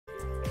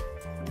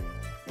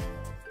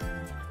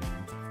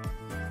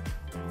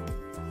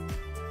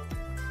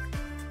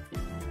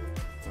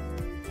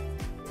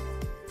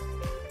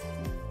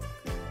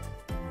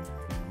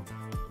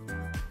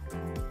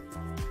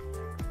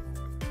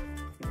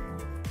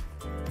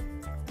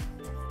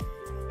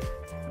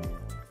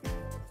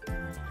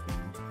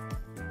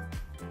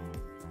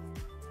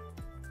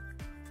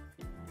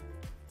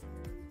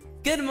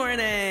Good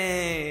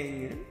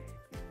morning!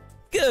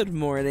 Good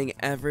morning,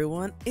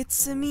 everyone.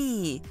 It's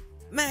me,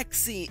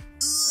 Maxi.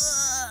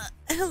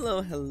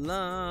 Hello,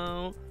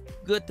 hello.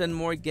 Guten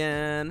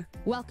Morgen.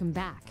 Welcome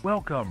back.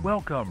 Welcome.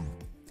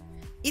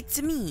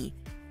 It's me,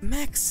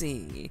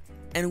 Maxi,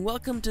 and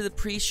welcome to the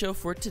pre-show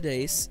for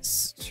today's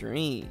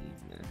stream.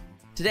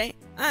 Today,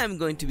 I'm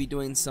going to be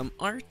doing some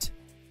art.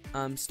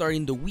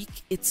 Starting the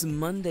week. It's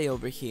Monday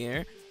over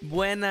here.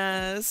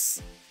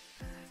 Buenas.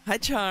 Hi,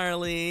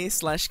 Charlie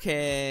 /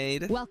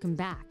 Cade. Welcome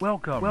back.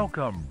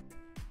 Welcome.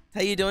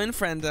 How you doing,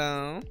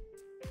 friendo?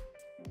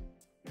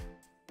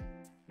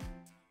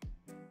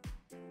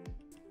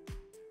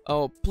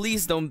 Oh,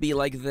 please don't be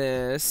like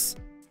this.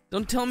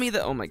 Don't tell me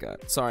that. Oh my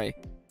god, sorry.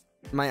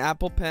 My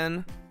Apple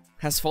Pen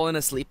has fallen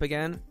asleep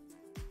again.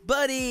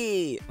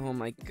 Buddy! Oh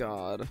my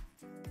god.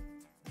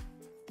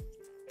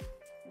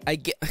 I'm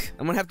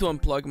gonna have to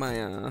unplug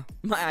my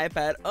my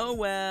iPad. Oh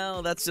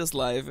well, that's just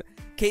life.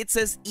 Kate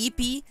says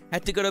EP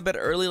had to go to bed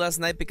early last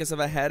night because of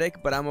a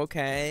headache, but I'm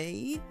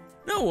okay.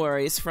 No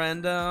worries,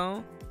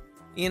 friendo.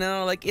 You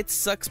know, like, it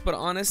sucks, but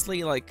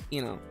honestly, like,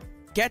 you know,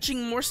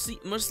 catching more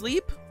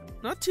sleep,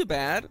 not too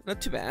bad.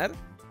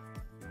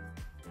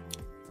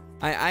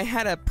 I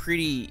had a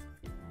pretty,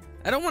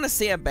 I don't want to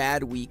say a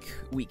bad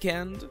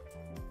weekend.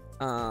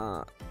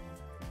 I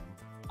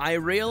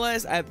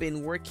realized I've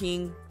been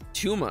working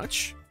too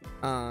much,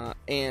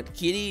 and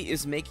Kitty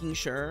is making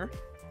sure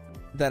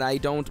that I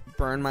don't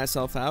burn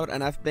myself out,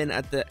 and I've been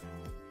at the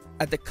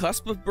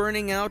cusp of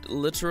burning out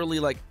literally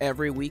like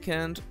every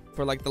weekend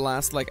for like the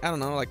last, like, I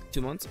don't know, like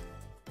 2 months.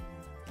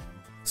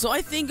 So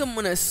I think I'm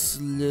gonna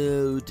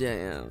slow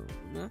down.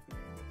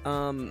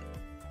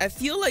 I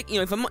feel like, you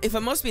know, if I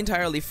must be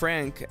entirely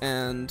frank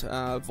and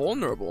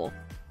vulnerable,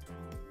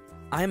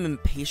 I'm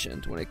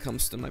impatient when it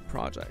comes to my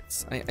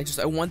projects.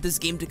 I want this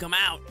game to come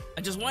out.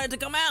 I just want it to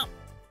come out.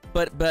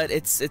 But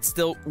it's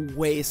still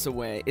ways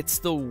away. It's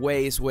still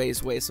ways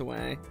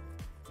away.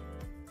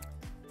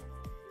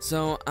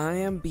 So I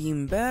am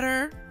being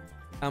better.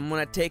 I'm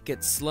gonna take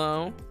it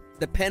slow.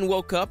 The pen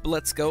woke up.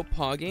 Let's go,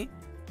 Poggy.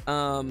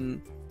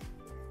 Woohoo!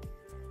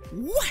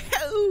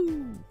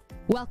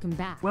 Welcome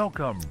back.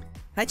 Welcome.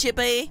 Hi,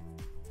 Chippy.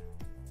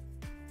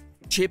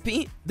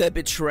 Chippy, the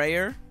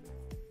betrayer.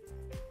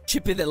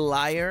 Chippy, the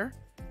liar.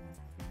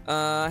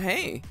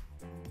 Hey.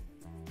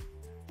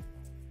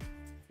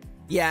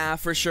 Yeah,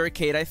 for sure,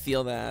 Kate, I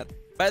feel that.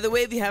 By the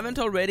way, if you haven't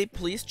already,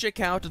 please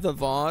check out the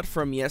VOD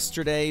from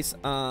yesterday's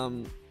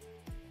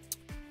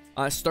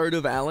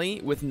Stardew Valley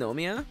with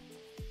Nomia.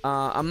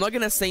 I'm not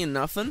gonna say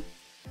nothing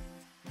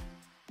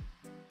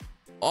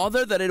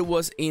other than it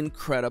was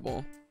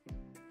incredible.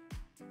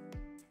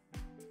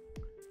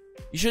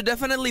 You should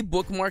definitely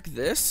bookmark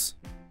this.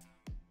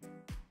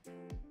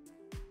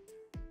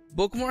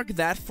 Bookmark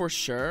that for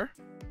sure.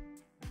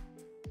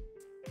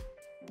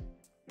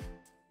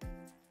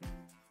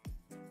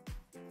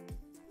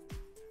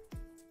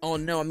 Oh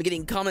no, I'm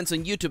getting comments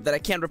on YouTube that I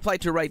can't reply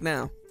to right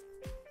now.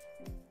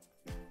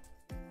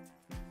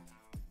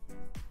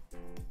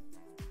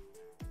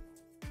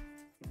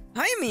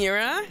 Hi,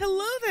 Mira.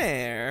 Hello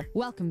there.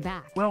 Welcome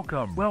back.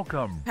 Welcome.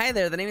 Hi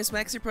there. The name is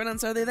Maxi.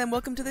 Pronouns are they them.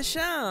 Welcome to the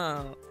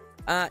show.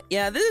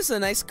 Yeah, this is a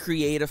nice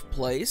creative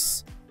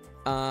place.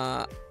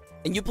 And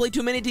you play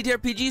too many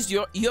ttrpgs,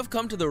 you have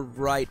come to the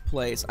right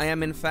place. I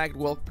am, in fact,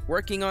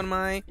 working on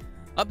my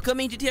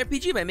upcoming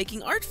ttrpg by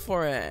making art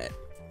for it.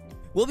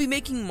 We'll be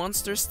making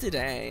monsters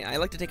today. I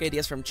like to take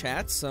ideas from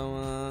chat,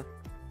 so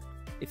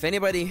if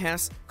anybody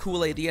has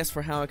cool ideas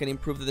for how I can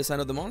improve the design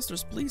of the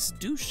monsters, please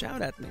do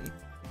shout at me.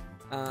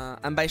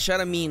 And by shout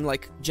I mean,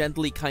 like,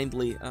 gently,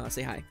 kindly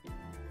say hi.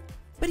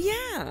 But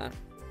yeah,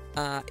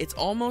 it's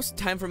almost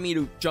time for me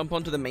to jump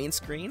onto the main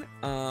screen.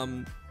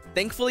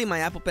 Thankfully, my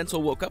Apple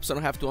Pencil woke up, so I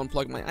don't have to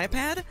unplug my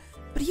iPad.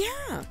 But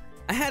yeah,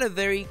 I had a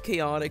very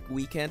chaotic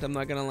weekend, I'm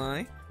not gonna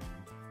lie.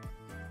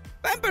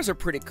 Vampires are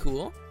pretty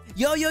cool.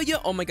 Yo,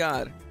 oh my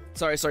god.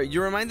 Sorry,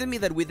 you reminded me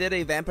that we did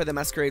a Vampire the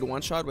Masquerade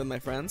one-shot with my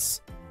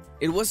friends.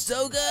 It was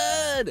so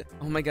good!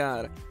 Oh my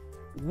god.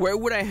 Where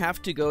would I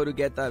have to go to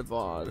get that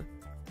VOD?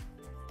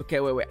 Okay,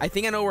 wait. I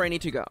think I know where I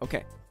need to go.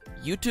 Okay.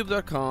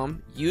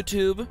 YouTube.com.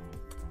 YouTube.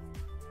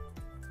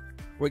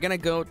 We're gonna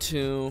go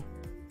to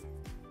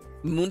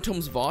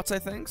Moontome's VODs, I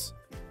think.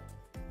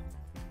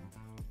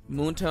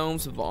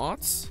 Moontome's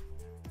VODs.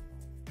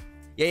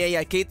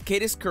 Yeah.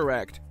 Kate is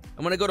correct.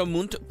 I'm gonna go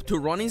to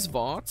Ronnie's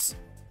VODs,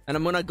 and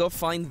I'm gonna go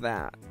find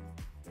that.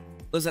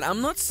 Listen,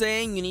 I'm not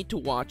saying you need to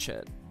watch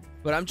it,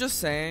 but I'm just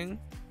saying.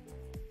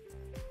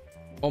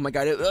 Oh my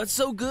god, it's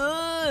so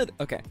good.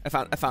 Okay, I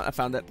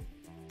found it.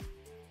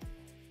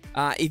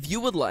 If you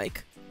would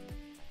like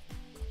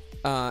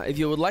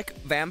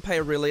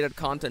vampire-related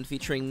content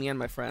featuring me and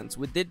my friends,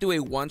 we did do a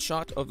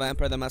one-shot of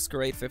Vampire the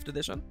Masquerade 5th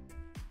edition.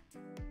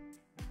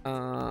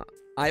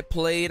 I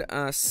played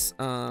as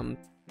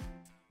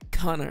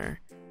Connor,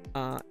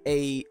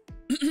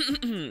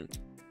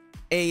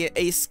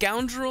 a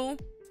scoundrel,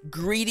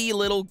 greedy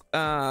little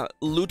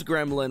loot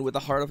gremlin with a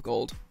heart of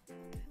gold.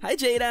 Hi,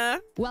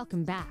 Jada.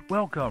 Welcome back.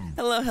 Welcome.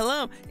 Hello,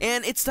 hello.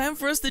 And it's time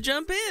for us to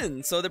jump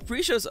in. So the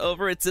pre-show's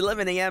over. It's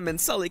 11 a.m. in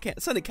sunny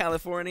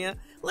California.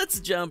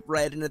 Let's jump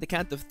right into the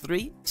count of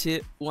 3,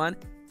 2, 1.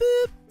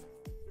 Boop.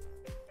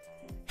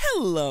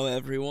 Hello,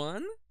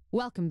 everyone.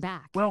 Welcome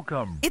back.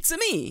 Welcome. It's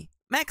me,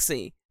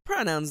 Maxi.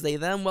 Pronouns they,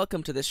 them.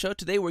 Welcome to the show.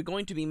 Today we're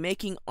going to be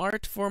making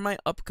art for my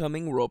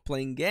upcoming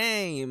role-playing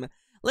game.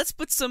 Let's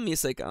put some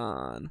music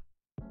on.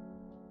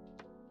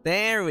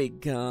 There we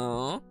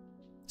go.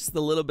 Just a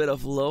little bit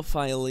of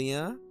lo-fi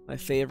Leah, my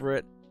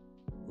favorite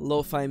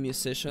lo-fi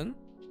musician.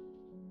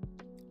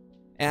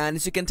 And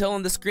as you can tell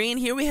on the screen,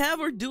 here we have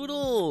our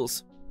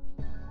doodles.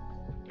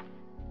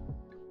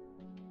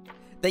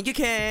 Thank you,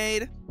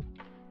 Cade.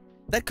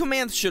 That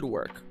command should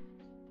work.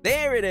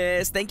 There it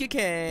is. Thank you,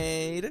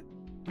 Cade.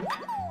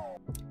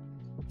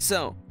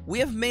 So, we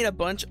have made a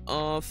bunch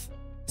of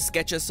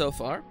sketches so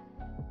far.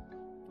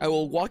 I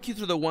will walk you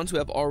through the ones we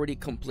have already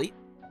complete.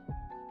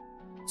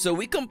 So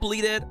we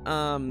completed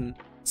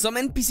some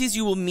NPCs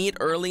you will meet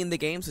early in the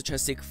game, such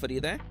as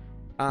Sigfride,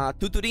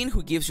 Tuturin,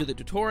 who gives you the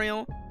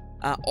tutorial,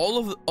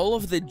 all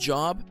of the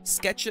job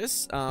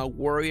sketches,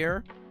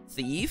 warrior,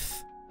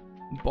 thief,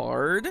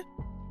 bard,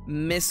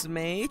 Miss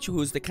Mage,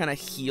 who's the kind of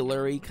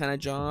healery kind of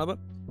job,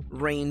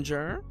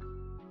 ranger,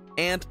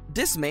 and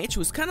this mage,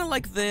 who's kind of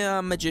like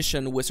the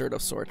magician wizard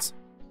of sorts.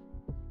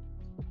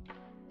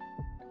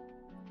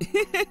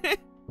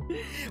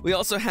 We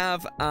also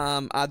have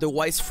the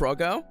wise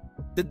Froggo.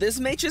 The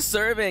Dismage is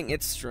serving.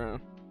 It's true.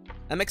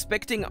 I'm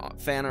expecting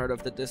fan art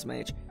of the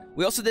Dismage.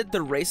 We also did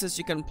the races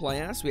you can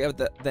play as. We have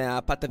the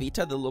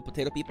Patavita, the little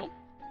potato people.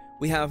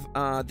 We have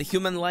the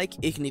human-like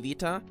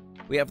Ignivita.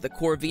 We have the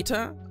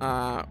Corvita,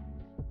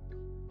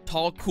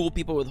 tall, cool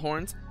people with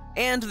horns.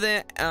 And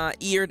the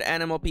eared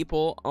animal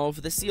people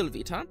of the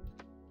Silvita.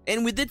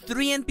 And we did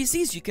 3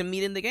 NPCs you can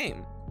meet in the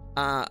game.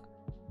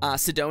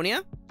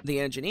 Sidonia, the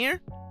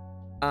engineer.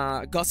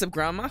 Gossip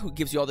Grandma, who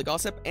gives you all the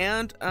gossip,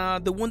 and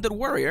the Wounded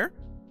Warrior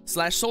 /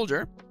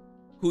 Soldier,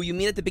 who you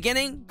meet at the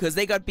beginning because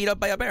they got beat up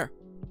by a bear.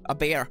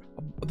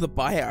 The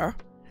bear.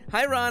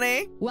 Hi,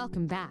 Ronnie.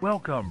 Welcome back.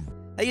 Welcome.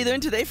 How you doing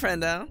today,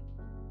 friendo?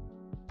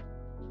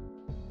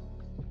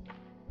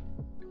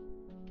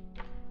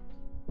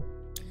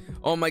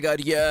 Oh my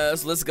god,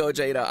 yes, let's go,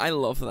 Jada. I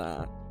love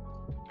that.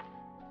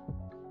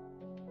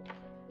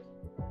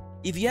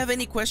 If you have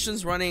any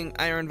questions running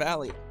Iron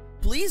Valley,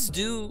 please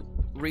do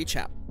reach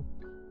out.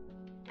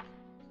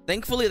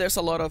 Thankfully, there's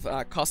a lot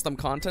of custom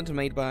content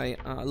made by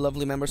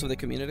lovely members of the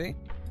community.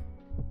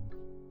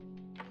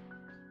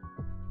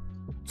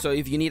 So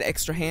if you need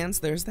extra hands,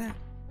 there's that.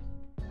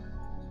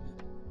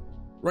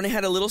 Ronnie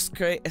had a little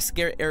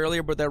scare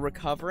earlier, but they're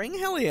recovering.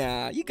 Hell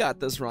yeah, you got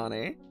this,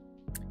 Ronnie.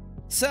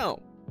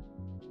 So,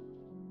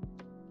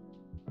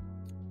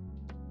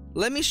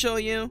 let me show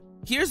you.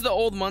 Here's the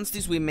old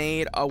monsters we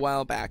made a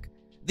while back.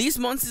 These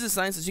monsters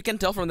designs, as you can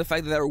tell from the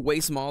fact that they're way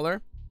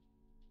smaller,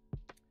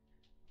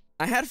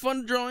 I had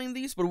fun drawing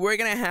these, but we're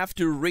gonna have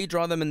to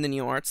redraw them in the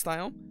new art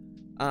style.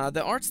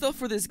 The art style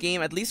for this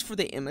game, at least for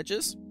the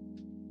images,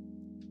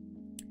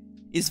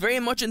 is very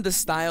much in the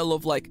style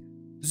of like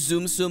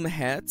Zoom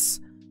heads.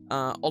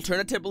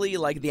 Alternatively,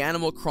 like the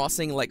Animal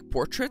Crossing like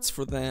portraits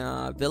for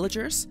the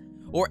villagers.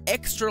 Or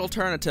extra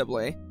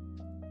alternatively,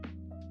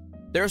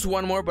 there's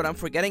one more, but I'm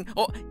forgetting.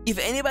 Oh, if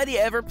anybody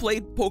ever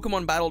played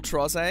Pokemon Battle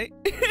Trosse,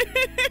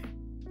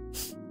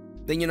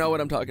 then you know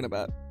what I'm talking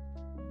about.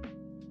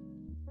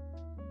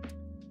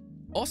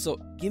 Also,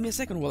 give me a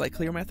second while I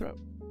clear my throat.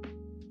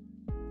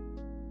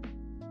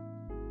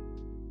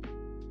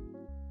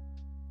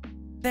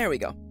 There we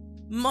go.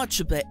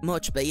 Much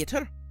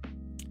better.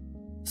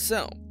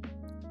 So,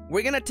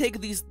 we're gonna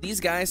take these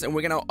guys and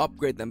we're gonna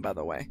upgrade them, by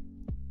the way.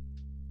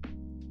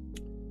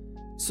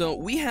 So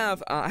we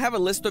have, I have a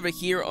list over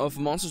here of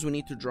monsters we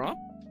need to draw.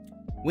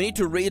 We need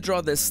to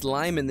redraw the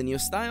slime in the new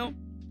style.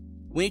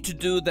 We need to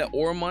do the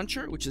ore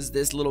muncher, which is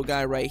this little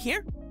guy right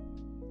here.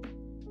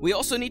 We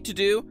also need to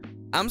do,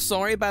 I'm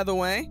sorry, by the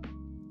way.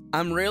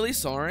 I'm really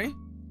sorry.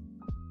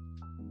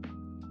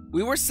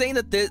 We were saying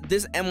that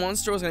this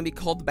monster was going to be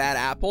called Bad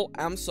Apple.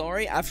 I'm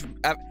sorry. I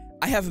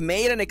have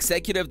made an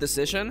executive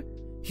decision.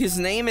 His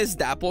name is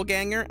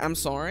Dappelganger. I'm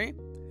sorry.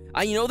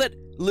 I know that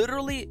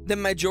literally the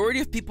majority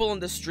of people on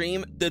the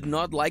stream did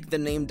not like the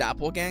name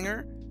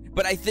Dappelganger,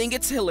 but I think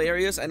it's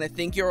hilarious and I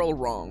think you're all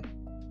wrong.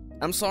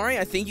 I'm sorry.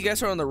 I think you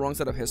guys are on the wrong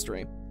side of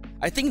history.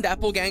 I think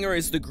Dappelganger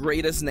is the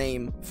greatest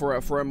name for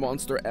a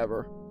monster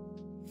ever.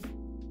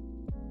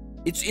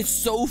 It's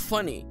so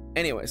funny.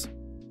 Anyways.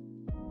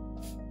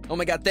 Oh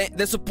my god,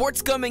 the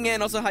support's coming in.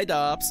 Also, hi,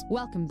 Dobbs.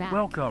 Welcome back.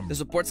 Welcome. The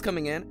support's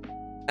coming in.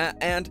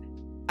 And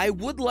I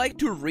would like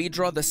to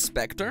redraw the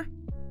Spectre.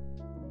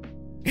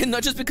 And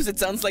not just because it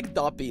sounds like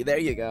Doppy. There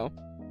you go.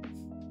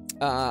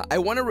 I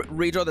want to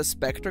redraw the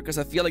Spectre because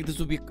I feel like this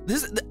would be...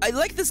 I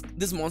like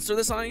this monster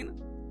design.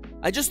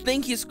 I just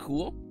think he's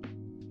cool.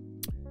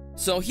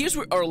 So here's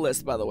our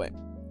list, by the way.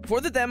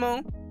 For the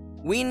demo,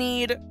 we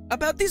need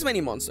about these many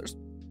monsters.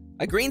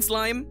 A green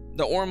slime,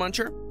 the ore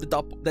muncher,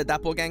 the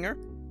doppelganger,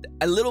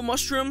 a little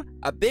mushroom,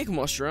 a big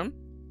mushroom,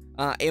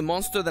 a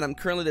monster that I'm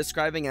currently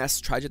describing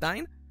as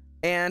Tragedine,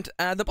 and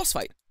the boss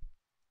fight.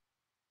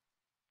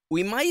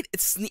 We might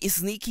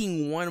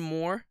sneaking one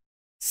more.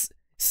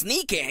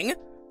 Sneaking?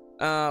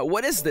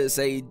 What is this?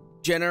 A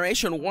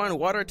Generation 1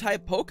 water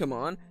type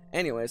Pokemon?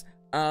 Anyways,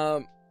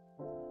 I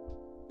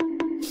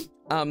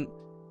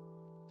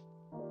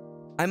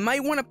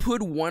might want to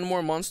put one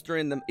more monster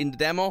in the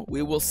demo.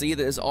 We will see.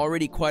 There's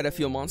already quite a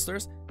few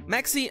monsters.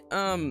 Maxi,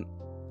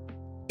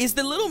 is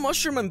the little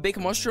mushroom and big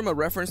mushroom a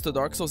reference to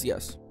Dark Souls?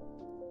 Yes.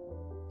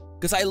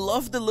 Because I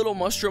love the little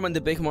mushroom and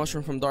the big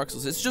mushroom from Dark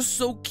Souls. It's just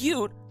so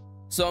cute.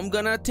 So I'm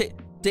gonna take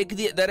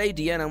that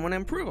idea and I'm gonna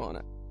improve on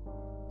it.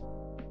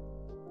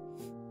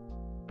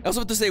 I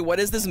also have to say, what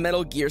is this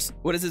Metal Gear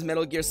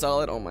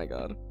Solid? Oh my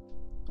god.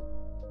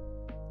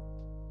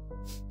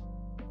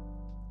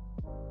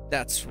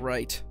 That's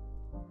right.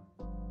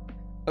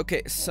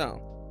 Okay,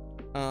 so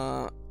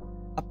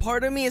a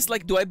part of me is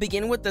like, do I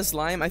begin with the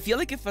slime? I feel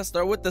like if I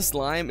start with the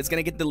slime, it's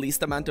gonna get the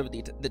least amount of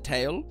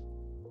detail.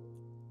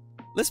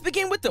 Let's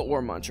begin with the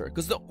ore muncher,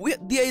 because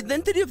the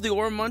identity of the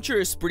ore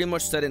muncher is pretty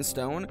much set in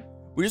stone.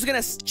 We're just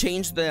gonna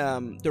change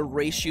the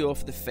ratio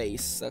of the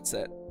face. That's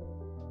it.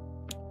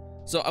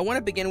 So I want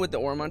to begin with the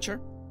ore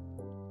muncher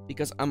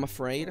because I'm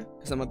afraid,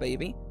 because I'm a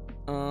baby.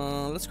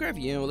 Let's grab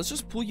you. Let's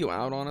just pull you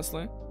out,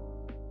 honestly.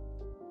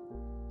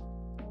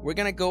 We're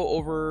gonna go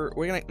over.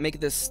 We're gonna make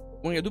this.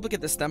 We're gonna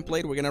duplicate this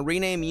template. We're gonna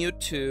rename you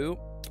to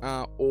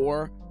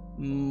ore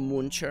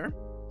muncher.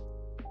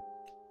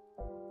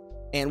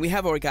 And we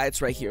have our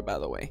guides right here, by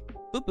the way.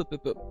 Boop, boop,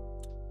 boop, boop.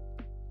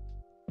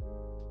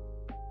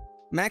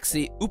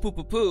 Maxi, oop.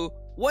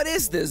 What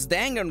is this?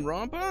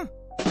 Danganronpa?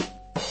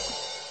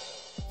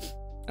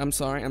 I'm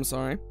sorry.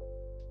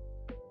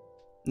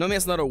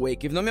 Nomiya's not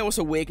awake. If Nomiya was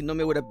awake,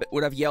 Nomiya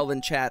would have yelled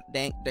in chat,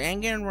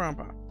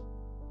 Danganronpa.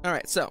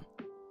 Alright, so.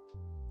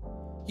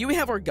 Here we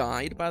have our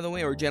guide, by the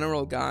way, our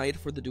general guide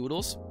for the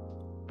doodles.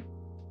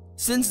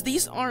 Since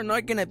these are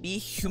not gonna be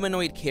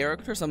humanoid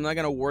characters, I'm not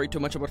gonna worry too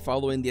much about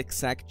following the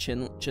exact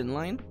chin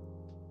line.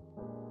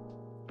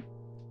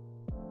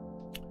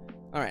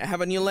 Alright, I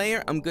have a new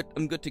layer. I'm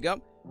good to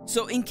go.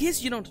 So in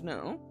case you don't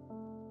know,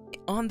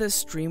 on this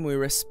stream we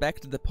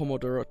respect the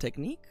Pomodoro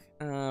technique.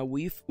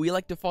 We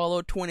like to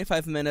follow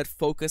 25-minute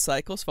focus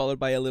cycles followed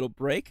by a little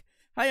break.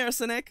 Hi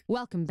Arsenic.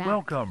 Welcome back.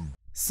 Welcome.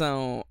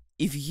 So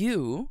if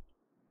you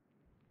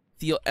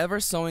feel ever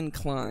so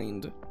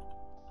inclined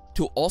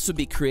to also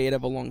be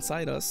creative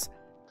alongside us,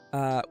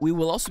 we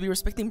will also be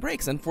respecting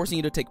breaks and forcing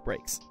you to take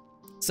breaks.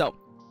 So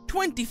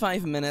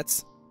 25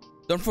 minutes.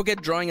 Don't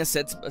forget drawing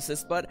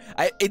assist bud.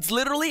 It's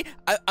literally,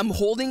 I'm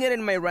holding it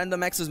in my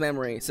random access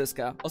memory,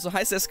 Siska. Also,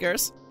 hi,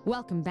 Siskers.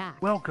 Welcome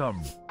back.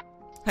 Welcome.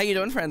 How you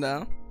doing,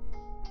 friendo?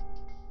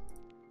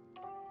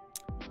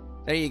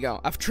 There you go.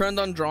 I've turned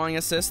on drawing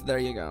assist. There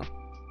you go.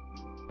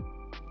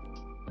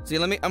 See,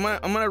 I'm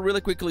gonna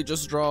really quickly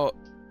just draw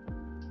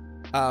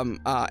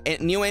a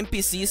new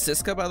NPC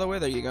Siska, by the way.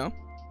 There you go.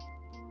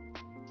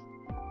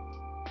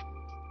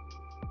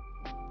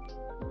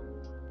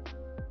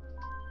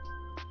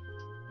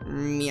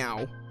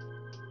 Meow.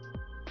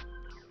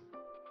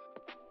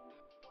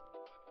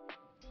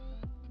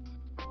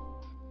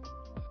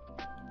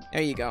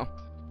 There you go.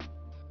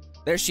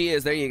 There she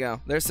is. There you go.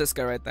 There's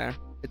Siska right there.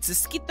 It's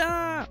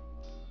Siskita.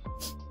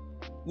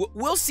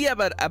 We'll see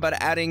about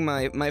adding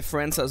my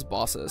friends as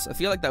bosses. I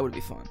feel like that would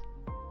be fun.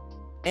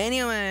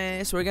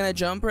 Anyways, we're gonna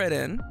jump right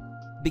in,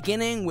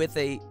 beginning with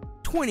a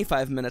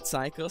 25-minute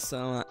cycle.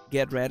 So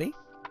get ready,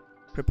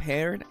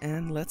 prepared,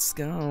 and let's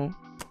go.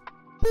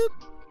 Boop.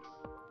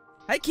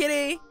 Hi,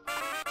 kitty.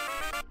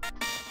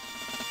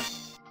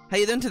 How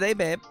you doing today,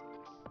 babe?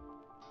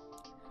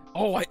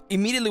 Oh,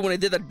 immediately when I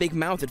did that big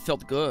mouth, it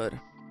felt good.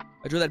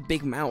 I drew that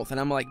big mouth, and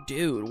I'm like,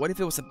 dude, what if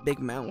it was a big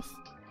mouth?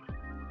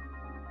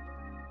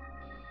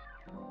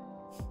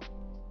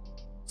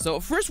 So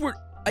first,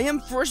 I am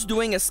first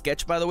doing a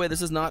sketch, by the way.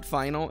 This is not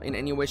final in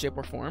any way, shape,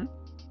 or form.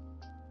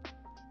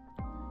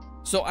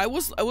 So I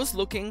was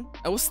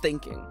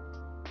thinking.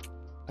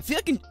 I feel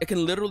like I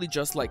can literally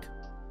just like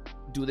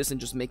do this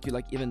and just make you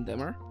like even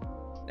dimmer.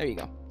 There you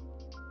go.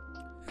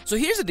 So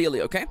here's the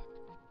dealio, okay?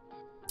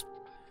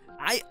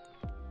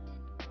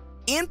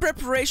 In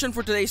preparation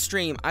for today's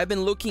stream, I've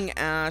been looking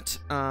at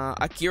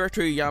Akira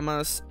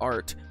Toriyama's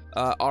art.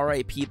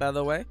 R.I.P. by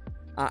the way.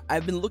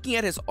 I've been looking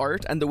at his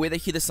art and the way that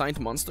he designed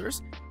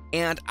monsters,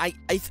 and I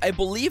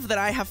believe that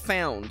I have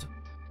found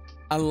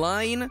a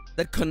line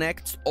that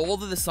connects all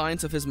the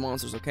designs of his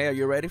monsters. Okay, are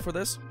you ready for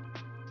this?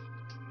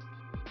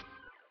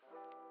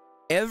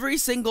 Every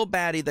single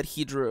baddie that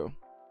he drew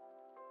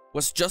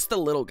was just a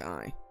little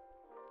guy.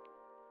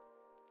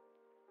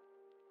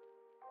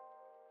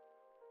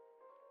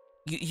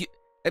 I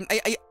don't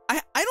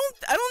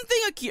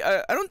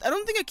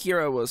think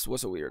Akira was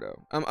a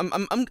weirdo.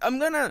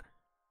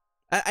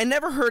 I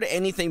never heard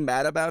anything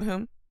bad about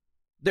him.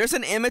 There's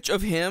an image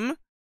of him.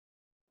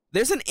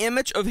 There's an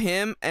image of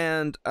him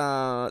and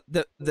the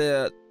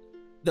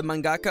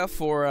mangaka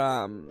for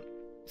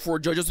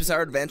JoJo's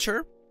Bizarre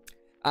Adventure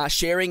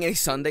sharing a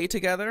sundae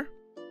together.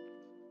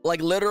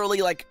 like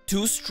literally like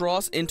 2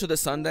 straws into the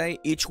sundae,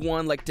 each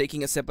one like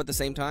taking a sip at the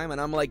same time,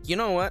 and I'm like, you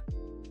know what?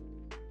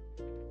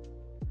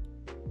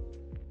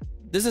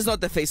 This is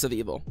not the face of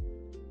evil,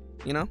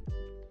 you know?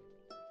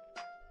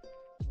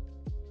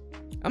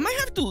 I might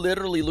have to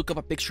literally look up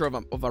a picture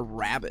of a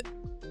rabbit.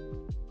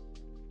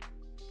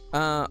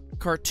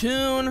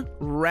 Cartoon,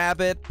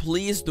 rabbit,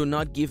 please do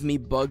not give me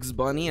Bugs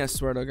Bunny, I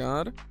swear to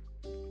God.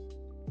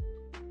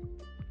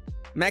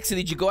 Maxi,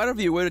 did you go out of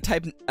your way to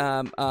type,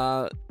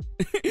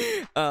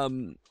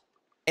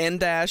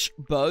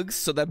 n-bugs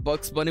so that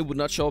Bugs Bunny would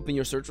not show up in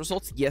your search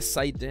results? Yes,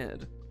 I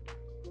did.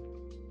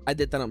 I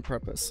did that on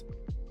purpose.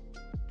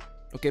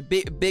 Okay,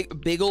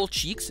 big old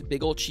cheeks,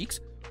 big old cheeks.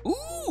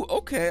 Ooh,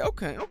 okay.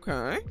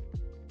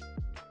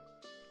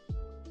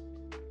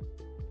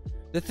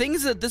 The thing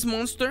is that this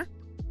monster,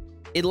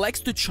 it likes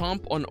to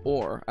chomp on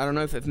ore. I don't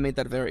know if I've made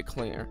that very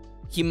clear.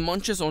 He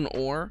munches on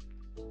ore.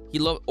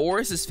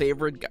 Ore is his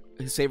favorite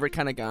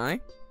kind of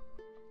guy.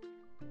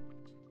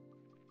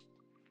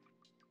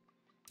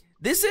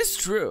 This is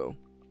true.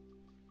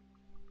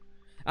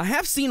 I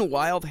have seen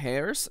wild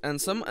hares,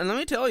 and let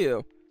me tell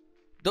you,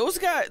 those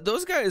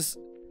guys,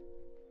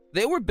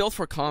 they were built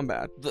for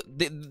combat.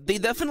 They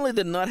definitely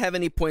did not have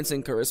any points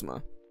in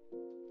charisma.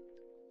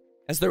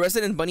 As the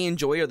resident bunny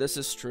enjoyer, this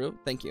is true.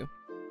 Thank you.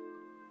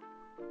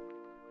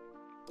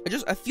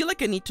 I feel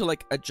like I need to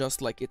like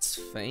adjust like its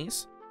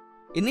face.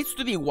 It needs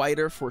to be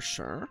wider for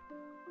sure.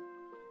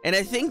 And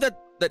I think that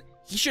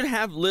he should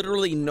have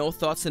literally no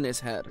thoughts in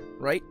his head,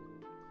 right?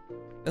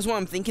 That's why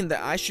I'm thinking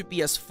that I should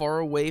be as far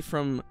away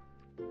from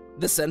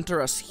the center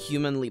as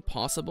humanly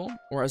possible,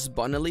 or as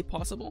bunnily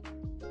possible.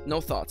 No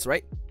thoughts,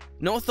 right?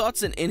 No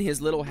thoughts in his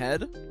little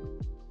head.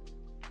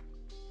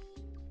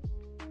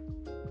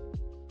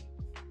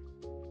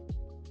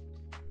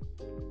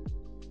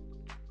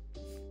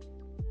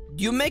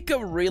 You make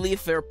a really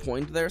fair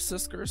point there,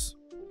 Siskers.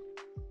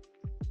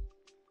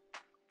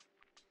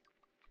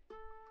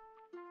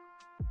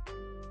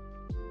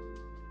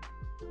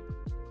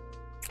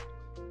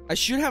 I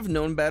should have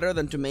known better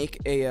than to make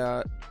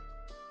a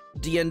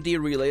D&D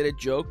related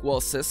joke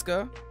while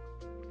Siska,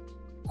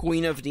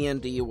 Queen of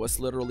D&D, was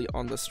literally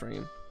on the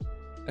stream.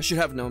 I should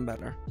have known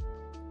better.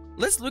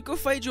 Let's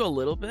liquefy you a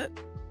little bit.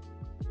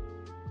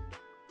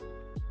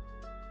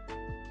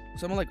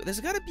 So I'm like,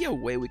 there's gotta be a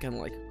way we can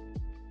like...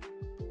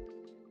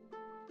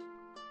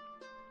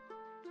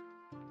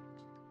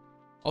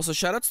 Also,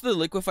 shoutouts to the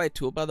liquefied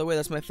tool, by the way.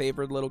 That's my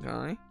favorite little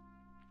guy.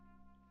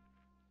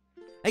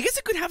 I guess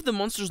I could have the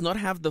monsters not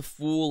have the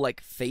full, like,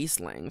 face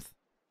length.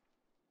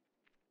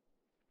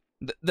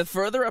 The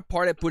further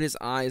apart I put his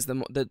eyes,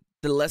 the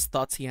less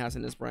thoughts he has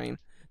in his brain.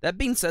 That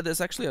being said, it's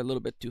actually a little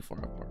bit too far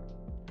apart.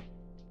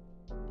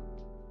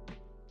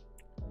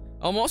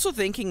 I'm also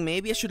thinking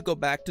maybe I should go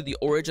back to the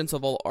origins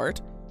of all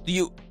art. Do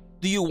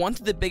you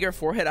want the bigger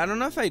forehead? I don't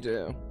know if I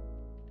do.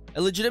 I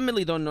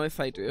legitimately don't know if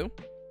I do.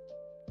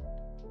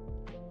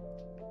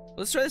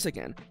 Let's try this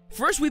again.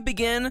 First, we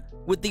begin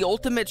with the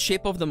ultimate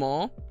shape of them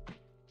all.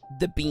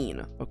 The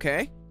bean,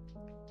 okay?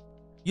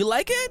 You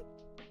like it?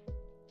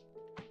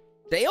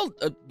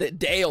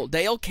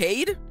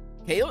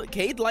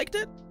 Cade liked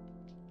it?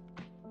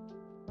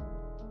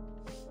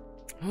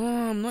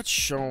 Oh, I'm not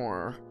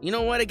sure. You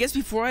know what? I guess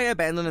before I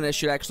abandon it, I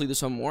should actually do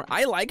some more.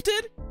 I liked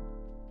it.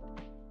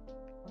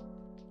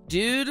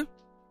 Dude,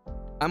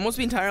 I must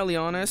be entirely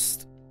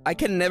honest. I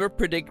can never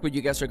predict what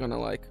you guys are gonna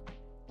like.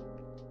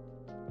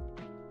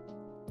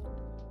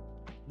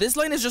 This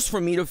line is just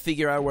for me to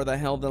figure out where the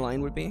hell the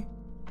line would be.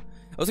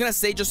 I was gonna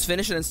say just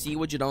finish it and see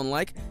what you don't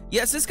like.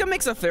 Yes, Siska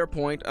makes a fair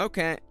point.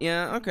 Okay,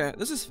 yeah, okay.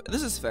 This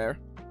is fair.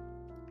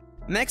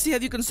 Maxi,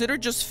 have you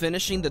considered just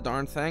finishing the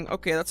darn thing?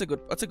 Okay, that's a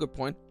good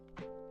point.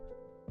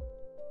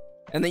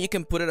 And then you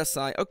can put it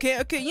aside.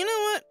 Okay, you know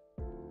what?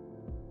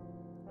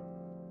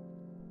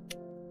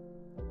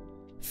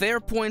 Fair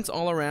points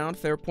all around.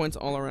 Fair points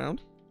all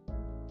around.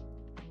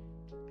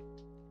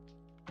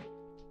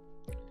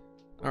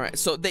 Alright,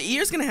 so the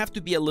ear's gonna have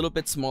to be a little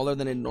bit smaller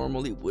than it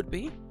normally would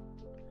be.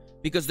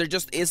 Because there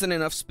just isn't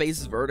enough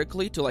space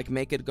vertically to like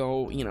make it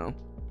go, you know,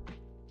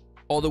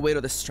 all the way to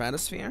the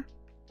stratosphere.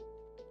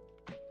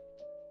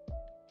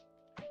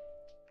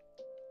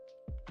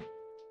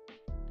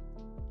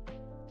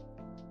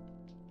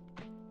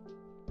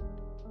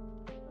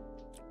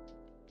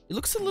 It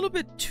looks a little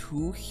bit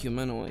too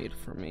humanoid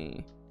for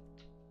me.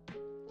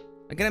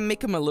 I gotta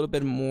make him a little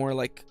bit more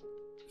like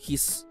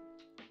he's...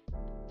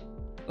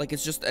 like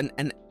it's just an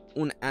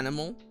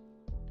animal.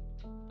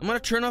 I'm gonna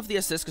turn off the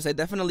assist because I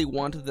definitely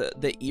want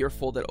the ear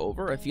folded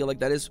over. I feel like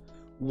that is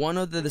one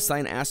of the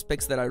design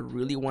aspects that I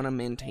really want to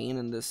maintain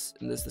in this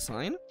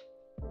design.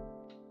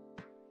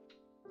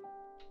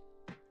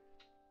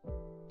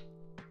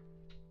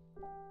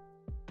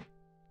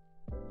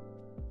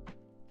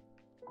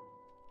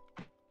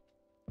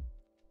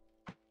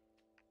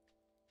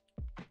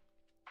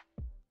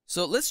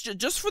 So let's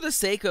just for the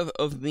sake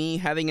of me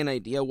having an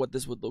idea what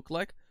this would look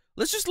like,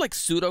 let's just like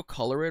pseudo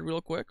color it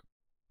real quick.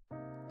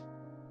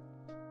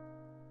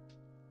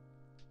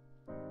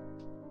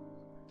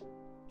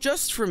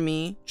 just for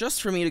me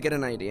to get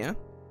an idea.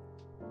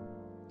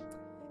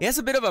 It has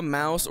a bit of a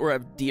mouse or a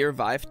deer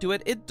vibe to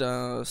it. It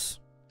does.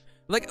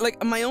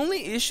 Like my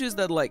only issue is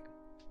that, like,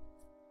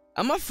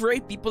 I'm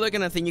afraid people are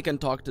gonna think you can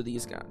talk to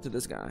this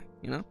guy,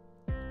 you know?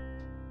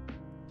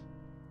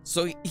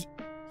 So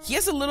he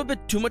has a little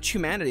bit too much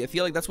humanity. I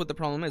feel like that's what the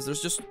problem is.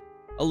 There's just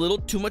a little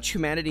too much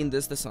humanity in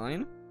this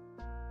design.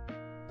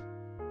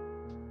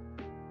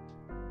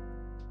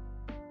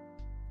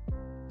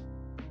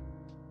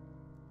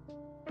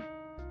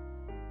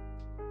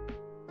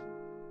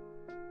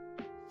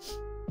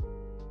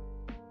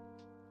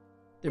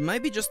 There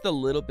might be just a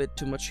little bit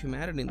too much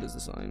humanity in this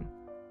design.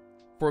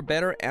 For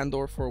better and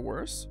or for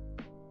worse.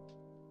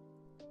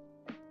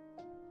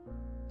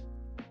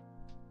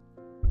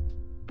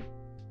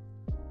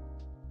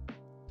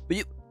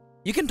 But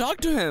you can talk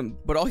to him,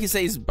 but all he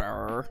says is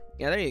brr.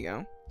 Yeah, there you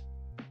go.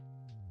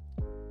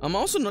 I'm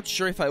also not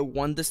sure if I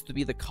want this to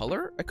be the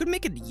color. I could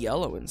make it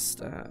yellow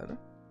instead.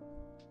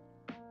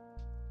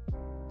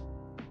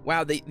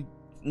 Wow,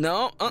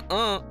 no,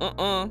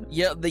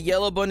 yeah, the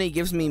yellow bunny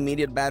gives me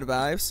immediate bad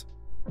vibes.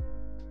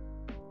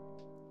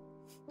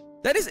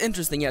 That is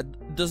interesting, yeah.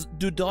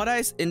 Do dot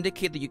eyes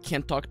indicate that you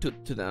can't talk to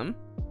them?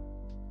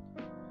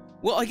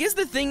 Well, I guess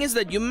the thing is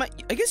that you might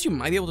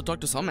be able to talk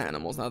to some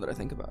animals now that I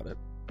think about it.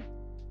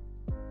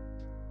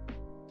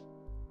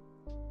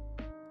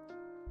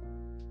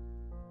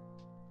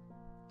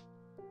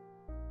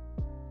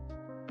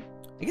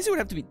 I guess it would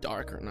have to be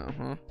darker now,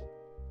 huh?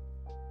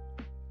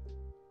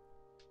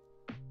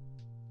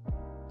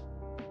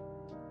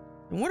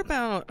 And what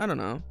about, I don't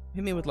know,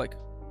 hit me with like,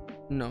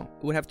 no,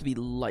 it would have to be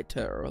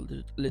lighter or a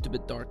little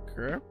bit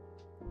darker.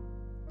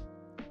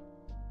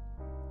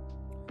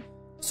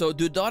 So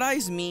do dot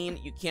eyes mean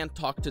you can't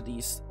talk to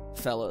these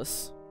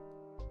fellas?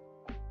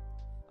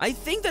 I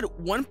think that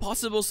one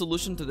possible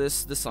solution to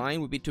this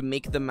design would be to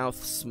make the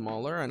mouth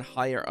smaller and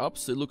higher up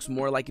so it looks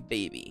more like a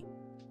baby.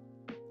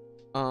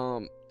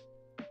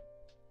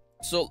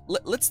 So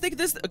let's take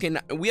this. Okay,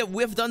 now we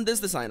have done this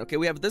design. Okay,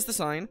 we have this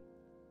design.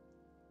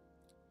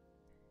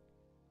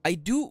 I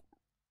do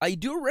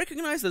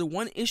recognize that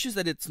one issue is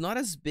that it's not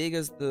as big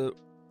as the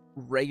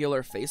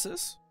regular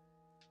faces,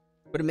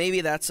 but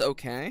maybe that's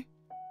okay.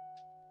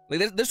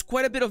 Like there's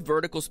quite a bit of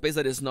vertical space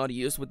that is not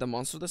used with the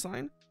monster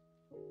design.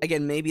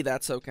 Again, maybe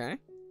that's okay.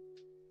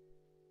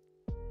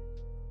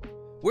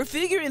 We're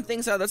figuring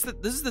things out. This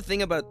is the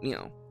thing about, you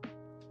know,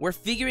 we're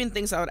figuring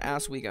things out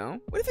as we go.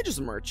 What if I just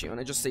merge you and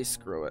I just say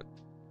screw it?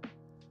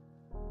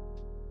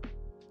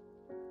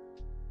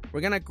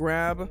 We're gonna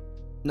grab...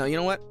 No, you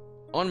know what?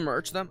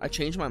 Unmerge them. I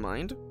changed my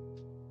mind.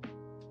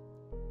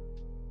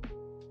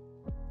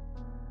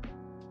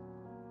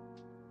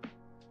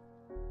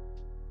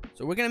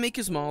 So we're gonna make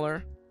you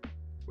smaller.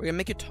 We're gonna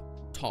make you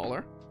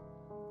taller.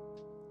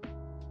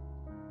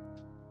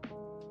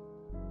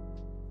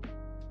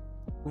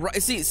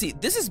 Right, see,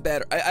 this is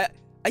better.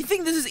 I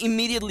think this is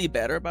immediately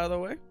better, by the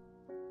way.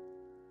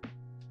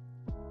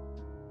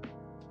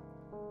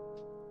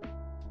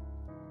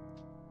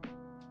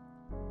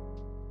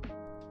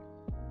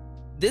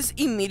 This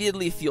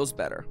immediately feels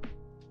better.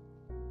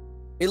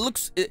 It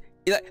looks,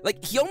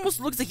 like, he almost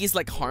looks like he's,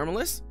 like,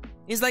 harmless.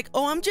 He's like,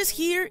 oh, I'm just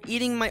here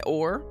eating my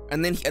ore,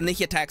 and then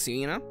he attacks you,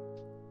 you know?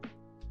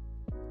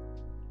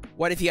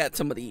 What if he had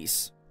some of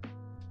these?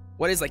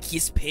 What is, like,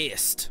 he's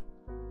pissed?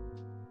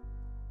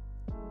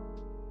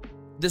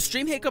 The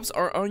stream hiccups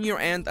are on your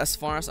end as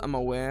far as I'm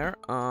aware.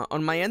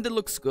 On my end, it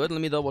looks good.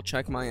 Let me double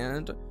check my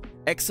end.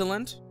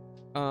 Excellent.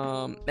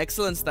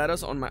 Excellent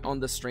status on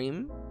the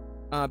stream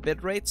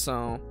bitrate,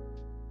 so...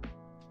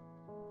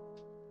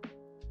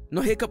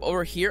 No hiccup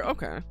over here?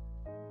 Okay.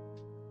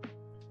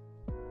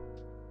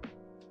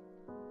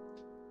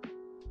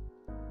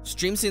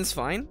 Stream seems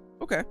fine?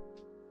 Okay.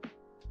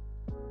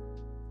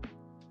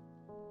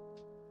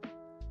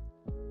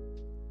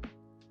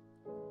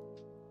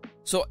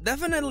 So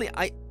definitely,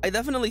 I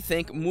definitely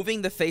think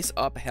moving the face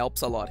up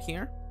helps a lot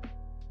here.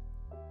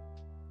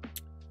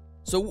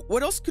 So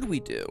what else could we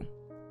do?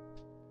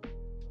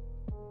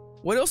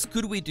 What else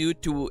could we do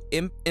to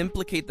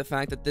implicate the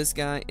fact that this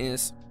guy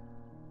is...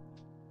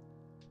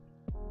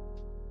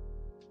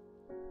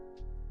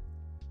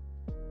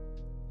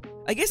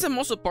 I guess I'm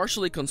also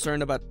partially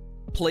concerned about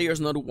players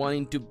not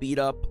wanting to beat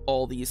up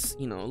all these,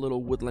 you know,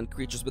 little woodland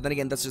creatures. But then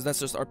again, that's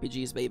just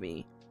RPGs,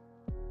 baby.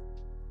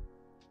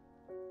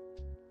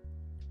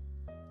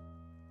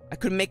 I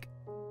could make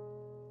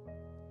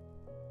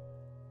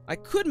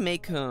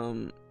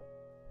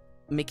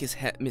his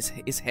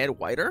head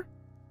wider.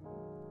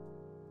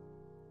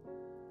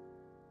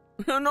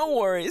 No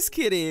worries,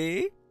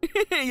 kitty.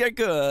 You're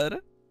good.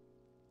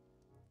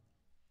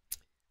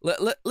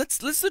 Let's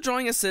do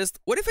drawing assist.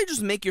 What if I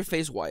just make your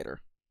face wider?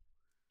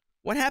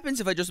 What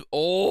happens if I just...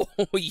 Oh,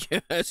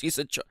 yes, he's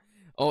a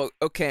oh,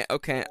 okay.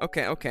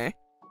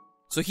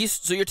 So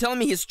you're telling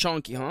me he's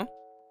chunky, huh?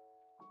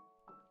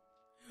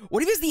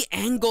 What if it's the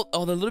angled...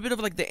 Oh, the little bit of,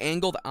 like, the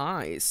angled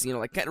eyes. You know,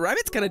 like,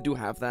 rabbits kind of do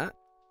have that.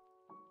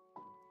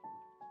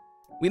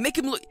 We make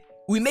him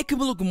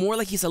look more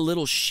like he's a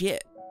little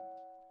shit.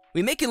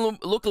 We make him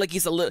look like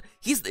he's a little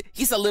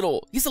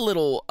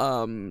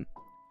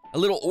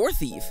ore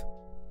thief.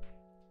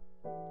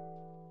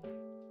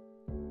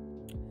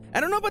 I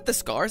don't know about the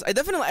scars. I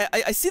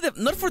see that,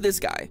 not for this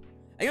guy.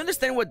 I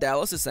understand what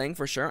Dallas is saying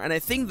for sure, and I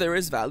think there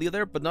is value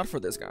there, but not for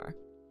this guy.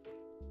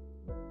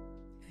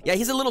 Yeah,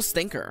 he's a little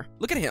stinker.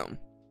 Look at him.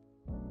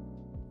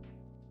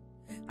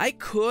 I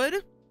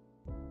could...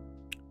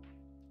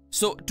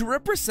 So, to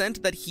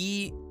represent that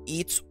he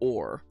eats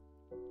ore,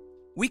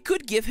 we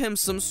could give him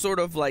some sort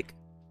of, like,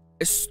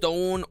 a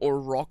stone or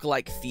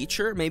rock-like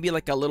feature. Maybe,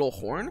 like, a little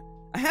horn.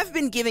 I have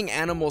been giving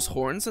animals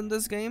horns in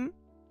this game.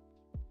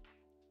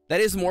 That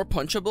is more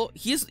punchable.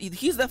 He's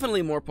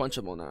definitely more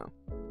punchable now.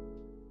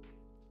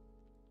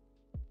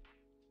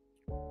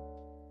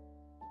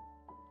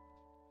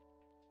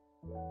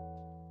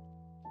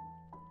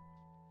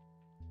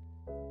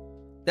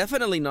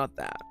 Definitely not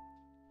that.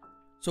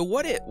 So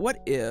what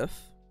if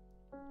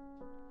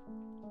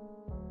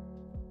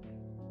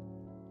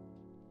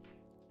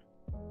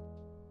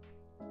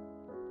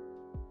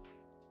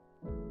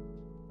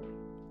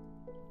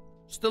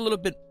just a little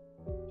bit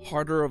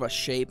harder of a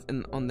shape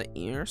on the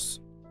ears,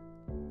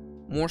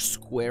 more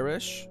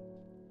squarish,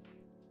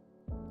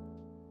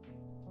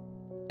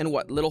 and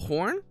what, little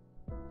horn?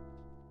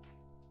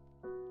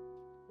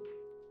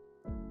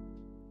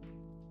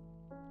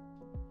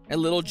 A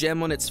little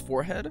gem on its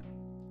forehead?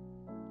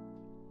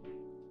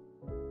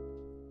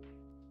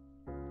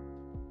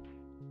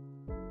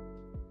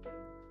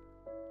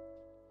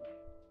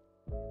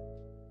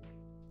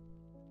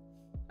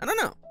 I don't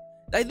know.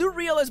 I do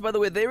realize, by the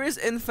way, there is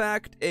in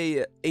fact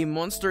a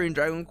monster in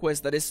Dragon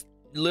Quest that is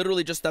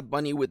literally just a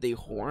bunny with a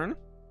horn.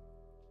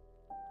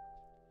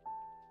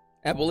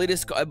 I believe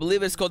it's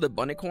called the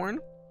bunnycorn.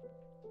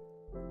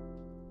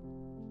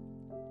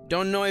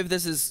 Don't know if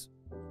this is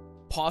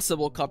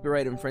possible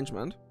copyright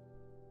infringement.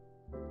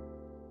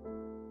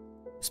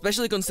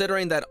 Especially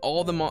considering that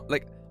all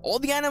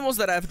the animals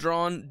that I've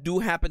drawn do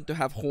happen to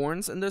have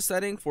horns in this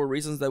setting for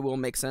reasons that will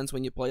make sense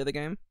when you play the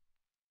game.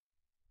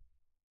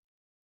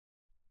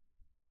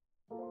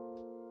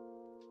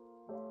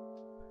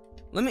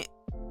 Let me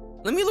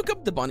look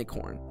up the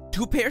bunnycorn.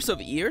 2 pairs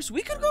of ears?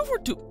 We could go for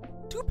two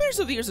pairs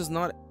of ears is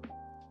not...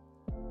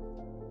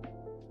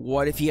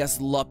 What if he has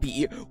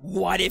loppy ears?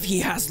 What if he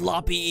has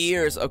loppy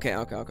ears? Okay.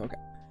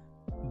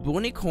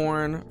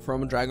 Bunnycorn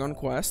from Dragon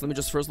Quest. Let me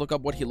just first look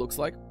up what he looks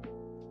like.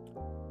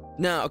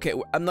 No, okay,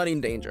 I'm not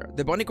in danger.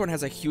 The bunnycorn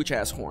has a huge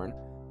ass horn.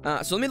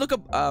 So let me look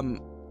up,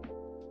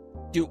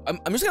 dude, I'm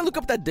just gonna look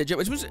up that digit.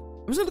 I'm just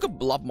gonna look up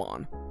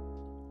Blobmon.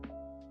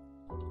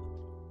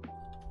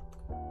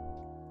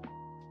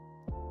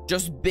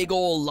 Just big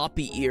ol'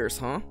 loppy ears,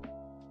 huh?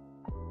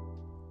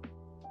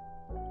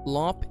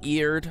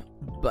 Lop-eared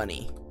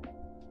bunny.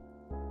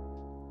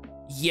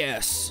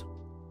 Yes.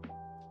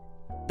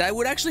 That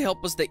would actually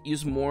help us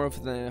use more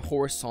of the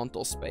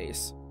horizontal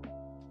space.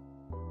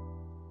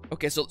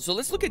 Okay, so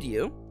let's look at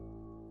you.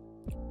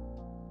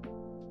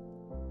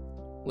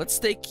 Let's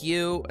take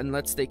you, and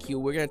let's take you.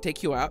 We're gonna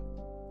take you out.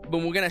 But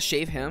we're gonna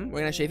shave him.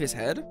 We're gonna shave his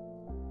head.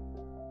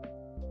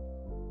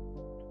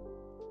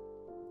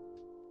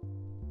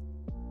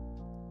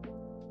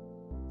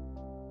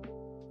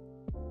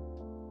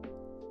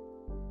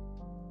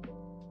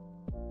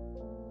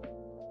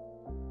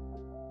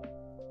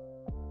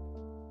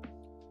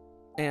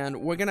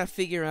 And we're gonna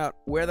figure out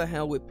where the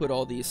hell we put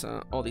all these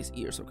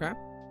ears, okay?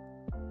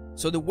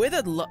 So the way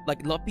that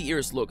loppy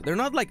ears look, they're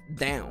not like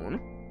down.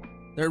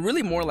 They're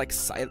really more like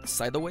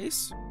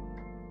sideways.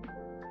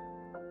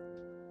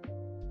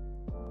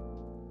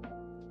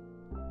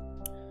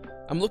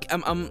 I'm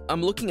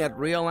looking at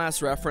real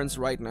ass reference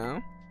right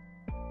now,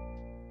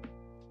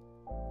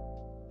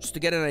 just to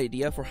get an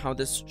idea for how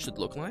this should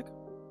look like.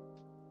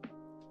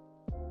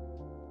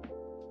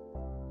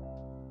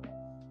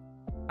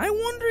 I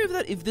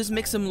wonder if this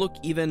makes him look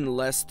even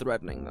less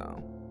threatening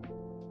though.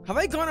 Have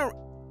I gone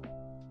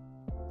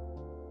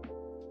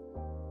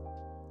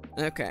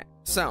Okay,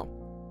 so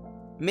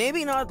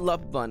maybe not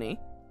Lup Bunny,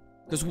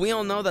 because we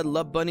all know that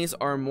Lup Bunnies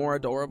are more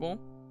adorable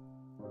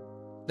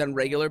than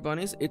regular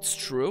bunnies. It's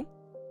true.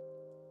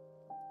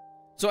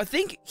 So I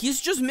think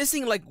he's just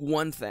missing like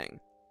one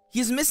thing.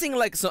 He's missing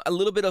like a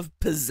little bit of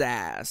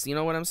pizzazz. You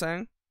know what I'm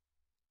saying?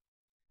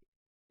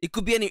 It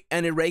could be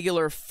an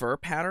irregular fur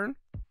pattern.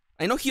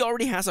 I know he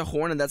already has a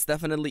horn, and that's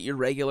definitely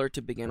irregular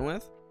to begin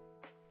with.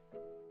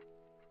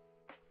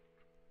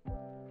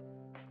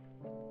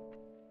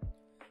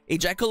 A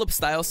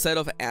jackalope-style set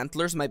of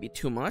antlers might be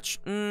too much.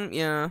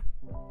 Yeah.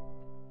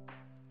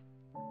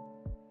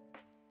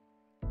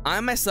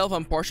 I myself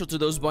am partial to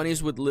those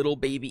bunnies with little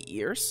baby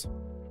ears.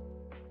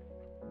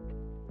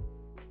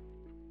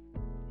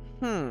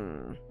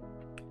 Dude,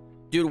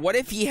 what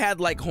if he had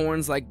like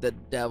horns like the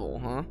devil,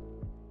 huh?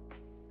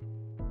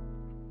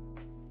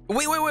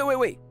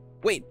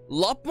 Wait,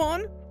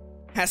 Lopmon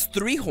has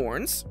 3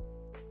 horns?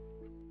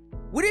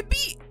 Would it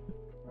be...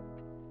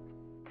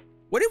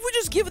 What if we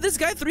just give this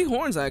guy 3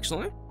 horns,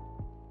 actually?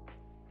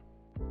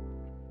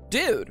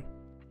 Dude.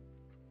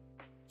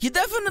 He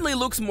definitely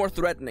looks more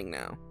threatening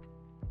now.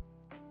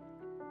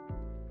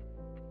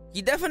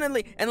 He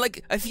definitely, and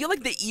like, I feel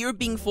like the ear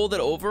being folded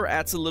over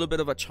adds a little bit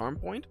of a charm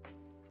point.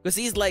 Because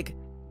he's like,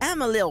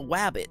 I'm a little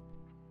wabbit.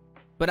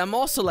 But I'm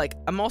also like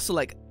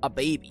a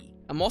baby.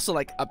 I'm also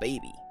like a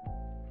baby.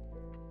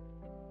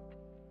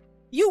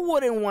 You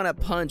wouldn't want to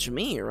punch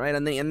me, right?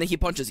 And then he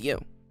punches you.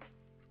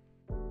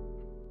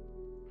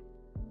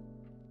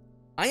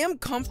 I am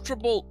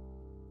comfortable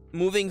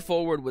moving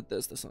forward with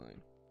this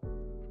design.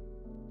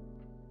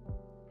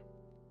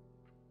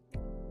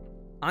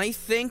 I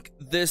think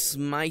this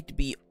might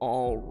be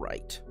all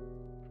right.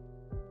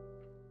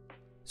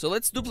 So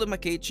let's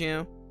duplicate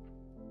you.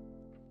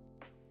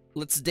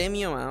 Let's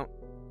demo out,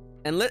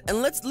 and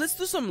let's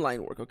do some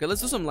line work. Okay,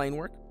 let's do some line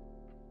work.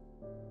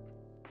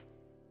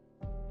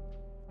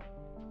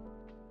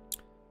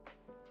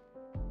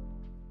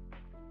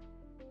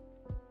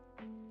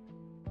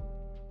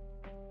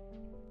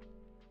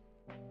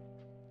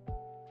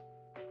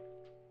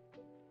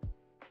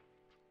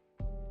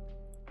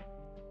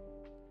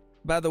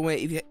 By the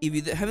way, if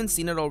you haven't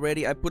seen it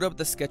already, I put up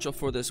the schedule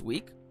for this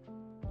week.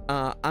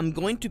 I'm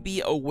going to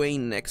be away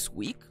next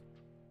week.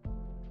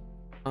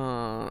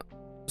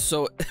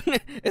 So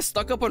it's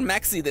stuck up on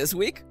Maxi this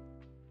week.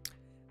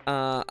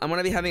 I'm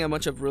gonna be having a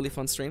bunch of really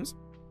fun streams.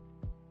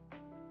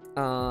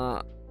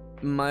 My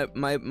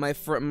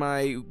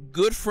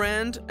good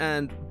friend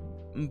and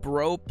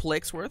bro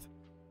Plexworth,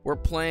 we're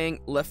playing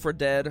Left 4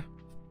 Dead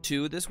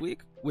 2 this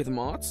week with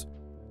mods.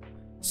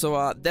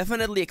 So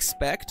definitely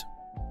expect.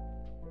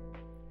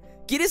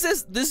 Kitty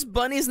says, this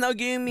bunny is now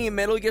giving me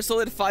Metal Gear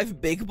Solid 5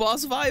 Big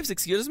Boss vibes.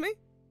 Excuse me?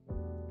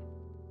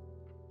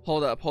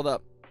 Hold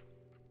up.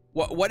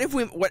 What if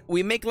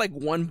we make like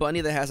one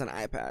bunny that has an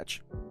eye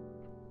patch?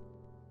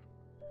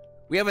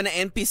 We have an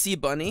NPC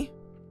bunny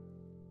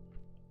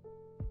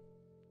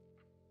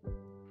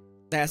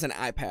that has an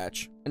eye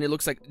patch. And it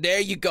looks like,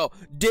 there you go.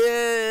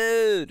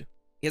 Dude!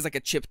 He has like a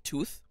chipped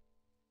tooth.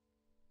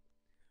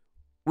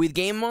 With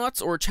game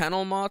mods or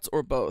channel mods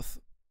or both?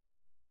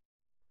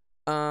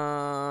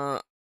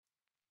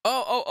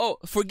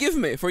 Forgive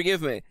me.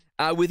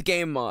 With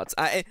game mods.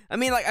 I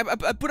mean, like,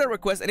 I put a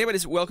request.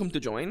 Anybody's welcome to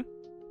join.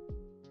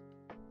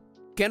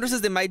 Kendra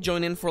says they might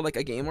join in for, like,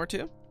 a game or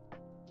two.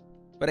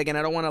 But again,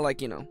 I don't want to,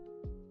 like, you know,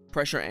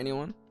 pressure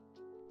anyone.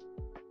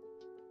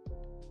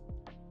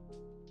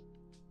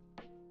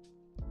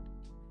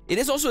 It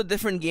is also a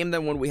different game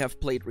than one we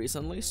have played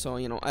recently. So,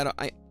 you know,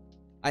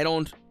 I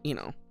don't, you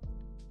know.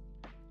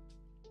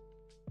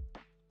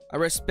 I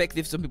respect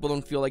if some people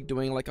don't feel like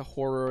doing like a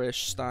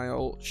horror-ish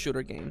style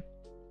shooter game.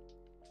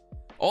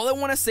 All I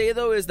want to say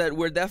though is that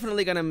we're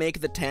definitely gonna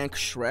make the tank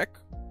Shrek.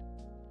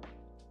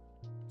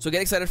 So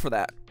get excited for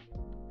that.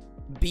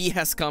 B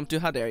has come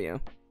to, how dare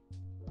you.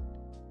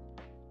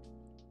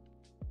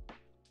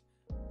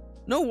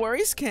 No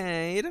worries,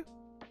 Cade.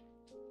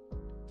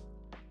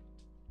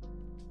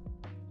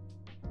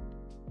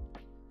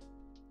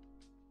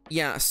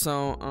 Yeah,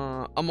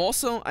 so,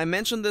 I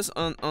mentioned this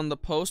on the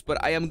post,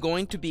 but I am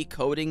going to be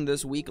coding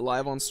this week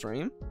live on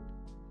stream.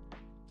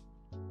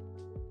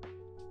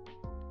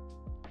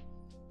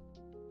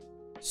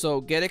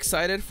 So, get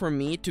excited for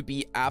me to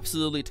be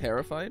absolutely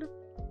terrified.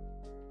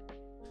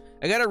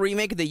 I gotta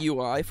remake the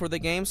UI for the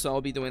game, so I'll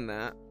be doing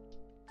that.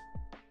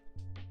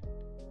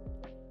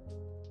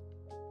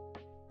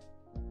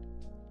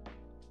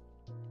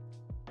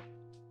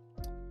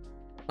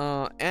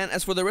 And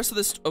as for the rest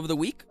of the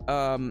week,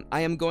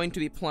 I am going to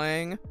be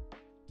playing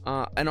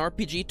an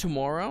RPG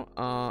tomorrow,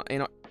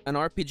 an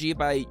RPG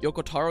by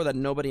Yoko Taro that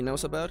nobody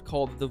knows about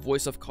called The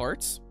Voice of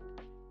Cards.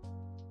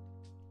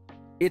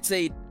 It's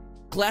a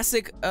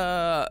classic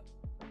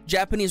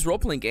Japanese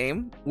role-playing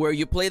game where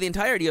you play the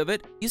entirety of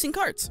it using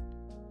cards.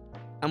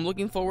 I'm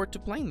looking forward to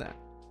playing that.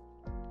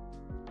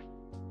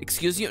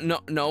 Excuse you?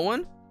 No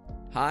one?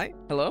 Hi?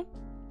 Hello?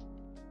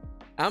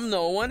 I'm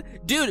no one?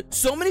 Dude,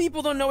 so many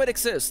people don't know it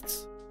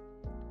exists.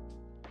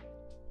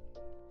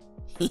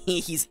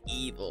 He's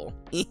evil.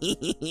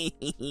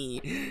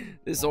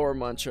 This ore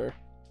muncher.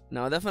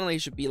 No, definitely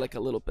should be like a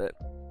little bit.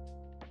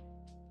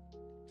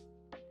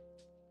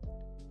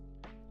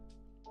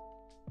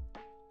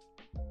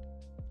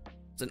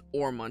 It's an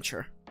ore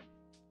muncher.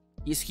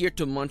 He's here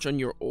to munch on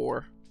your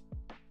ore.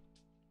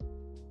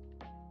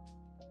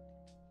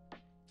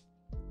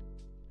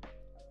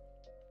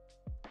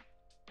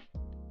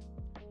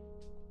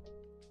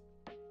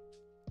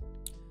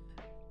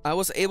 I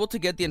was able to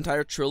get the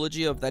entire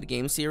trilogy of that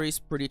game series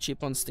pretty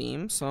cheap on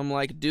Steam, so I'm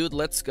like, dude,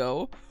 let's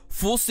go.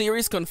 Full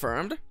series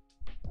confirmed.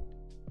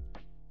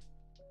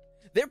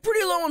 They're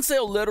pretty low on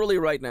sale literally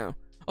right now.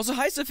 Also,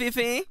 hi,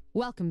 Sofifi.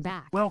 Welcome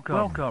back.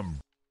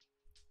 Welcome.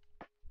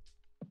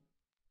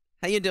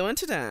 How you doing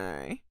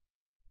today?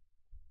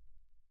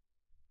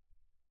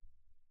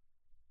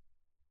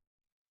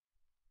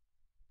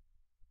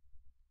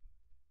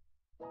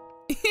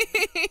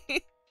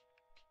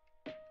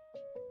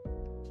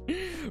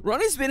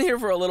 Ronnie's been here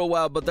for a little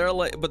while, but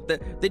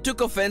they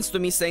took offense to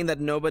me saying that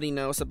nobody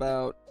knows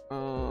about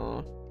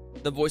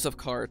the Voice of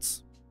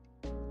Cards.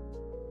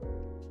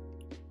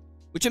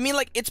 Which I mean,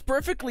 like, it's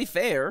perfectly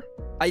fair.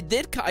 I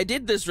did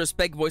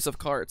disrespect Voice of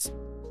Cards.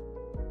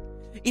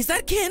 Is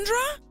that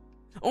Kendra?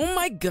 Oh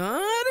my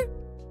god!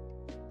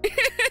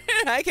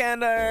 Hi,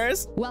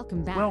 Kenders!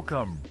 Welcome back.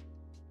 Welcome.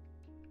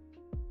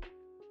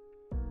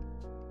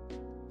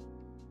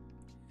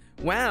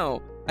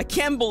 Wow, I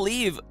can't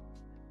believe...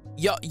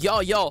 Yo,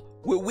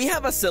 we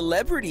have a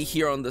celebrity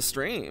here on the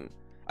stream.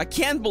 I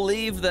can't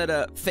believe that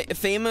a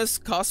famous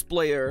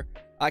cosplayer,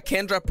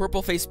 Kendra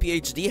Purpleface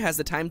PhD, has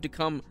the time to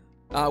come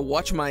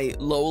watch my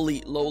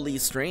lowly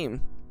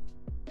stream.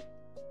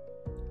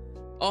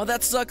 Oh,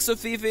 that sucks,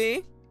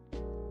 Sofifi.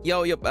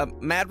 Yo,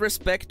 mad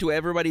respect to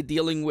everybody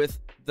dealing with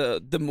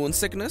the moon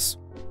sickness.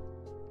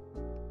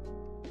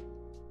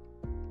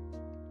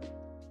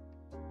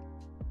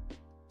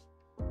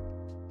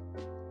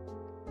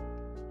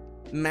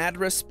 Mad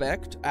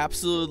respect,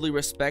 absolutely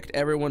respect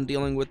everyone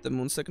dealing with the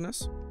moon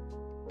sickness.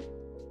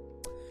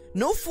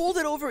 No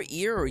folded over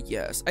ear,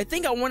 yes. I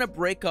think I want to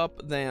break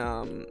up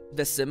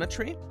the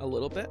symmetry a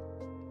little bit.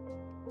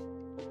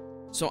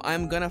 So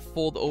I'm gonna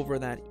fold over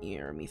that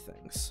ear,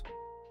 methinks.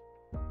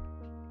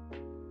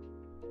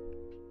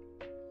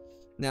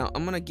 Now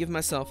I'm gonna do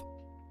myself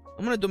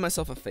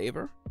a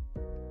favor.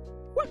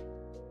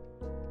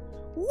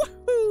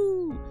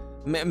 Woohoo!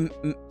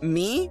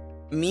 Me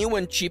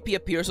when Chippy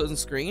appears on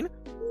screen.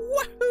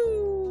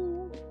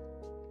 Woohoo!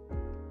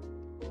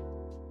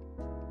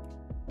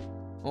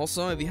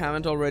 Also, if you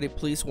haven't already,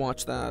 please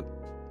watch the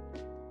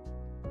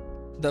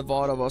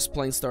VOD of us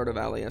playing Stardew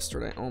Valley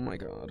yesterday. Oh my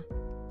god.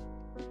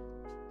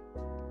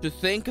 To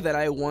think that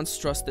I once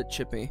trusted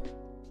Chippy.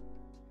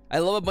 I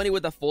love a bunny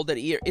with a folded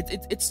ear.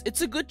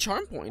 It's a good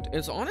charm point.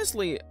 It's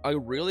honestly a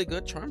really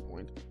good charm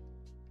point.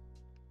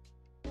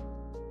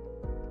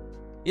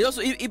 It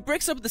also it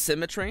breaks up the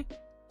symmetry.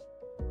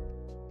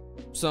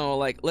 So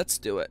like, let's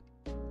do it.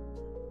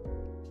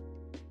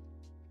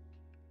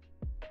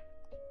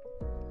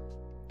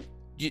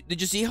 Did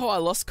you see how I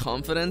lost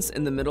confidence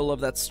in the middle of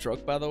that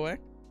stroke, by the way?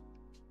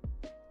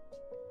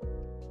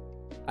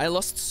 I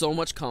lost so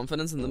much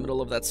confidence in the middle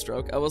of that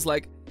stroke. I was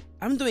like,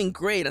 I'm doing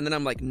great, and then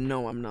I'm like,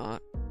 no, I'm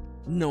not.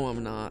 No,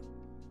 I'm not.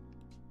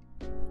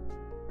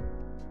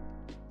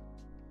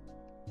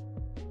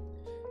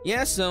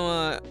 Yeah,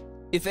 so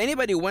if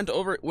anybody went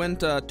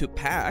to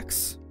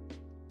PAX,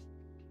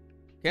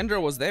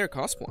 Kendra was there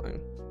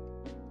cosplaying.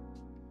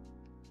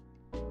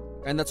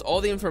 And that's all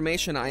the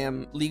information I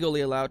am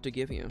legally allowed to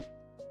give you.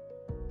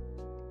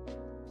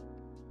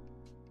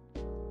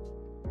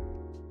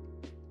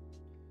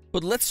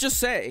 But let's just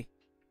say,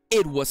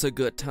 it was a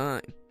good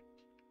time.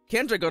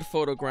 Kendra got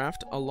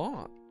photographed a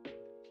lot.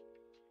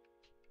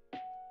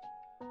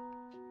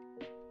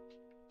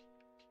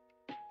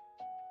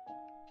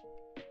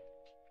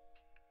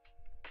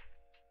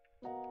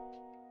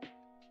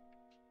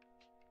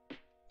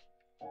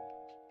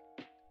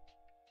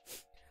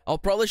 I'll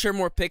probably share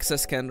more pics,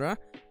 says Kendra.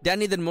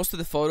 Danny did most of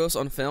the photos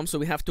on film, so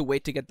we have to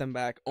wait to get them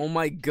back. Oh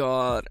my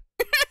god.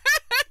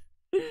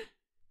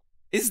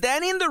 Is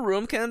Danny in the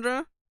room,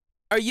 Kendra?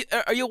 Are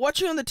you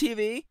watching on the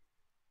TV?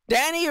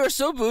 Danny, you're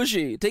so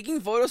bougie.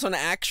 Taking photos on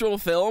actual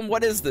film?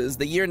 What is this?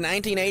 The year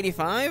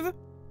 1985?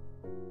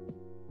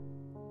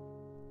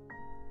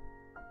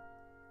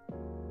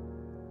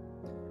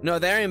 No,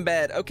 they're in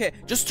bed. Okay,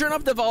 just turn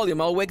up the volume.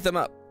 I'll wake them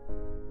up.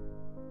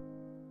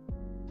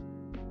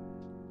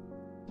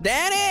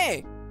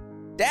 Danny!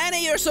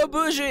 Danny, you're so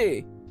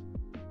bougie!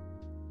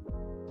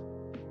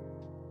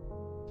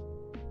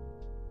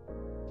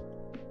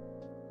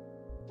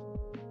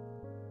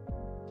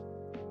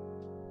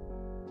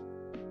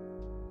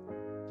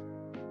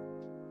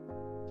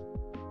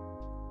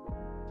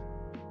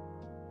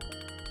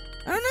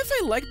 I don't know if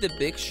I like the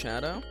big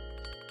shadow,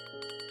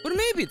 but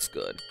maybe it's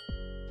good.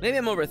 Maybe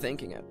I'm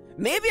overthinking it.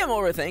 Maybe I'm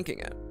overthinking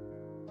it.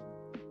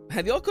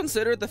 Have y'all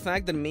considered the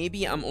fact that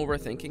maybe I'm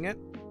overthinking it?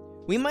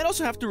 We might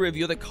also have to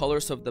review the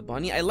colors of the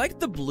bunny. I like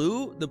the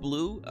blue,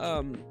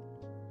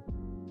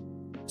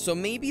 so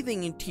maybe the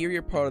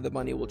interior part of the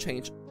bunny will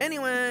change.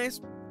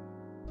 Anyways,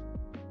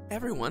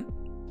 everyone,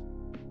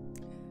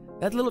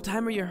 that little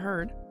timer you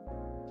heard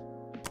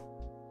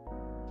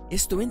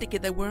is to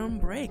indicate that we're on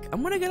break.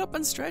 I'm gonna get up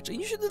and stretch, and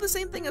you should do the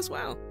same thing as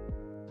well.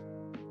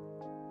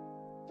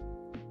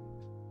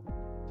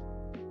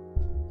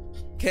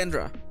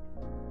 Kendra,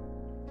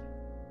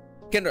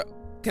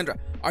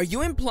 are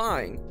you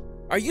implying,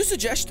 are you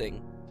suggesting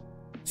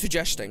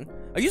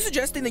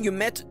that you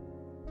met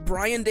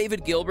Brian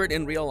David Gilbert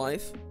in real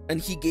life and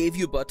he gave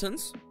you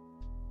buttons?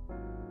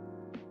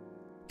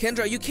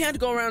 Kendra, you can't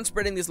go around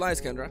spreading these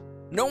lies, Kendra.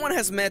 No one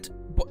has met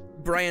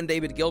Brian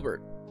David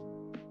Gilbert.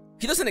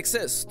 He doesn't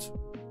exist.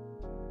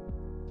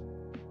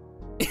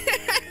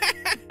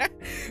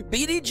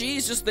 BDG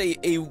is just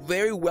a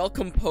very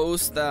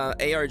well-composed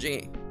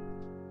ARG.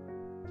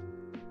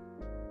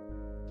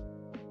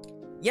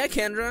 Yeah,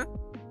 Kendra.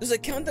 Does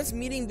it count as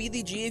meeting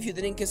BDG if you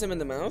didn't kiss him in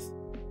the mouth?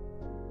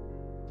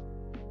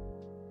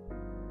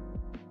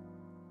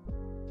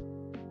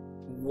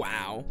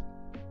 Wow.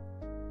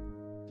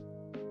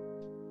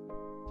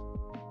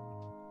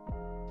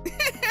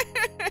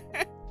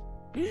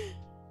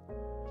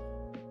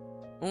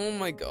 Oh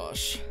my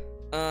gosh.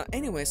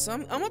 Anyway, so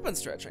I'm up and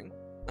stretching.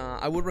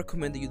 I would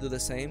recommend that you do the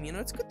same. You know,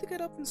 it's good to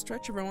get up and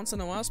stretch every once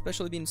in a while,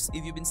 especially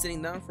if you've been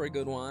sitting down for a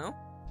good while.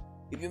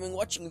 If you've been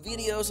watching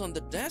videos on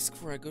the desk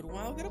for a good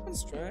while, get up and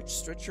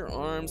stretch your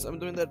arms. I'm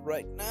doing that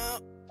right now.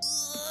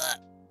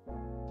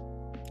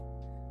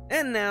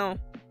 And now,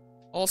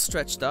 all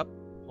stretched up.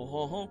 Ho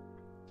ho ho.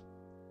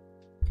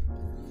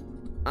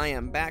 I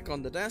am back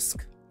on the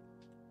desk.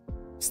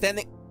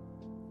 I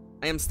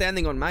am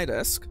standing on my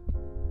desk.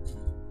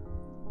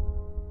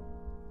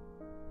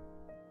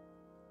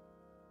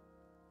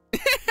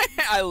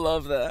 I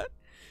love that.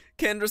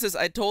 Kendra says,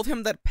 I told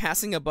him that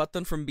passing a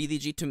button from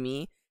BDG to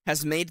me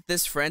has made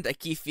this friend a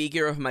key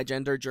figure of my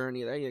gender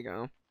journey. There you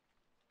go.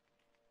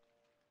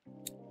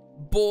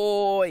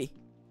 Boy.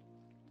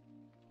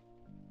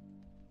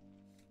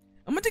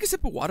 I'm gonna take a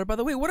sip of water, by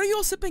the way. What are you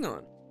all sipping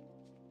on?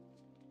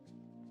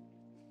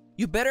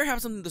 You better have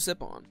something to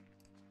sip on.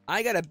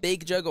 I got a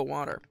big jug of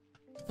water.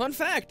 Fun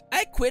fact,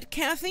 I quit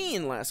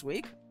caffeine last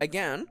week.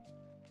 Again.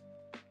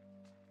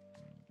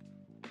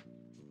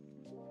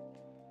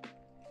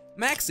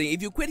 Maxi,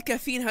 if you quit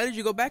caffeine, how did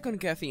you go back on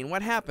caffeine?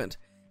 What happened?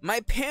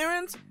 My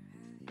parents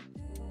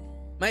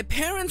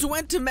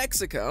went to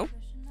Mexico,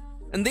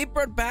 and they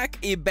brought back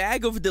a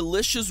bag of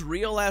delicious,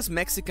 real-ass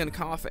Mexican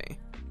coffee.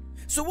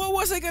 So what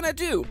was I gonna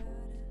do?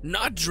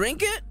 Not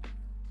drink it?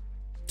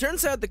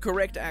 Turns out the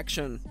correct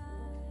action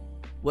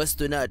was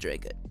to not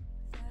drink it.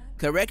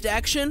 Correct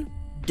action,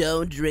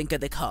 don't drink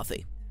the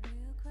coffee.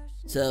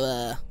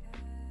 So,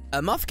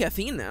 I'm off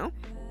caffeine now,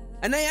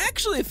 and I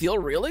actually feel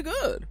really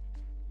good.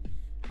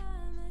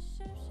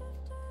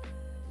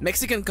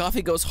 Mexican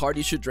coffee goes hard,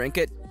 you should drink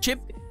it.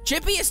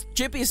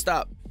 Chippy,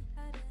 stop.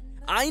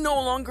 I no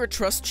longer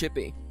trust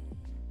Chippy.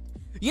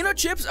 You know,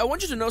 Chips, I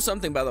want you to know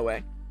something, by the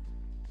way.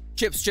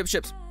 Chips.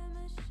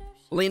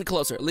 Lean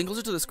closer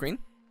to the screen.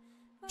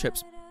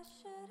 Chips.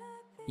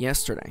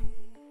 Yesterday,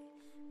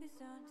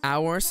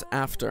 hours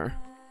after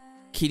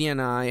Kitty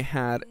and I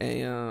had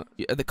the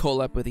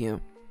collab with you,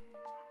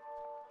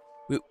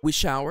 we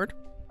showered.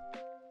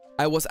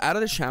 I was out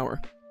of the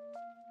shower.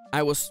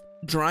 I was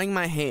drying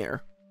my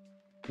hair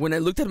when I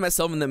looked at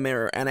myself in the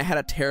mirror, and I had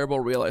a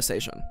terrible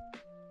realization.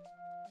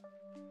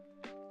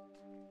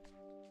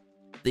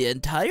 The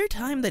entire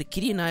time that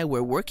Kitty and I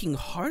were working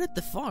hard at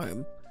the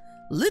farm,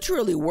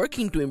 literally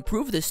working to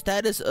improve the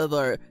status of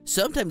our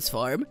sometimes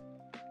farm,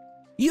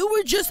 you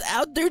were just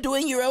out there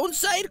doing your own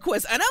side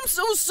quest, and I'm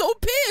so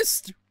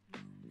pissed!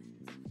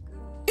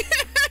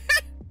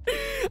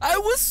 I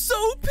was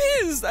so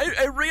pissed!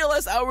 I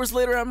realized hours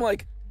later, I'm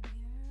like,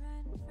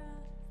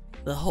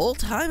 the whole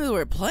time we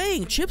were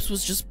playing, Chips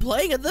was just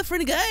playing a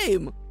different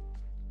game.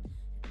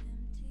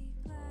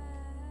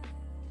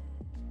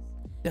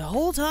 The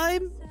whole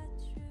time,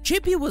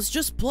 Chippy was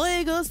just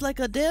playing us like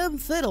a damn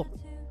fiddle.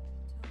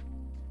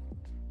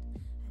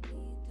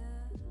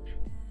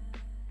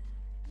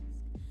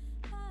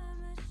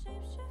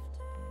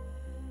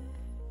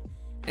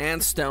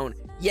 And stone.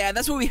 Yeah,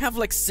 that's why we have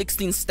like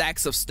 16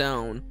 stacks of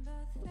stone.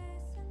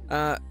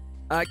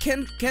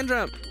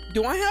 Kendra,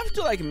 do I have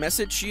to like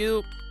message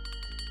you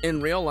in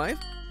real life?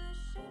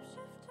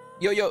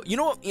 Yo, you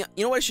know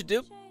what I should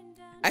do?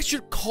 I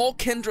should call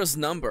Kendra's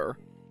number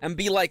and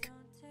be like,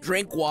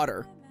 drink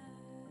water.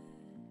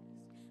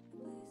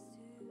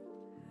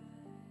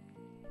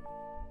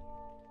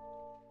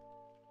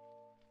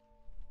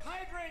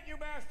 Hydrate, you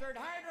bastard!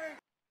 Hydrate!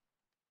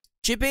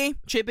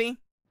 Chippy,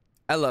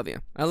 I love you.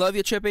 I love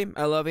you, Chippy.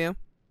 I love you.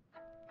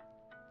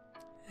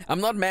 I'm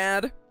not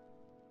mad.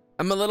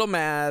 I'm a little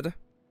mad,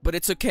 but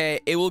it's okay.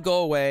 It will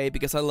go away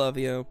because I love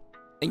you.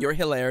 And you're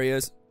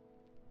hilarious.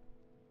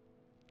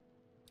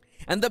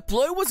 And the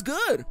ploy was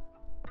good.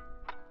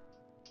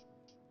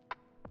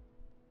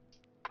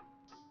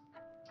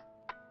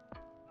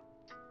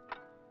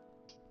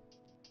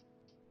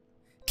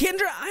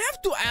 Kendra, I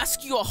have to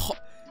ask you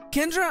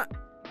Kendra,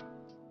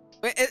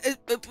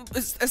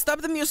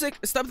 stop the music.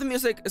 Stop the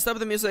music. Stop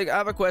the music. I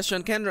have a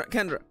question. Kendra.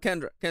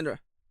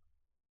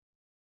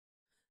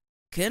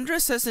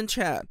 Kendra says in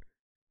chat,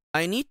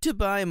 I need to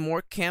buy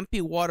more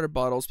campy water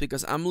bottles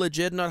because I'm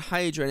legit not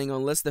hydrating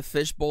unless the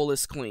fish bowl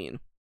is clean.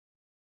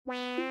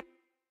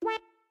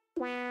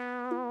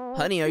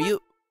 Honey, are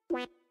you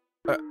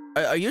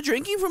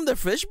drinking from the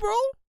fish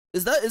bowl?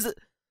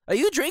 Are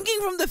you drinking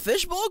from the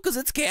fish bowl because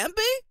it's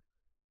campy?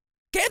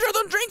 Kendra,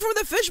 don't drink from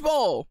the fish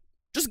bowl.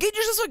 Just get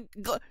yourself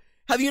a...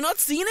 Have you not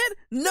seen it?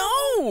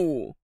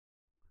 No!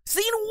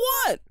 Seen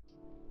what?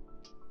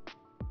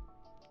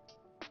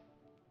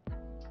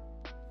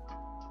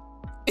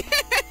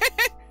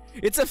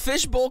 It's a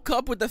fish bowl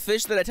cup with the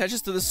fish that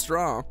attaches to the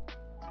straw.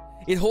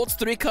 It holds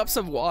 3 cups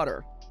of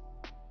water.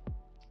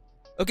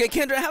 Okay,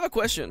 Kendra, I have a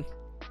question.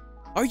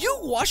 Are you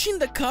washing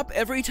the cup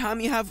every time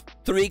you have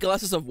 3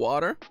 glasses of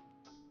water?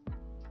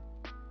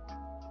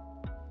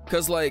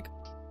 Cause like,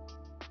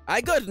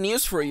 I got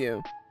news for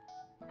you.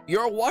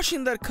 You're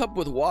washing that cup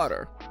with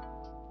water.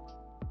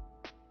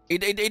 I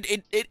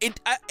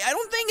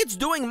don't think it's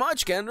doing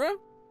much, Kendra.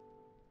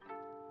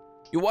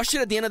 You wash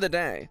it at the end of the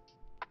day.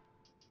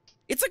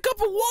 It's a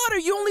cup of water.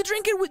 You only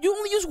drink it with, you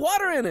only use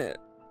water in it.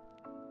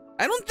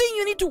 I don't think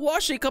you need to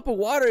wash a cup of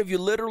water if you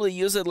literally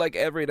use it like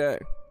every day.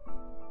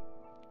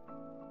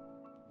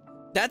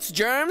 That's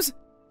germs?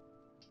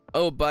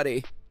 Oh,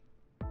 buddy.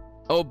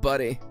 Oh,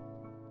 buddy.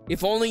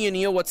 If only you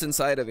knew what's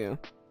inside of you.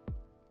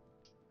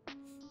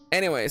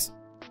 Anyways.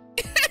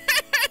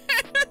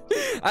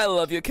 I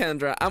love you,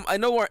 Kendra. I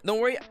know. Don't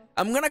worry.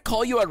 I'm gonna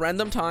call you at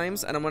random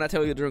times, and I'm gonna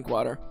tell you to drink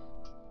water.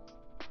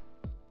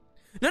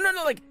 No.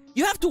 Like,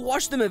 you have to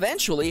wash them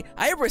eventually.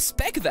 I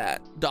respect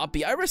that,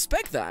 Doppy. I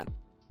respect that.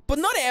 But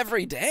not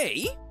every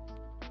day.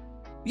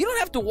 You don't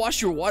have to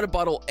wash your water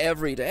bottle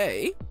every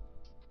day.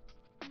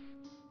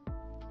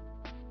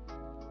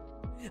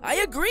 I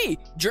agree.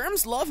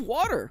 Germs love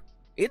water.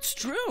 It's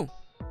true.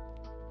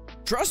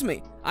 Trust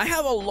me. I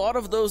have a lot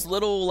of those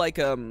little, like,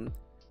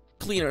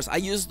 cleaners. I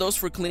use those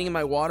for cleaning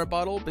my water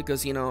bottle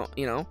because, you know,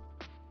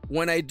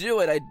 when I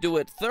do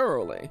it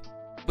thoroughly.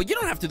 But you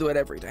don't have to do it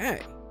every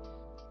day.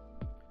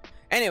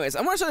 Anyways,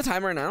 I'm gonna start the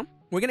timer now.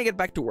 We're gonna get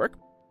back to work.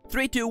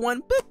 3, 2,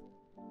 1, boop.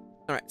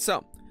 Alright,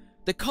 so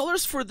the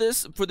colors for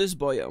this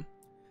boyo.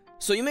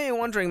 So you may be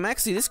wondering,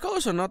 Maxi, these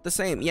colors are not the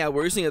same. Yeah,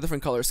 we're using a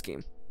different color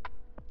scheme.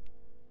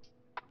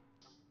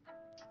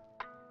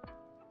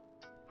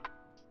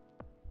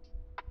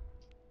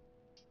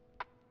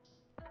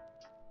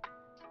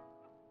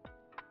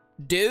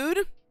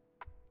 Dude,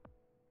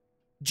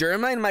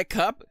 Germa in my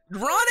cup.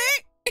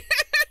 Ronnie!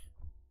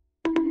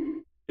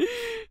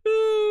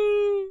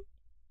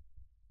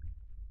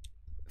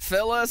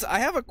 Fellas, I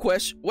have a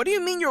question. What do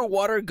you mean your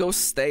water goes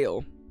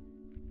stale?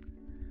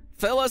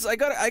 Fellas, I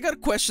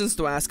got questions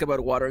to ask about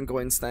water and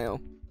going stale.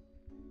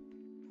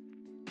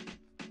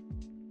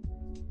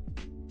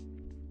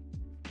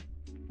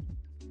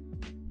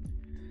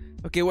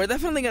 Okay, we're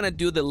definitely gonna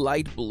do the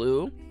light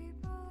blue.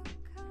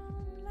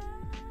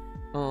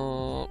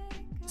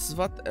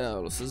 What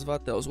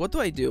else? What do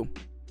I do?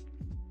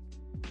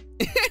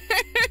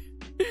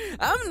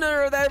 I'm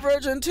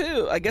neurodivergent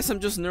too. I guess I'm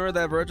just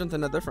neurodivergent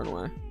in a different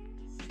way.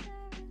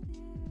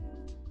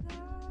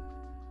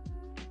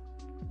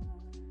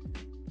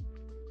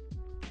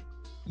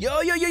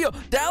 Yo.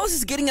 Dallas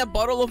is getting a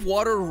bottle of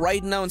water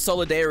right now in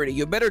solidarity.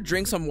 You better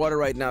drink some water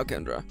right now,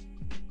 Kendra.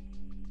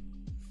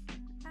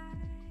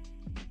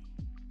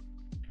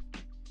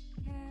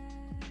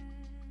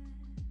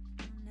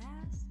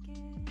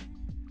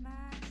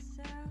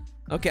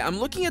 Okay, I'm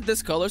looking at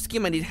this color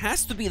scheme and it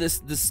has to be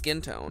this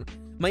skin tone.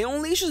 My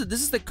only issue is that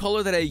this is the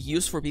color that I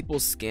use for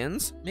people's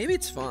skins. Maybe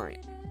it's fine.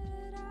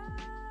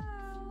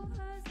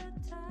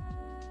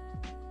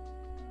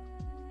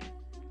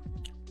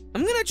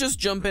 I'm gonna just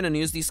jump in and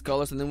use these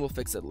colors and then we'll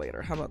fix it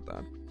later. How about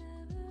that?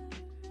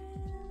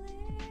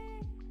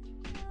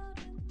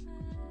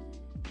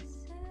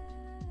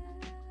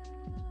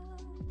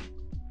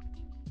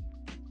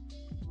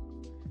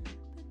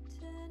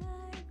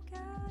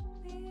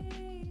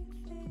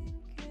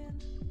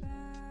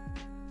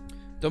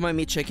 Don't mind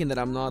me checking that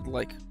I'm not,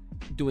 like,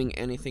 doing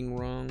anything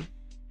wrong.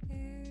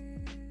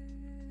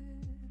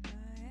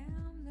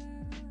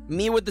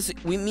 Me when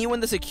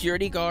the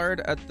security guard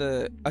at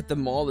the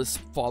mall is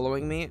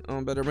following me.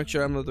 Oh, better make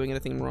sure I'm not doing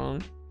anything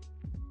wrong.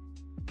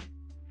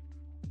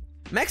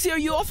 Maxi, are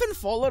you often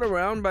followed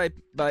around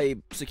by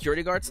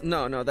security guards?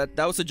 No, that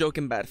was a joke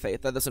in bad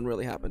faith. That doesn't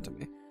really happen to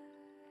me.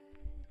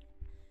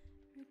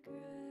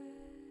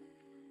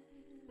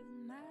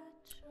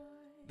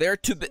 They're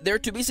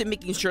too busy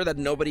making sure that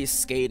nobody's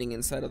skating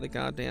inside of the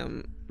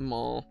goddamn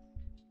mall.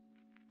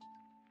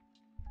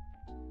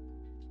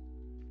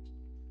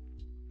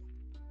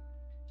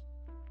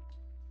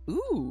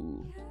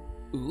 Ooh.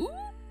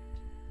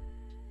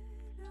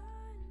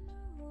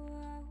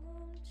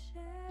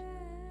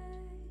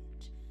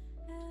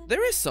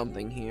 There is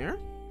something here.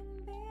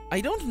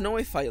 I don't know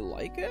if I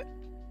like it.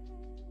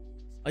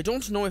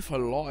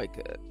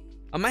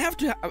 I might have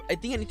to. I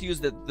think I need to use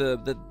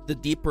the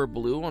deeper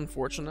blue.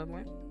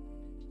 Unfortunately,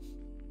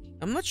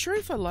 I'm not sure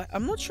if I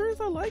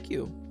like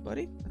you,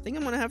 buddy. I think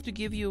I'm gonna have to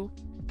give you.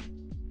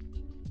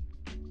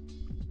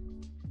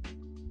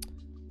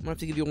 I'm gonna have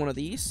to give you one of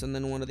these, and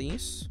then one of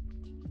these,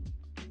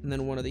 and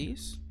then one of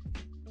these.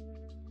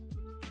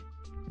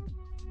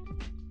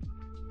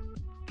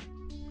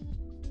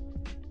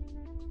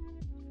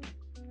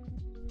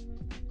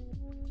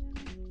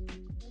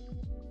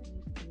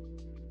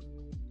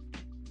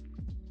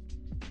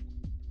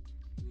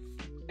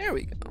 There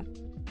we go.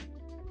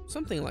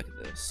 Something like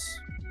this.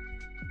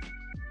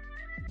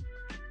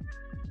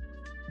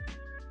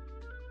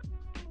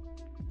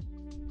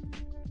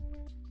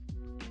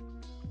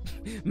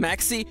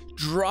 Maxi,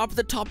 drop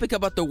the topic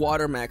about the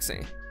water,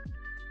 Maxi.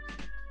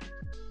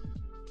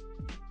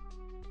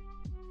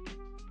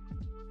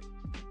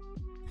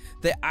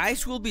 The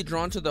eyes will be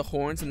drawn to the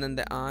horns and then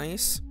the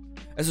eyes.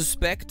 I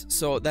suspect,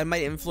 so that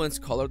might influence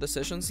color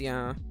decisions,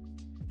 yeah.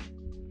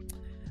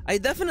 I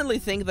definitely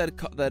think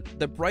that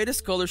the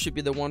brightest color should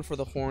be the one for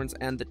the horns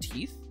and the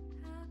teeth.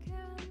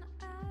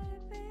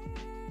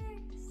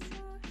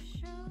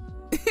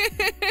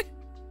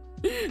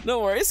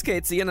 No worries,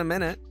 Kate. See you in a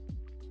minute.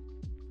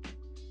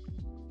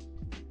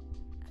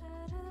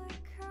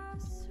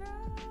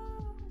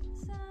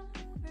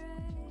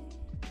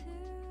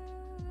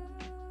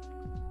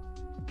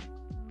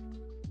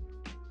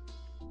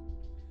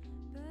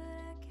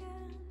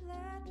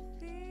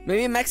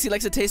 Maybe Maxi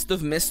likes a taste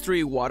of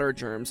mystery water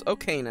germs.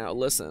 Okay, now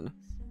listen.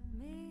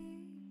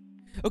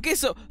 Okay,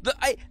 so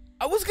I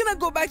was gonna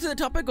go back to the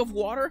topic of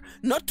water,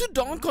 not to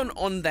donk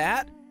on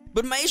that,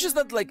 but my issue is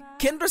that, like,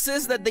 Kendra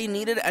says that they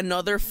needed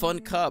another fun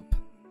cup.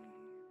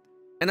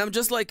 And I'm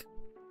just like,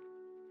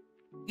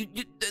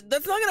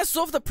 that's not gonna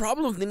solve the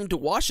problem of needing to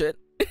wash it.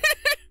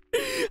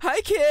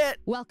 Hi, Kit.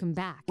 Welcome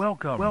back.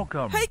 Welcome.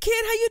 Welcome. Hi,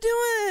 Kit. How you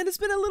doing? It's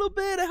been a little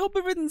bit. I hope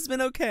everything's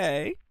been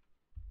okay.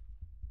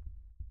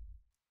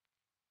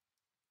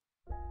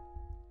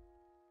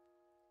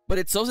 But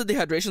it solves the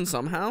dehydration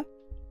somehow.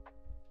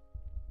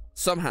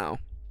 Somehow.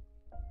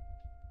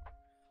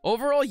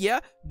 Overall, yeah.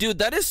 Dude,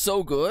 that is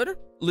so good.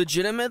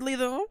 Legitimately,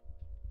 though.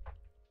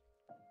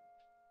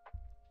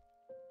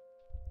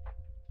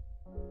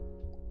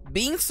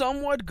 Being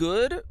somewhat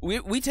good,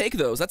 we take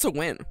those. That's a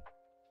win.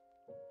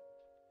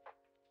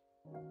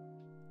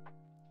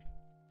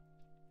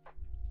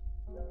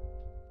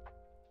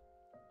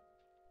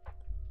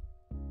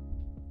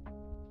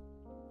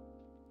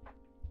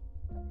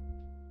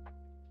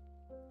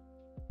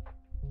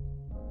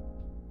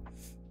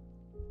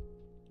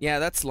 Yeah,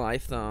 that's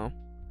life, though.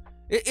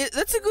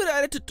 That's a good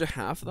attitude to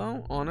have,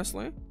 though,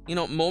 honestly. You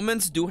know,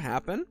 moments do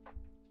happen.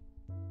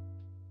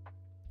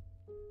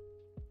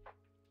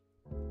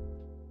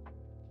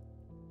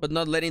 But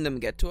not letting them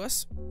get to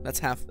us. That's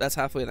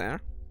halfway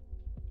there.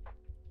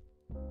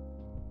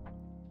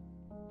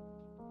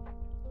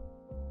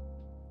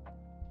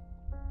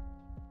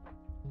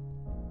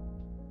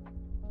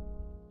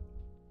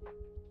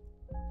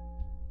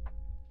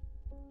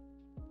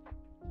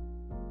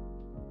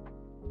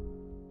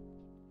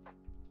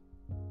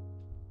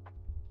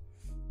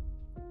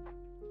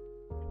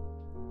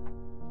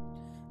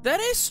 That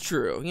is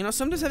true. You know,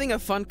 sometimes having a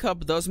fun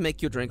cup does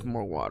make you drink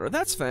more water.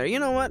 That's fair. You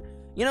know what?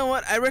 You know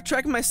what? I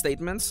retract my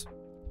statements.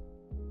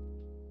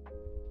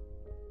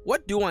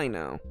 What do I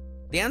know?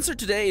 The answer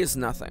today is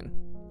nothing.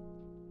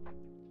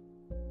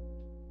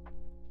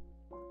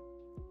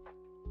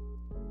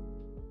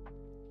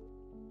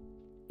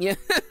 Yeah.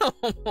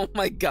 Oh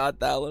my god,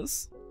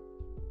 Dallas.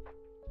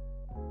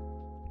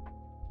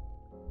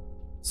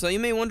 So you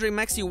may be wondering,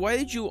 Maxi, why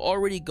did you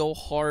already go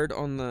hard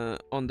on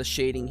the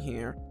shading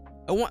here?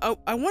 I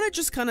want to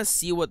just kind of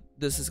see what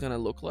this is gonna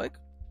look like.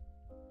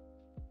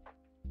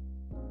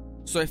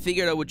 So I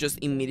figured I would just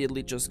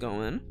immediately just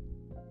go in.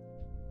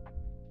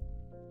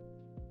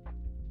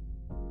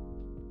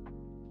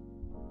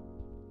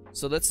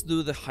 So let's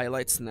do the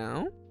highlights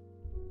now,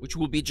 which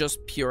will be just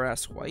pure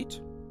ass white.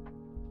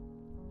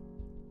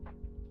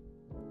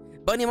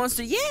 Bunny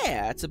monster,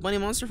 yeah, it's a bunny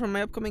monster from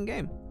my upcoming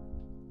game.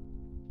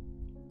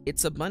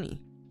 It's a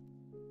bunny.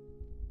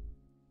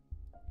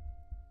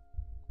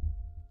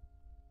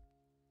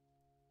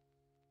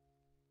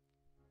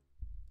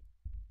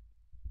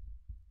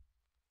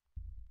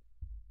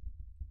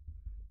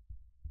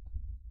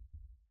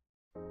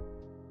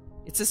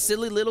 It's a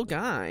silly little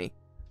guy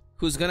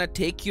who's gonna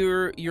take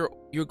your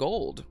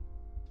gold.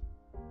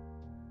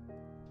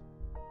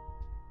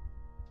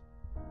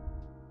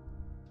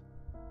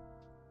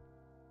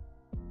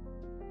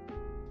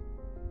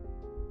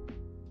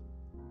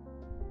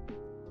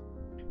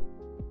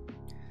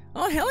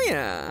 Oh, hell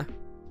yeah.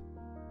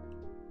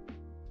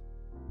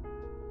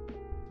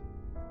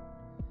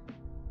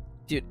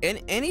 Dude,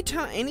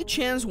 any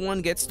chance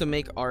one gets to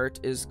make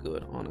art is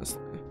good,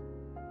 honestly.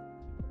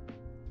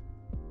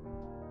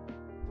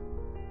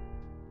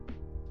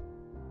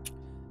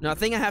 No, I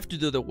think I have to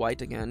do the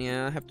white again.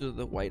 Yeah, I have to do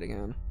the white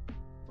again.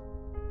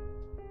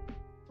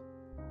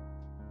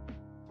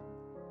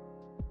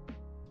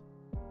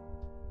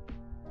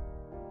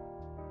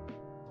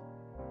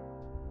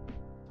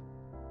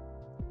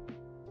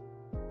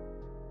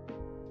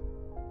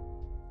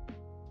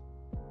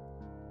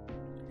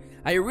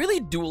 I really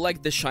do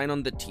like the shine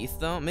on the teeth,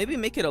 though. Maybe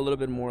make it a little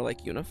bit more,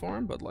 like,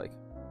 uniform, but, like...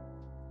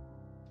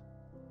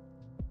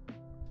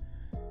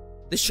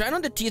 The shine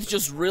on the teeth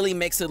just really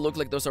makes it look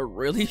like those are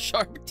really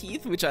sharp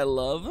teeth, which I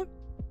love.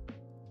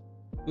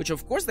 Which,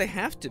 of course, they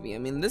have to be. I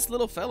mean, this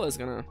little fella is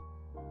gonna...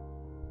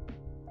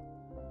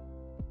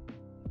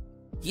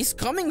 He's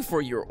coming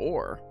for your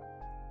ore.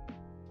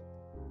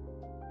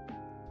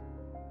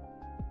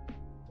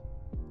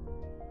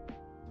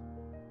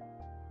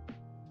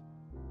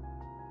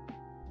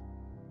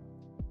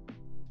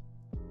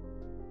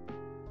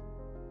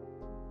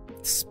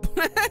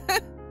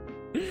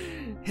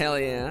 Hell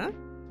yeah.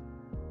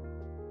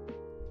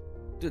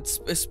 Dude,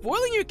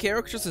 spoiling your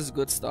characters is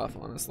good stuff,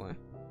 honestly.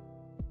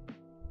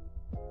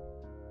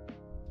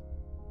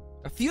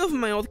 A few of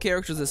my old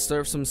characters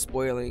deserve some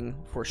spoiling,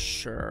 for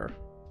sure.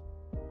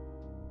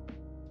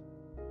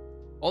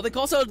 All the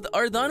calls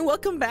are done.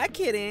 Welcome back,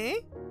 Kitty.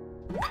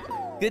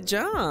 Good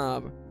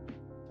job.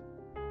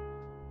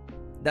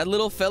 That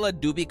little fella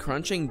do be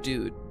crunching,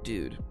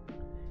 dude.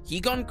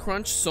 He gone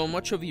crunch so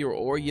much of your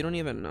ore, you don't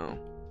even know.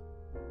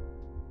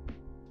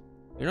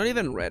 You're not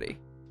even ready.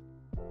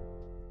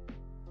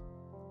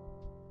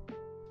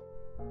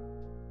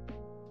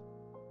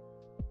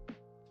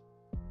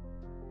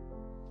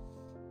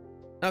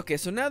 Okay,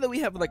 so now that we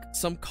have like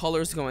some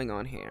colors going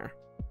on here,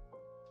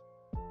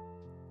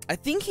 I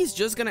think he's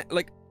just gonna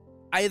like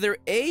either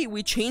A,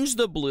 we change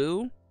the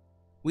blue,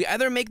 we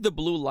either make the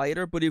blue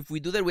lighter, but if we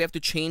do that we have to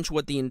change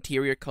what the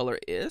interior color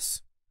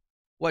is.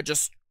 What,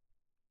 just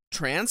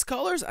trans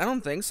colors? I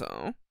don't think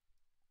so.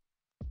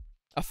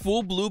 A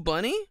full blue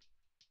bunny?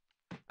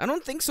 I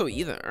don't think so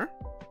either.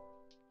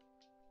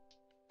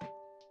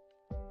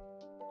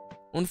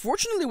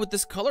 Unfortunately, with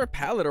this color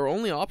palette, our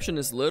only option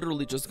is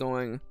literally just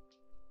going...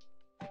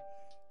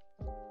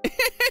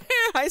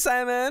 Hi,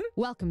 Simon!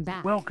 Welcome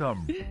back.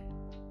 Welcome.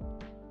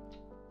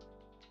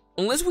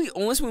 Unless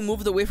we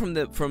moved away from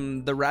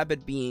the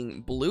rabbit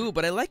being blue,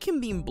 but I like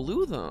him being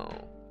blue,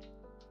 though.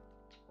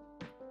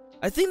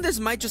 I think this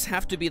might just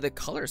have to be the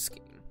color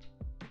scheme.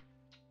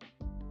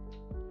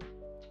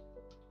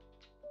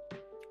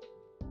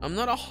 I'm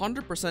not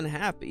 100%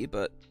 happy,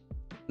 but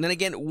then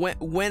again,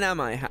 when am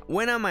I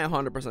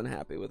 100%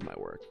 happy with my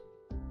work?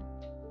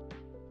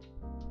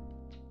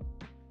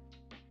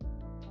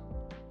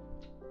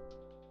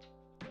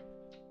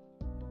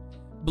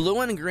 Blue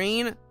and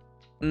green?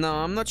 No,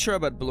 I'm not sure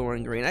about blue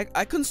and green.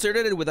 I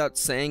considered it without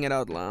saying it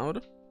out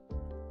loud.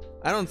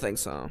 I don't think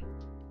so.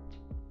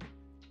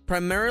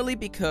 Primarily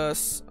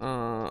because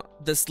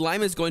the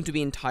slime is going to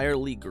be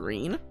entirely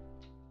green.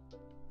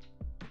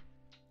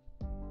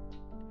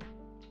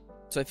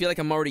 So I feel like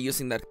I'm already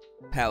using that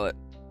palette.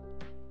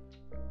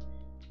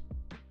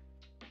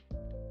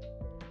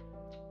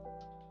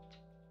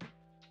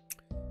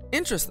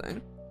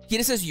 Interesting. He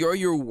just says you're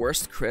your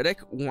worst critic?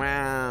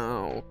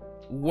 Wow.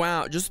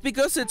 Wow. Just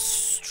because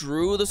it's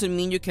true doesn't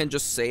mean you can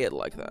just say it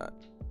like that.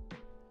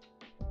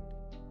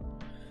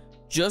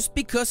 Just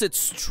because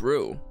it's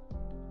true.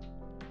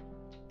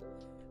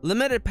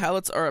 Limited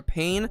palettes are a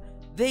pain.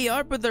 They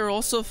are, but they're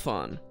also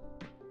fun.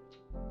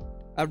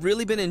 I've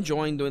really been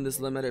enjoying doing this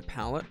limited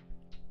palette.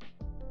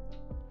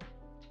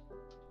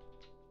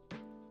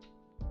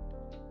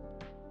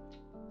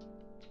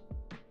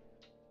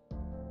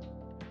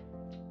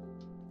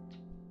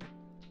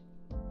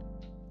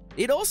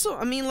 It also,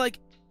 I mean, like,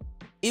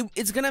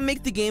 it's gonna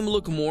make the game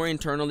look more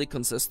internally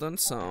consistent,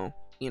 so,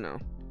 you know.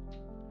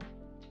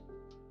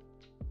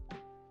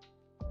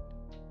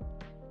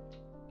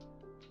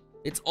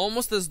 It's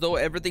almost as though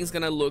everything's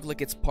gonna look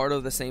like it's part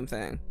of the same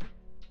thing.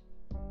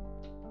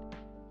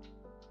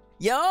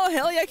 Yo,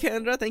 hell yeah,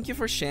 Kendra, thank you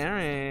for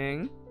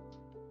sharing.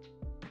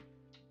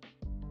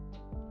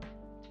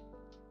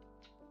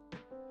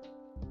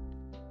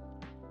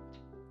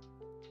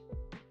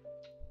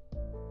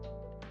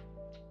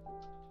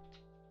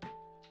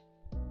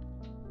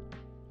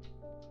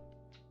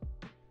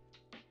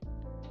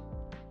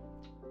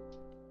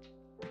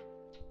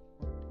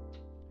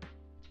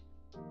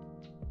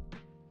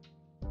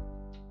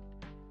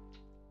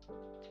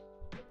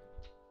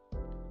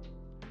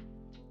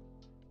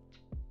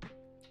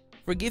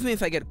 Forgive me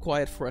if I get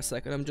quiet for a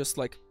second. I'm just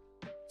like,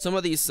 some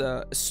of these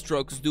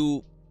strokes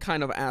do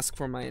kind of ask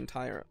for my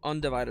entire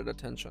undivided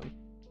attention.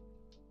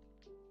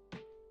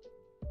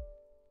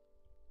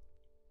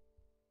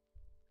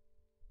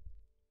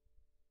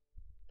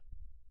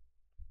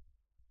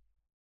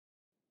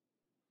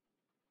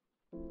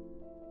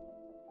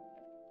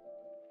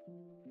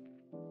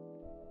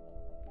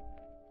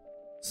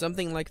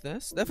 Something like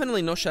this.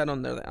 Definitely no shadow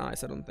under the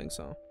eyes. I don't think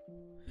so.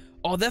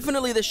 Oh,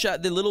 definitely the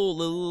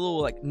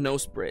little like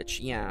nose bridge.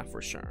 Yeah,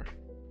 for sure.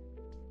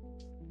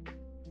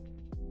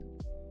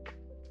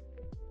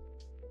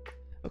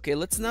 Okay,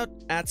 let's now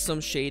add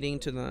some shading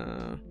to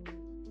the.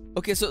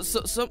 Okay,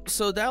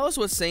 so Dallas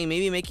was saying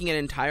maybe making it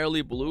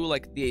entirely blue,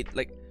 like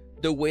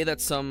the way that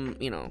some,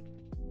 you know,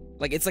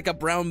 like it's like a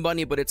brown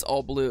bunny, but it's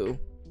all blue.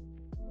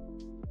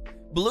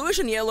 Bluish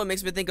and yellow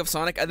makes me think of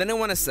Sonic. I didn't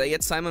want to say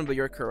it, Simon, but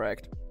you're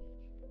correct.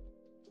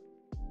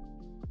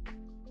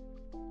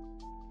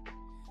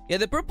 Yeah,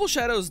 the purple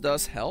shadows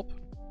does help.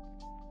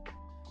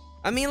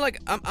 I mean, like,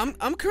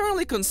 I'm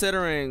currently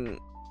considering.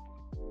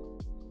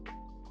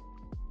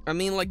 I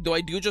mean, like, do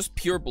I do just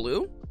pure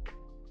blue?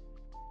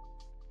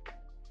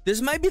 This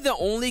might be the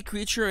only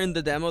creature in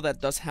the demo that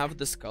does have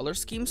this color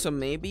scheme, so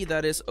maybe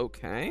that is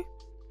okay.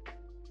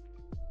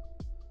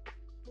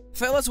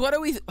 Fellas,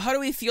 how do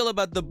we feel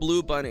about the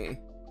blue bunny?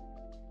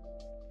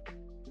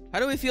 How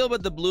do we feel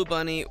about the blue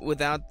bunny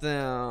without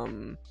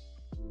the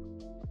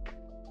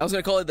I was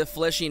gonna call it the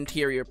fleshy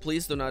interior.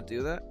 Please do not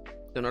do that.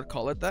 Do not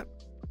call it that.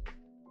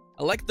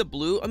 I like the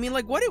blue. I mean,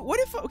 like, what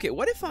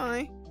if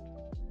I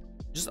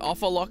just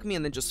alpha lock me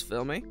and then just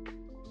fill me?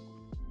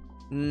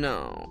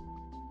 No.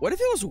 What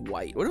if it was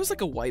white? What if it was like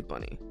a white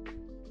bunny?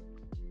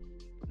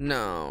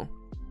 No.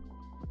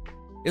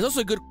 It's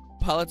also a good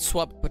palette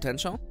swap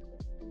potential.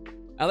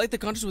 I like the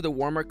contrast with the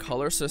warmer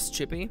color, says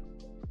Chippy.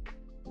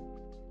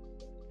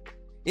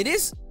 It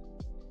is.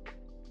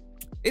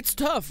 It's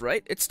tough,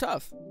 right? It's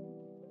tough.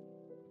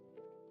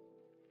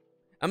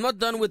 I'm not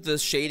done with the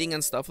shading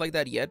and stuff like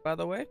that yet, by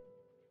the way.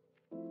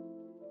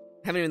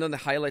 Haven't even done the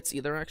highlights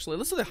either, actually.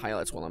 Let's do the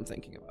highlights while I'm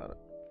thinking about it.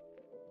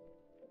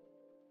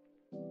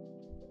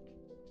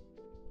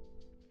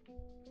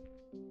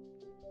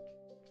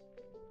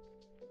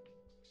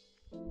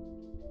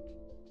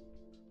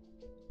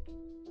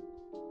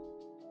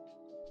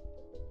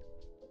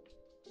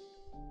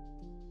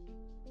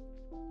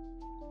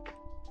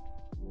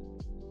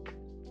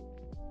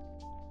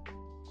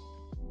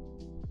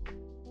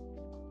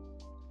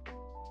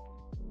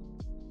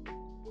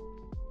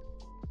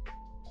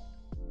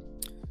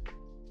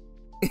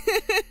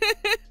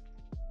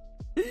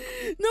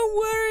 No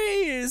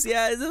worries.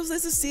 Yeah, it was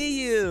nice to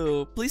see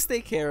you. Please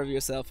take care of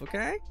yourself,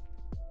 okay?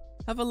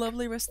 Have a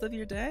lovely rest of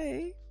your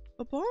day.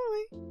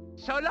 Bye-bye.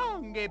 So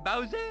long,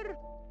 Bowser.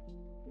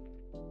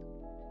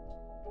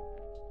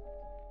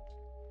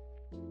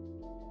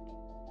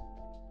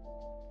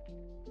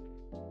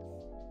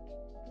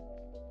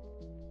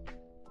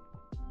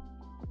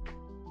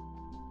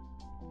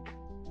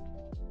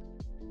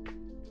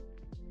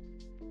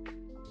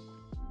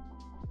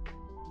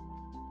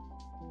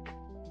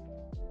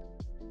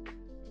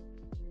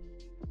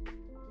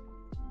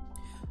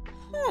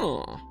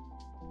 Huh.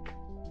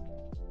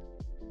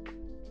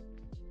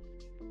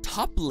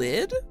 Top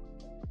lid?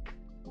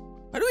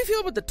 How do we feel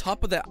about the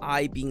top of the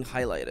eye being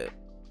highlighted?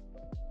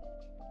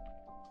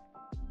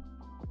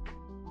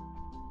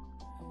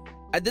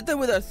 I did that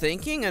without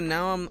thinking, and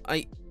now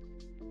it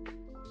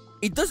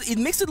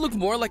makes it look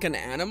more like an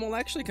animal,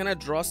 actually. Kind of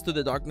draws to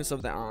the darkness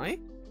of the eye.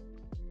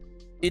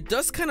 It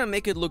does kind of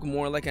make it look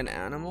more like an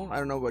animal. I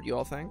don't know what you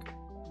all think.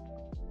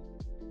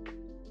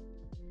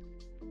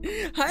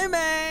 Hi,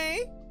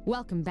 May!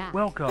 Welcome back.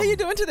 Welcome. How you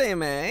doing today,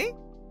 May?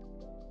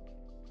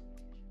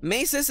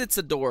 May says it's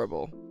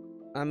adorable.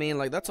 I mean,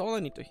 like, that's all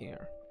I need to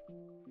hear.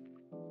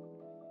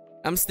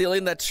 I'm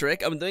stealing that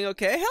trick. I'm doing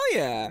okay? Hell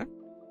yeah.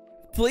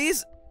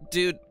 Please,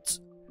 dude,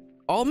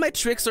 all my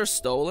tricks are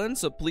stolen,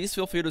 so please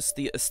feel free to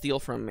steal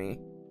from me.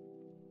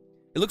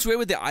 It looks weird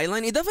with the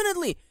eyeline. It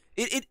definitely,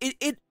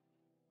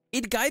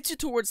 it guides you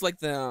towards, like,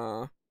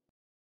 the,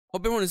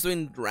 hope everyone is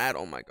doing rad.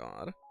 Oh my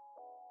god.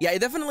 Yeah, it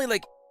definitely,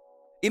 like,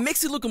 it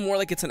makes it look more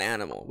like it's an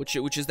animal, which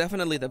is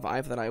definitely the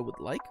vibe that I would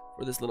like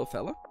for this little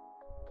fella.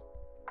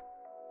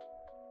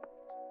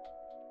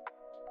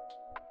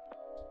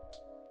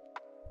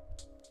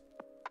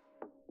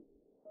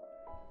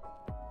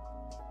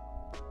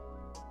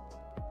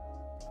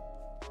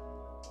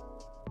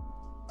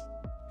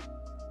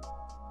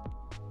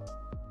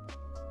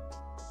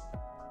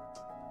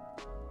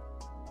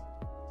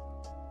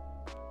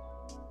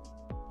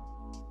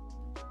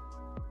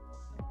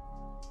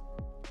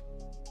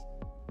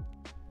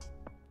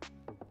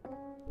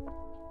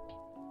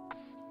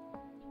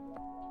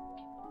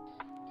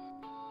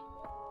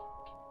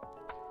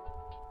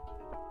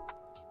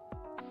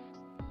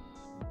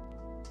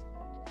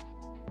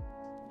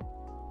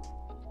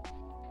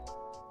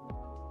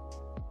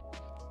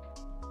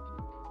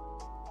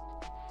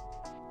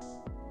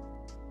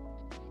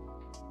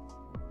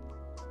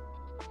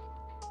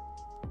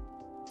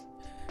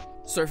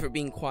 Sorry for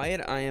being quiet,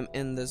 I am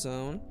in the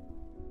zone.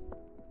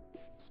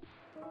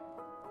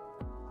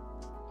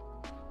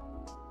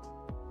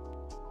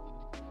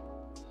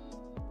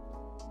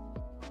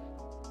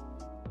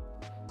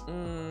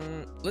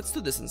 Let's do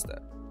this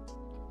instead.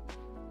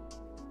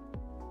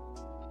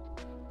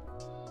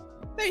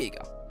 There you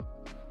go.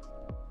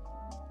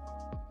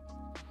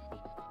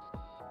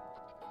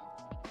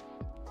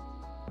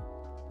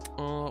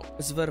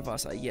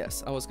 Zvervasa,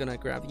 yes. I was gonna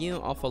grab you.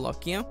 I'll follow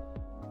you.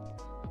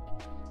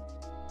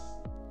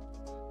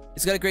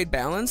 It's got a great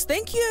balance.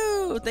 Thank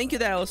you! Thank you,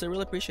 Dallas. I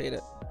really appreciate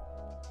it.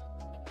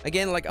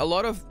 Again, like, a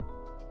lot of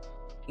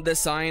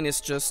design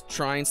is just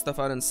trying stuff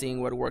out and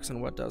seeing what works and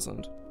what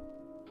doesn't.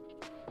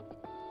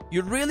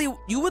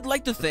 You would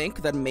like to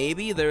think that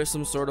maybe there's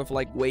some sort of,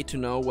 like, way to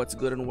know what's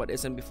good and what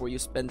isn't before you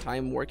spend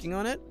time working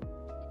on it.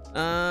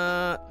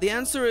 The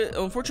answer is,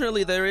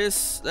 unfortunately, that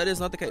is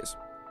not the case.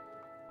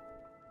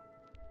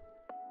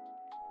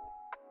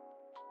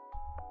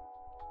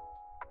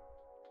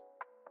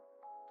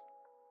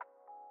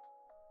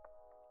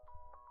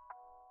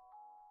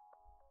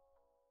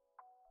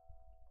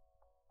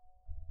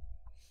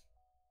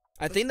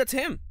 I think that's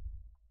him.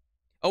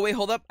 Oh, wait,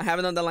 hold up. I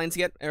haven't done the lines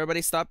yet.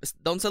 Everybody stop.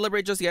 Don't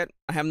celebrate just yet.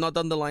 I have not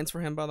done the lines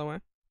for him, by the way.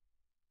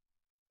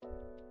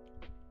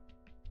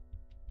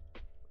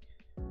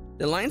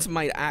 The lines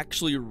might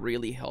actually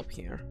really help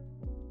here.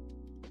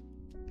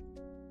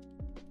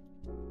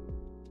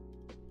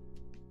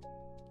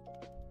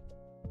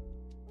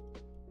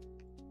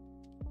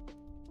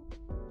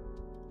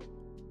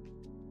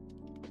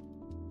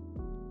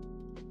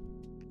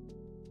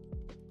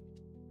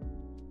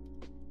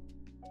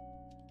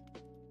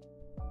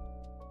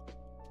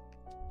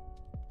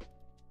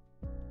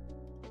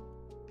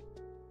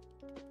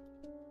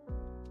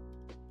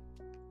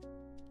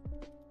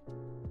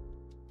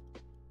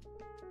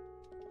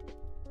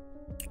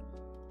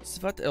 So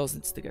what else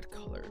needs to get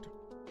colored?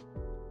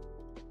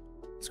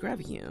 Let's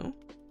grab you.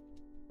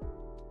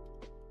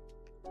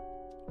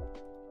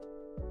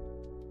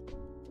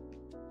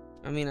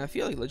 I mean, I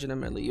feel like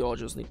legitimately you all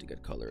just need to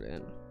get colored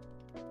in.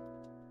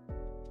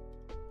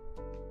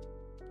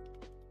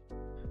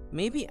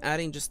 Maybe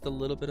adding just a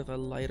little bit of a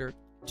lighter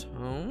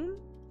tone?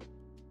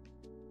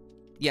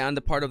 Yeah, on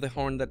the part of the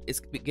horn that is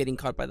getting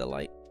caught by the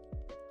light.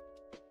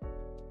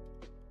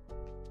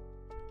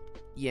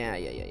 Yeah.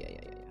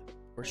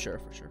 For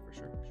sure.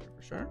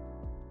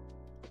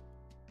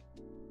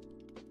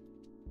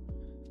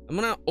 I'm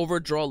gonna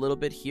overdraw a little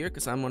bit here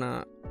because I'm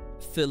gonna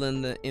fill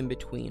in the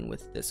in-between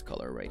with this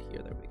color right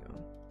here. There we go.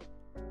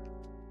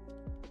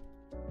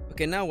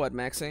 Okay, now what,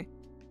 Maxi?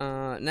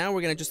 Now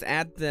we're gonna just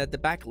add the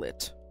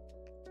backlit.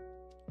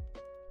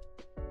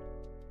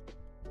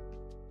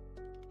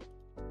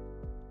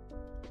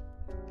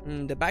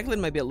 The backlit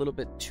might be a little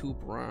bit too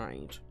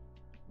bright.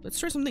 Let's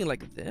try something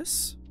like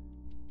this.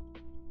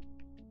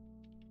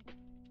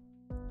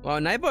 Wow,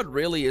 Nightbot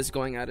really is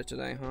going at it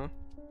today, huh?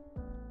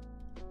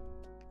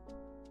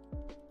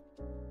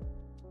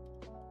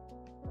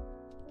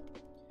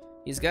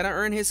 He's gotta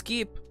earn his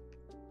keep.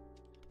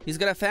 He's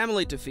got a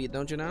family to feed,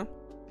 don't you know?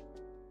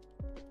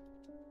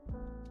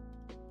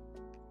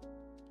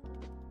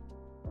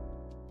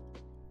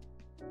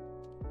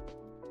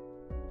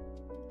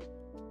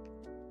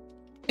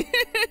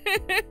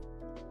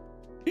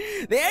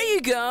 There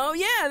you go.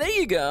 Yeah, there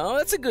you go.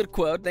 That's a good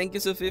quote. Thank you,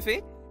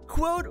 Sofifi.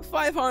 Quote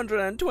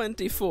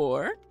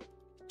 524.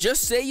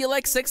 Just say you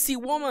like sexy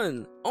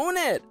woman. Own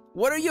it.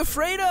 What are you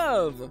afraid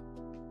of?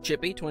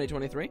 Chippy,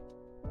 2023.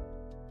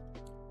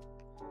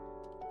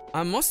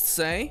 I must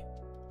say,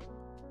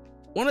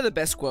 one of the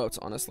best quotes,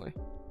 honestly.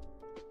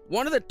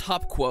 One of the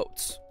top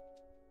quotes.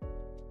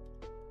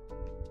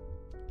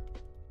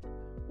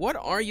 What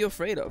are you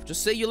afraid of?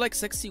 Just say you like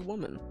sexy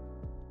woman.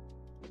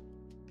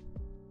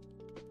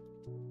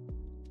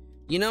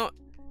 You know,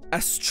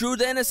 as true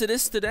then as it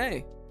is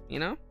today, you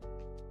know?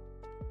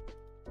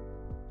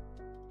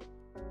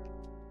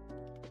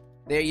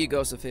 There you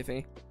go,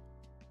 Sofifi.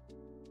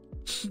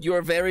 You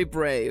are very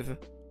brave.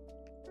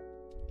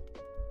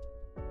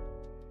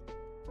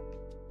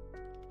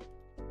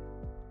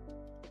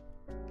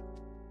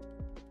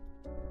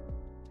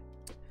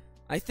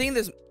 I think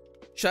this...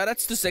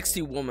 Shoutouts to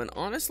sexy woman,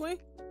 honestly.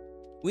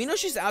 We know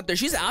she's out there.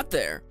 She's out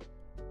there.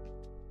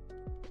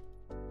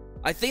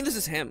 I think this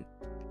is him.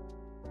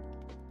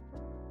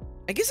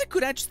 I guess I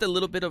could add just a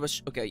little bit of a...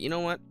 Okay, you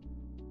know what?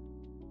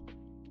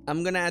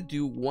 I'm gonna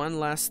do one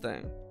last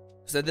thing.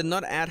 Because I did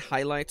not add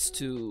highlights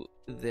to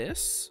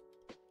this.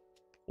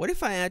 What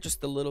if I add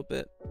just a little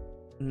bit?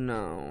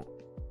 No.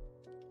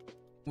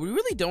 We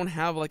really don't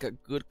have like a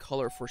good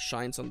color for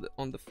shines on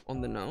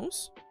the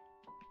nose.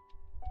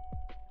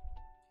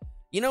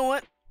 You know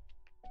what?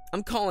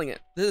 I'm calling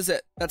it. This is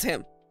it. That's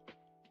him.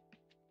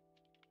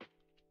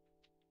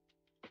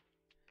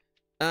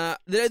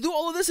 Did I do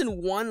all of this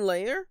in one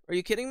layer? Are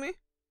you kidding me?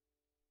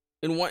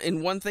 In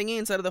one thingy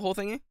inside of the whole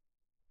thingy?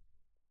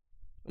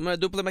 I'm gonna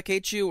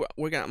duplicate you.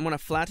 I'm gonna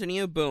flatten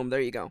you. Boom.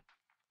 There you go.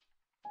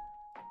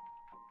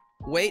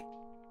 Wait.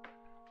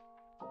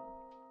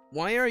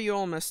 Why are you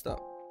all messed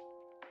up?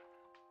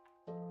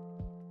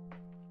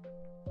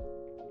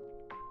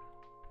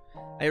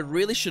 I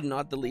really should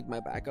not delete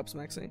my backups,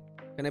 Maxi.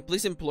 Can I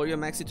please implore you,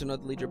 Maxi, to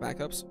not delete your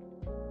backups?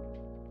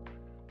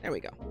 There we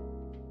go.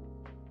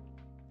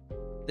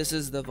 This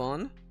is the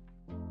Vaughn.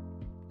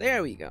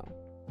 There we go.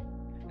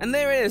 And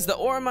there is the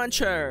Ore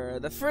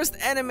Muncher, the first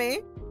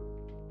enemy.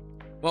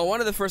 Well, one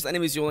of the first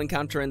enemies you'll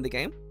encounter in the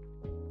game.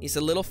 He's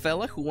a little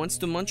fella who wants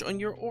to munch on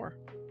your ore.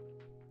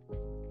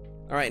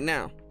 Alright,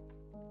 now.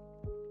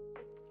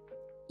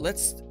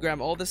 Let's grab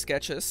all the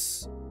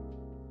sketches.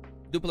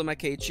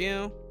 Duplicate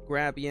you.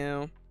 Grab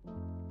you.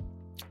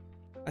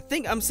 I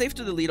think I'm safe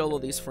to delete all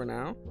of these for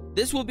now.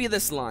 This will be the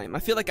slime. I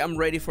feel like I'm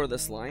ready for the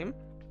slime.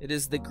 It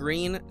is the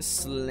green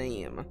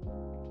slime.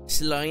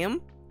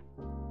 Slime.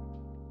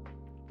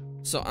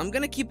 So I'm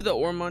gonna keep the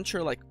Ore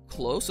Muncher like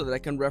close so that I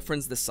can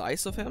reference the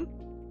size of him.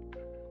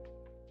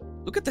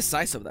 Look at the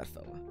size of that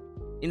fella.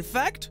 In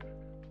fact,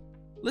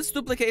 let's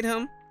duplicate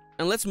him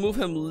and let's move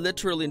him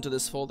literally into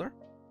this folder.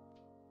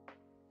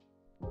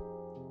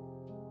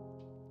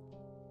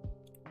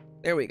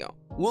 There we go.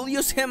 We'll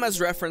use him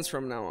as reference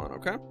from now on,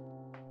 okay?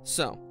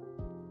 So,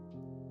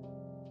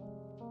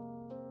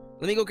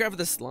 let me go grab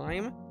the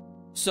slime.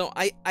 So,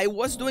 I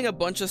was doing a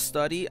bunch of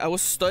study. I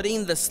was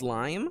studying the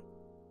slime.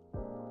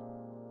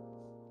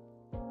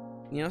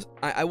 You know,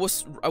 I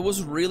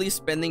was really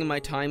spending my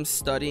time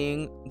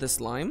studying the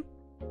slime.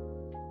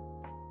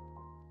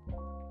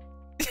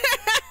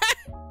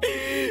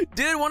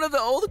 Dude, one of the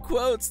old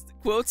quotes,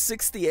 quote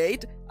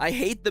 68. I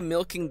hate the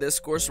milking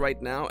discourse right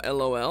now,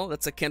 LOL.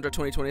 That's a Kendra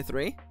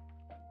 2023.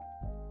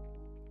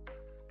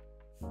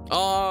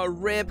 Oh,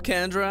 rip,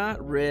 Kendra,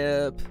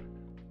 rip.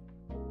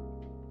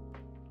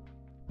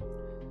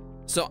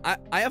 So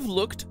I have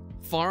looked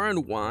far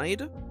and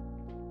wide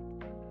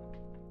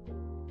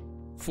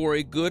for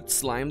a good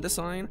slime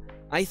design.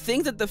 I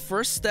think that the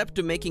first step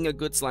to making a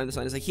good slime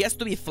design is like he has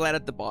to be flat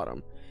at the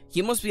bottom.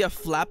 He must be a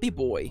flappy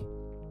boy.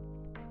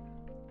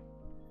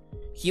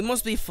 He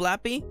must be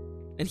flappy,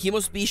 and he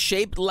must be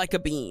shaped like a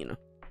bean.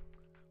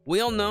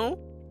 We all know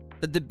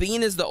that the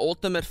bean is the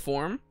ultimate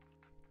form.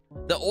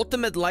 The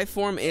ultimate life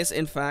form is,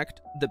 in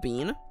fact, the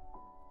bean.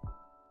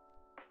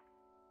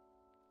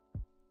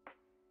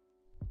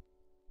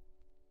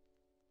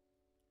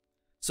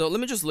 So let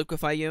me just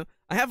liquefy you.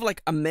 I have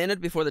like a minute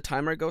before the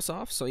timer goes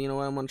off, so you know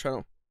what? I'm gonna try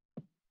to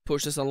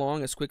push this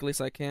along as quickly as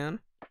I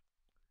can.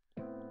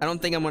 I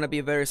don't think I'm gonna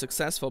be very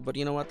successful, but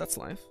you know what? That's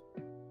life.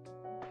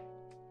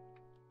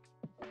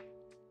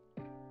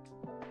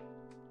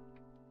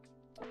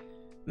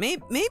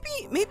 Maybe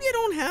I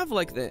don't have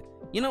like the...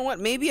 You know what?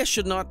 Maybe I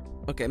should not...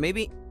 Okay,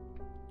 maybe...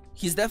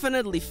 He's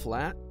definitely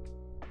flat.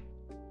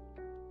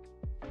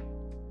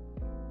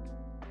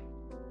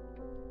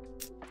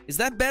 Is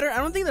that better? I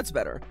don't think that's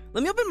better.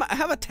 Let me open my... I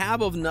have a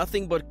tab of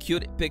nothing but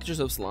cute pictures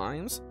of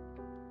slimes.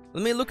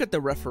 Let me look at the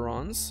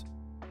reference.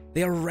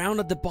 They are round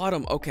at the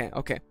bottom. Okay,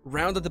 okay.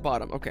 Round at the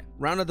bottom. Okay.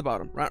 Round at the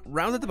bottom.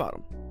 Round at the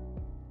bottom.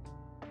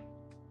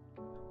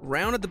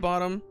 Round at the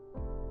bottom.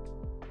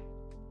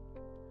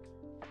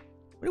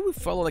 What do we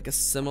follow like a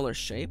similar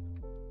shape?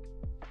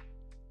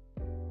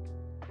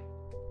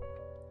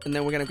 And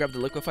then we're gonna grab the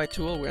liquefy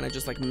tool. We're gonna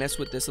just like mess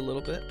with this a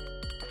little bit.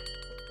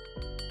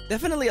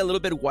 Definitely a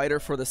little bit wider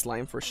for the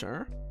slime for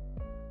sure.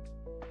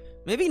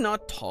 Maybe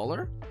not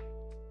taller.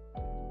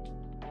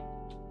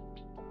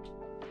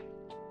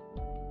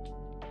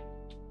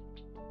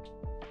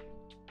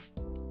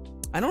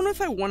 I don't know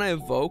if I want to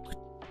evoke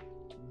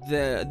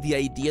the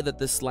idea that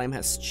this slime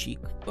has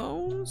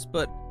cheekbones,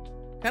 but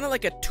kind of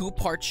like a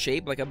two-part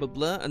shape, like a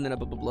blah and then a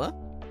blah.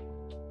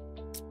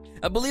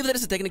 I believe that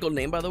is a technical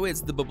name, by the way.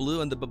 It's the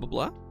blah and the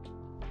blah.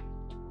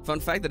 Fun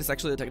fact that it's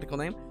actually a technical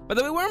name. By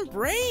the way, we're on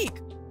break.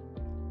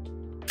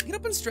 Get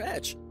up and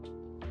stretch.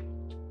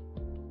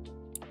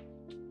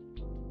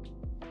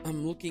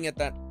 I'm looking at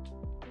that.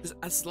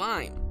 A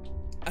slime.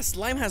 A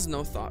slime has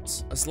no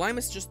thoughts. A slime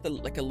is just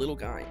like a little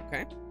guy,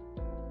 okay?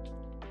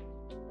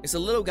 It's a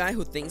little guy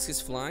who thinks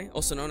he's fly,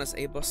 also known as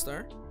a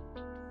buster.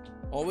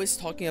 Always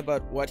talking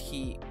about what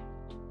he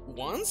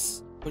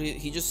wants, but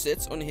he just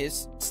sits on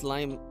his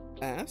slime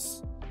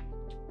ass.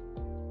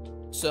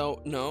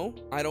 So, no,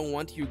 I don't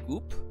want your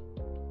goop.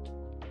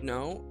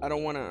 No, I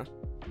don't wanna...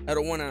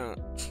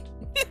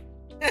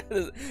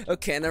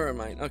 Okay, never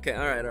mind. Okay,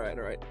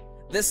 alright.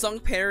 This song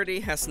parody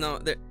has no...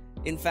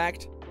 In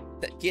fact,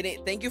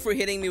 thank you for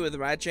hitting me with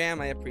Rat Jam.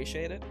 I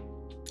appreciate it.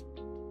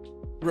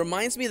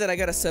 Reminds me that I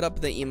gotta set up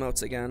the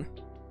emotes again.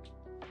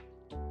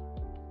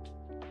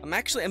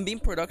 I'm being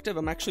productive.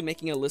 I'm actually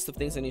making a list of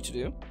things I need to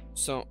do.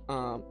 So,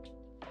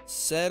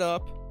 set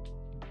up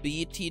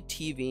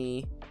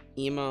BTTV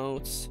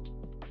emotes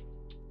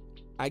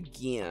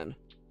again.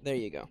 There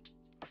you go.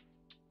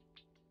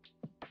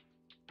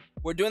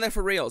 We're doing that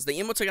for reals. The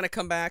emotes are gonna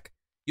come back.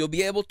 You'll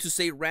be able to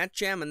say rat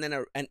jam and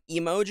then an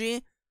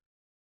emoji.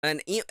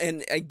 And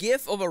a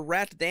gif of a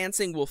rat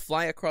dancing will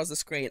fly across the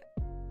screen.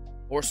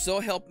 Or so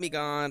help me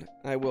God,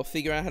 I will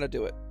figure out how to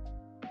do it.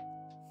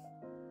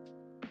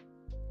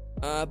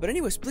 But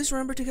anyways, please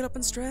remember to get up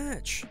and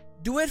stretch.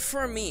 Do it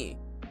for me.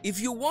 If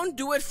you won't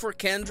do it for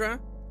Kendra,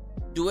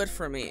 do it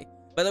for me.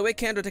 By the way,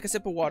 Kendra, take a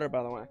sip of water,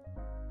 by the way.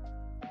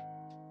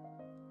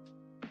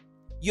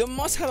 You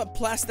must have a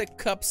plastic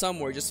cup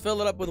somewhere. Just fill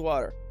it up with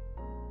water.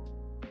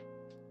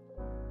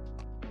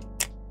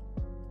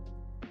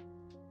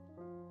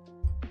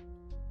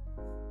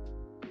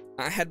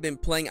 I had been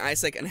playing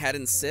Isaac and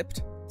hadn't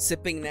sipped.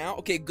 Sipping now?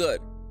 Okay,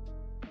 good.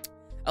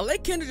 I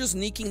like Kendra just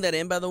sneaking that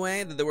in, by the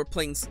way, that they were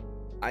playing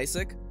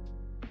Isaac.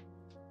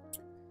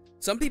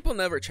 Some people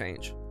never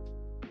change.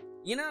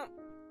 You know,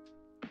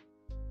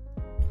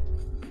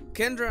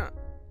 Kendra,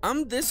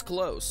 I'm this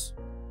close.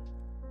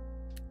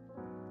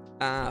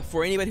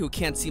 For anybody who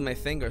can't see my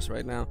fingers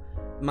right now,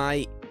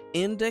 my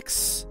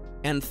index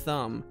and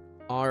thumb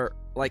are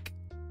like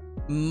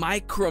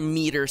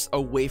micrometers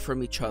away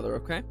from each other,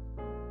 okay?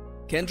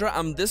 Kendra,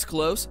 I'm this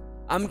close.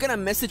 I'm gonna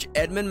message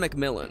Edmund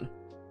McMillan.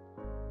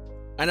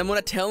 And I'm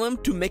gonna tell him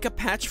to make a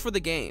patch for the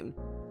game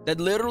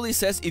that literally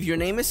says, if your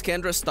name is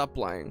Kendra, stop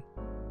lying.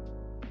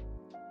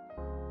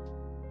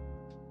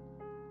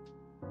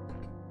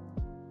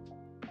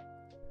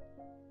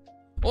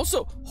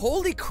 Also,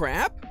 holy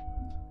crap!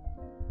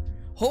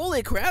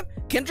 Holy crap!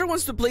 Kendra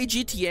wants to play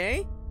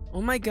GTA?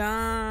 Oh my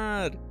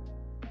god.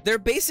 They're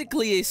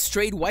basically a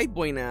straight white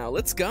boy now.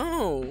 Let's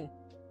go.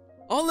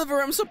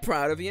 Oliver, I'm so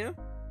proud of you.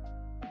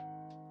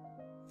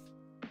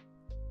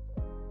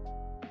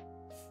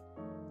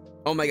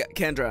 Oh my god,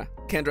 Kendra,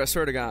 I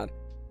swear to god.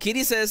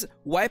 Kitty says,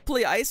 why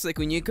play Isaac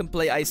when you can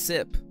play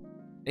iSip?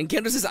 And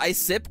Kendra says,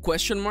 iSip,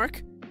 question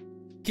mark?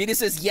 Kitty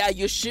says, yeah,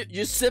 you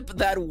sip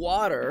that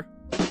water.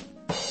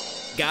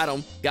 Got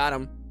him, got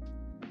him.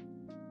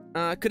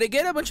 Could I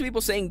get a bunch of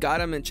people saying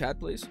got him in chat,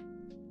 please?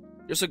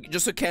 Just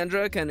so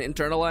Kendra can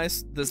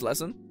internalize this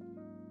lesson.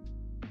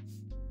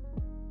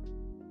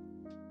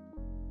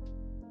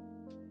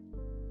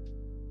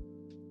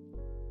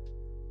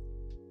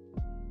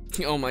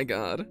 Oh my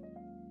god.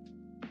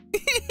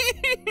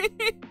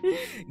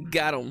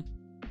 Got him.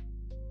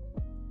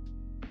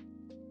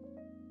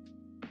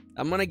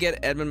 I'm gonna get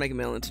Edmund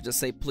McMillan to just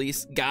say,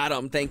 please, got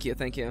him. Thank you,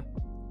 thank you.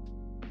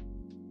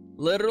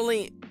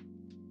 Literally,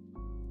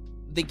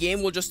 the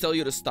game will just tell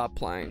you to stop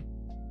playing.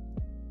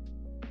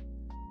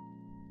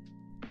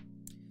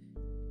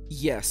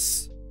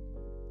 Yes.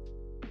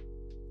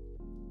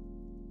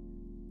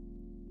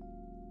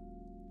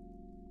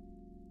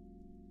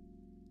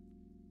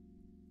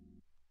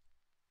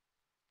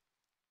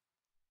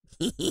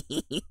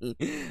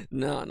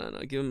 No.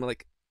 Give him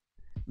like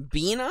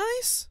bean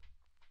eyes?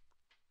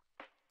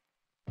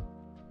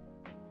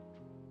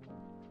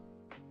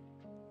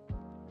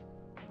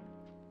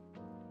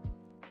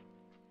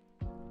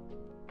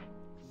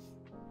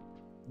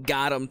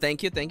 Got him.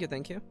 Thank you, thank you,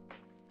 thank you.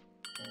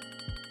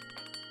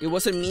 It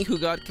wasn't me who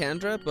got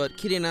Kendra, but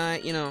Kitty and I,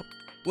 you know,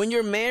 when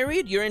you're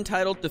married, you're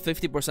entitled to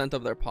 50%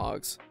 of their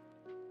pogs.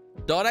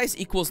 Dot eyes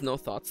equals no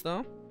thoughts,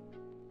 though.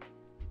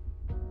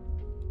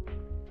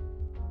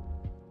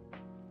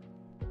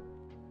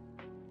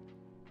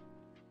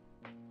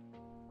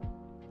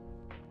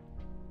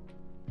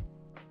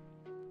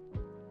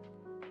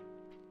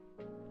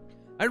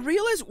 I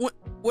realize what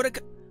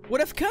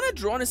I've kind of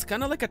drawn is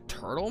kind of like a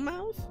turtle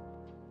mouth.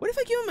 What if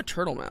I give him a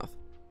turtle mouth?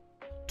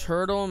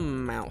 Turtle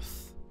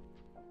mouth.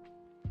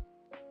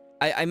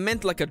 I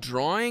meant like a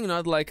drawing,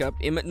 not like a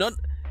image. Not.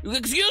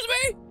 Excuse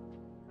me?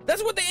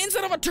 That's what the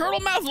inside of a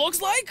turtle mouth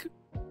looks like?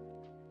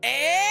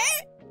 Eh?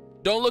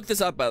 Don't look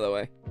this up, by the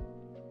way.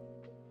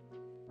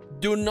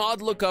 Do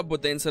not look up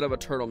what the inside of a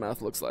turtle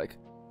mouth looks like.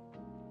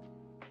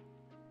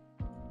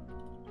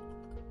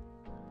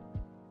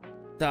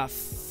 The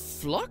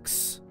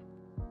flux?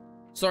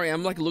 Sorry,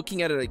 I'm like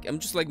looking at it. Like, I'm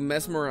just like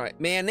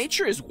mesmerized. Man,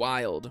 nature is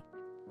wild.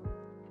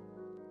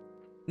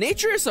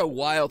 Nature is a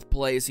wild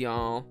place,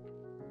 y'all.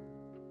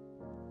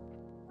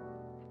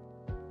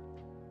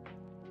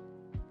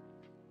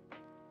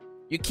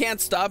 You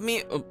can't stop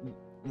me.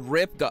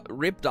 Rip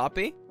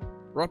Doppy.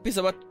 Doppy's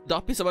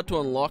about to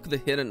unlock the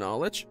hidden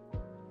knowledge.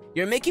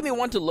 You're making me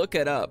want to look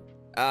it up.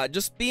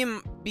 Just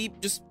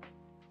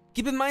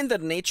keep in mind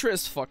that nature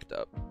is fucked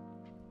up.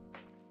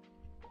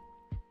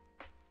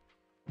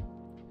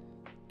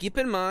 Keep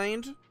in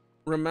mind,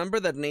 remember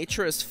that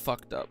nature is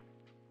fucked up.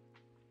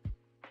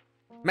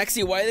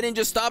 Maxi, why didn't you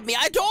just stop me?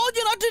 I told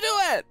you not to do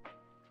it!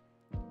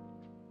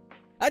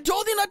 I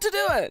told you not to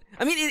do it!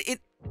 I mean,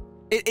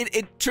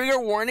 it trigger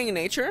warning in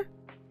nature?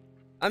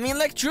 I mean,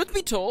 like, truth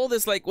be told,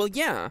 it's like, well,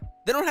 yeah,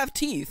 they don't have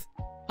teeth.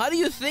 How do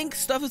you think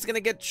stuff is gonna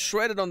get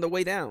shredded on the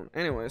way down?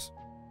 Anyways.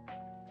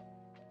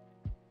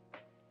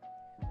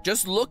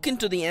 Just look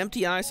into the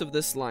empty eyes of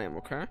this slime,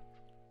 okay?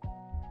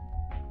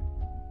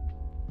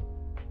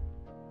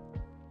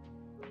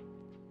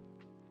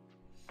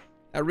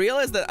 I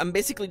realize that I'm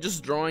basically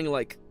just drawing,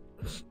 like,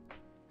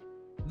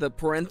 the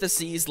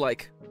parentheses,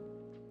 like,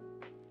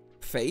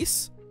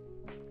 face.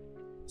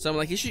 So I'm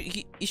like, he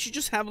should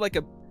just have, like,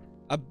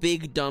 a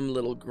big, dumb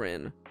little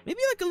grin. Maybe,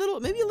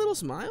 like, maybe a little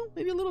smile?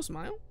 Maybe a little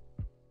smile?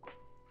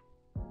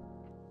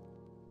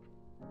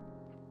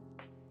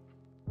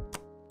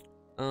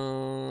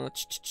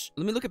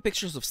 Let me look at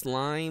pictures of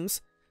slimes.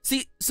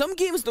 See, some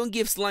games don't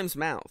give slimes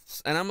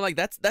mouths. And I'm like,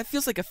 that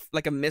feels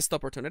like a missed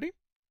opportunity.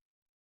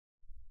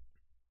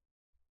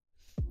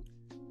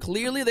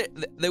 Clearly,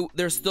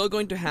 they're still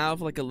going to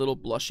have, like, a little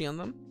blushy on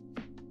them.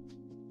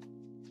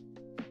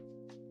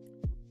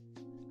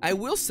 I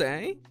will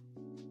say,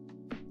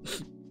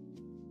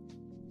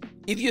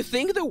 if you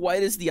think the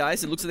white is the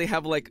eyes, it looks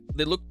like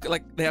they look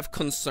like they have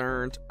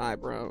concerned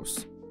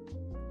eyebrows.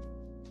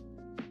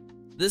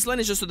 This line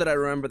is just so that I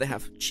remember they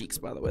have cheeks,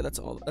 by the way. That's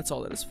all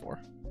it is for.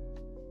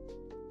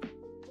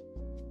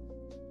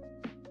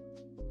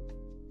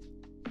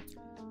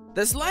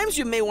 The slimes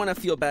you may want to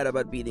feel bad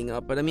about beating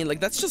up, but I mean, like,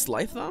 that's just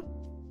life, though.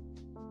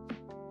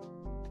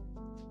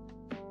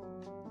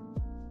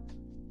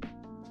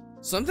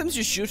 Sometimes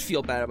you should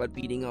feel bad about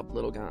beating up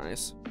little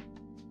guys.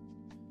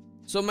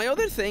 So my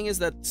other thing is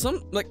that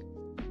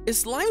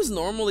slimes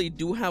normally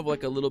do have,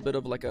 like, a little bit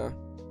of, like, a,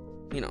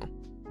 you know,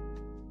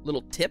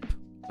 little tip.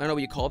 I don't know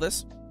what you call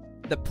this.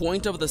 The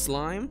point of the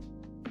slime.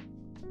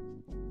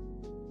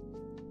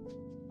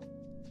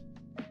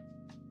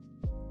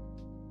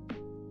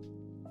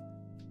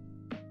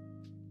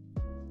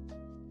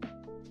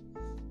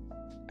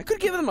 I could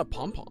give them a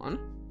pom-pom.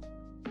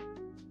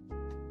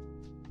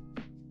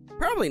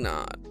 Probably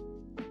not.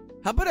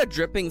 How about a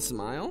dripping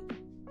smile?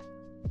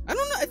 I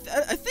don't know.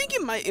 I think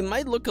it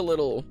might look a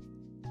little.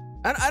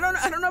 I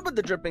don't know about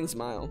the dripping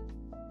smile.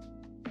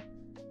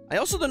 I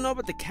also don't know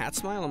about the cat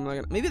smile. I'm not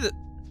gonna. Maybe the.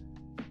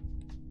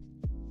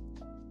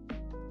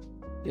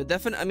 Yeah,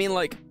 definitely. I mean,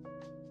 like,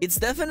 it's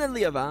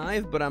definitely a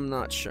vibe, but I'm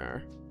not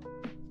sure.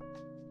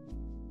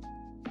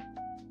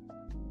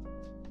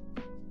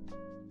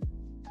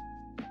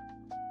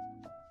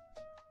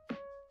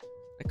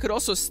 I could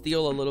also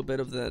steal a little bit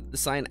of the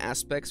design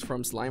aspects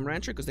from Slime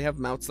Rancher because they have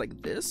mouths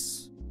like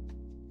this.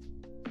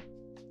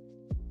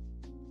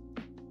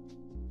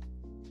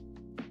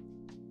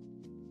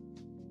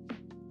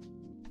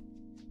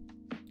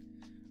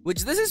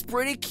 Which, this is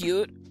pretty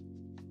cute,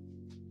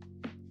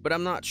 but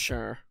I'm not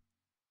sure.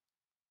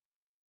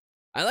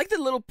 I like the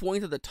little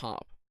point at the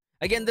top.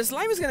 Again, the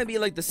slime is gonna be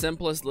like the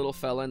simplest little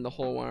fella in the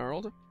whole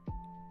world.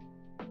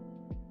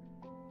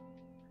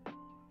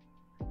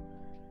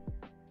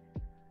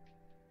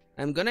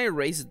 I'm gonna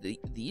erase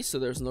these so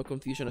there's no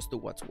confusion as to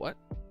what's what.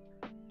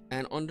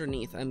 And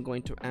underneath, I'm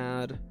going to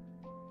add...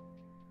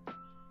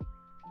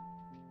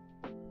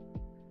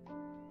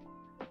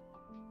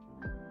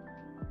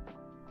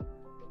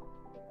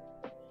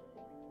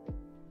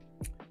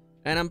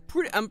 And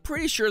I'm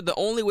pretty sure the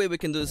only way we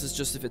can do this is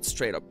just if it's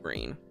straight up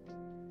green.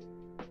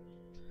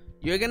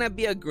 You're gonna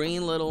be a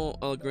green little,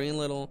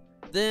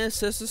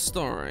 this is a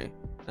story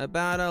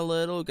about a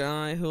little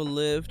guy who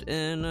lived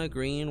in a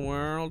green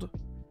world.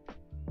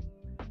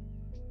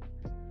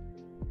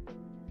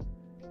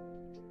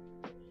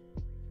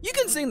 You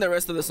can sing the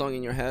rest of the song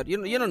in your head.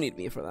 You don't need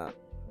me for that.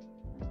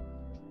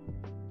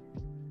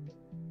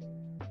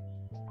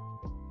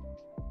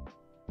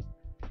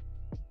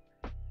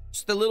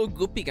 Just a little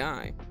goopy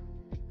guy.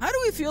 How do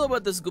we feel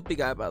about this goopy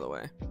guy, by the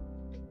way?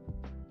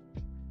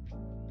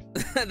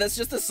 That's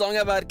just a song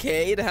about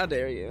Cade? How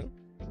dare you?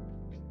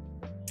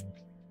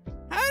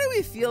 How do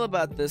we feel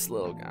about this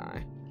little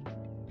guy?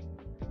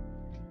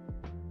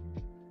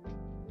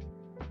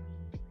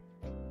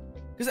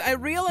 Because I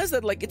realized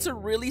that, like, it's a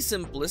really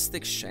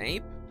simplistic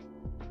shape.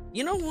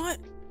 You know what?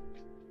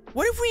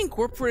 What if we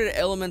incorporated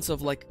elements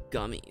of, like,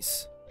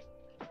 gummies?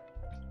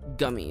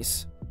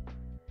 Gummies.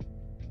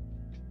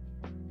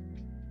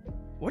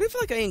 What if,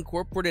 like, I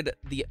incorporated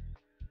the...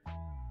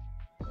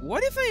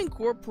 What if I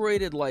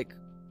incorporated, like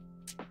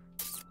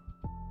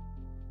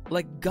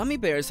gummy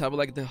bears have,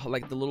 like, the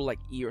little, like,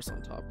 ears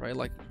on top, right?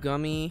 Like,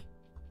 gummy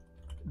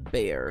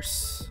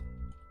bears.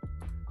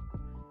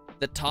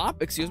 The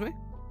top? Excuse me?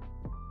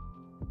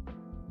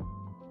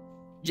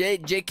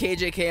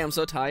 JK, I'm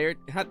so tired.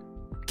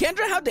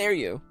 Kendra, how dare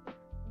you?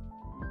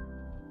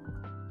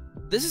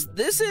 This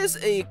is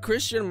a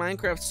Christian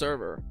Minecraft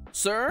server.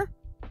 Sir?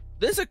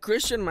 This is a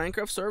Christian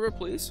Minecraft server,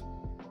 please?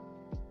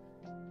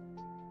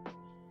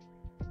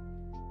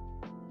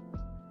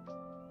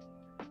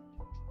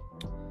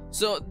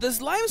 So, the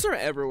slimes are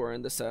everywhere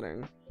in the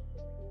setting.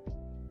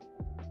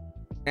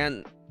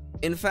 And,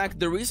 in fact,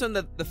 the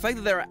fact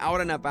that they're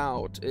out and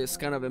about is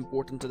kind of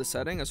important to the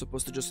setting, as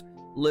opposed to just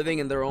living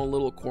in their own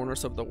little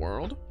corners of the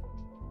world.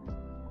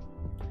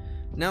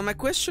 Now, my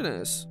question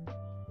is,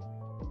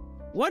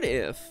 what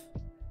if...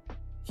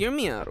 Hear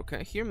me out,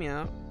 okay? Hear me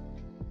out.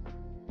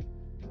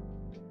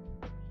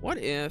 What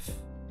if...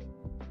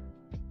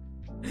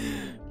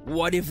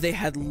 What if they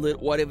had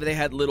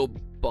little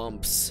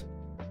bumps?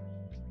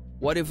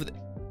 What if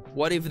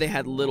they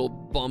had little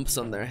bumps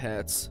on their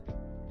heads?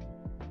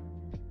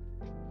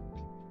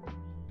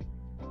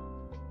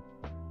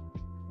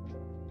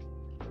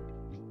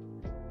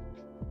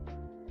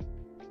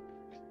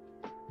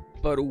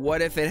 But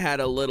what if it had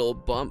a little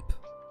bump?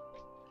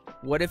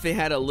 What if it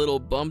had a little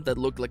bump that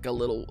looked like a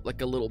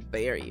little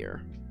bear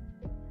ear?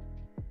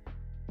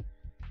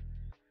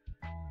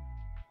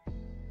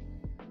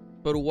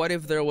 But what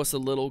if there was a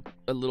little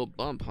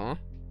bump, huh?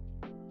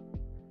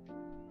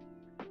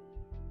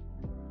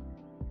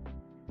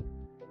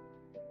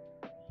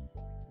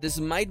 This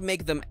might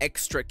make them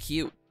extra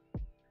cute.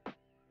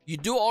 You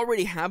do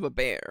already have a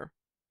bear,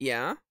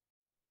 yeah?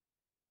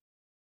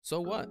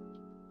 So what?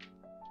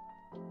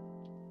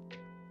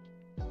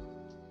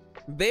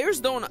 Bears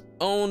don't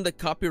own the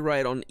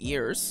copyright on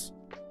ears.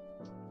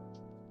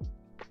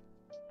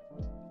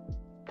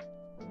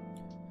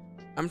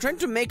 I'm trying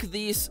to make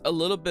these a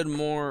little bit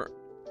more,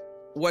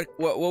 what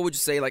would you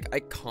say, like,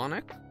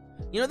 iconic?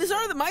 You know, these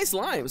are my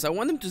slimes. I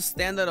want them to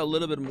stand out a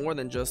little bit more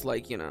than just,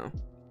 like, you know.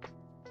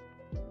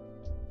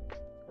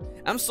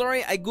 I'm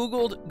sorry, I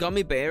googled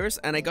gummy bears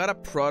and I got a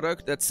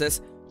product that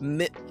says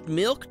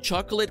milk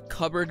chocolate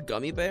covered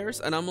gummy bears,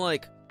 and I'm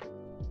like,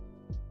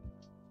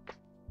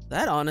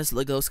 that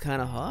honestly goes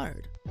kind of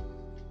hard.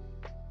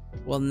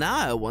 Well, now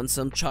I want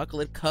some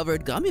chocolate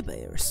covered gummy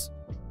bears.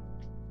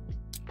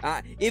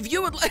 If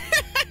you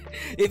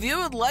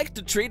would like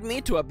to treat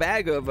me to a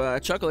bag of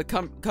chocolate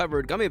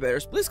covered gummy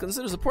bears, please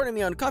consider supporting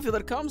me on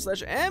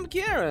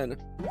coffee.com/mkirin.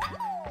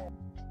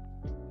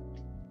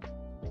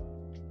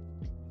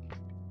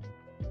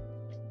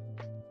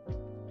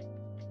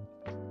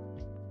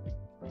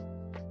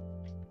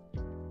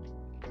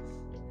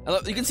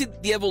 You can see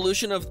the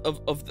evolution of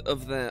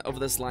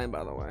the slime,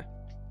 by the way.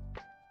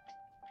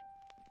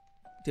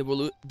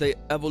 The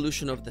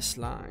evolution of the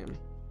slime.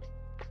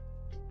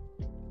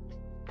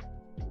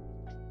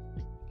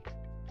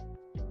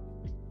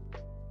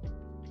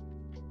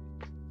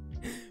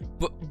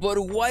 But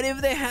what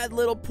if they had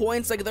little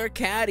points like their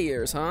cat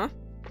ears, huh?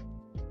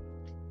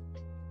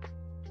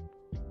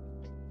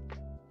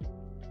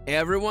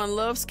 Everyone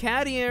loves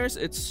cat ears,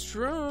 it's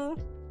true.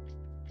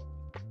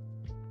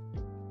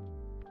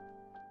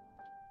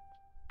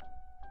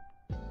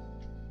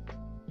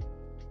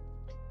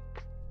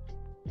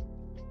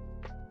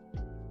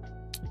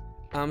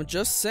 I'm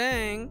just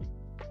saying.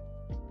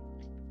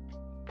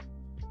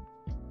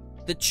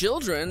 The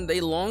children, they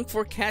long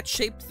for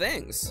cat-shaped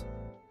things.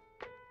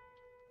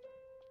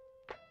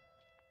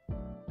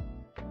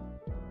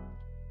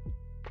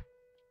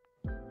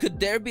 Could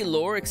there be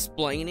lore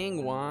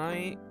explaining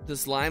why the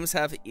slimes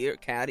have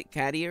cat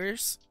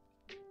ears?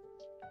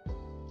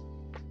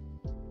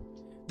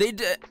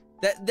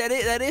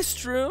 That is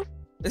true.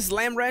 The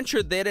Slime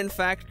Rancher did in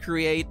fact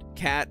create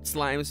cat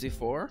slimes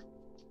before.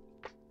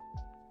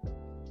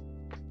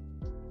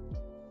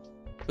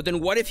 But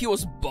then what if he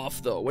was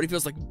buff though? What if he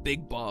was like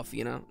big buff,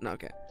 you know? No,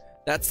 okay.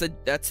 That's a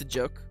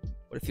joke.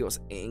 What if he was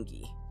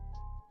angry?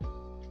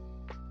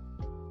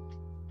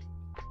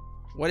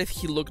 What if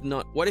he looked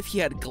what if he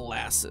had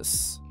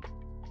glasses?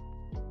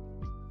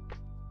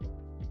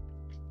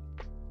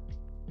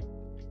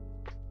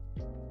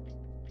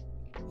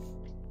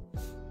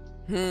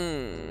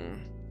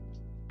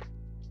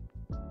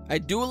 I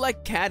do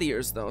like cat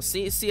ears though.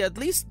 See, at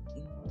least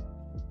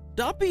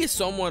Duppy is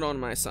somewhat on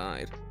my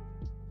side.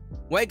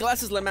 White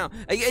glasses, let out.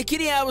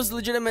 Kitty, I was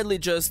legitimately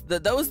just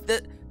that was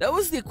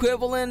the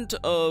equivalent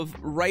of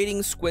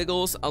writing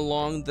squiggles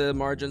along the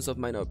margins of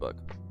my notebook.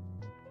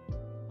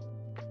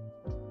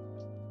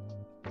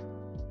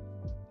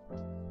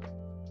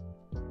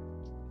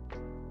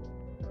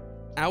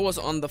 I was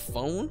on the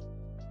phone?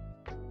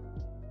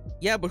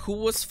 Yeah, but who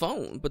was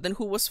phone? But then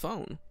who was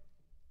phone?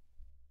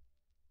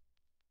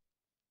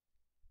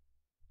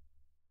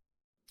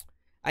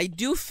 I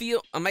do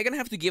feel... Am I gonna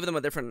have to give them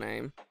a different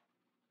name?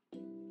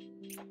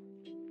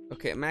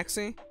 Okay,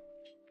 Maxi?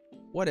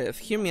 What if?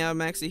 Hear me out,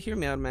 Maxi. Hear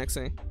me out,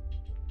 Maxi.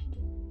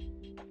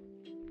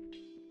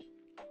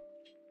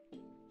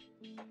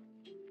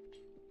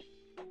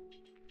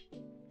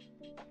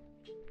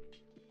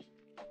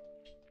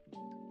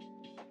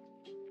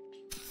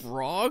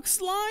 Frog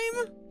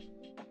slime?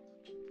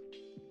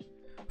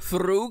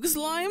 Frug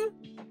slime?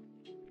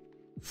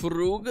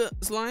 Frug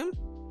slime?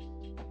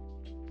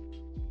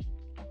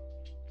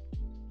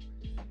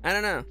 I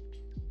don't know.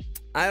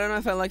 I don't know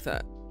if I like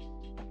that.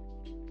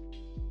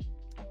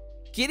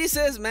 Kitty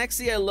says,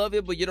 Maxi, I love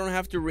you, but you don't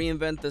have to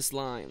reinvent the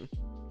slime.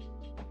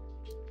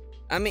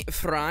 I mean,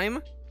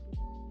 Frime?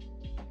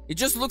 It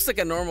just looks like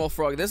a normal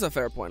frog. This is a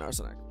fair point,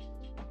 Arsenic.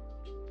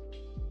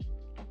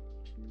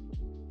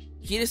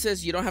 Kitty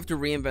says you don't have to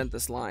reinvent the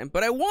slime,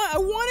 but I want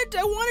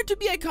it to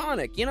be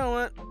iconic. You know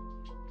what?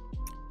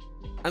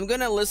 I'm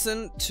gonna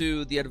listen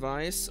to the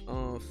advice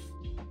of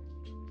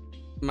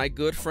my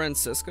good friend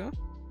Siska,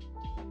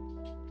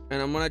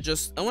 and I'm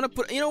gonna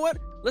put. You know what?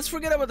 Let's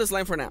forget about the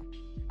slime for now.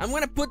 I'm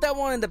gonna put that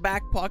one in the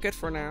back pocket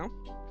for now.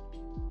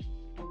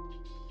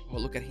 Oh,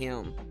 look at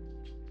him.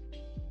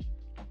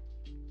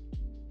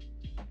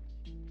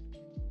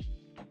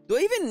 Do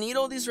I even need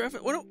all these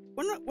references? Why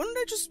don't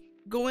I just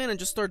go in and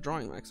just start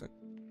drawing, Maxi?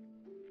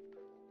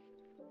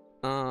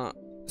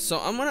 So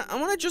I'm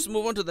gonna just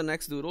move on to the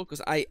next doodle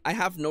because I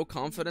have no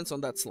confidence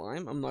on that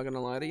slime. I'm not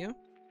gonna lie to you.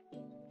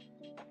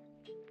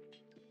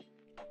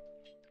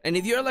 And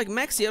if you're like,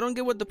 Maxi, I don't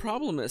get what the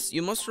problem is.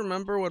 You must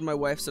remember what my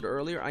wife said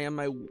earlier. I am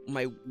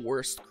my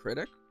worst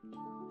critic.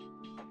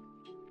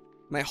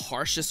 My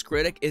harshest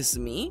critic is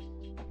me.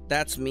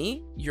 That's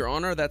me. Your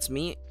Honor, that's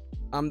me.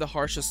 I'm the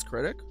harshest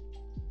critic.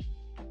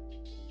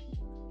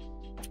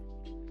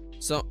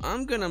 So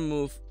I'm gonna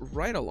move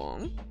right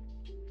along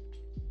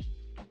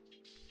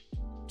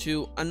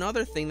to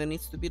another thing that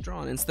needs to be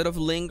drawn. Instead of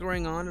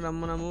lingering on it, I'm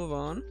gonna move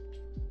on.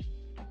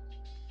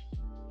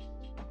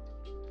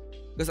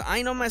 Because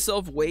I know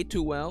myself way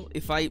too well.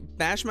 If I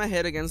bash my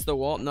head against the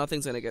wall, nothing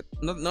is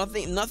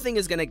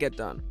gonna get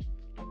done.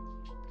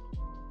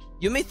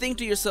 You may think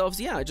to yourselves,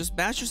 yeah, just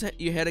bash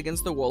your head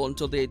against the wall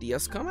until the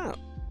ideas come out.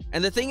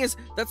 And the thing is,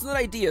 that's not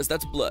ideas,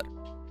 that's blood.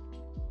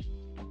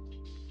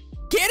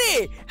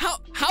 Kitty!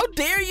 How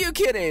dare you,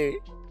 Kitty?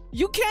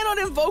 You cannot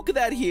invoke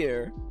that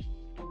here.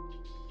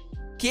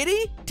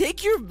 Kitty,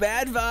 take your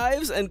bad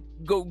vibes and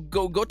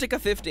go take a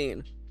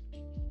 15.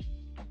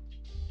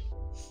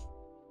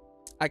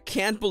 I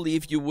can't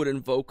believe you would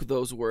invoke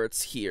those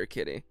words here,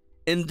 Kitty.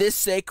 In this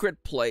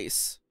sacred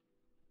place.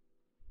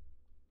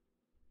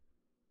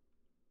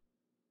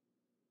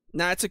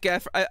 Nah, it's okay.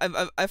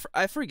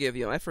 I forgive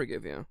you. I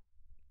forgive you.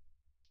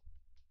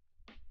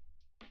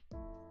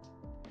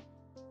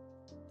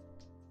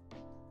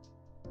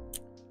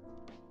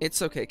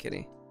 It's okay,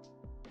 Kitty.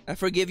 I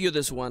forgive you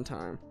this one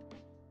time.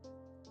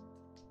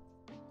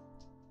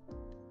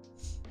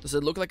 Does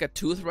it look like a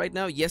tooth right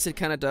now? Yes, it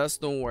kind of does.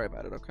 Don't worry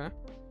about it, okay?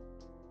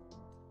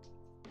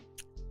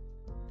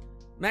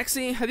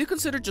 Maxi, have you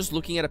considered just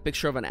looking at a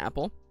picture of an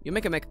apple? You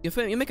make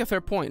a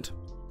fair point.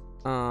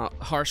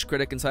 Harsh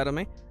critic inside of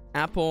me.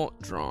 Apple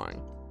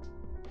drawing.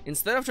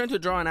 Instead of trying to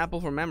draw an apple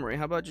from memory,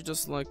 how about you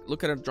just like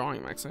look at a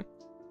drawing, Maxi?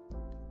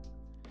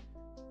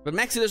 But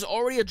Maxi, there's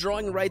already a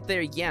drawing right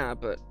there, yeah,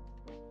 but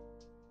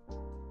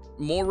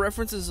more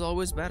references is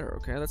always better,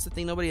 okay? That's the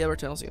thing nobody ever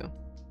tells you.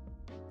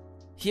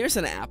 Here's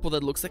an apple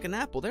that looks like an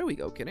apple. There we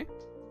go, Kitty.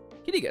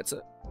 Kitty gets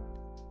it.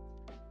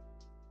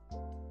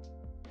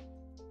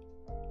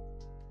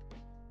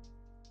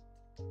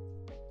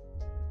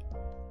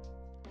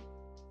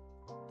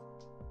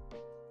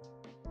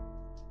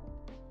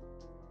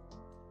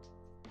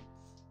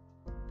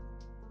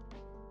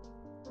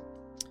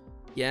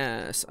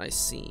 Yes, I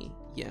see.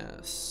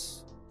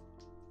 Yes.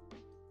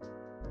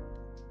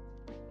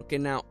 Okay,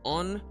 now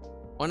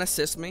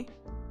unassist me.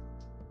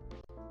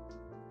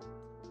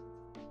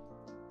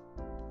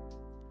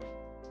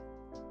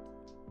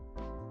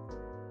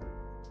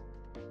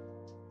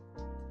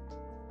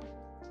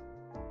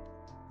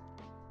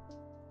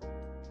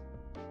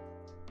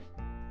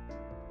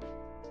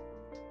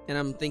 And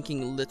I'm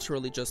thinking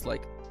literally just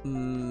like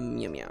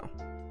meow meow.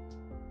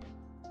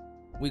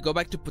 We go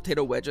back to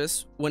potato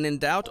wedges. When in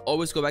doubt,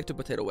 always go back to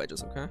potato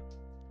wedges, okay?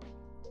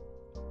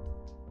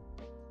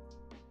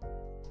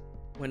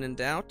 When in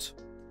doubt,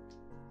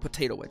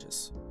 potato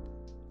wedges.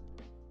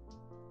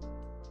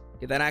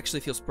 Okay, that actually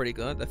feels pretty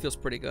good. That feels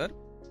pretty good.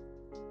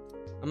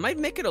 I might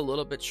make it a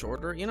little bit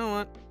shorter. You know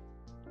what?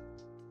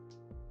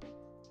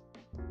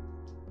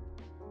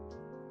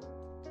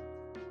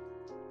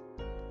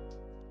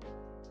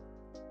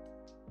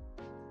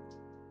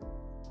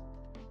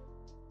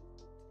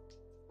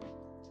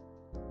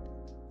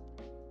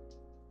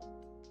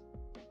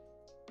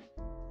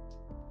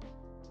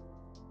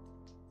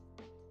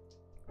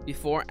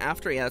 Before,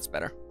 after, yeah, that's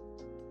better.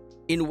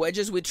 In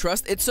wedges we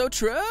trust. It's so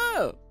true.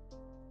 All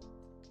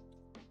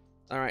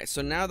right,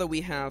 so now that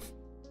we have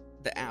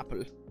the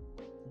apple,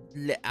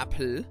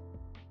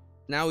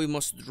 now we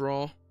must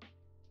draw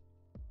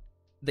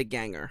the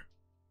ganger,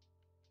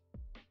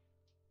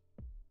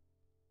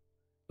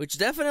 which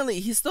definitely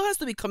he still has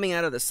to be coming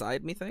out of the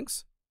side,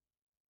 methinks.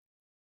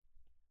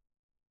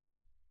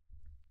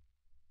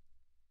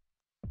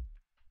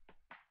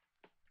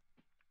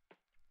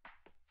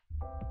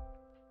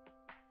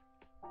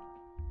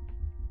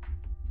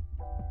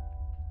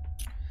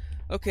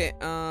 Okay,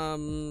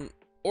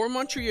 or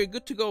Muncher, you're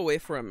good to go away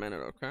for a minute,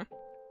 okay?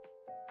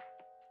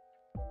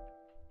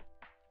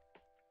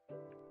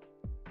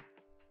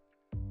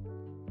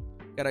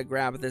 Gotta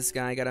grab this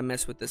guy, gotta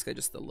mess with this guy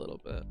just a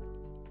little bit.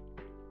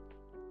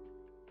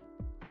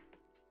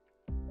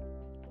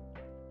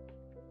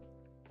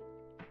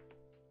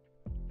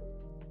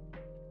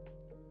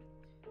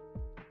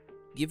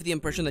 Give the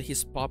impression that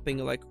he's popping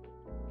like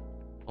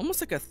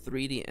almost like a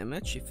 3D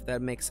image, if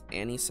that makes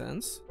any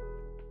sense.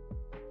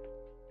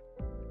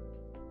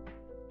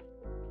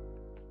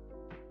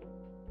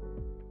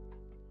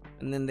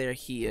 And then there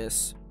he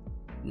is.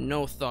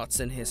 No thoughts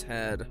in his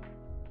head.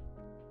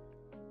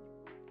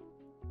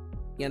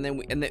 Yeah, and then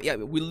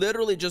we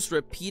literally just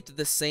repeat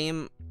the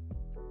same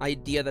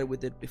idea that we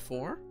did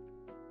before.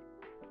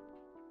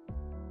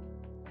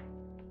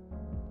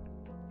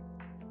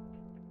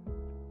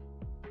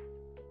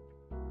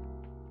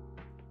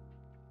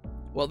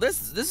 Well,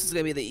 this is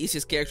gonna be the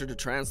easiest character to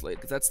translate,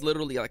 because that's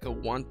literally like a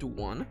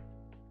 1-to-1.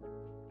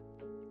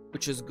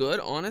 Which is good,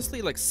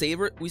 honestly. Like,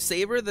 we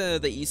savor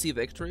the easy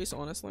victories,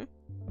 honestly.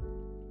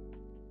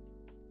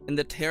 And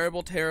the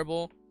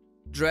terrible,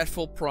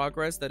 dreadful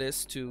progress that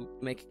is to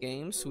make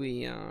games,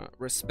 we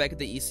respect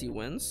the easy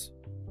wins.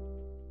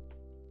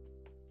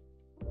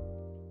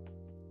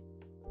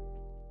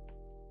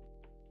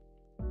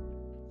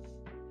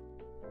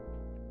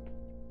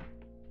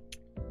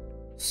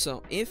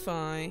 So if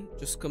I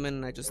just come in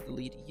and I just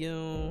delete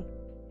you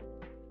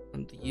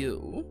and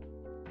you.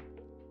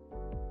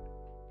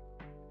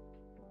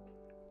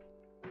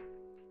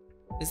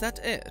 Is that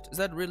it? Is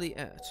that really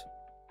it?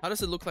 How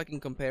does it look like in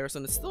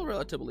comparison? It's still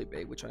relatively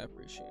big, which I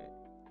appreciate.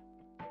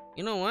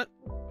 You know what?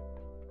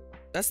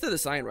 That's the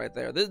design right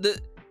there.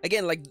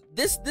 Again, like,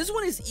 this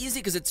one is easy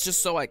because it's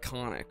just so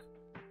iconic.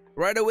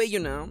 Right away, you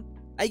know.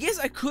 I guess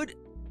I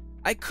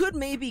could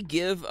maybe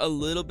give a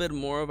little bit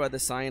more of a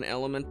design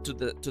element to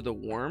the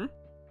worm.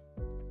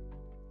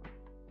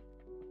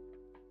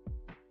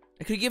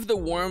 I could give the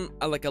worm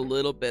like a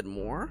little bit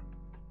more.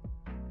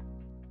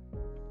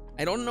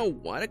 I don't know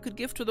what I could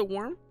give to the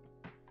worm.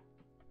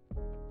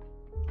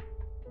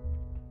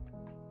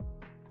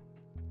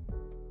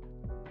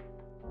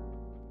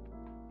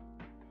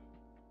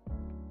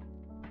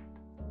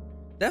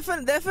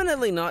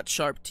 Definitely not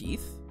sharp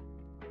teeth.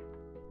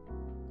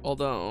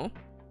 Although,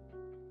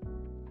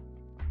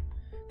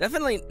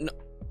 definitely, no,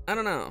 I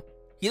don't know.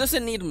 He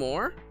doesn't need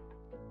more.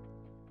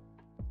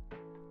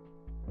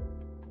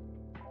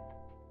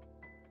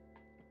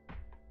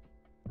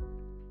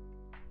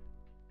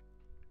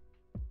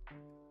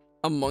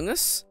 Among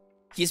Us?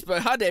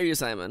 How dare you,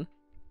 Simon?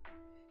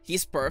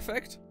 He's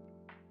perfect?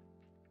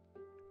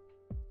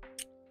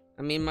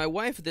 I mean, my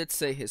wife did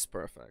say he's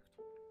perfect.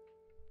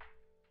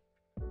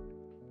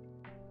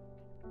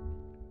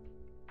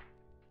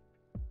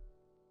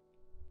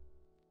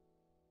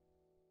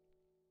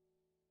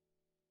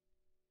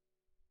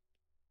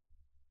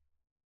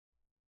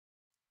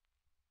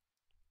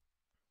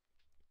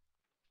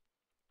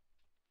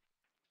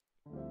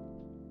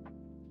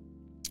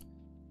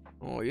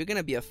 Oh, you're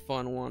gonna be a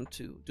fun one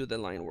to do the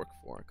line work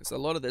for, because a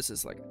lot of this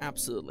is like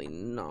absolutely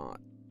not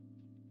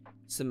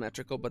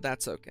symmetrical, but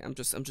that's okay. I'm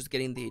just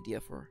getting the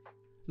idea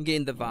I'm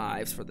getting the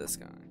vibes for this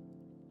guy.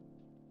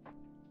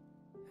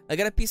 I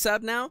gotta peace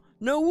out now.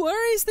 No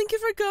worries. Thank you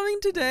for coming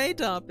today,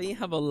 Doppy.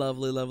 Have a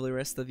lovely, lovely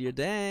rest of your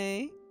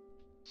day.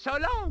 So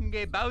long,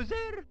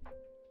 Bowser.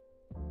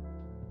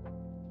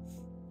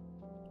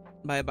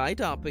 Bye bye,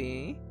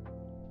 Doppy.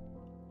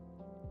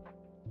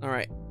 All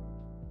right.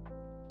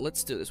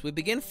 Let's do this. We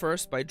begin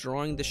first by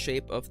drawing the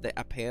shape of the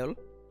apple.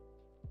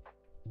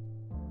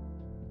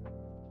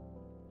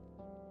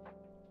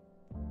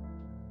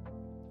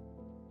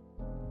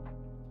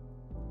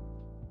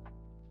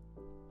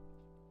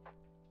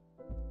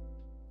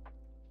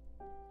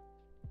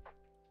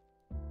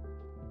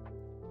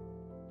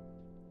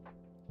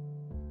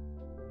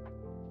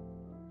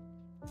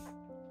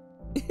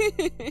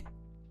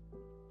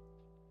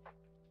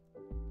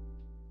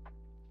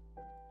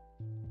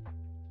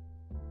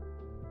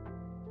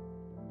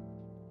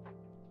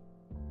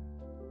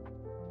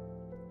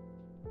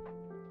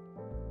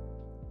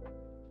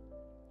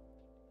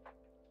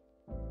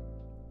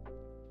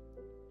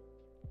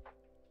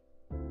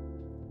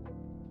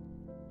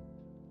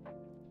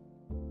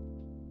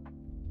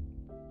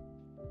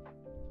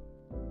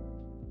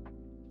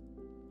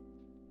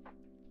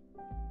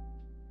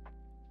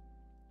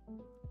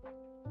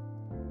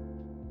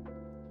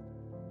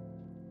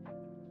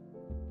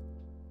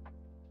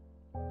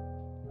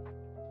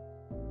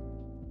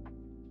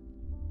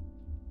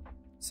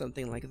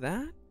 Something like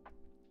that.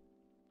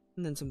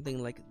 And then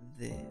something like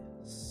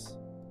this.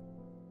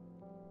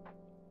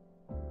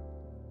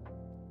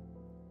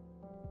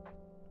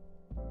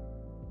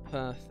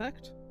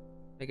 Perfect.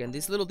 Again,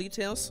 these little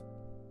details,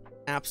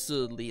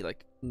 absolutely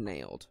like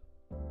nailed.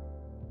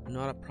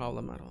 Not a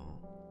problem at all.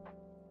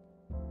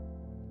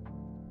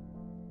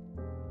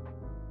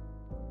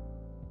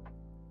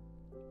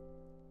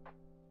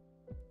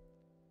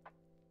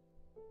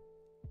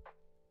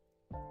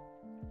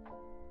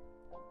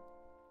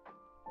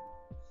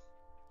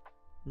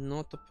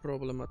 Not a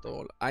problem at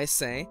all. I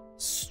say,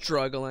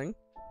 struggling.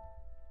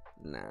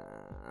 Nah,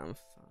 I'm fine.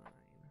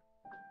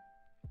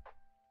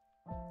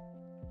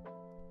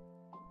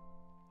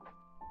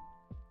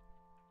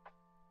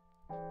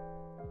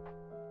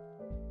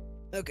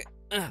 Okay,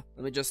 let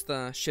me just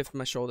shift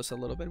my shoulders a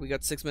little bit. We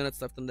got 6 minutes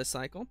left in this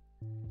cycle.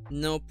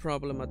 No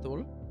problem at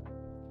all.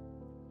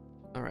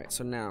 Alright,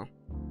 so now.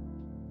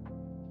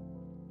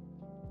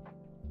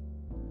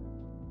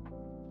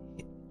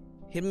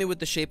 Hit me with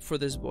the shape for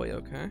this boy,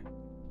 okay?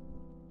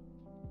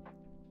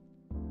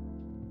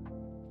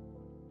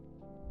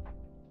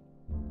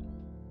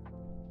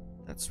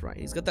 That's right.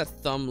 He's got that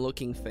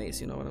thumb-looking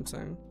face, you know what I'm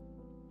saying?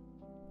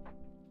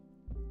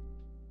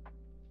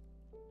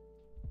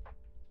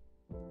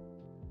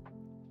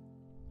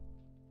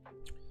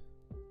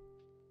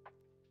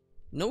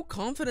 No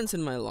confidence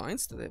in my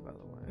lines today, by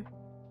the way.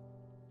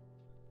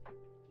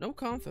 No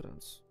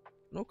confidence.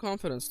 No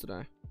confidence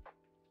today.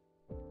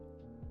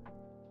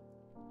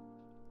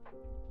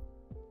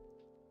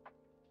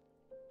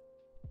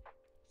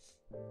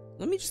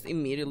 Let me just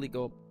immediately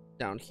go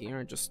down here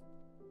and just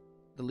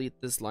delete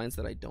these lines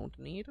that I don't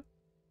need,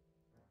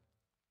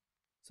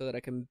 so that I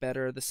can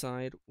better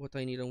decide what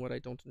I need and what I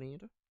don't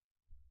need.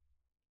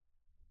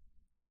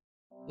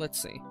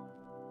 Let's see.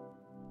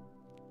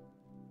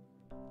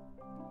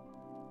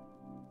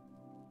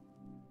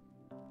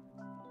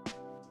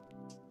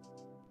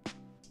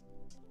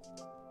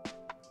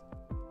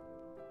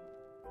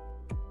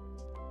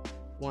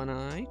 One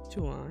eye,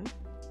 two eye.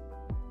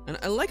 And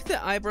I like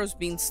the eyebrows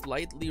being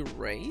slightly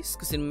raised,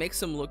 because it makes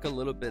them look a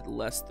little bit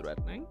less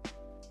threatening.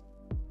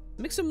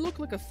 It makes him look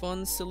like a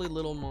fun, silly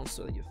little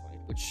monster that you fight,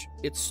 which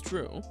it's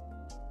true.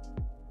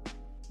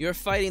 You're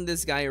fighting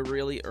this guy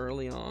really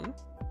early on.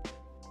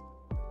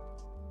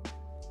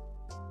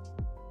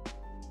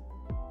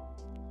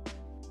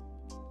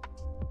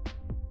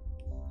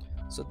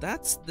 So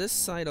that's this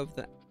side of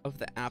the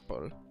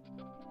apple.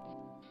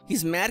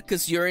 He's mad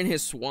because you're in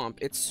his swamp.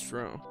 It's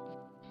true.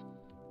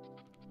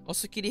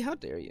 Also, kitty, how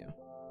dare you?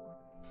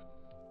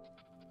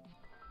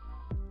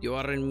 You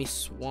are in me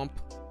swamp.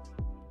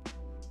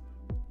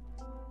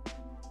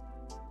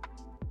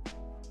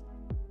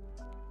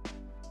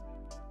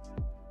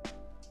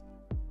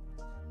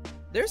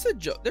 There's a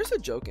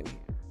joke in here.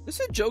 There's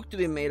a joke to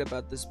be made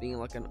about this being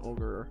like an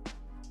ogre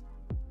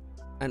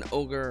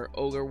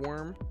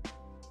worm.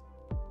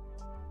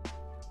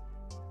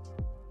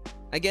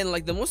 Again,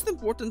 like the most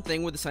important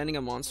thing with designing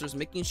a monster is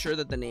making sure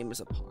that the name is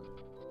a pun.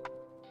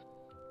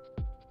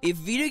 If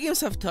video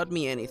games have taught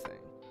me anything,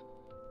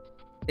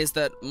 is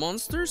that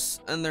monsters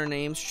and their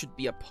names should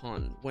be a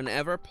pun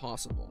whenever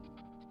possible.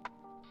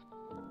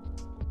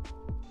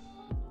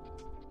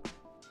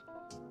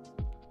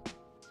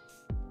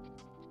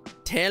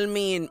 Tell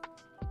me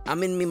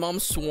I'm in me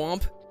mom's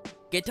swamp.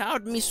 Get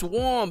out me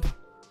swamp.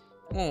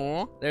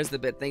 Aw, there's the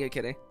bit. Thank you,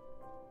 kitty.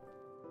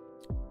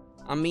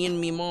 I'm in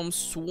me mom's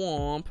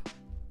swamp.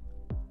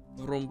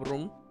 Vroom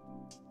vroom.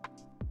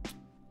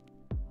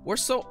 We're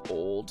so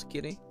old,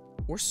 kitty.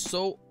 We're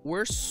so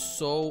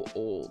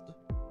old.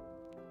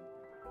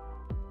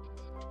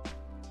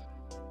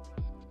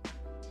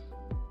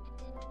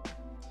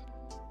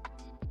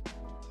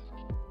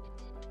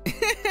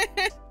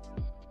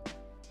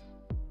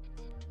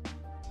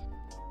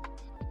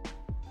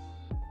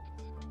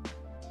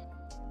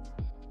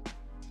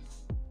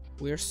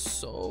 We're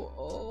so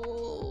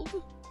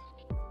old.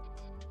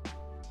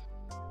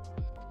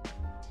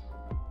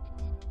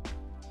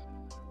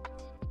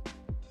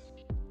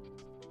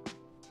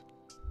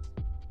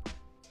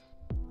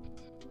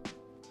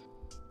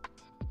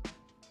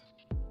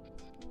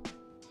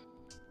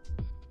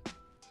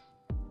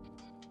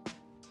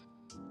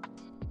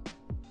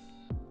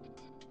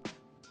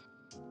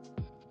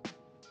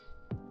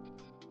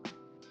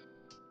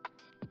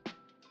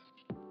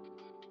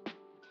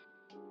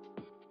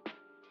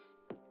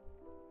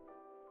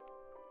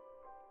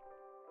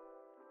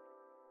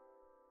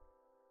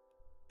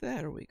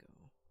 There we go.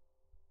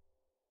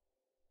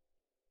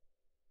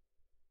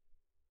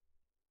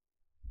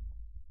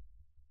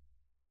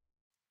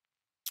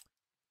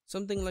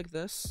 Something like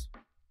this.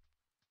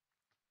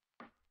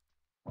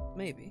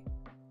 Maybe.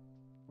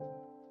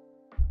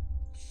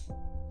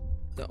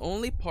 The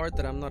only part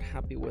that I'm not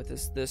happy with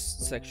is this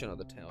section of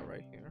the tail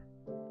right here.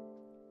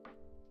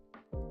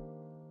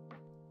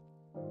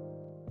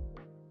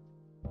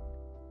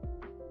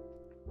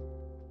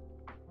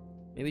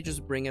 Maybe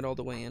just bring it all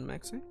the way in,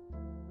 Maxi?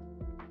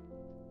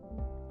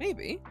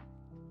 Maybe.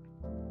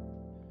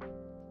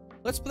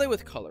 Let's play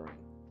with coloring.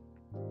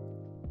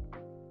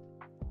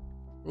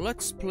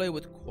 Let's play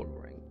with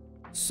coloring.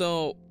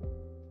 So,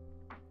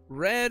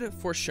 red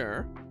for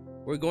sure.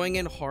 We're going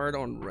in hard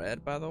on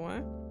red, by the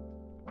way.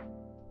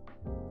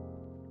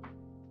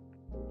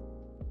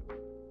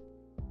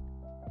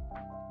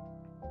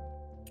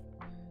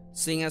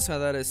 Seeing as how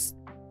that is,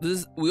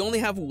 we only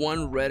have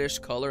one reddish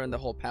color in the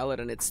whole palette,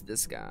 and it's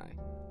this guy.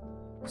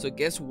 So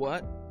guess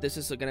what? This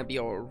is gonna be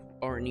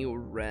our new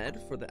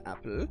red for the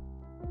apple.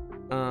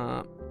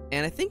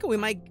 And I think we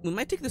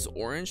might take this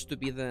orange to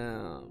be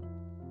the.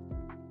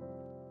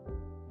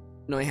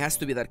 No, it has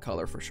to be that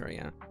color for sure.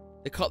 Yeah,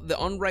 the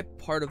unripe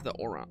part of the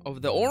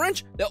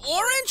orange,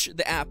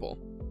 the apple.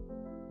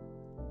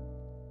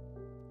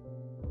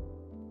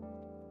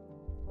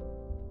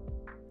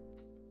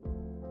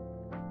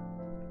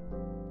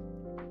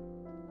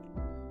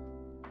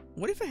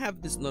 What if I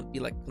have this not be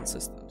like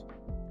consistent?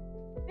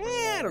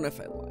 I don't know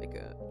if I like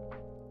it.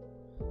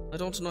 I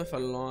don't know if I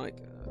like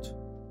it.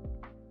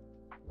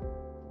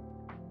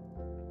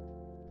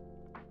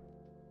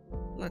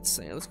 Let's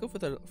say, let's go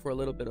for a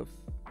little bit of.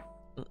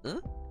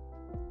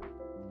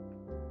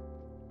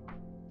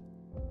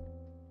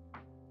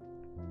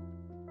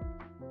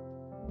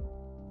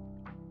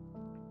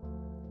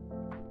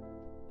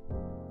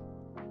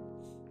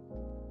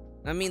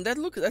 I mean,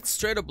 that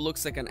straight up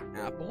looks like an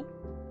apple.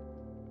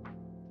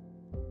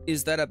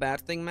 Is that a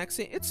bad thing,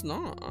 Maxi? It's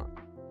not.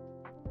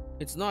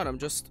 It's not. I'm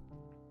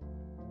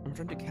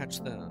trying to catch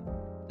the.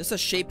 There's a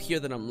shape here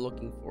that I'm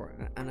looking for,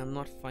 and I'm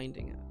not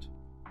finding it.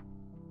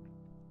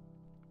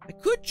 I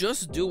could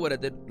just do what I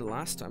did the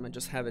last time and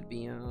just have it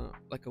be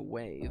like a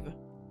wave,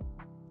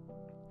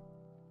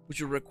 which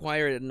would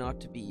require it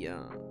not to be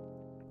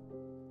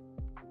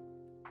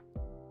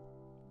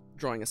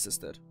drawing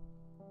assisted.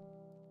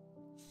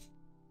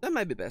 That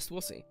might be best.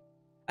 We'll see.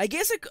 I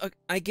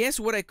guess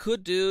what I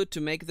could do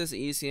to make this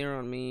easier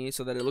on me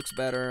so that it looks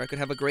better, I could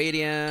have a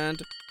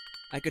gradient.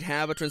 I could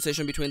have a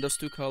transition between those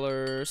two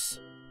colors.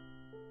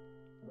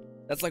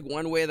 That's like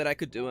one way that I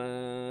could do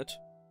it.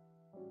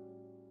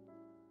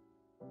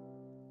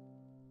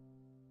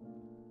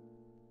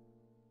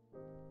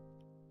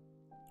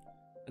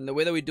 And the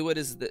way that we do it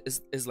is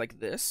like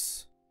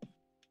this.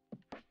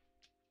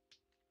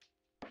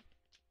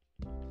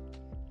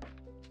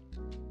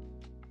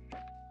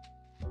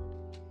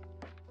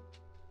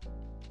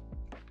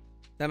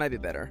 That might be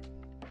better.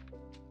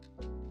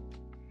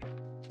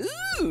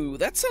 Ooh,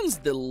 that sounds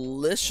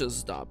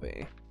delicious,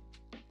 Dobby.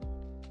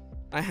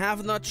 I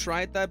have not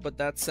tried that, but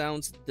that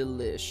sounds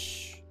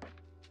delish.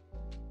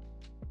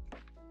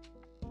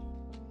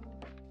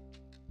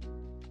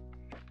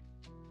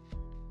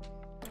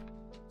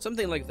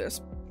 Something like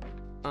this.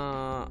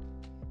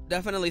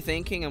 Definitely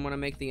thinking I'm gonna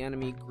make the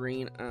enemy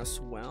green as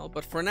well.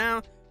 But for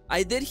now,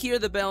 I did hear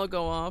the bell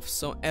go off,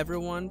 so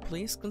everyone,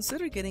 please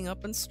consider getting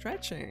up and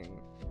stretching.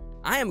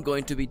 I am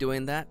going to be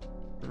doing that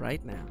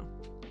right now.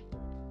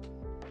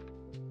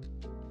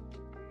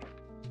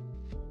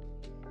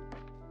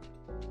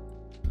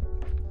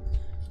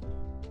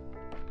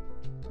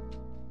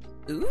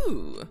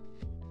 Ooh.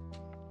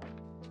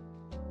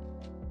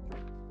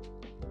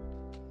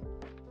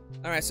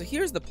 Alright, so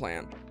here's the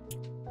plan.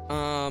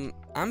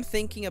 I'm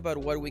thinking about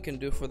what we can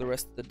do for the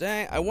rest of the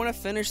day. I want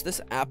to finish this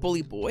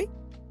appley boy.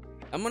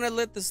 I'm gonna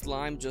let this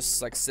slime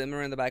just like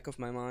simmer in the back of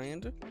my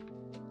mind.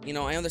 You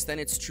know, I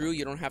understand it's true,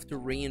 you don't have to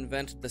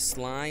reinvent the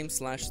slime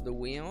 / the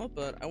wheel,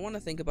 but I want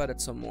to think about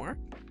it some more.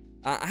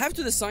 I have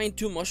to design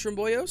 2 mushroom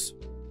boyos.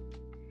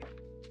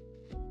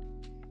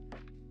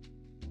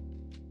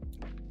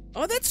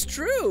 Oh, that's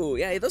true!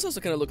 Yeah, it does also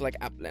kind of look like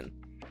Applin.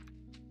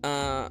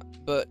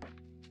 But...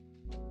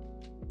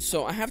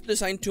 So, I have to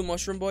design 2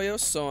 mushroom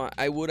boyos, so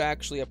I would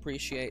actually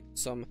appreciate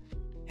some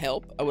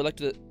help. I would like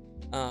to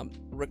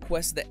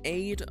request the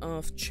aid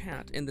of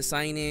chat in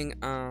designing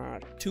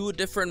 2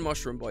 different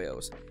mushroom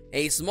boyos.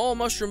 A small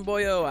mushroom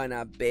boyo and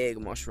a big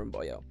mushroom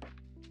boyo.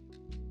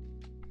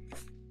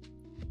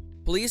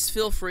 Please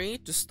feel free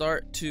to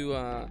start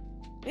to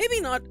maybe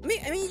not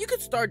I mean you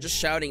could start just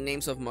shouting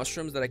names of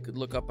mushrooms that I could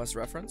look up as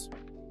reference.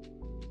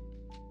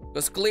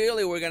 Because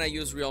clearly we're gonna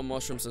use real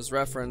mushrooms as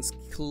reference,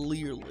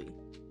 clearly.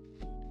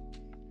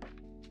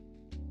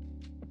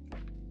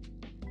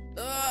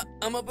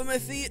 I'm up on my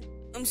feet.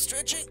 I'm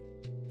stretching.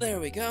 There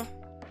we go.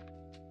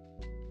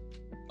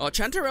 Oh,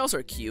 chanterelles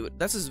are cute.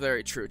 This is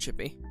very true,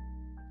 Chippy.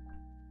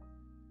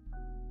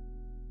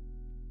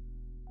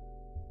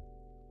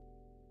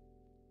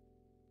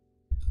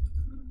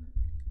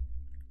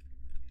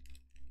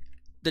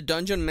 The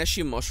dungeon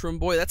meshy mushroom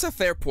boy. That's a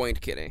fair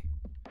point, Kitty.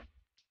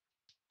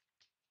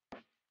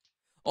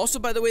 Also,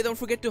 by the way, don't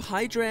forget to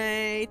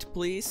hydrate,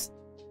 please.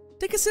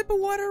 Take a sip of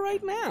water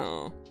right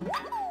now.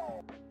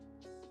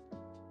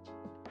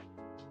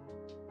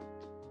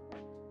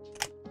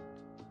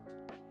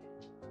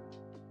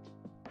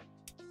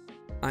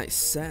 I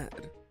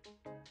said.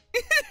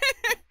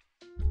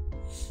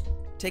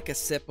 Take a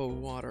sip of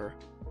water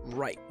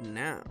right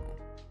now.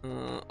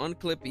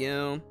 Unclip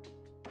you.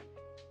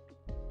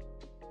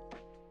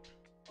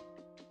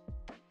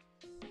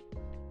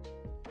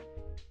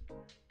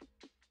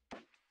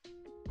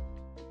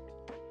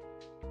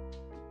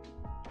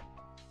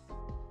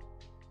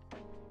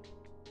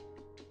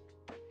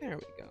 There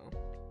we go.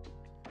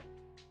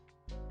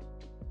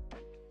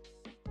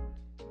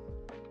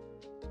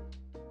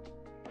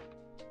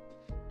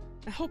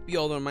 I hope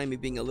y'all don't mind me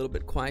being a little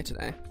bit quiet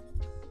today.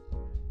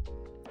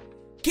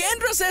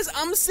 Kendra says,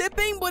 I'm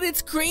sipping, but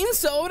it's cream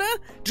soda?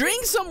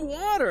 Drink some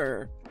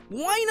water.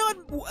 Why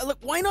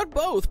not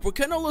both? ¿Por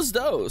qué no los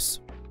dos?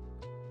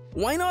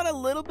 Why not a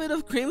little bit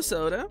of cream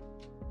soda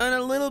and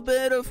a little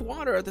bit of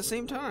water at the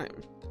same time?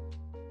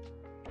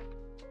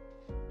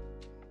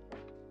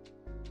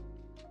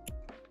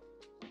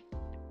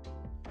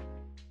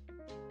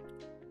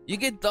 You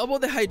get double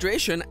the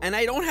hydration and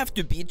I don't have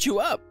to beat you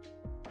up.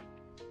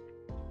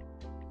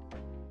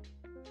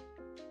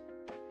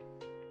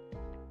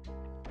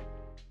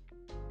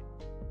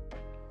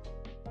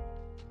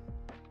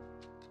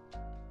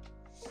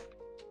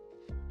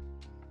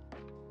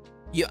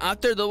 You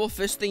out there double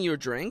fisting your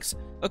drinks?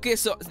 Okay,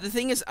 so the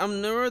thing is, I'm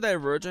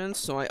neurodivergent,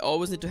 so I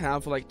always need to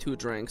have like 2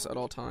 drinks at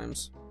all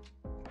times.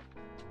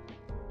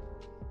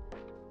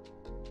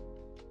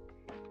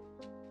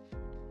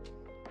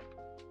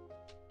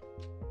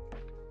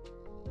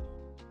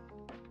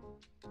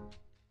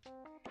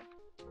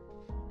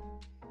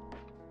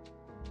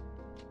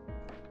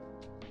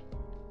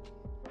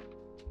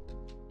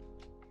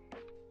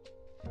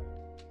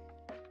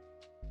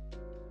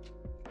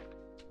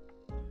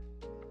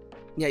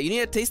 Yeah, you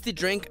need a tasty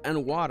drink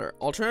and water.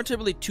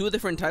 Alternatively, 2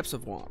 different types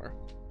of water.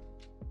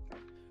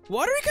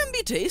 Water can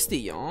be tasty,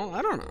 y'all.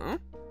 I don't know.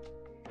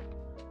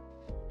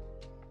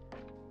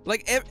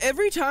 Like,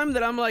 every time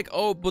that I'm like,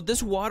 oh, but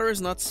this water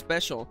is not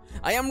special,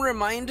 I am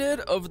reminded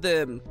of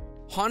the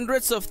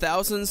hundreds of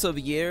thousands of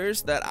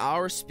years that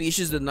our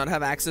species did not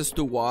have access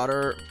to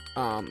water,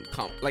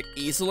 like,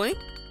 easily.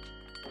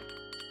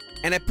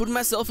 And I put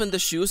myself in the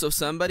shoes of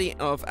somebody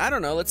of, I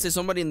don't know, let's say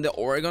somebody in the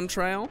Oregon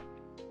Trail.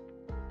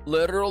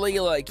 Literally,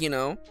 like, you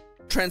know,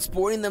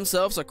 transporting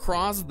themselves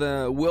across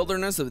the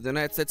wilderness of the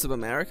United States of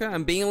America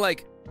and being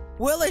like,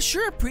 well, I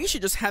sure appreciate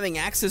just having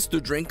access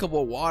to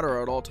drinkable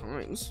water at all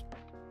times.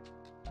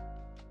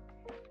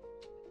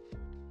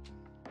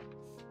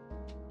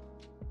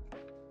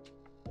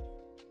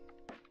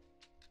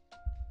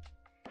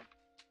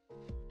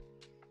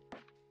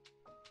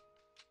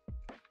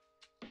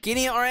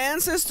 Kitty, our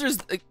ancestors...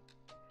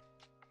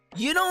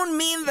 You don't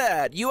mean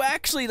that. You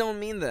actually don't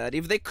mean that.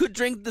 If they could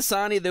drink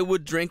Dasani, they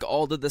would drink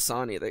all the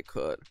Dasani they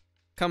could.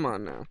 Come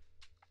on now.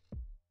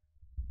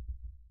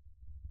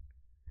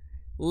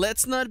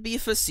 Let's not be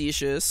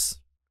facetious.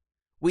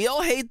 We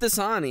all hate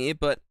Dasani,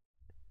 but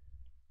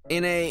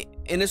in a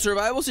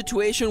survival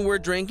situation, we're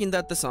drinking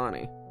that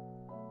Dasani.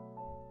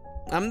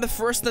 I'm the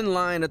first in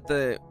line at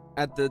the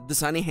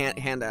Dasani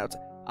handouts.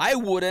 I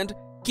wouldn't.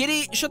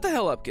 Kitty, shut the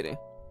hell up, Kitty.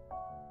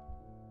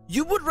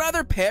 You would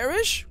rather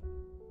perish?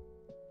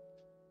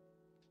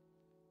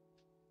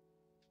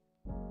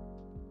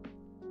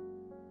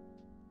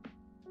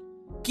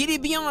 Kitty,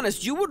 be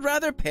honest, you would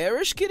rather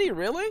perish, Kitty?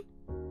 Really?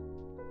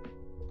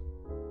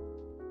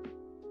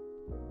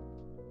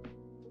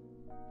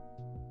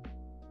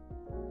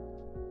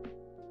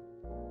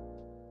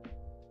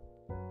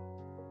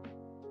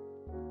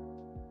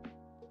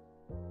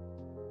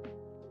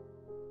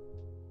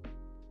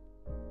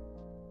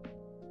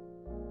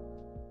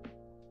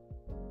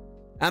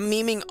 I'm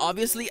memeing,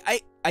 obviously.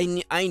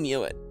 I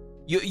knew it.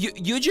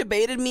 You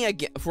debated me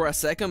again for a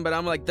second, but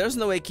I'm like, there's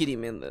no way Kitty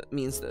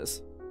means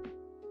this.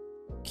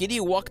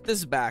 Kitty, walk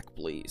this back,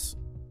 please.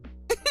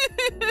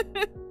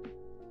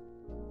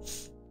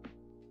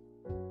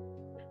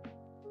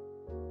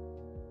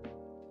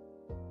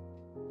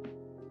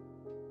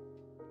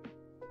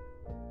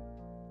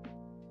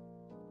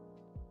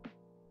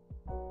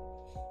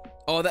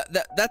 Oh,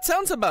 that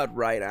sounds about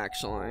right,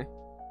 actually.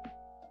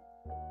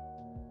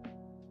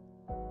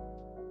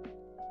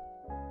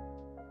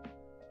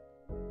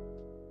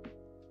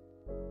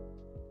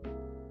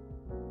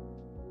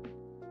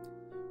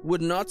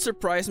 Would not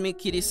surprise me,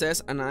 Kitty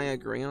says, and I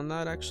agree on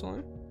that,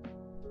 actually.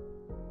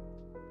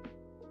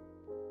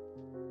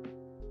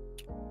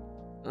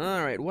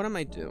 Alright, what am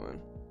I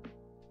doing?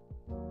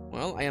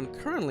 Well, I am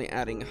currently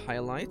adding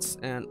highlights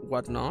and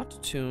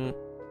whatnot to...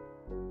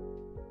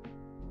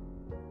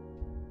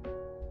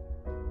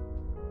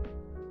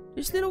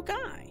 this little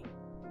guy.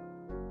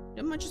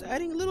 Am I just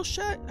adding little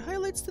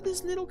highlights to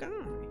this little guy?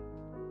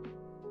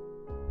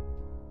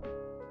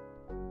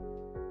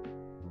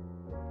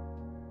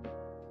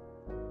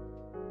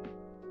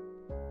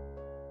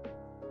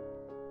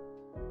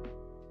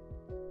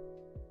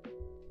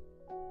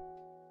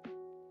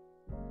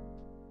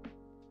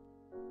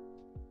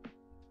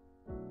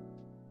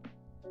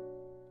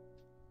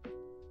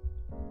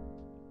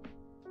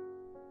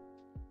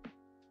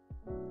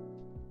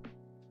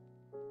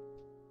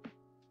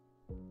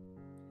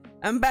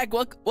 I'm back.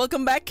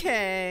 Welcome back,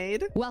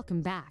 Cade.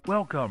 Welcome back.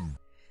 Welcome.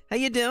 How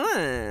you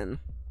doing?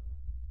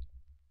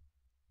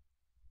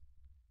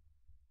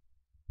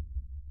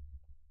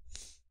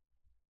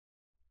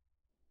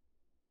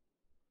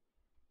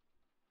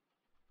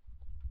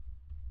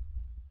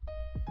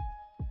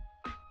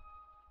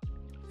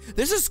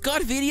 There's a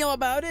Scott video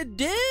about it,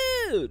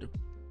 dude.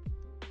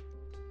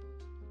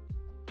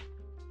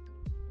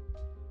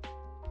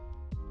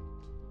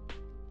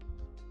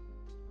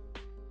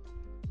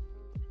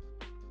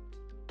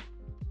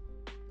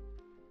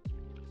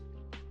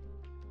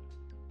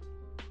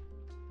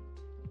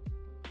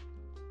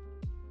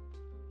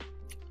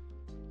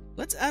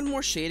 Let's add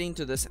more shading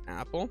to this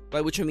apple,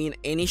 by which I mean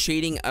any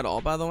shading at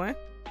all, by the way.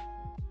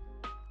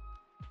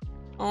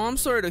 Oh, I'm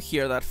sorry to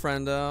hear that,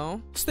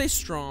 friendo. Stay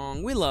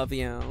strong. We love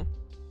you.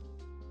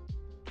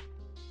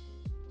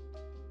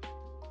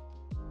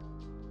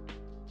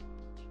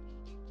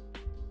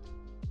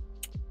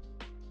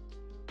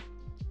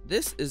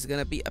 This is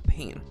gonna be a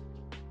pain.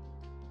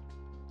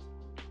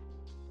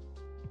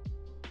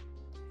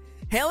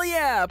 Hell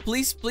yeah!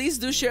 Please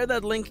do share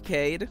that link,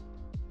 Cade.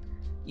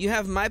 You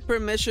have my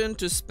permission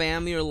to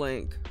spam your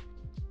link.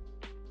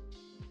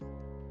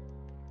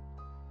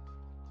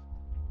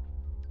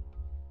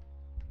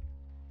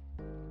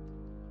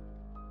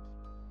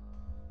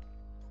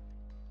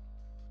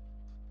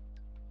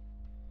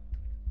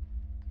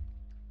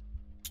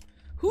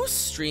 Who's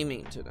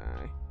streaming today?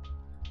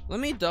 Let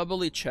me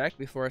doubly check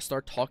before I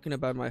start talking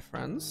about my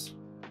friends.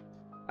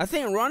 I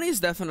think Ronnie's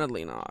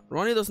definitely not.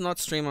 Ronnie does not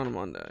stream on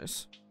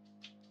Mondays.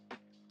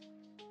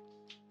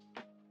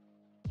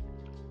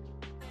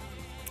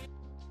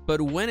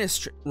 But when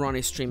is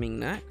Ronnie streaming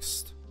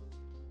next?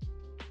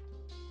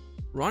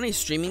 Ronnie's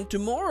streaming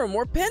tomorrow.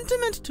 More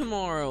Pentiment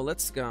tomorrow.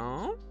 Let's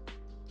go.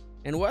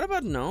 And what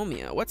about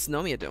Nomia? What's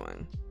Nomia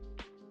doing?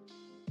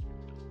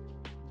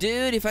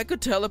 Dude, if I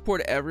could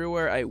teleport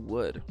everywhere, I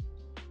would.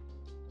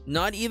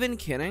 Not even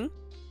kidding.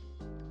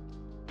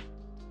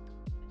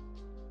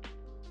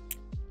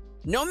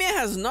 Nomia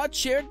has not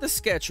shared the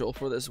schedule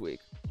for this week.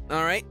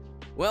 Alright.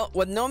 Well,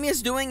 what Nomia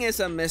is doing is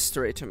a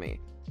mystery to me.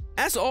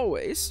 As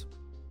always,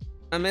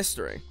 a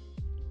mystery.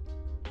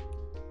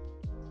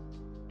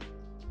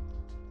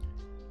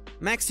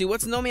 Maxi,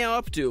 what's Nomia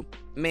up to?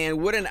 Man,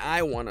 wouldn't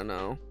I want to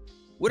know?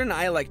 Wouldn't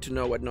I like to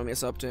know what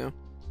Nomia's up to?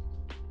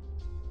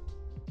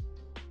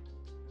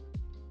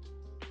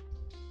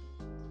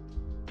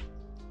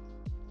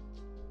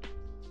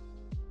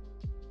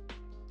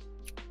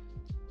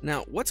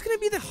 Now, what's gonna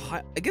be the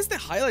I guess the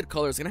highlight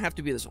color is gonna have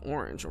to be this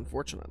orange,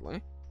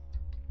 unfortunately.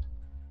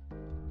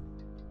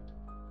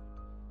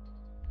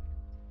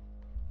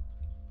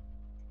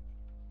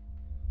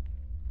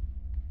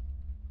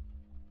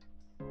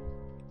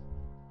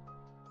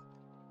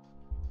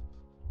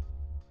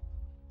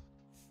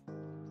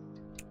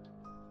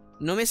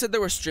 Nomi said they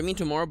were streaming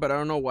tomorrow, but I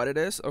don't know what it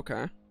is.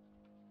 Okay.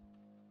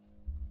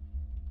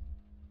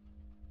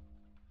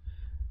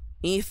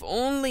 If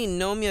only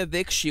Nomia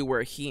Vikshi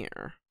were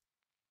here.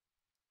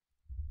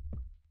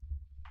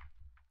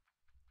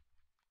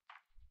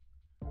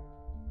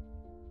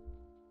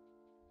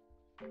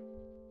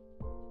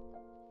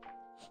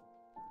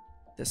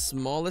 The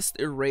smallest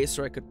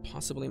eraser I could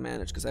possibly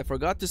manage, because I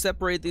forgot to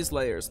separate these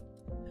layers.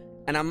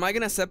 And am I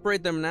gonna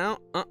separate them now?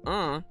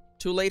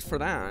 Too late for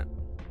that.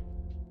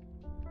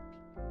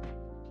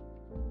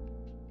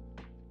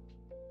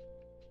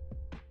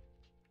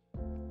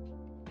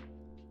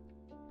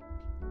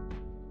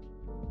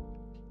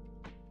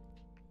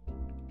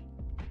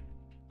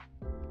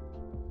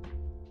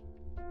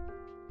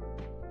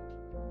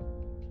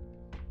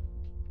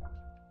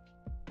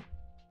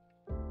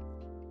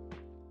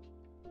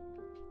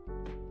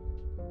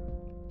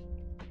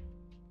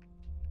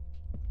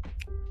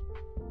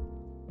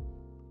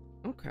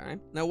 Okay.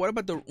 Now what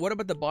about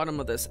the bottom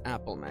of this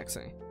apple,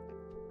 Maxi?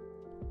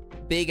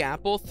 Big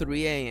apple,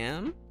 3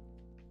 a.m.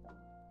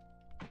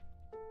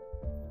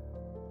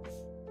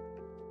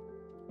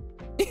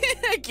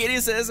 Kitty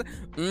says,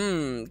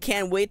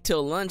 can't wait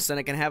till lunch so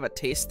I can have a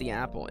tasty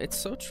apple. It's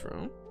so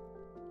true.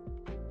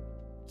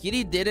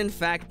 Kitty did in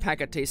fact pack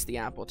a tasty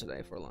apple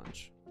today for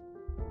lunch.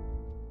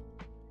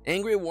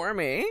 Angry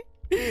Wormy.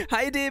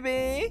 Hi,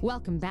 DB.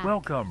 Welcome back.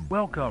 Welcome.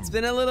 It's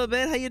been a little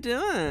bit. How you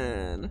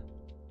doing?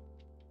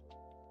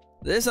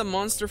 This is a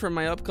monster from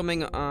my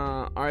upcoming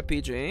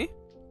RPG.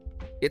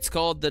 It's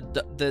called the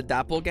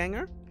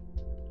Doppelganger.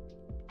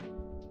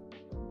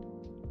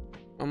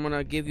 I'm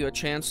gonna give you a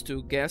chance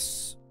to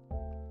guess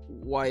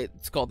why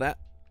it's called that.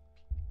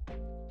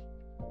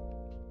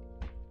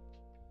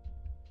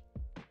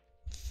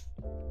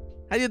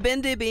 Have you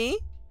been, DB?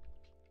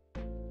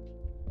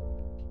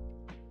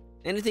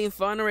 Anything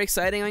fun or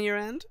exciting on your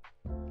end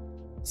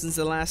since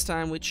the last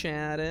time we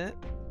chatted?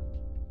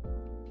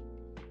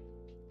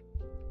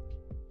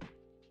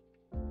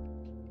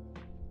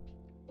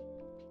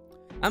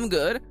 I'm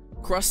good.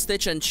 Cross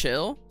stitch and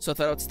chill, so I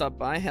thought I'd stop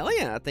by. Hell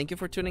yeah, thank you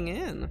for tuning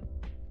in.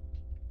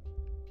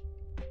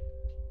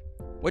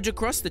 What'd you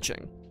cross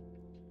stitching?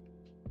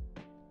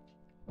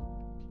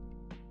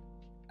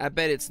 I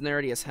bet it's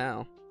nerdy as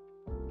hell.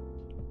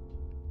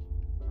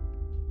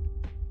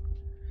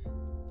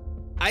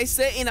 I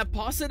say in a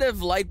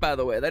positive light, by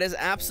the way. That is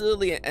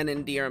absolutely an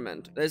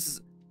endearment. This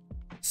is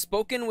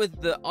spoken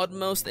with the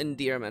utmost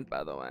endearment,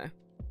 by the way.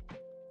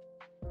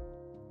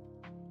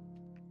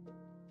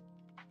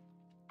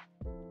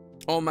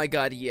 Oh my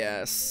god,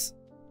 yes.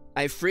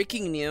 I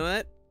freaking knew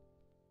it.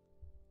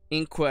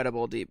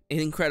 Incredible,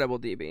 incredible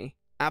DB.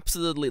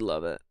 Absolutely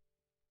love it.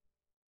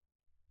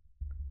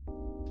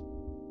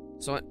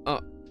 So,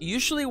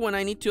 usually when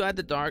I need to add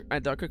a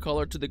darker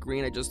color to the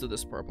green, I just do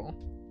this purple.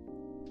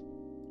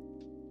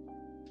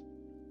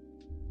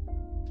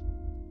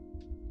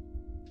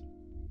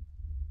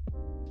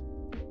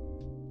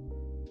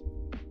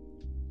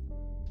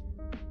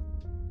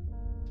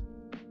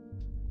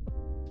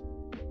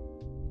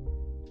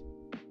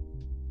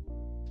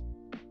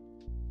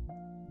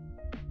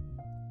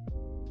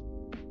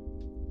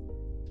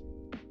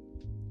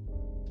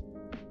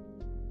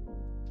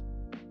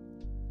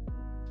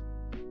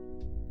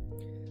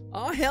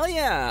 Oh, hell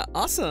yeah.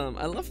 Awesome.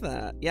 I love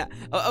that. Yeah.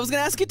 I was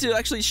gonna ask you to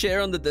actually share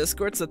on the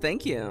Discord, so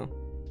thank you.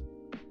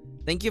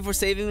 Thank you for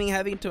saving me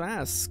having to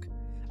ask.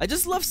 I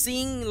just love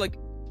seeing, like,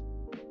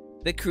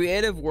 the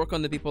creative work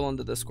on the people on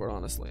the Discord,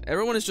 honestly.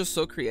 Everyone is just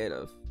so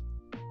creative.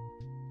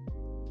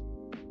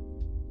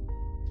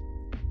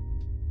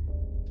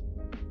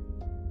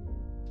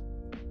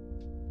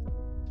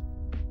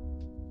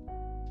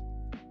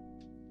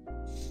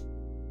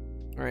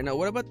 Alright, now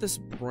what about this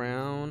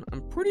brown?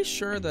 I'm pretty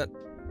sure that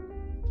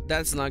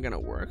that's not gonna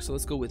work, so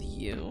let's go with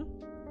you.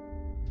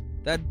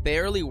 That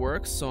barely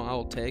works, so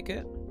I'll take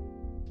it.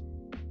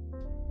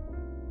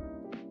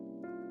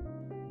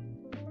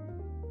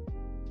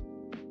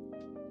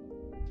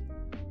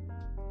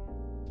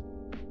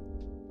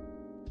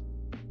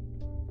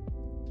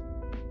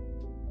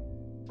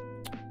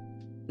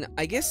 Now,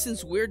 I guess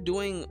since we're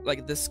doing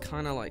like this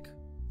kind of like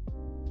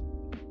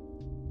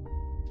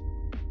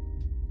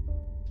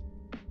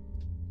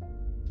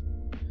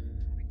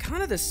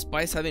kind of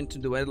despise having to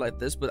do it like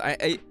this, but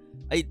I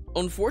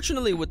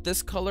unfortunately with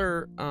this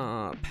color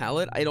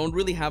palette, I don't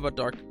really have a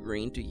dark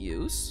green to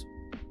use.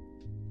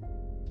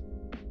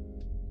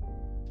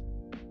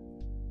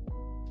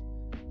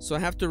 So I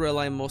have to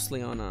rely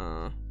mostly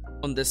on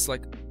this,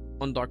 like,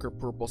 on darker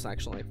purples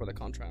actually for the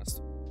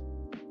contrast.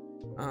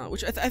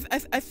 Which I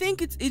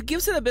think it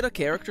gives it a bit of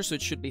character, so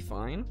it should be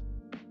fine.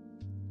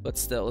 But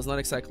still, it's not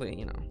exactly,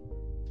 you know.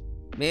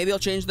 Maybe I'll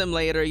change them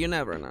later, you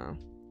never know.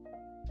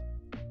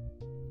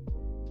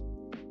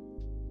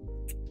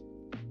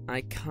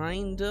 I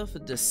kind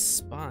of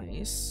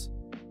despise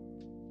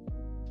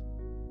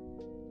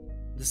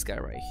this guy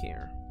right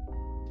here.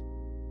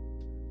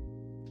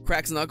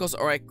 Cracks knuckles.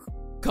 Alright,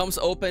 comes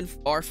open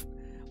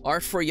are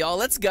for y'all.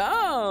 Let's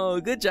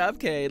go. Good job,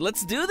 Kate.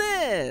 Let's do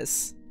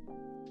this.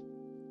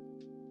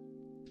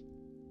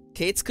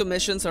 Kate's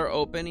commissions are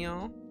open,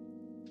 y'all.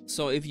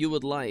 So if you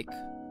would like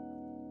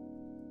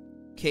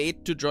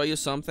Kate to draw you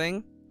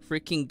something,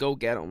 freaking go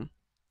get them.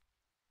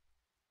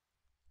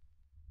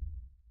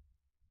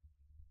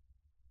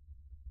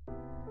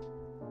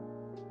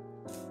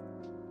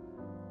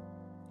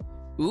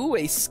 Ooh,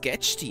 a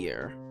sketch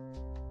tier.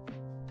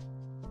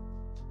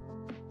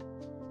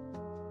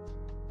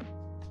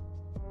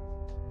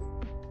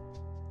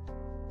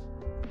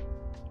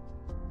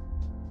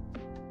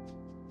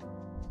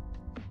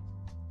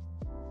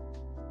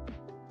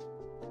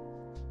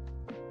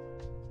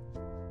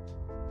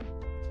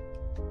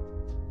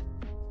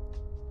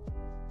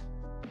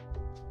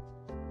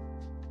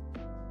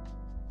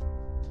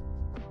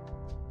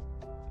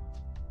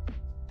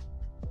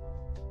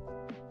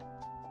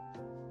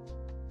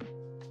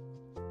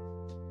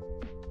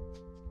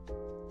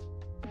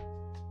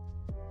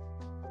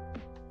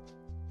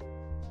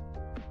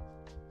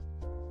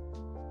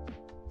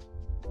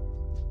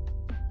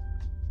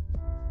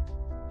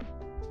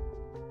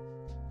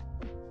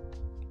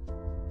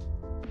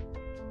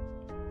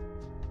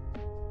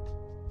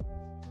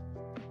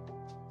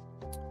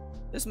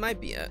 This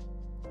might be it.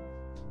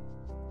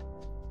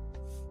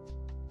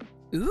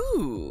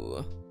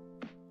 Ooh.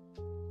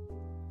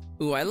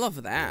 Ooh, I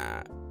love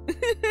that.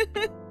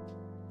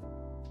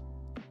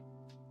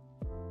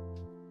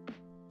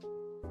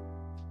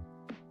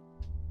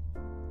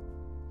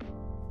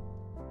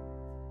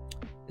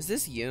 Is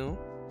this you?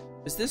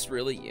 Is this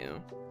really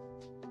you?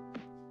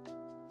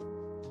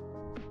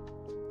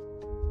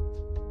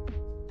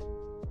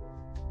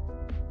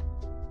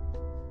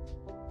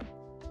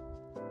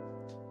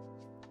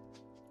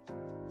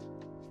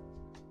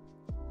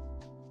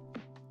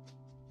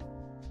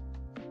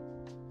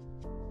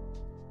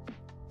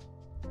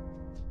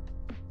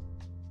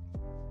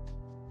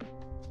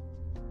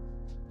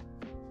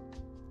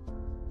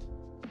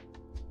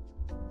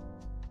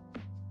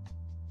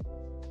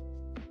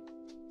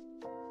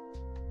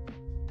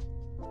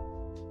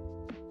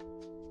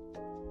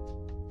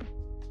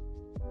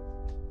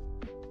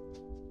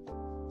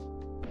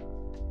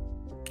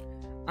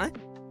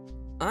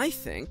 I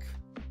think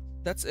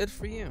that's it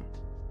for you.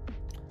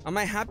 Am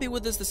I happy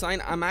with this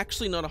design? I'm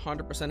actually not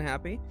 100%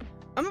 happy.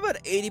 I'm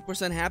about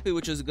 80% happy,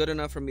 which is good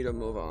enough for me to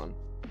move on.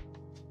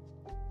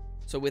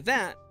 So with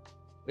that,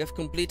 we have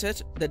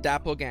completed the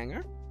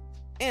Doppelganger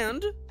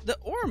and the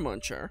Ore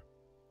Muncher,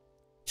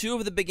 two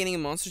of the beginning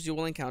monsters you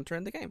will encounter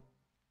in the game.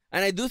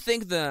 And I do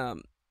think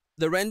the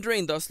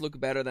rendering does look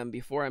better than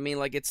before. I mean,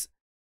 like, it's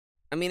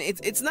I mean,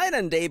 it's night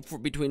and day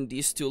between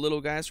these two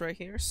little guys right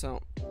here, so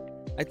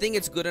I think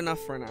it's good enough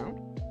for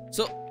now.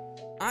 So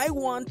I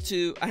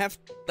have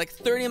like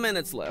 30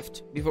 minutes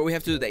left before we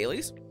have to do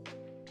dailies.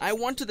 I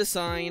want to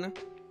design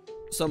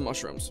some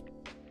mushrooms.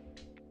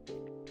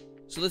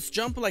 So let's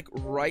jump like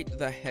right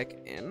the heck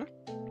in.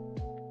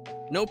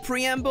 No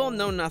preamble,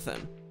 no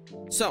nothing.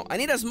 So I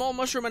need a small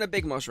mushroom and a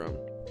big mushroom.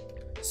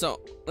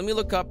 So let me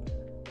look up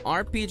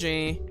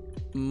RPG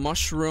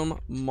mushroom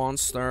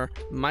monster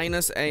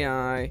minus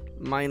AI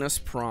minus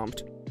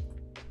prompt.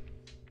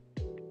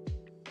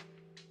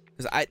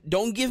 Because I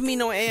don't give me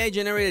no AI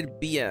generated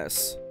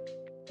BS.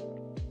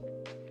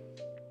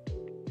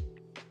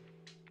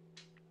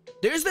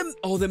 There's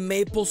the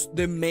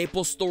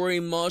maple story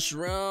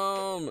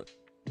mushroom.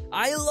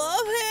 I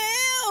love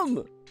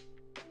him.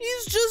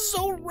 He's just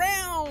so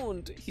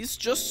round. He's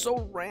just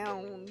so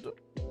round.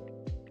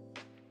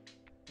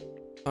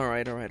 All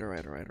right.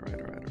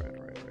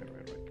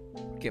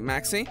 Okay,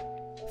 Maxi.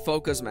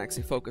 Focus,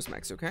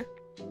 Maxi, okay?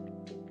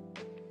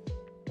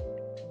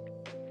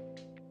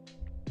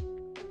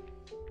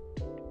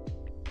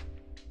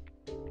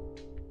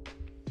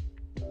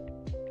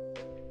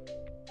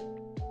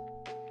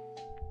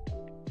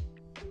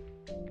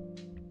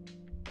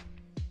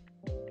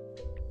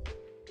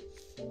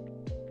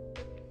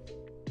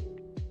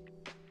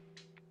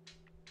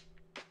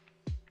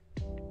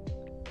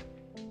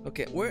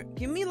 Okay,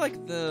 give me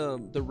like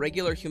the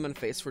regular human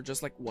face for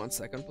just like 1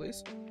 second,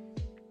 please.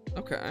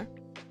 Okay.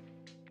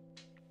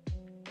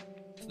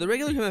 So the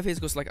regular human face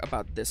goes like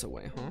about this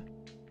away, huh?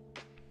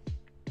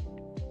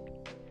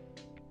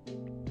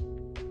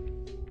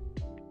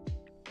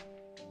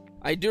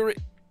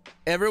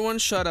 Everyone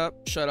shut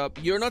up, shut up.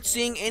 You're not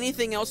seeing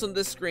anything else on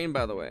this screen,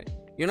 by the way.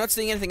 You're not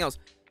seeing anything else.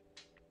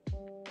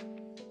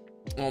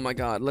 Oh my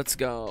god, let's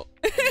go.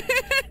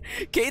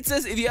 Kate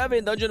says if you have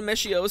a Dungeon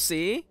Meshi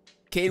OC,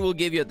 Kate will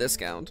give you a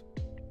discount.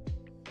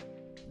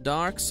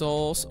 Dark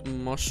Souls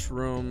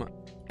mushroom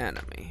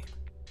enemy.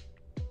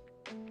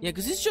 Yeah,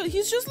 because he's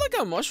just like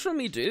a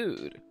mushroomy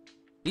dude.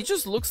 He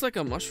just looks like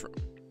a mushroom.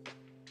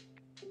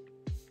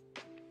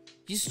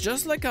 He's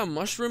just like a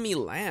mushroomy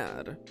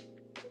lad.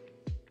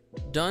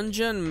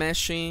 Dungeon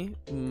Meshi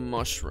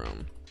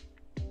mushroom.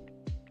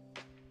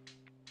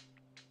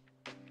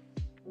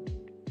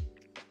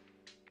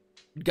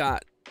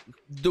 God,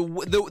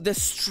 the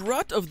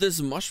strut of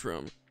this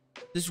mushroom.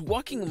 This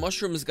walking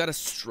mushroom has got a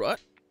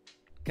strut.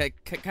 Okay,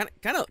 kind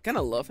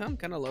of love him.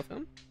 Kind of love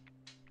him.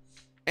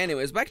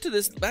 Anyways, back to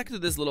this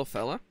little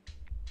fella.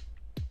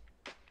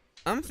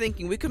 I'm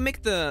thinking we could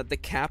make the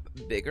cap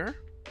bigger.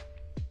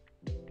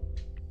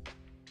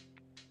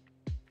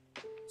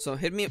 So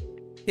hit me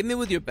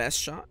with your best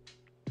shot.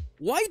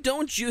 Why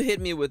don't you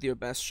hit me with your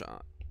best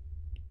shot?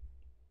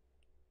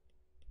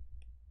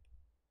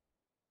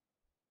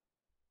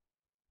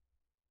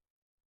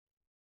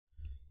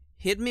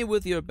 Hit me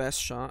with your best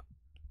shot.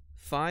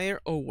 Fire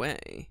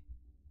away.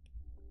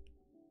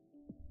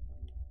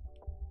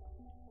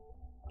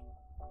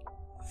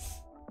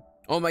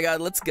 Oh my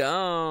god, let's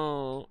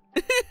go.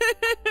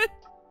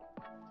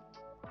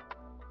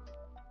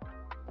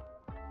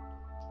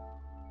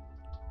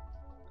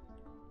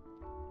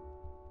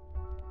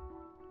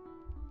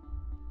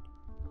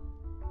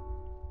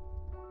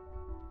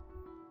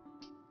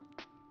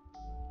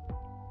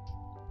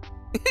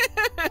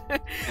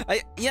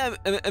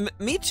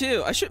 Me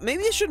too.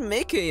 Maybe I should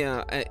make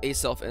a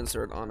self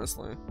insert.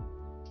 Honestly,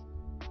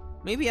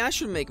 maybe I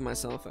should make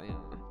myself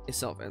a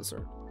self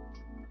insert.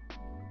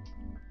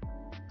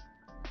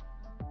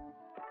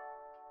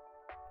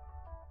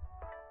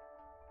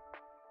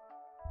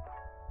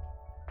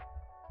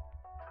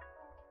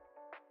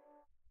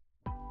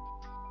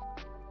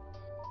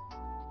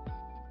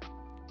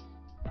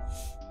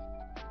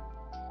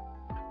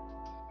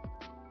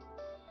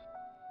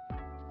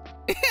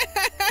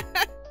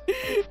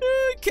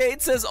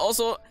 Kate says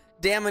also,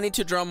 damn, I need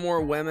to draw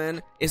more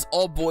women. Is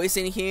all boys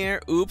in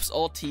here? Oops,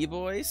 all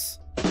T-boys.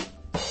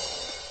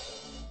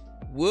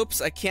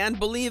 Whoops, I can't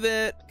believe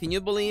it. Can you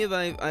believe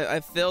I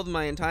filled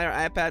my entire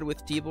iPad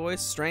with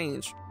T-boys?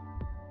 Strange.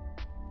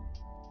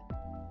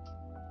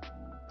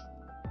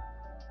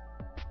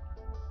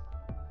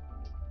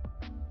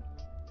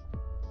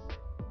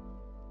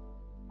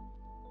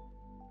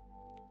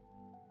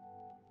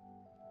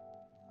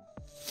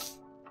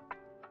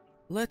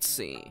 Let's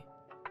see.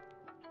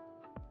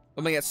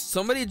 Oh my god,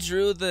 somebody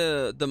drew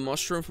the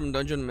mushroom from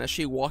Dungeon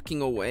Meshi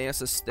walking away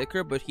as a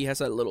sticker, but he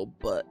has a little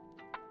butt.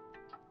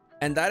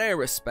 And that I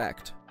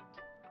respect.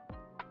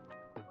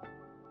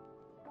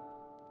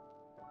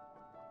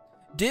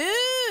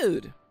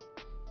 Dude!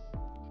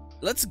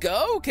 Let's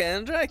go,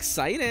 Kendra,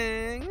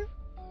 exciting!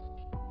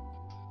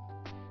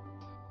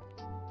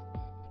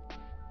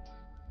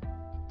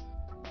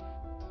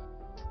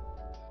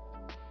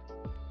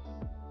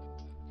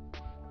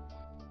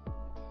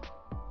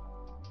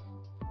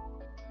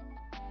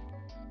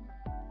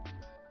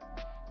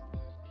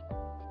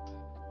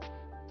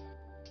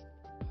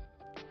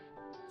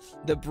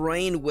 The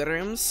brain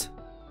worms.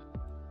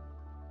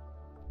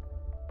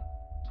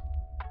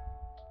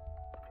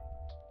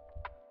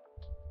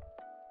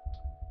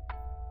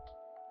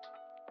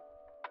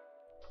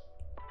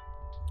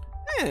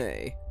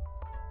 Hey,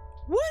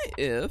 what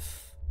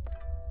if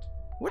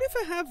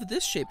I have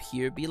this shape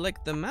here be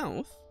like the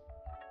mouth?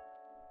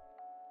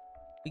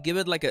 We give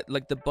it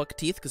like the buck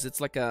teeth because it's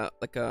like a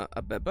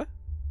bebe.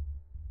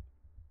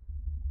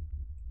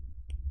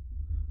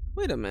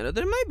 Wait a minute,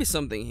 there might be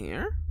something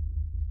here.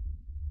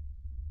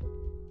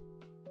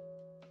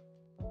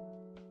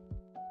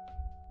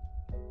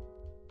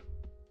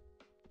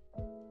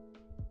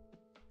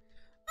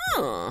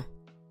 Huh.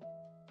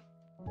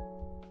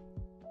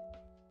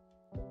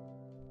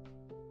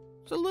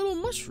 It's a little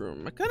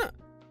mushroom. I kinda...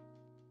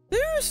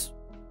 There's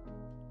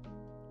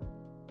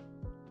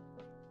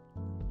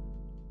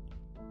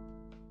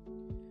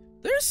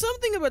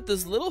something about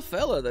this little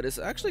fella that is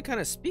actually kind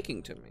of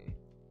speaking to me.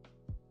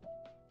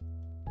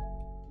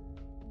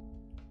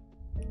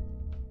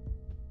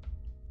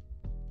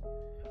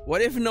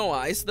 What if no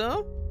eyes,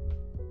 though?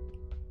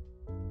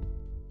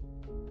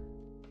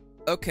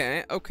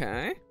 Okay,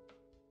 okay.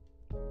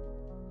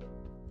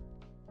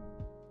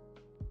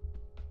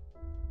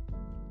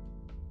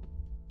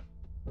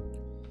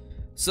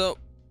 So,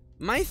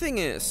 my thing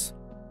is,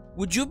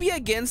 would you be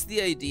against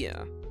the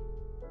idea?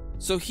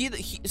 So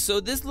so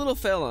this little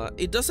fella,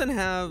 it doesn't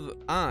have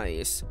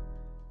eyes,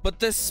 but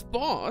the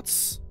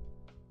spots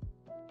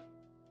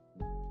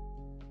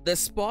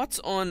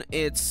on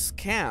its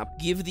cap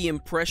give the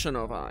impression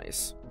of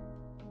eyes.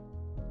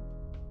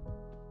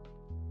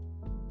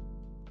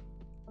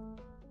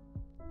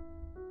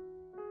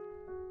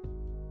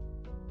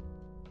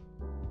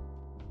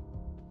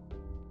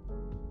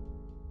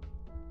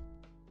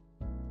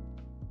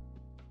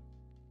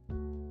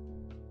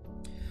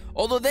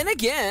 Although then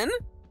again,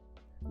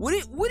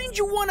 wouldn't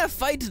you want to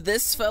fight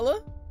this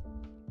fella?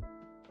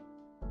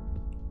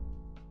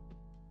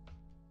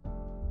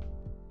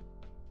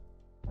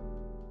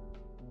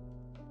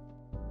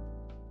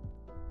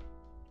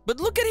 But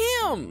look at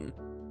him!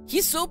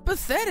 He's so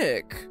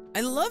pathetic.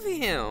 I love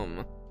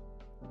him.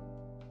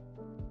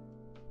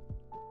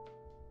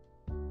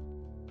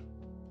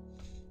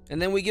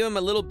 And then we give him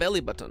a little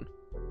belly button.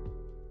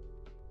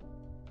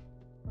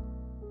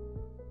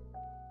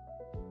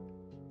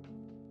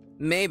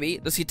 Maybe.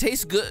 Does he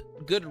taste good?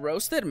 Good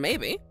roasted?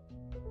 Maybe.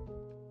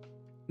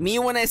 Me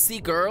when I see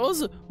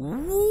girls?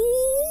 Woo!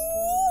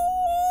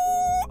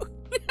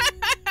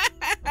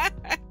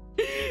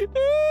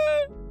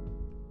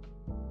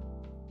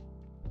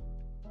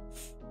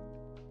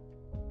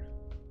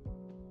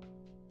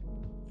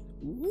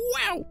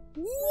 Wow!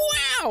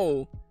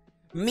 Wow!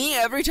 Me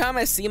every time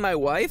I see my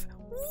wife?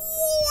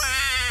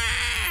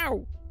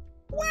 Wow!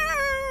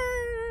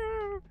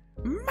 Wow!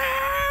 Mama!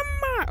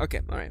 Okay,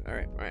 alright.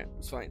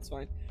 It's fine, it's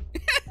fine.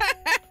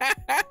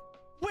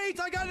 Wait,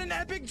 I got an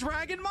epic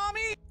dragon,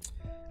 mommy?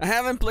 I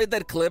haven't played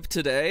that clip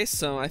today,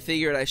 so I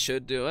figured I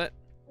should do it.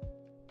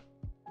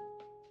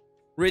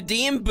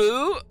 Redeem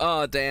Boo?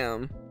 Oh,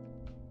 damn.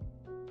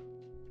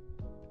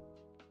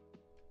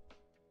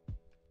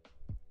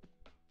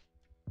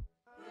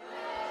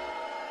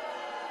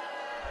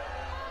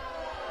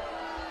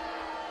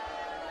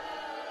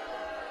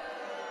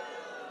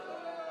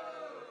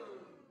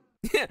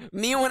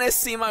 Me when I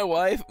see my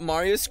wife,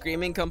 Mario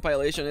screaming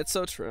compilation. It's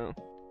so true.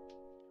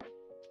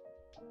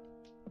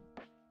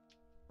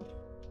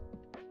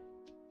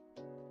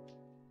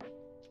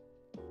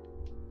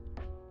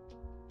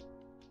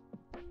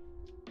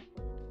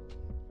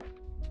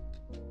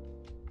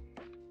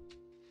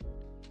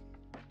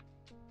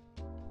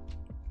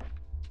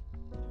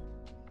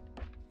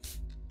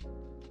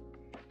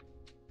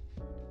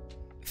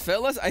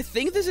 Fellas, I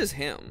think this is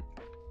him.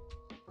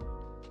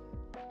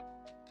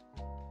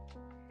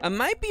 I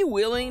might be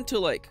willing to,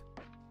 like,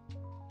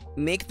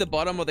 make the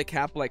bottom of the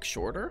cap, like,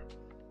 shorter.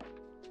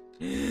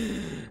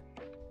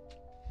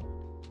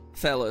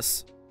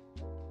 Fellas.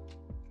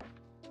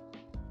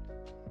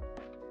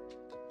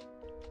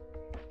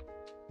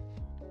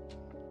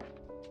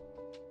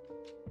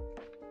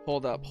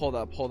 Hold up.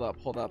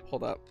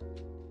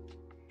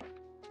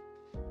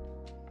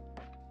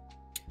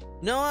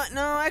 No,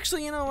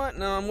 actually, you know what?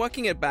 No, I'm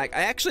walking it back.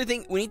 I actually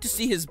think we need to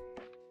see his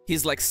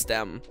like,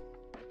 stem.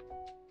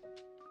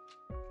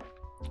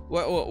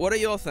 What do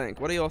y'all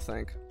think? What do y'all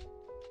think?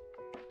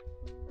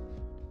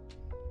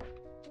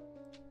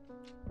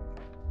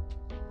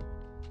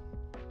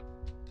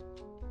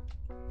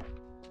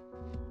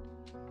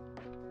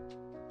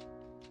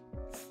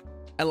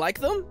 I like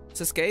them.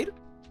 Cascade.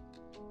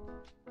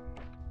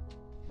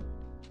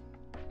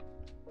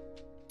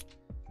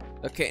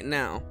 Okay,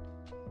 now,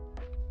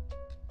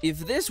 if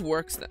this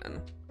works,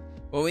 then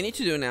what we need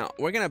to do now,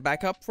 we're gonna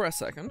back up for a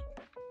second.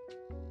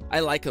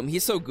 I like him.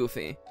 He's so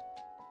goofy.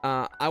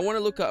 I'm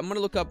gonna look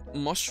up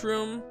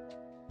Mushroom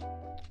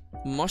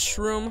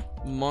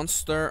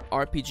Monster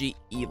RPG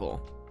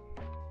Evil.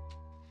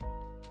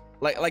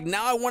 Like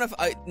now I want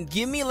to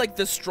give me like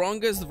the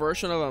strongest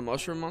version of a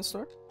mushroom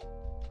monster,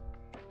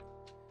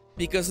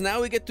 because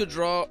now we get to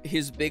draw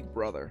his big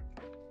brother.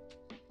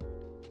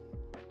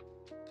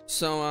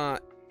 So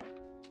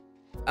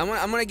I'm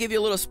gonna give you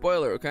a little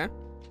spoiler, okay?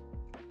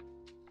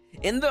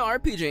 In the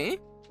RPG,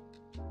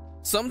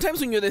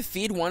 Sometimes when you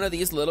defeat one of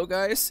these little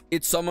guys,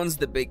 it summons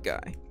the big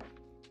guy.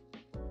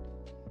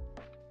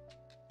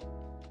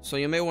 So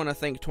you may want to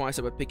think twice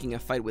about picking a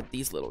fight with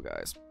these little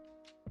guys.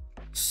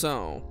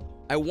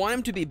 So, I want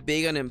him to be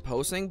big and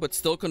imposing, but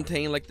still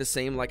contain like the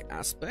same like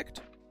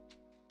aspect.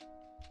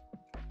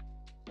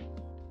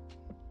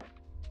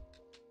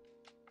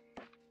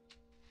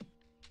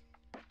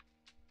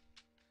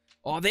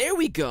 Oh, there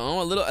we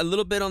go. A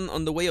little bit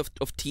on the way of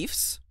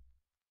teeths.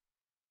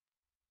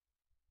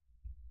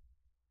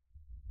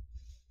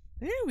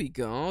 There we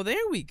go.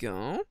 There we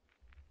go.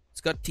 It's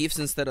got teeths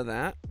instead of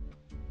that.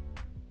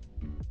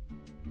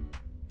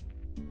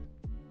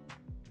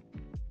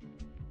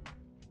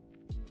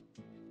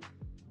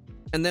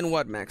 And then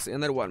what, Maxi?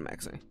 And then what,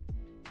 Maxi?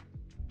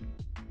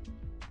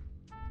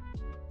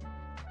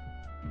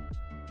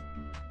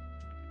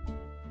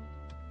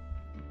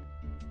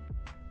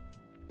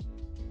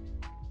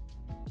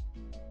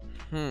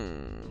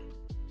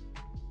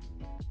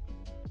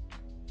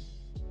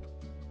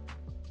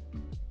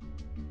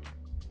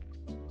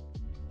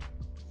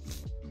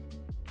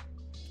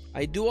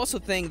 I do also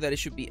think that it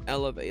should be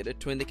elevated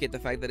to indicate the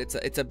fact that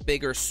it's a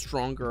bigger,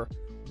 stronger,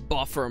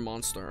 buffer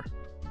monster.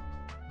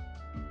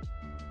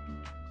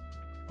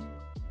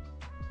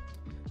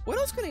 What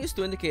else can I use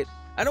to indicate?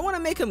 I don't want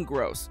to make him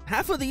gross.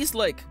 Half of these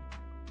mushroom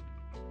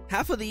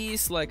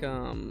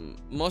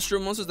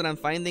monsters that I'm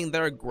finding,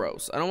 they're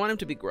gross. I don't want him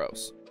to be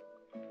gross.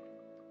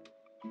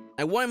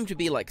 I want him to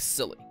be like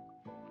silly.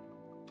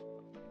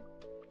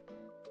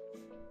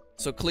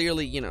 So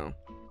clearly, you know.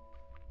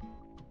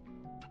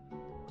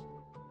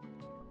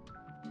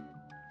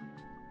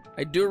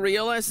 I do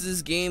realize this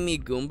is giving me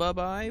Goomba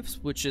vibes,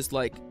 which is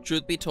like,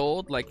 truth be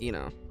told, like, you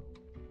know,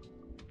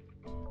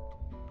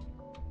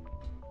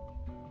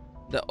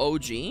 the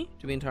OG,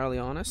 to be entirely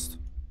honest.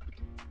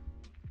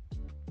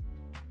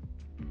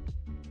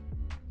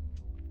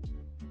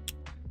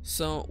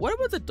 So, what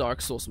about the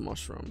Dark Souls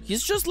mushroom?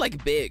 He's just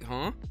like big,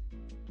 huh?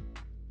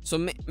 So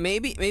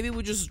maybe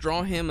we just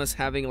draw him as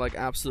having like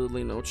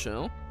absolutely no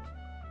chill.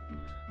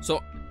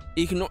 So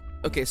ignore.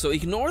 Okay, so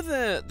ignore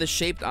the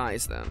shaped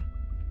eyes then.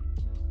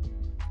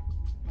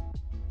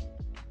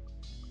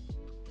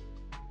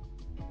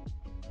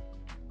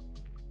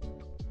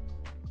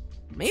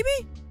 Maybe?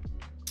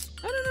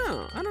 I don't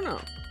know. I don't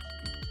know.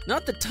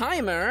 Not the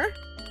timer.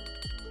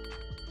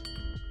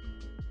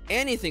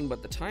 Anything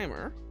but the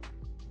timer.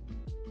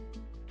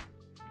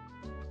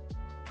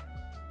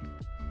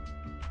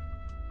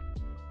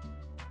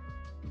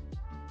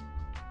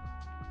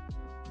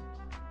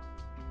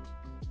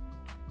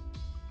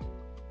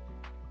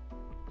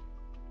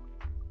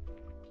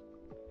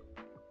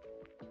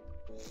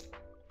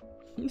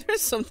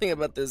 There's something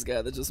about this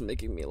guy that's just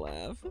making me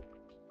laugh.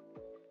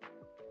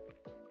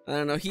 I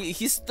don't know,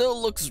 he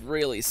still looks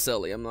really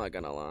silly, I'm not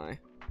gonna lie.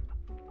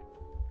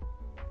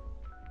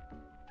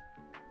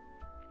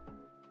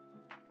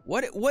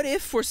 What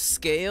if for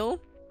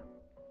scale?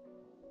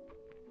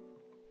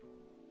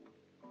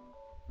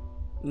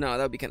 No,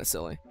 that would be kind of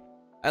silly.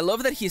 I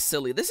love that he's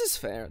silly. This is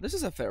fair. This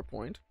is a fair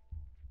point.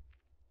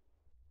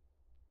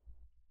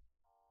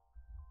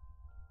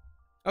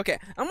 Okay,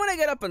 I'm gonna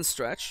get up and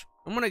stretch.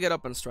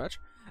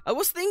 I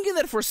was thinking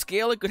that for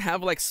scale, it could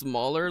have like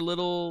smaller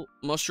little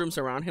mushrooms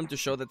around him to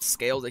show that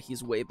scale that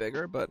he's way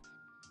bigger, but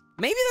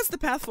maybe that's the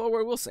path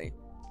forward, we'll see.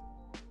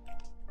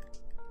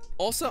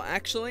 Also,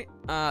 actually,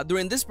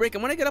 during this break,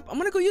 I'm gonna get up, I'm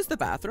gonna go use the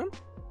bathroom.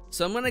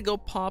 So I'm gonna go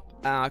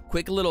pop a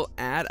quick little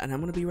ad, and I'm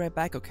gonna be right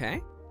back,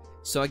 okay?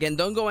 So again,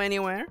 don't go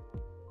anywhere.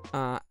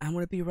 I'm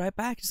gonna be right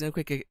back. Just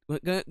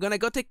gonna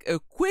go take a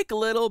quick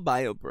little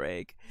bio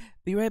break.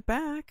 Be right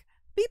back.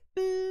 Beep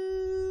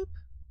boop.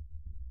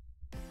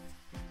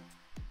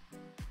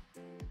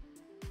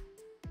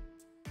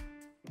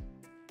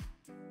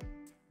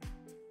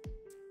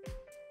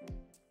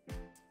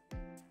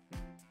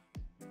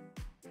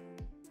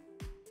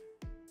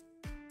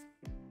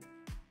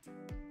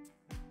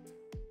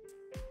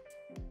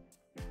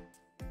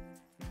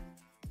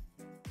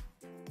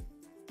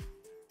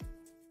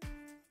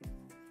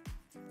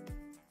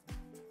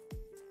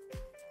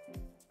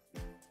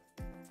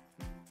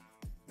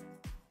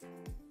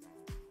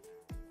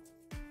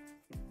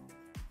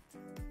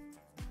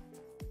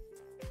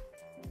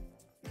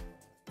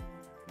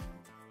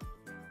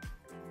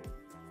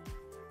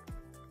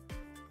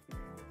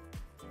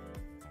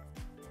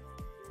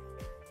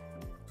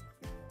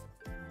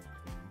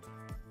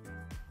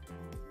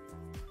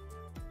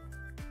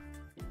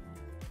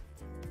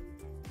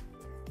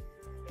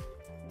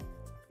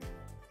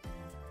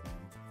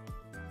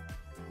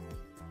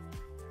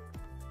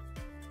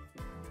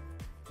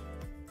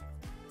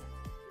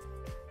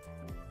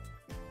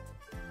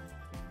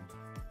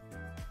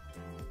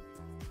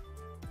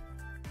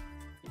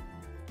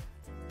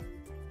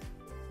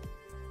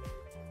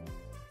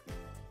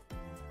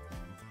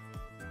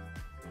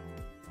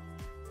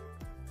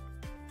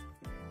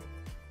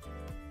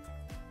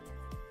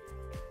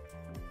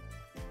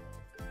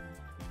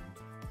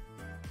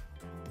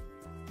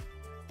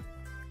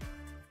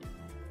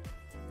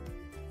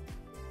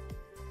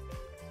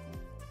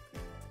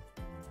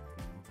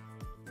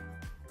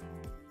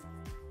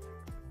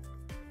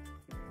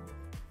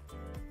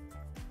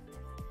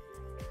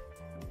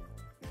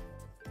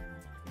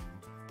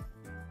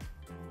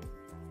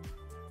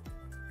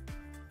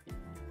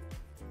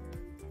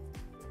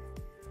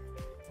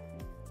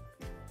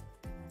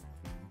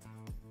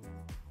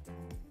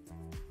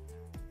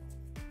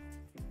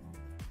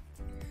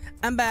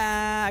 I'm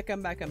back.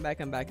 I'm back. I'm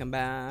back. I'm back. I'm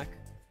back.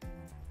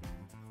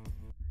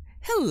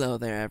 Hello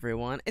there,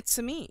 everyone. It's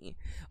me.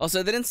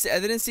 Also, I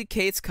didn't see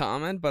Kate's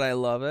comment, but I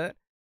love it.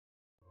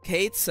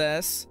 Kate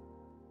says,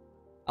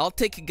 "I'll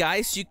take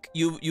guys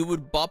you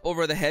would bop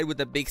over the head with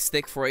a big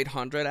stick for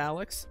 800,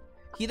 Alex."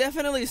 He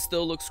definitely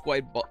still looks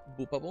quite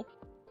boopable.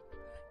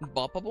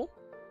 Boppable.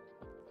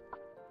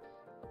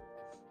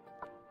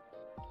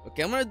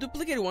 Okay, I'm gonna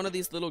duplicate one of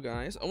these little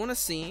guys. I want to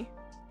see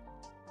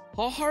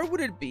how hard would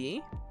it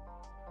be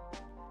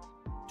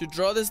to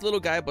draw this little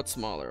guy but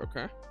smaller.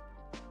 Okay.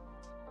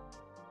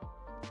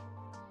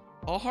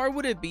 How hard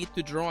would it be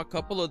to draw a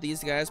couple of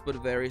these guys but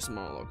very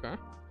small? Okay.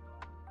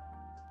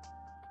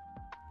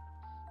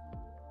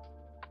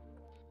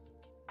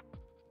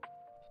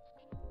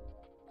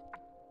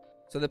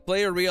 So the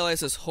player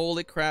realizes,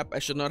 holy crap, I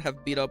should not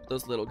have beat up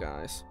those little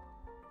guys.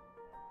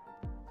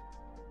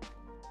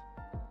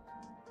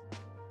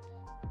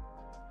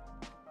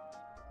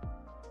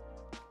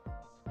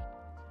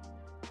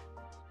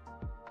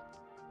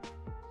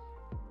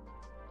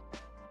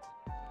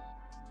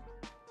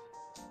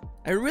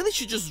 I really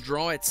should just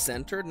draw it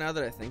centered now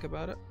that I think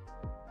about it.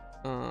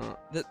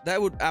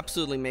 That would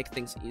absolutely make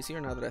things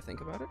easier now that I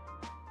think about it.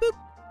 Boop.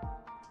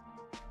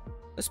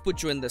 Let's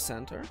put you in the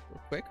center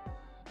real quick.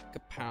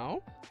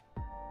 Kapow.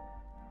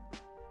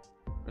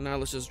 And now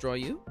let's just draw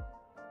you.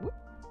 Whoop.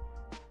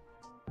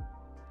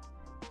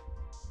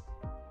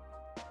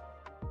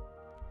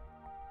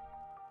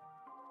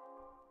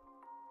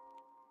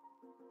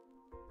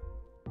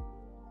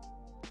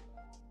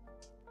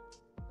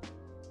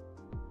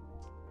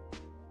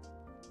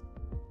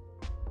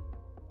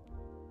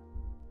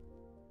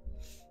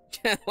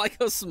 Yeah, I like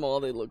how small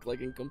they look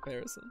like in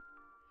comparison.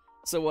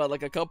 So what,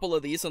 like a couple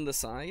of these on the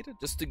side?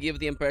 Just to give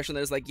the impression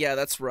that it's like, yeah,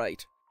 that's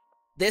right.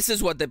 This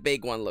is what the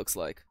big one looks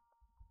like.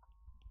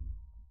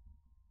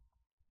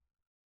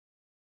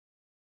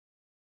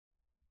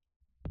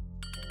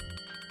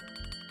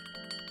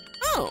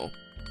 Oh!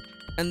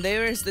 And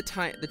there is the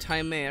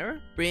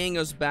timer bringing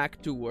us back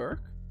to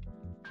work.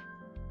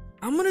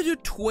 I'm gonna do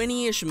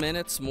 20-ish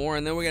minutes more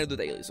and then we're gonna do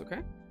dailies,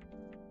 okay?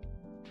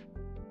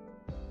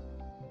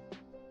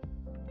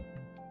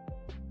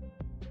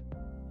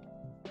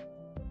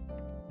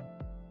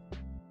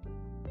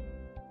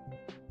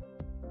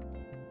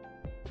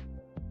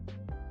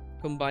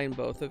 Combine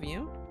both of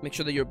you. Make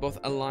sure that you're both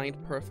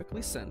aligned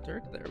perfectly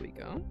centered. There we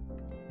go.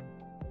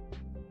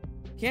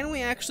 Can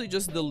we actually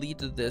just delete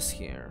this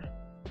here?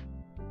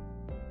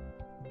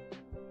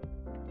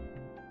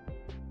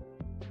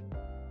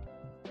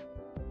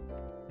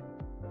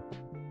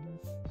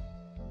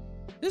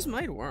 This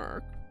might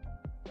work.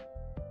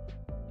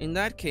 In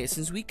that case,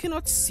 since we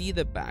cannot see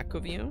the back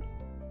of you,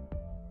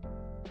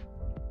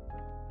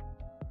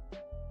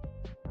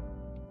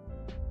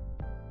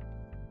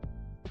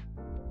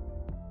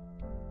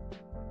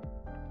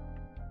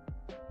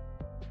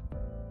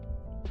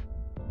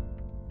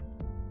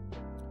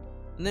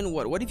 and then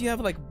what? What if you have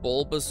like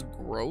bulbous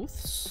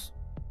growths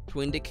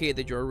to indicate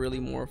that you're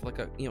really more of like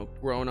a, you know,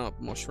 grown-up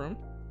mushroom?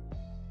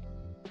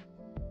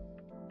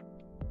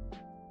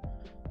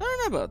 I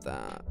don't know about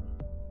that.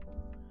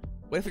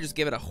 What if we just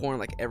give it a horn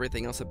like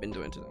everything else I've been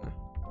doing today?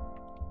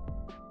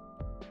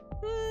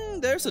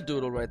 There's a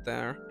doodle right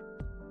there.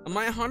 Am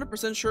I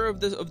 100% sure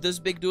of this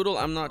big doodle?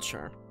 I'm not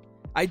sure.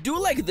 I do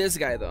like this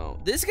guy though.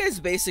 This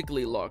guy's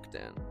basically locked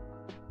in.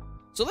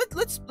 So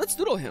let's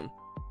doodle him.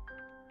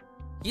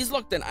 He's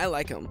locked in. I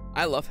like him.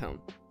 I love him.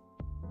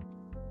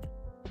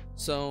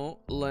 So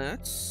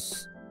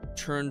let's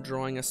turn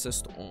drawing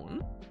assist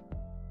on.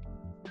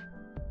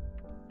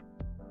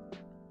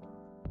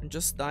 And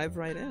just dive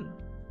right in.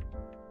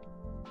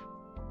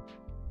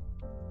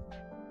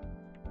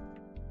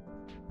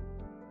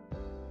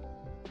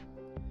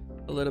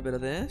 A little bit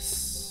of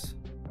this.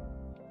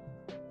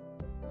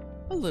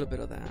 A little bit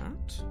of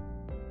that.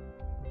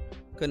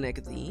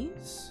 Connect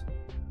these.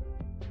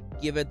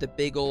 Give it the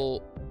big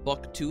ol'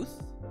 buck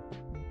tooth.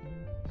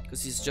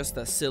 Because he's just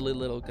a silly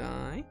little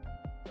guy.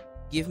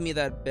 Give me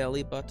that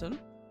belly button.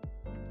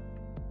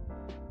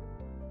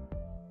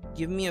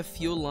 Give me a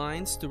few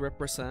lines to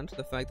represent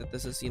the fact that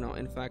this is, you know,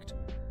 in fact,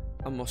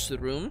 a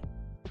mushroom.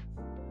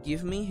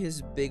 Give me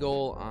his big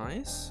ol'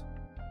 eyes.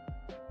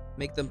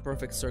 Make them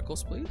perfect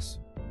circles, please.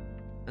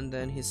 And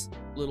then his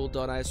little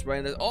dot eyes right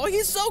in there. Oh,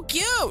 he's so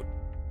cute!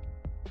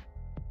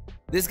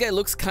 This guy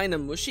looks kind of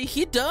mushy.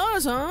 He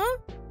does, huh?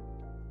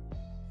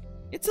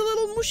 It's a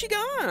little mushy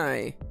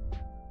guy.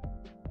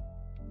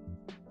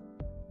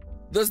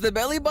 Does the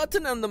belly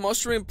button and the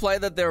mushroom imply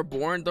that they're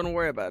born? Don't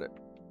worry about it.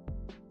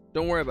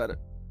 Don't worry about it.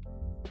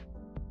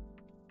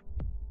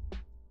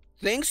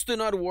 Things to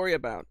not worry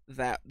about.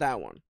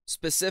 That one.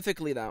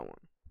 Specifically that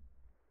one.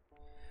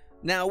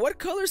 Now, what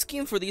color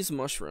scheme for these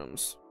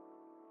mushrooms?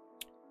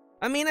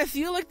 I mean, I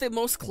feel like the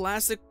most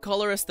classic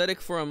color aesthetic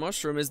for a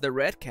mushroom is the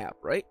red cap,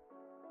 right?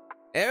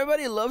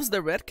 Everybody loves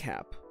the red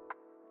cap.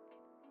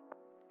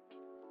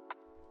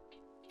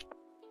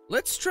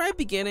 Let's try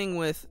beginning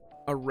with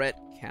a red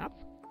cap.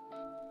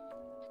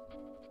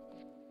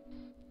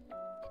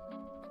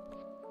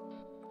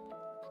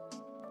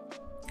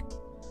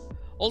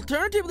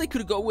 Alternatively,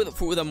 could go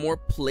with a more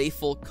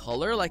playful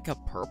color, like a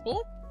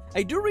purple.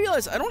 I do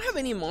realize I don't have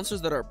any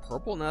monsters that are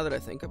purple now that I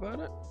think about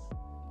it.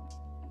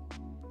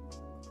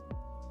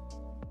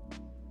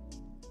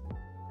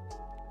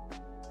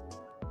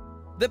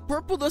 The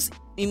purple does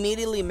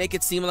immediately make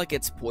it seem like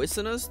it's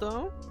poisonous,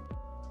 though.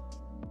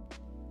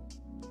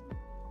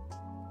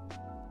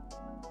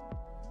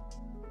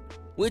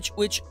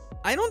 Which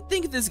I don't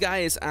think this guy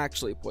is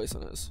actually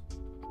poisonous.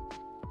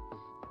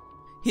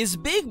 His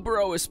big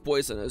bro is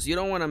poisonous. You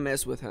don't want to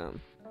mess with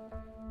him.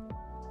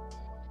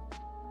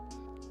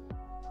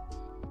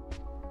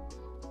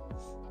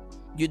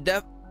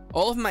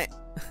 All of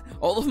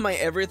my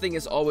everything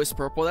is always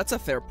purple. That's a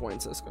fair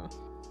point, Cisco.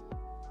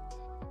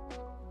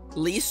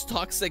 Least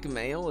toxic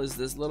male is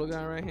this little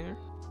guy right here.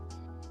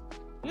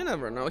 You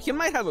never know. He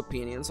might have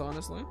opinions,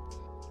 honestly.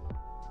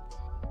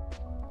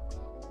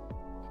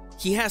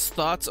 He has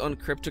thoughts on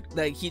crypto.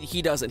 Like,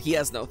 he doesn't. He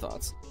has no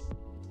thoughts.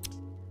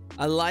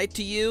 I lied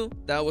to you.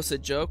 That was a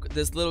joke.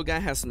 This little guy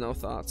has no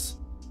thoughts.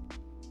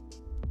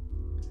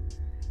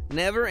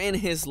 Never in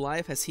his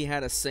life has he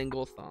had a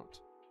single thought.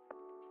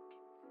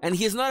 And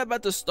he's not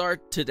about to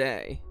start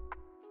today.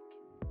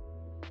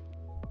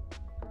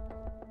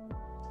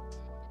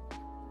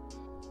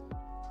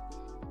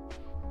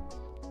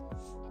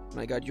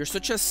 My God, you're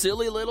such a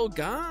silly little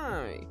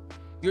guy.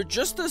 You're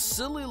just a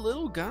silly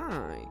little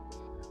guy.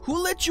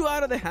 Who let you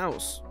out of the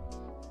house?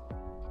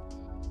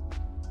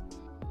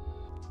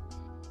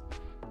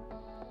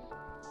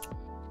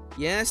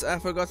 Yes, I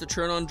forgot to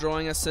turn on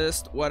drawing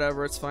assist.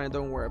 Whatever, it's fine.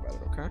 Don't worry about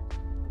it, okay?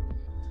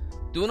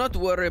 Do not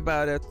worry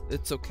about it.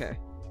 It's okay.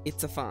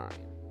 It's a fine.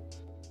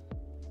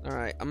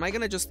 Alright, am I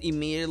gonna just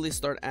immediately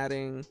start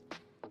adding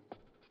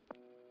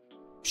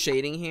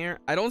shading here?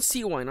 I don't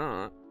see why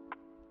not.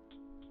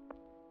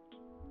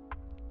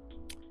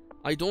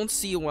 I don't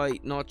see why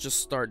not just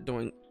start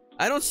doing...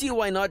 I don't see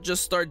why not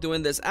just start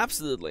doing this.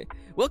 Absolutely.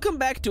 Welcome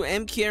back to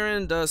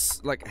Kirin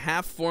does like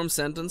half-formed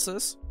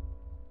sentences.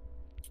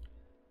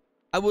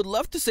 I would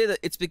love to say that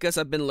it's because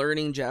I've been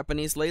learning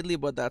Japanese lately,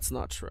 but that's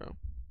not true.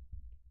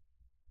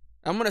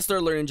 I'm gonna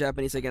start learning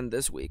Japanese again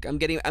this week. I'm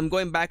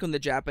going back on the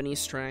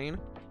Japanese train.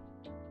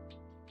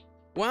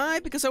 Why?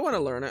 Because I want to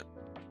learn it.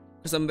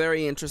 Because I'm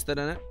very interested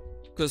in it.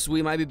 Because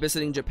we might be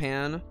visiting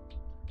Japan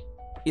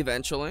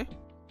eventually.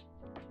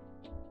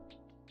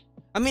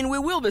 I mean, we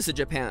will visit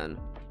Japan,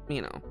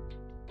 you know.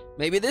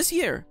 Maybe this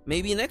year,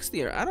 maybe next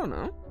year, I don't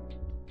know.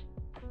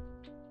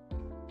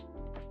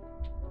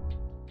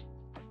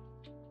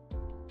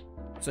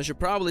 So I should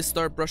probably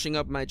start brushing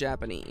up my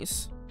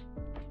Japanese.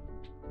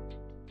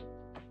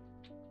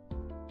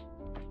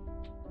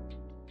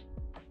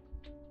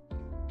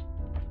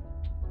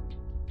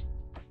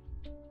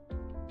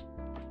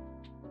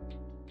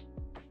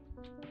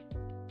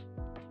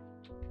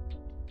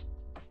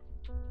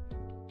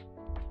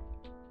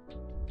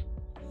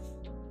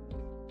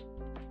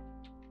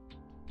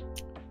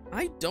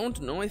 I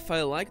don't know if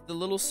I like the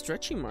little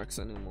stretchy marks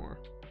anymore.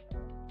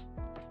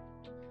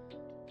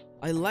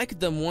 I liked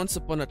them once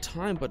upon a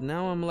time, but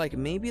now I'm like,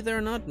 maybe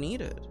they're not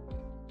needed.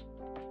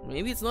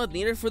 Maybe it's not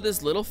needed for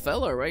this little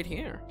fella right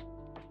here.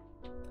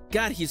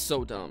 God, he's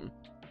so dumb.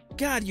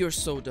 God, you're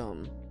so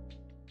dumb.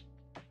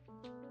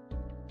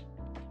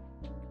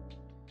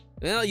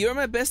 Well, you're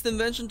my best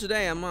invention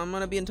today. I'm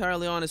gonna be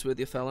entirely honest with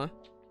you, fella.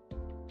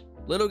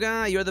 Little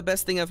guy, you're the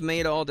best thing I've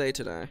made all day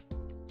today.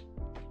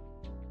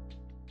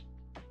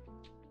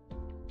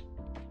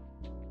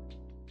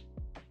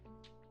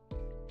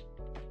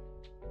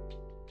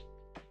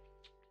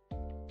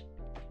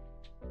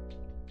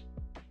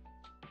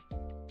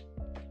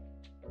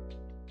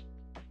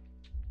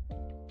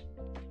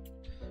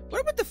 What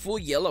about the full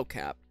yellow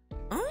cap?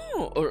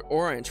 Oh, or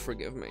orange,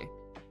 forgive me.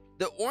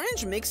 The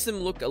orange makes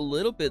him look a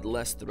little bit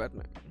less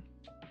threatening.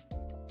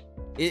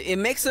 It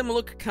makes him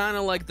look kind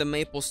of like the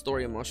Maple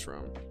Story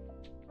mushroom.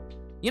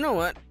 You know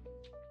what?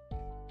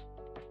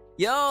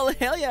 Yo,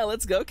 hell yeah,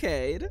 let's go,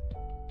 Cade.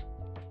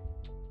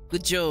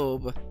 Good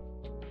job.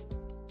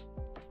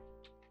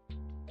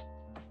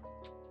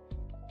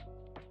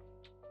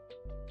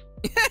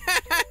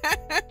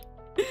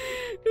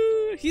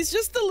 He's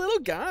just a little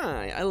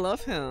guy. I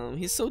love him.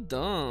 He's so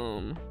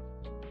dumb.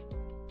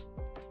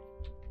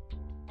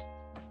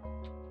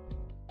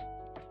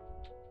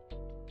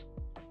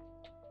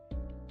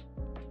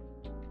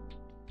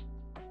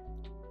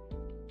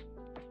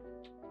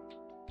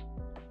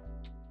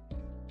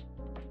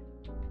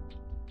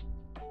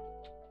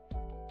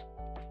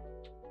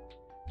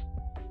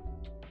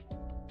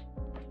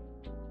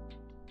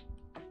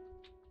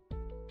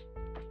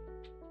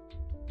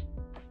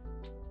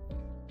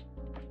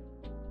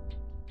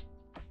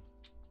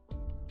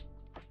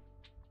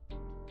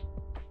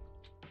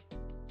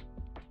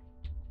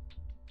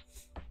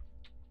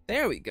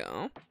 There we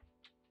go.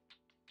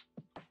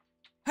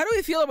 How do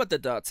we feel about the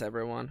dots,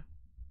 everyone?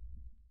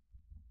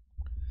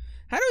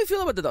 How do we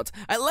feel about the dots?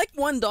 I like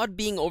one dot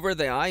being over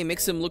the eye. It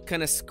makes him look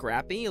kind of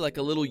scrappy, like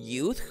a little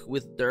youth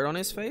with dirt on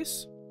his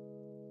face.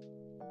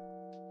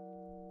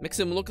 Makes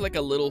him look like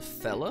a little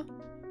fella.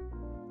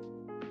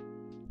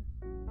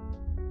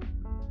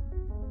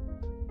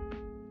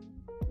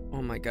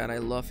 Oh my god, I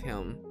love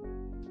him.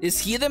 Is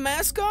he the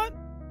mascot?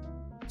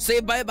 Say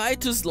bye-bye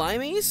to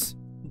Slimies?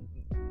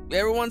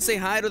 Everyone say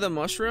hi to the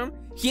mushroom?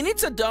 He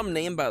needs a dumb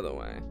name, by the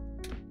way.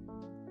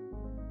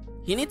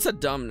 He needs a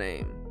dumb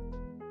name.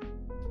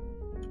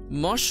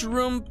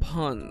 Mushroom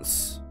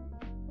puns.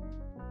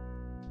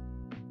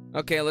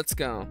 Okay, let's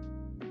go.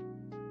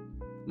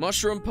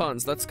 Mushroom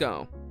puns, let's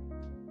go.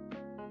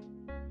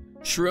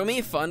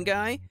 Shroomy, fun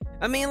guy?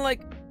 I mean,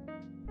 like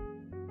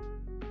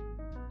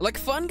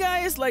fun guy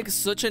is like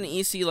such an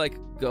easy like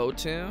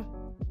go-to.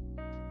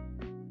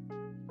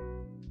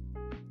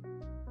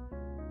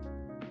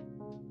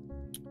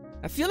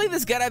 I feel like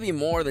there's gotta be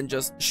more than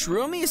just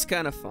Shroomy is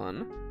kind of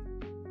fun.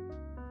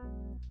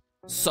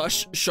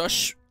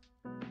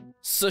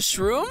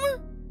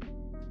 Shroom?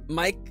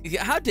 Mike,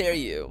 how dare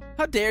you?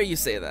 How dare you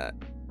say that?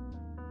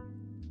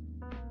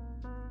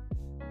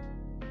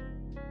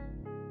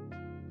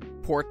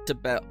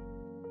 Portobello.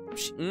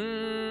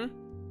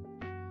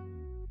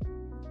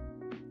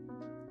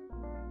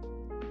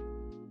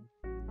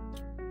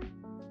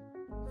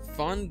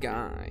 Fun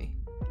guy.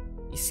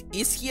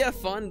 Is he a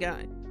fun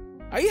guy?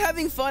 Are you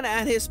having fun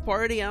at his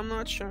party? I'm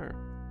not sure.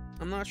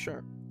 I'm not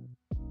sure.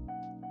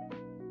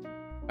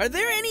 Are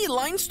there any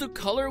lines to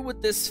color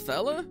with this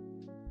fella?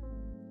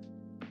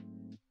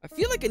 I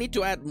feel like I need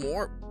to add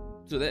more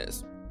to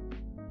this.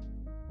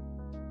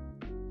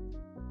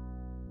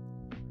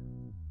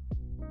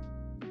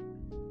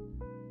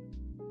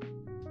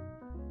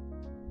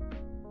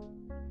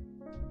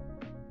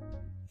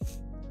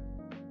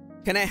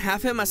 Can I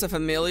have him as a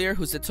familiar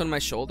who sits on my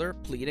shoulder,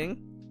 pleading?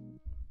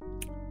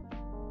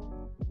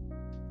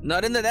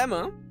 Not in the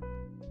demo.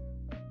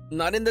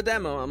 Not in the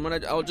demo.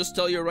 I'll just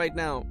tell you right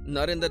now.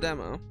 Not in the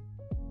demo.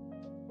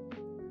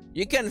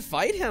 You can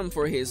fight him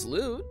for his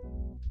loot,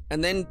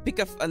 and then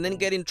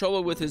get in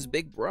trouble with his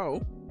big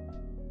bro.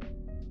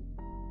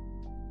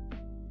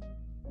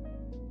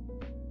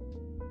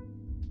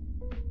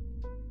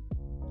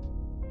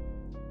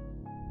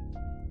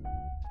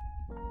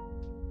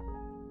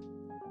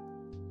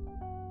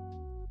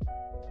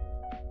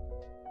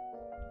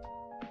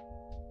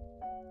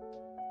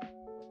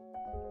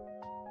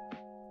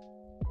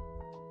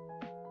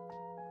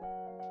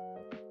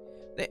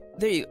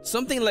 There you go.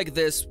 Something like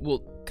this will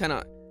kind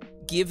of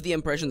give the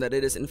impression that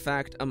it is in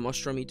fact a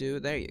mushroomy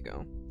dude. There you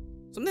go.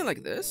 Something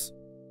like this.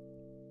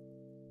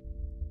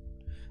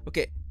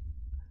 Okay.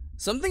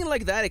 Something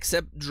like that,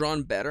 except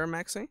drawn better,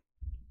 Maxi.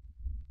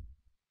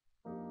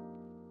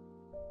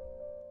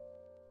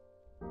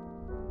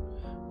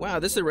 Wow,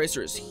 this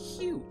eraser is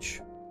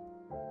huge.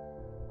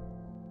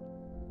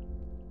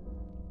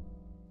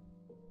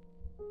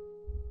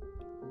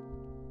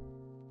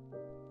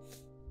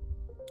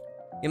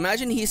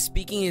 Imagine he's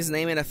speaking his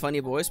name in a funny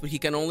voice, but he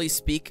can only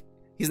speak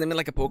his name in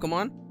like a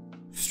Pokemon.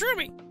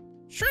 Shroomy!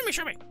 Shroomy,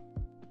 Shroomy!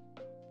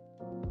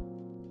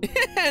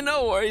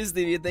 No worries,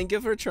 Stevie. Thank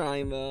you for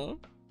trying, though.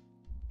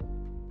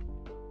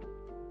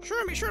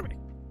 Shroomy, Shroomy!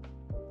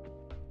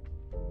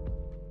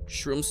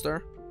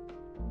 Shroomster.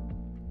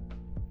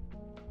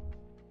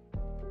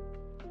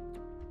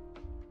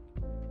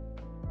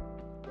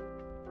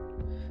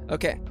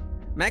 Okay.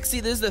 Maxi,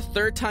 this is the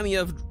third time you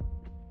have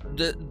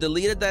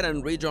deleted that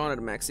and redrawn it,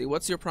 Maxi.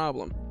 What's your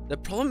problem? The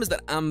problem is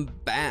that I'm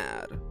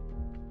bad.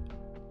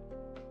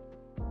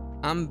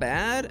 I'm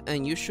bad,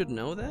 and you should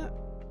know that.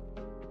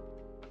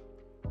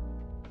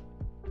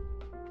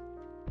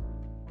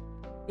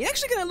 He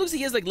actually kind of looks like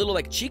he has like little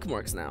like cheek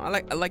marks now. I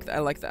like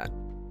that.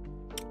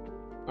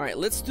 All right,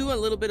 let's do a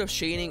little bit of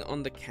shading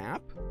on the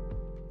cap.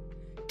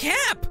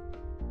 Cap.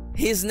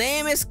 His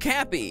name is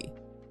Cappy.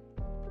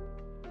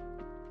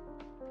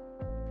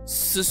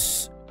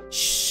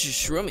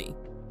 Shroomy.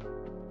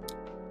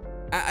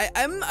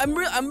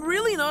 I'm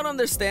really not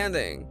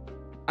understanding.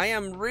 I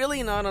am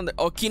really not on the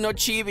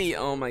Kinochibi.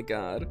 Oh my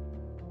god.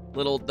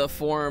 Little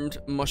deformed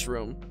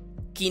mushroom.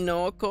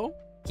 Kinoko,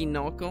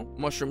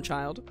 mushroom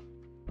child.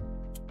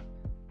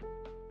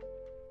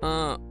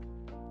 I'm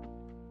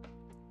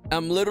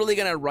literally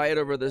gonna write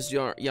over this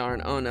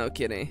yarn. Oh no,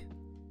 kitty.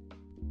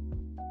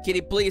 Kitty,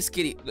 please,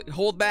 kitty.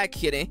 Hold back,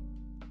 kitty.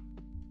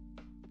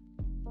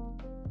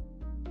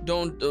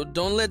 Don't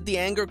let the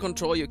anger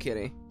control you,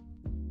 kitty.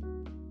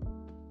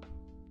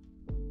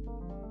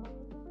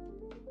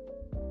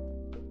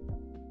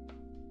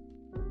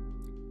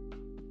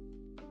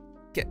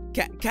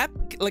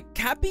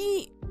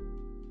 Cappy,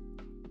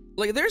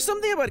 like there's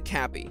something about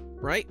Cappy,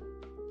 right?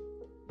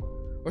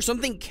 Or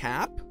something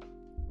Cap?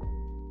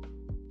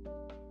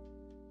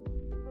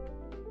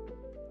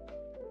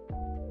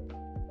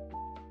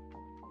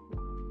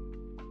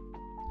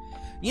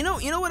 You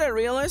know what I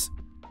realized?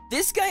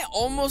 This guy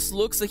almost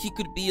looks like he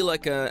could be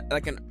like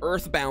an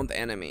Earthbound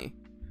enemy.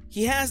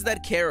 He has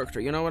that character,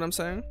 you know what I'm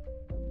saying?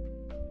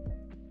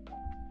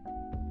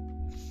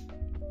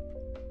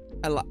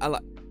 I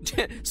like.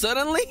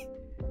 Suddenly,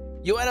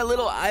 you add a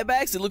little eye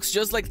bags. It looks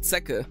just like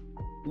Zeku.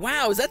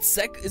 Wow, is that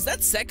Zeku? Is that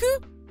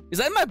Zeku? Is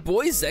that my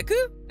boy Zeku?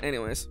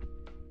 Anyways,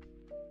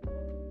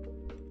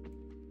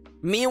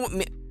 me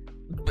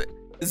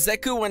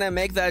Zeku when I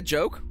make that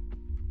joke.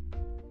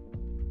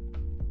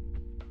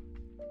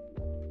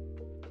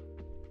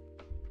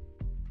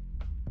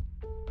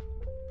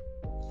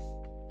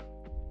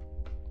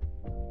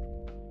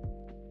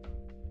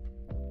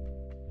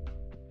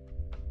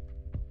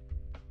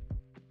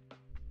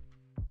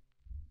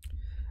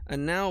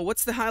 And now,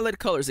 what's the highlight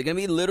color? Is it gonna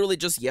be literally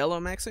just yellow,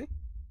 Maxi?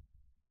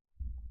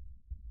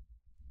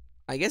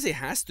 I guess it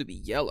has to be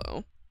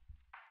yellow.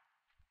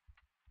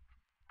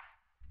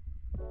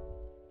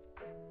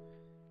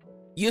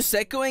 You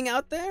Sekuing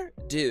out there?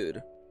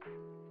 Dude.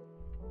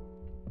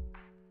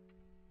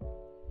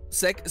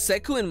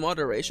 Seku in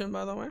moderation,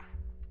 by the way.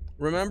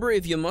 Remember,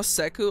 if you must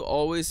Seku,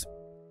 always...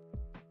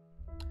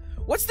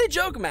 What's the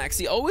joke,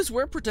 Maxi? Always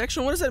wear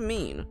protection? What does that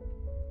mean?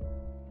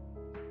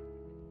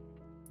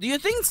 Do you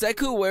think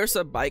Seku wears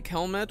a bike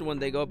helmet when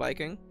they go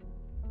biking?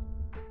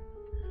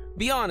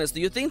 Be honest,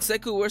 do you think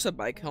Seku wears a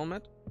bike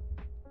helmet?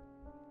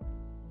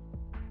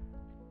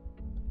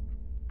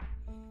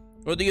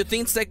 Or do you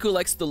think Seku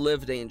likes to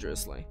live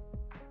dangerously?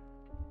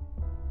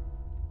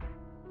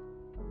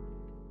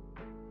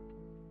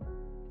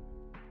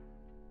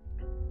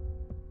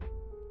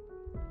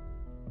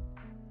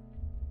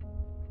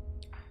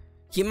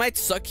 He might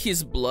suck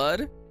his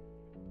blood.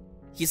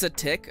 He's a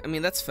tick. I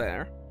mean, that's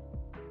fair.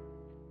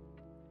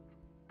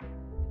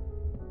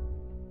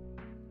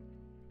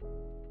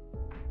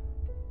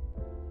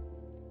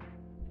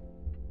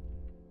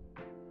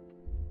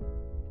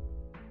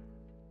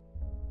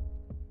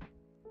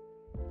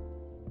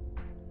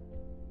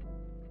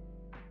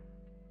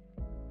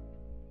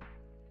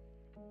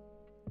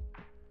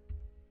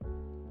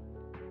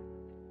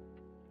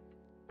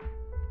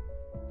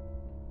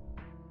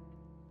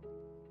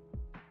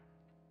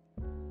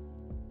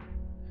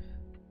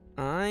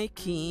 I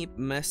keep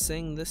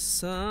messing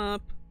this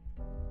up.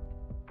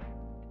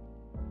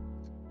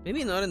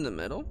 Maybe not in the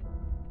middle.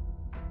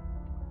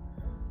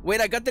 Wait,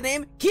 I got the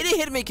name? Kitty,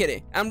 hit me,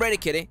 Kitty. I'm ready,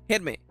 Kitty.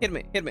 Hit me, hit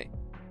me, hit me.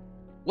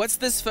 What's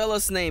this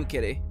fella's name,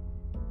 Kitty?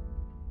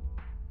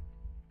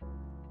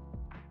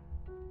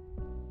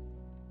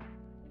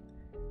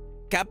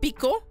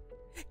 Capico?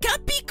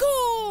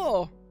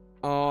 Capico!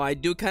 Oh, I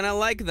do kind of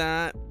like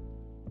that.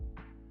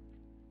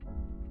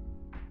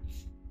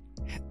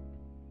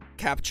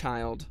 Cap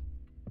child.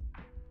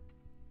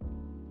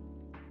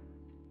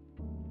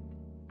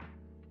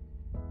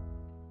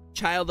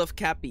 Child of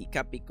Capi,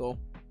 Capico.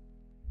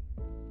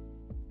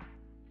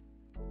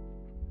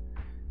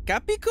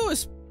 Capico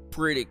is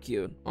pretty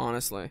cute,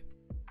 honestly.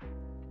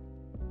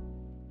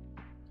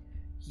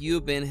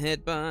 You've been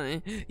hit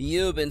by,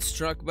 you've been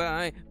struck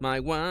by my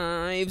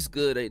wife's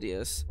good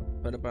ideas.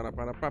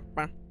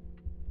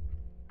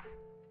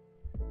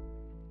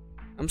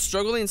 I'm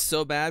struggling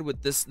so bad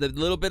with this, the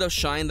little bit of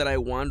shine that I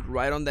want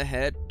right on the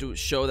head to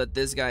show that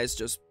this guy is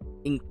just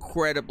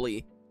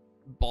incredibly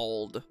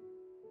bald.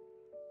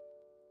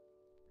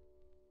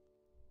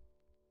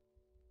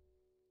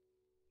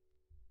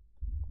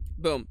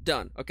 Boom,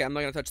 done. Okay, I'm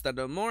not gonna touch that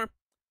no more.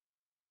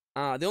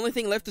 The only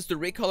thing left is to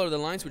recolor the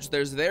lines, which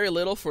there's very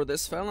little for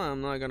this fella,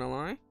 I'm not gonna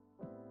lie.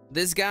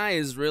 This guy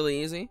is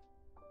really easy.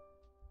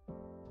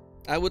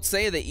 I would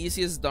say the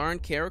easiest darn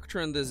character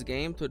in this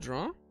game to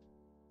draw.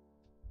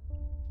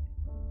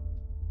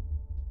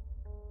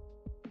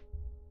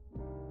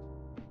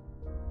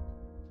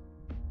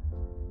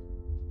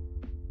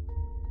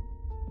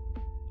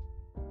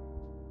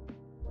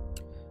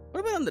 What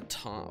about on the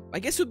top? I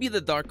guess it would be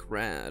the dark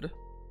red.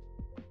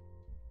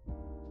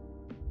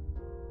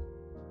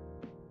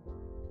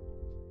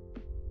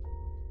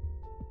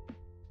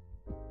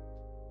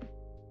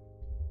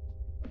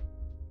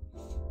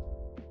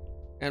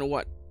 And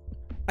what?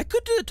 I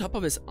could do the top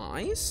of his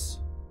eyes?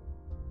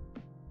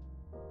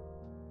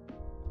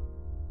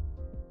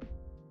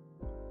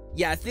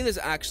 Yeah, I think this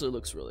actually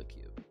looks really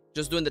cute.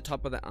 Just doing the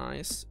top of the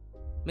eyes.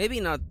 Maybe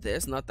not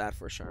this, not that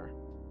for sure.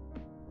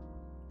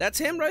 That's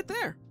him right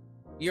there.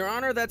 Your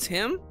Honor, that's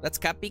him. That's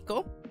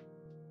Capico.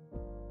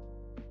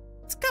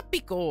 It's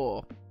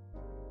Capico.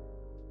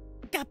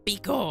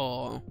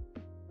 Capico.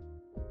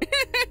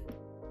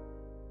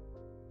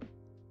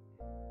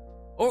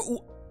 Or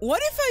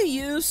what if I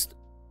used...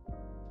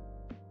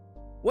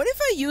 What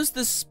if I use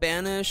the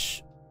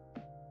Spanish...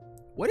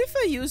 What if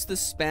I use the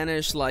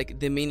Spanish, like,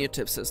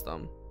 diminutive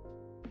system?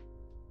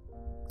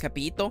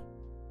 Capito?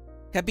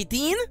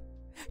 Capitín?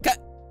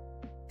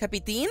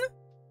 Capitín?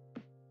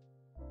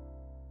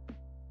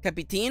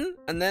 Capitín?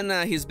 And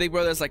then his big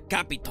brother is like,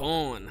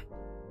 Capitón.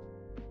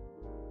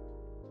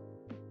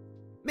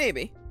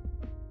 Maybe.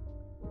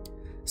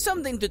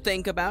 Something to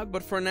think about,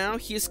 but for now,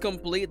 he's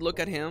complete. Look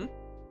at him.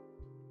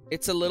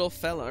 It's a little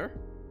feller.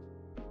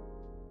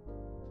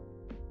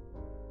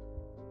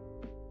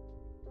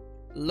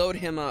 Load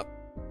him up.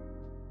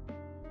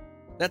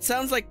 That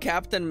sounds like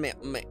Captain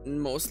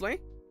mostly.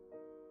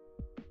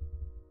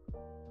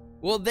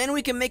 Well, then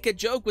we can make a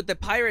joke with the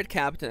pirate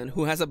captain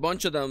who has a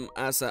bunch of them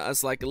as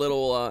like a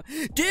little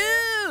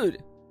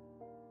dude.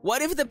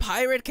 What if the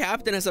pirate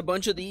captain has a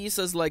bunch of these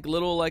as like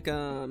little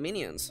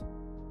minions?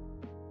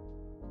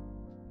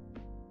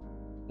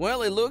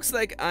 Well, it looks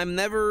like I'm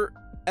never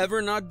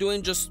ever not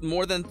doing just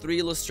more than 3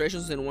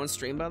 illustrations in one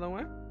stream, by the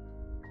way.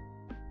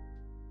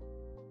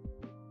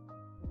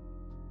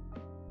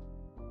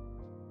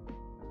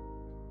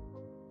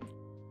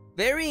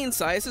 Vary in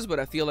sizes, but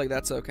I feel like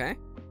that's okay.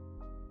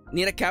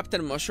 Need a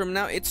Captain Mushroom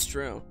now? It's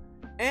true.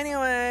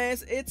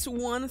 Anyways, it's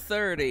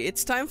 1:30.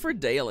 It's time for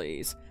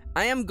dailies.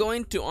 I am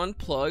going to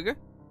unplug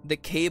the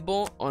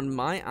cable on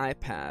my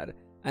iPad,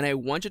 and I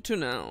want you to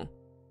know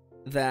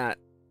that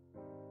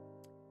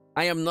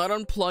I am not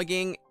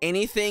unplugging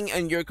anything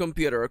on your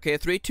computer, okay?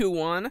 3, 2,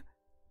 1.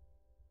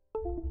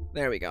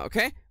 There we go,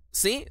 okay?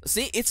 See?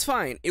 See? It's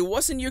fine. It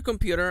wasn't your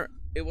computer,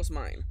 it was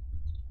mine.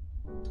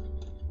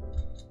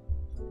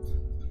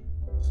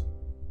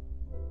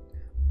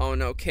 Oh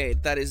no,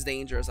 Kate, that is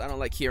dangerous. I don't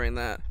like hearing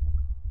that.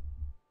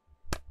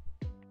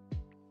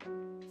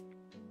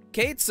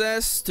 Kate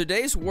says,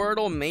 today's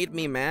Wordle made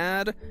me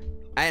mad,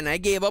 and I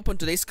gave up on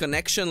today's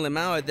connection.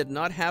 Limao, I did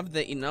not have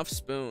the enough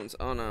spoons.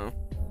 Oh no.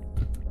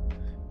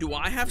 Do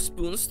I have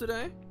spoons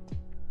today?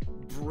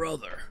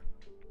 Brother.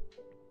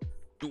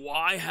 Do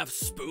I have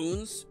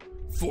spoons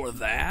for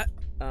that?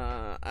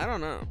 I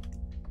don't know.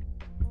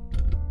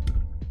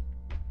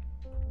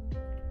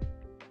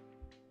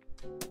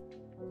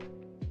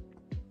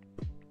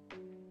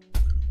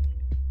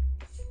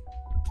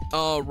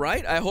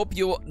 Alright, I hope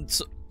you...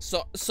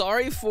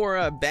 sorry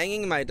for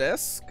banging my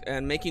desk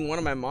and making one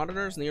of my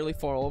monitors nearly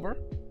fall over.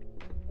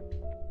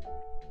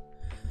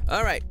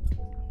 Alright.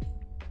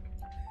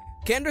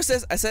 Kendra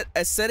says, I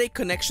set a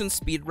connection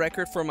speed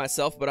record for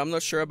myself, but I'm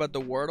not sure about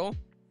the Wordle.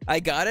 I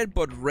got it,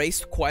 but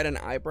raised quite an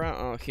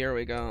eyebrow. Oh, here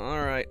we go.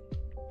 Alright.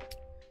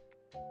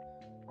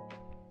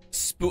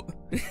 Spoon.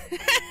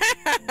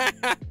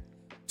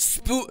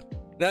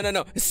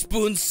 No.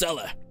 Spoon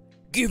seller.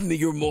 Give me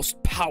your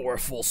most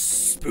powerful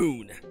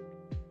spoon.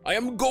 I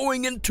am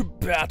going into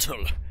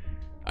battle,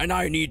 and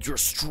I need your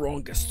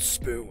strongest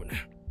spoon.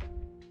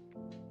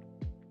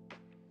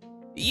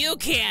 You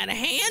can't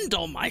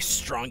handle my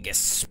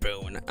strongest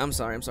spoon. I'm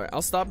sorry.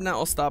 I'll stop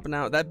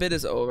now. That bit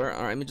is over.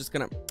 All right, I'm just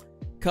gonna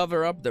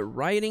cover up the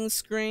writing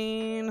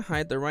screen,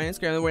 hide the writing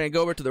screen, and then we're gonna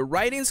go over to the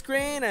writing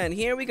screen, and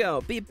here we go.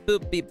 Beep,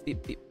 boop, beep,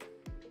 beep, beep.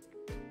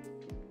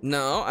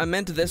 No, I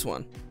meant this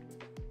one.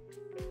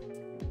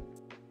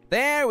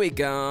 There we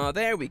go. All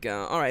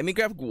right, let me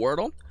grab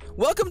Wordle.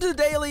 Welcome to the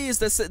dailies,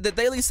 the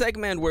daily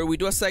segment where we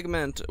do a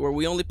segment where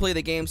we only play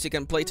the games you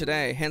can play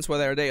today, hence why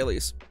they're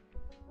dailies.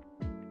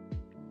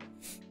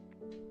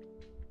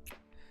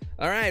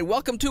 Alright,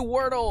 welcome to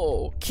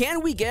Wordle.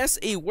 Can we guess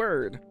a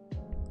word?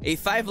 A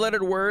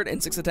 5-lettered word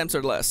in 6 attempts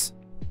or less.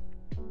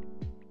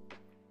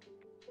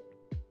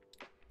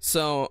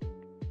 So,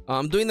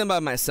 I'm doing them by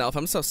myself.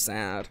 I'm so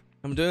sad.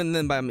 I'm doing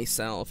them by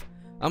myself.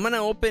 I'm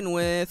gonna open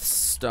with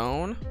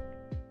stone.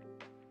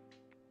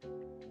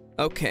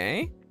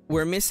 Okay.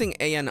 We're missing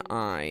A and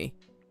I.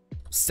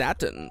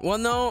 Satin. Well,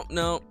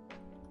 no.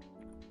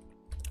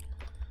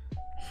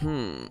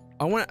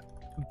 I want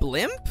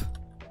blimp?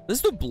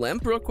 Let's do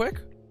blimp real quick.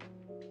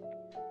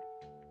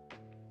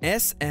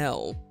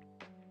 SL.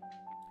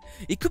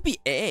 It could be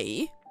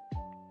A.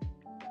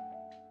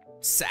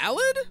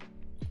 Salad?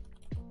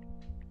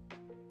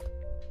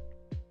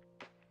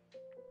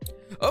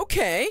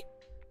 Okay.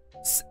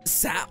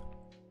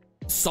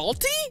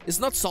 Salty? It's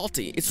not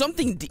salty. It's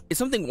something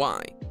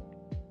Y.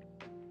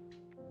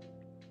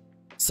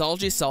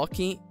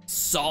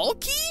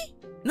 Sulky?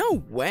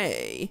 No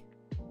way.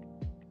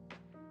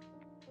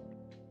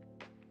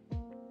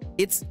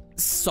 It's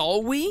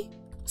Salwy?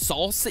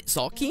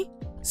 Sulky?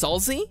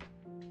 Salzy?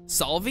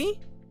 Salvi?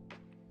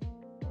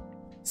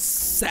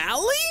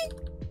 Sally?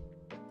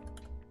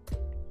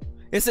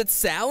 Is it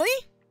Sally?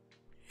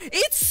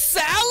 It's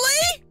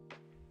Sally?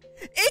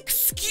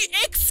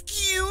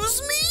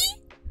 Excuse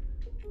me?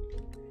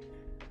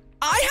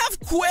 I have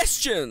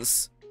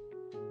questions.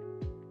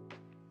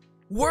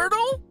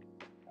 Wordle?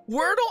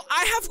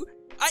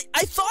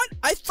 I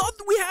thought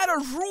we had a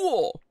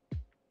rule.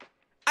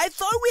 I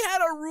thought we had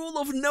a rule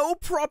of no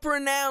proper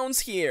nouns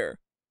here.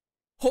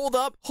 Hold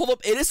up.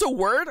 It is a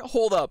word?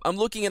 Hold up. I'm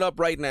looking it up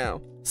right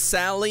now.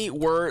 Sally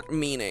word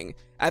meaning.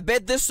 I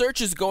bet this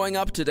search is going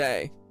up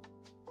today.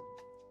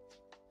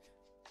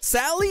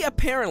 Sally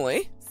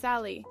apparently.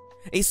 Sally.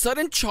 A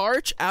sudden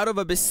charge out of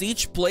a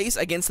besieged place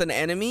against an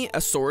enemy,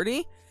 a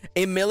sortie,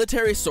 a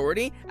military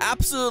sortie.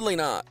 Absolutely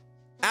not.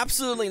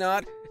 Absolutely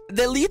not.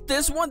 Delete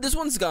this one. This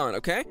one's gone,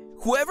 okay?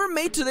 Whoever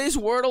made today's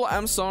Wordle,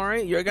 I'm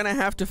sorry. You're gonna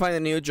have to find a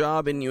new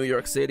job in New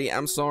York City.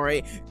 I'm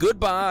sorry.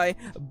 Goodbye.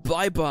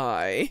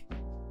 Bye-bye.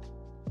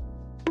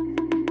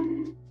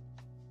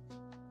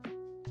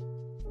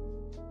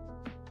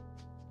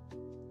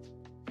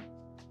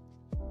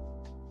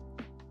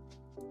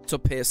 So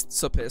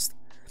pissed.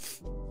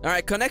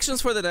 Alright,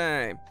 connections for the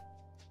day.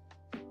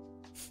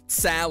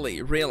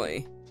 Sally,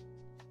 really?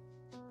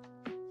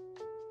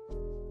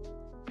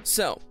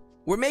 So,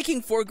 we're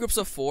making 4 groups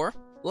of 4.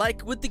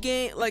 Like with the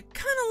game,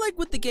 kinda like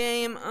with the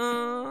game,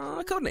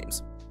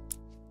 codenames.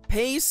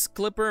 Pace,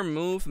 Clipper,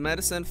 Move,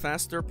 Medicine,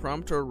 Faster,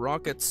 Prompter,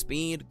 Rocket,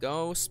 Speed,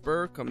 Go,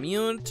 Spur,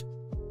 Commute,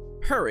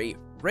 Hurry,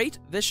 Rate,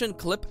 Vision,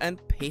 Clip,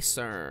 and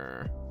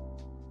Pacer.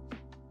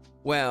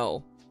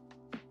 Well,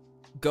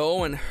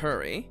 Go and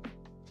Hurry,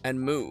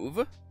 and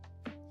Move,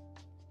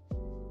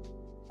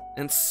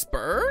 and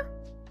Spur?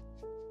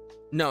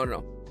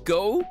 No.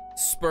 Go,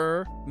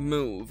 Spur,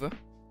 Move.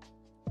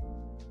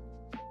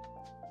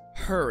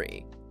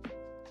 hurry.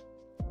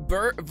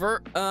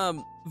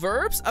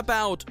 Verbs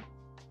about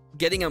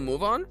getting a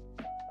move on.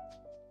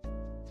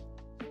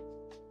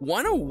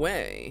 One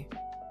away.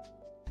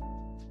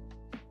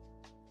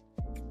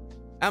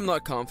 I'm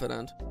not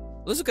confident.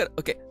 Let's look at,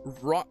 okay,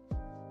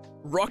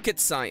 rocket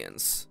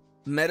science.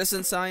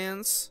 Medicine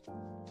science.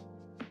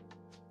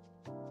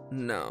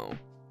 No.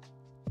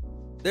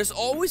 There's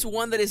always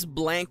one that is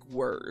blank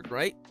word,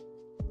 right?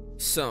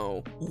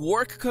 So,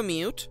 work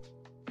commute.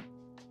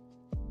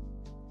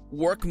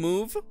 Work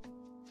move.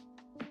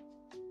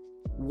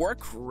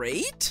 Work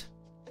rate?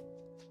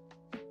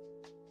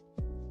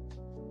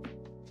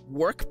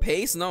 Work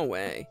pace? No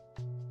way.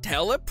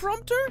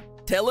 Teleprompter?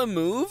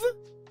 Telemove?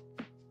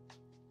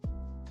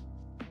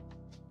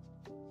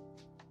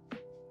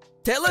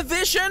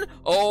 Television?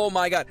 Oh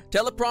my god.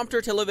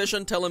 Teleprompter,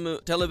 television,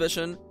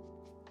 television.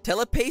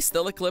 Telepace,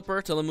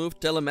 teleclipper, telemove,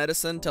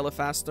 telemedicine,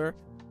 telefaster.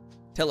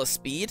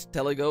 Telespeed,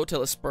 telego,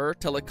 telespur,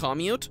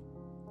 telecommute.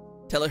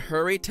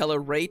 Telehurry,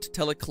 telerate,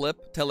 teleclip,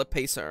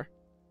 telepacer.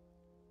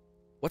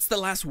 What's the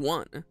last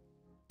one?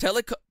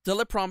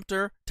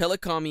 Teleprompter,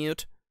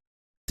 telecommute,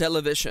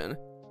 television.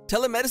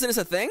 Telemedicine is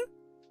a thing?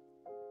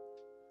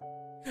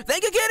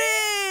 Thank you,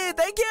 Kitty!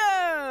 Thank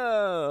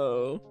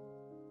you!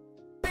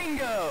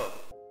 Bingo!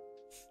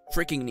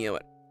 Freaking knew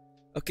it.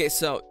 Okay,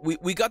 so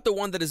we got the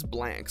one that is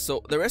blank.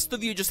 So the rest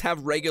of you just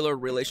have regular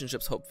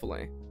relationships,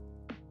 hopefully.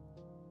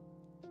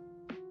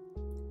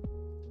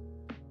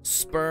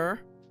 Spur,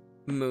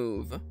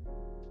 move,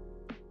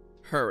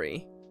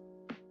 hurry.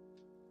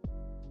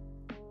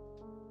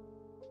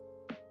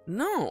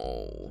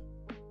 No.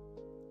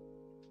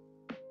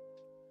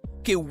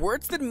 Okay,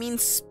 words that mean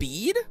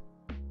speed?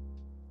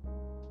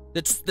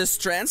 The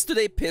strands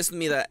today pissed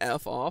me the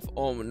F off.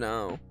 Oh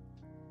no.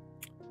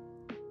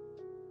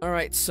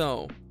 Alright,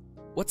 so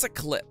what's a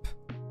clip?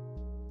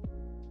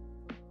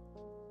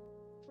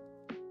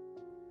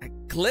 A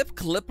clip,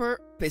 clipper,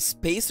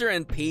 pacer,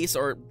 and pace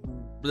are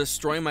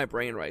destroying my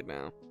brain right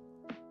now.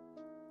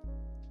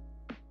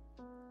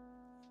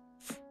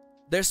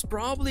 There's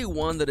probably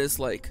one that is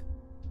like...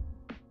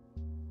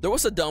 There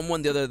was a dumb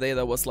one the other day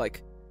that was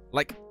like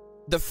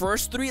the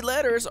first 3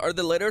 letters are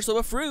the letters of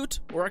a fruit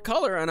or a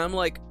color, and I'm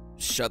like,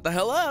 shut the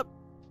hell up.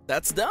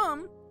 That's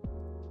dumb.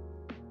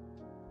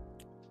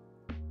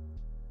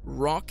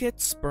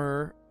 Rocket,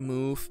 spur,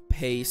 move,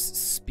 pace,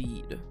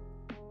 speed.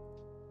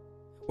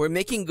 We're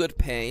making good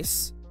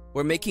pace.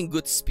 We're making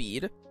good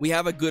speed. We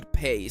have a good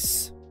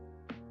pace.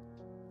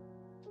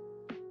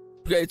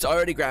 Okay, it's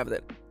already grabbed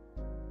it.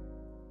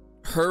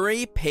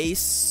 Hurry, pace,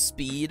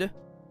 speed,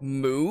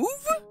 move?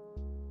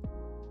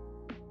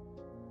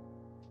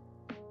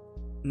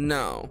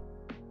 No.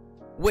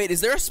 Wait,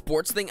 is there a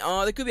sports thing?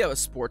 Oh, there could be a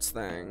sports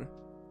thing.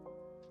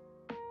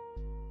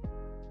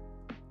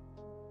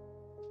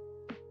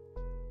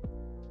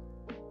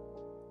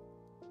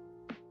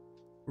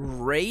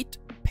 Rate,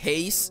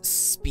 pace,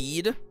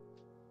 speed.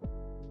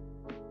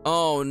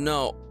 Oh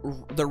no.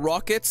 The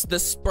Rockets, the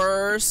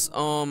Spurs.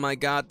 Oh my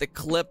god, the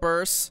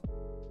Clippers.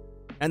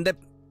 And the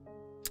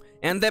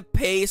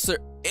Pacer.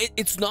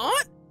 It's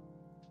not?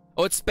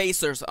 Oh, it's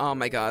Pacers. Oh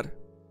my god.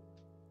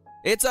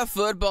 It's a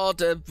football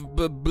to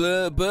boo.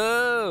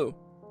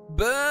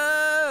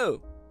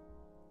 Boo.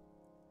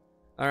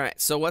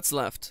 Alright, so what's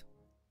left?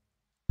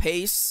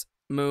 Pace,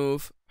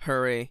 move,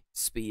 hurry,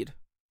 speed.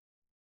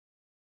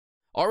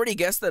 Already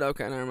guessed it?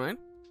 Okay, never mind.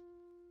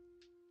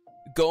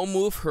 Go,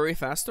 move, hurry,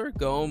 faster.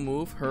 Go,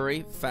 move,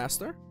 hurry,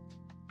 faster.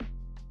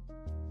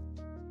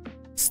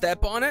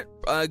 Step on it.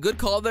 Good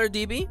call there,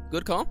 DB.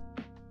 Good call.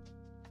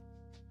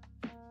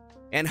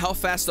 And how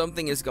fast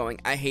something is going.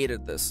 I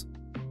hated this.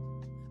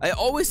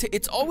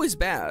 It's always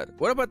bad.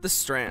 What about the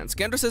strands?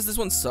 Kendra says this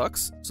one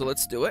sucks, so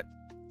let's do it.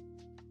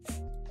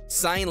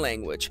 Sign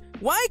language.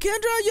 Why,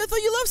 Kendra? I thought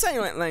you love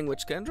sign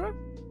language, Kendra.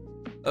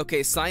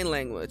 Okay, sign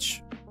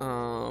language.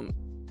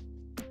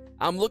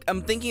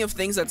 I'm thinking of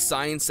things that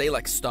signs say,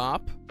 like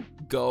stop,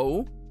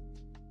 go,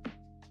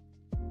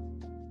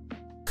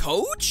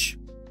 coach.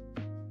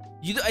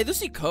 I do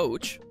see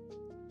coach.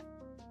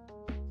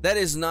 That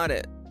is not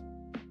it.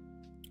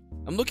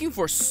 I'm looking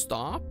for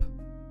stop.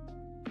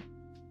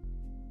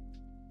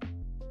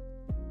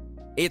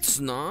 It's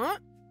not?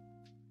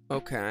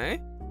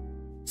 Okay.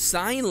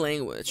 Sign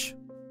language.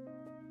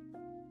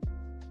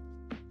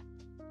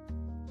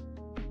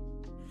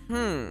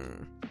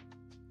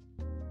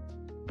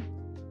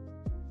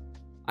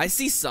 I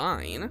see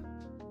sign.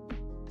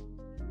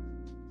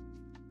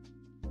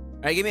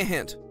 Alright, give me a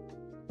hint.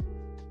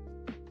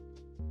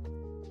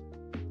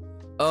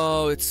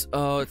 Oh, it's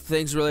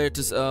things related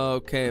to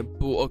okay,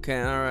 bool.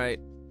 Okay, alright.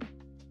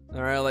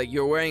 Alright, like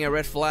you're wearing a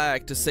red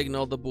flag to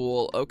signal the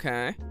bool.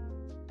 Okay.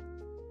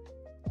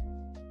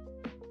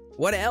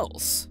 What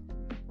else?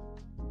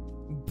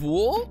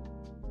 Bool?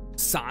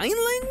 Sign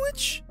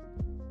language?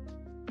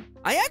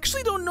 I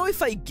actually don't know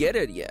if I get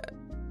it yet.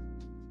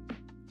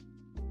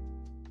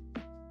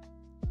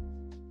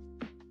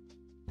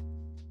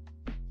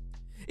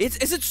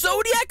 Is it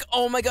Zodiac?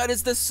 Oh my god,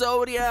 it's the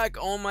Zodiac.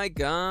 Oh my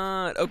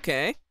god.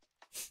 Okay.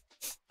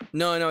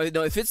 No, no,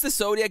 no. If it's the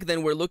zodiac,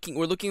 then we're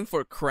looking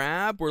for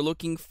crab. We're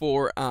looking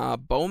for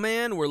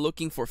bowman. We're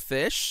looking for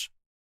fish.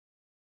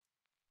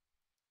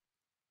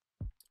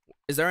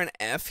 Is there an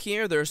F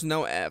here? There's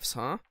no Fs,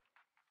 huh?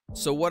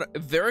 So what?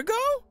 Virgo?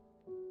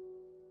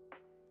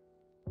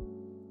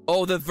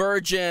 Oh, the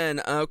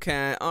Virgin.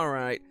 Okay, all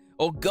right.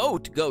 Oh,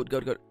 goat. Goat.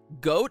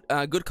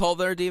 Good call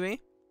there, DB.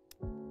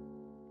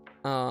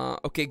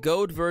 Okay,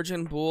 goat,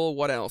 virgin, bull.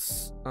 What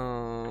else?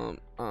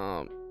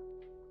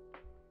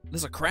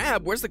 There's a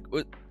crab. Where's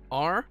the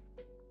R?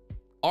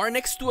 R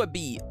next to a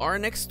B. R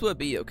next to a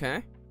B.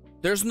 Okay.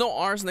 There's no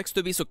R's next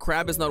to a B, so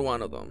crab is not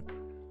one of them.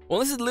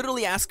 Unless it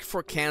literally asks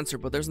for Cancer,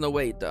 but there's no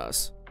way it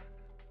does.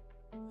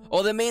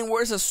 Oh, the main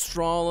word is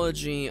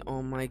astrology.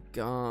 Oh my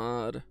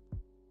god.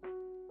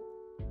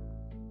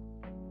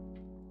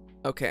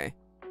 Okay.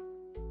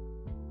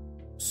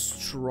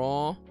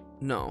 Straw.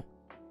 No.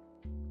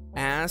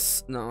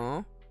 Ass.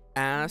 No.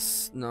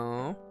 Ass.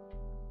 No.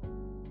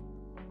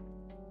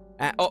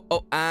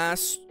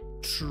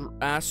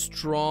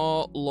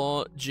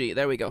 Astrology.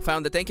 There we go.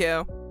 Found it. Thank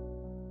you.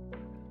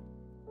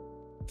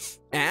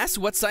 Ass?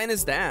 What sign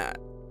is that?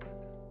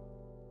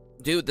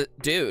 Dude,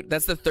 dude,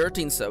 that's the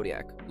 13th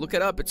zodiac. Look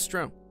it up, it's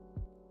true.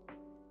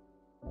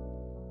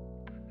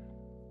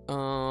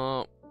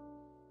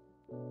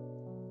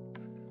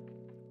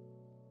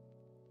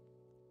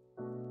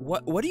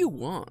 What do you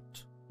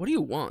want? What do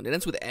you want? It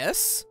ends with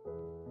S?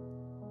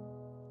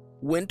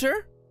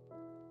 Winter?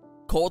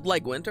 Cold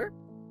like winter?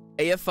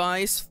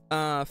 AFI's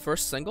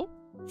first single?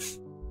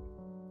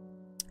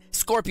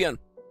 Scorpion.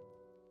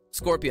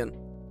 Scorpion.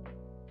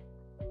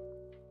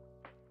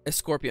 A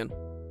scorpion.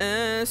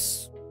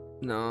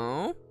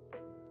 No.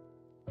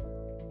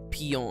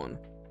 Pion.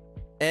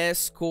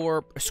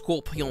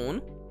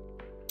 Scorpion.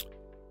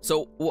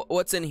 So,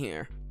 what's in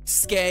here?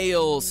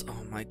 Scales.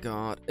 Oh my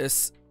god.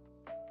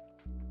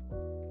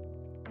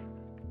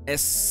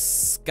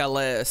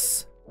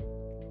 Escales.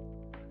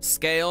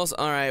 Scales.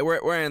 Alright,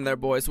 we're in there,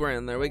 boys. We're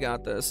in there. We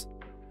got this.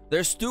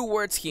 There's 2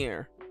 words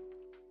here.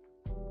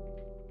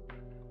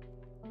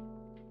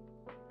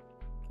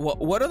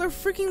 What other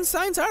freaking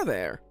signs are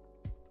there?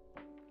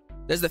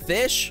 There's the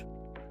fish.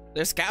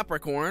 There's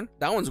Capricorn.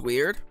 That one's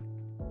weird.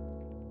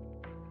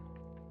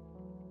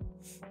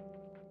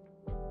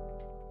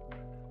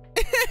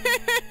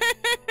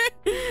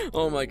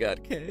 Oh my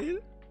god, Kate.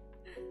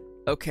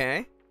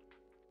 Okay.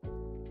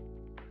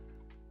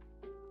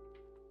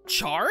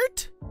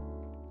 Chart?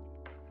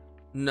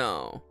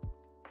 No.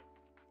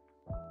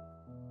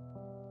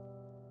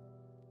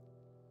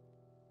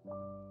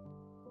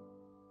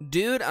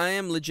 Dude, I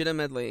am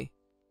legitimately...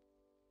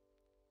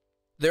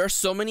 There are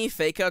so many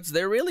fake outs.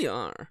 There really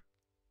are.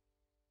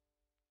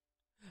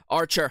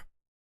 Archer.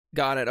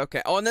 Got it.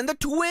 Okay. Oh, and then the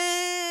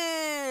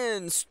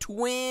twins!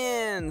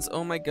 Twins!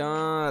 Oh my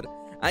god.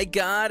 I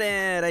got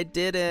it. I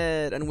did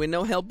it. And with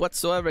no help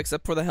whatsoever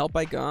except for the help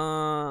I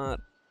got.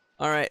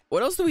 Alright.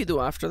 What else do we do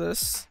after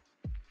this?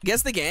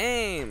 Guess the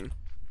game.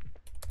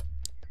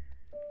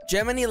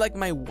 Gemini like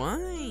my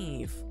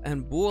wife.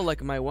 And Bull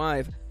like my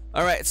wife.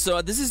 Alright,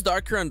 so this is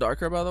darker and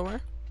darker, by the way.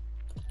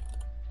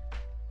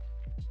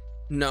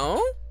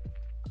 No?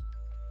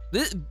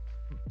 This...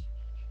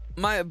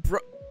 My bro...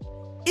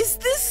 Is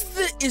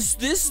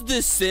this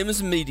the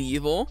Sims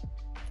Medieval?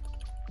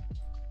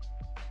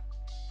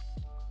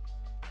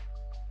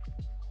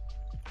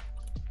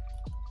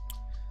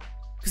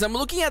 Because I'm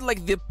looking at,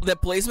 like, the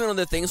placement on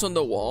the things on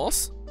the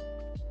walls.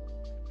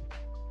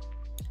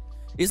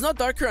 It's not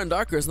darker and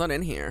darker, it's not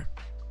in here.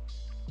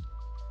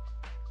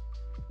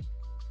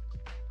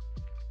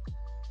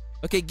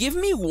 Okay, give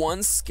me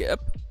one skip.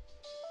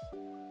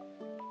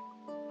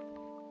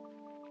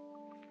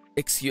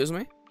 Excuse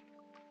me?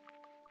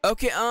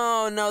 Okay,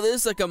 oh no, this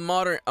is like a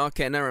modern...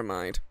 Okay, never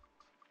mind.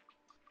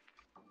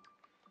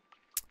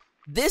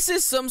 This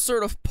is some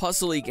sort of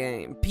puzzly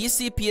game.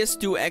 PC,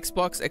 PS2,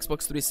 Xbox,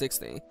 Xbox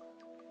 360.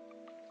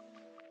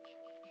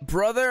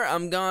 Brother,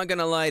 I'm not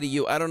gonna lie to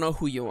you. I don't know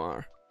who you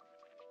are.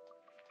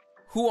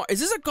 Is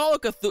this a Call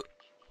of Cthulhu?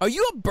 Are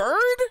you a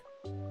bird?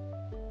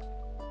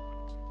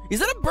 Is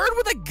that a bird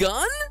with a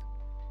gun?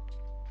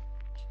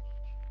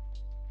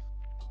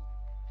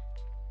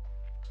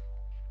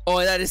 Oh,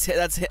 that's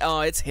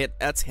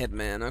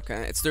Hitman.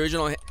 Okay, it's the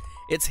original.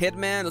 It's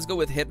Hitman. Let's go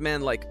with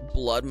Hitman, like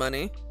Blood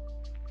Money.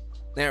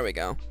 There we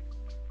go.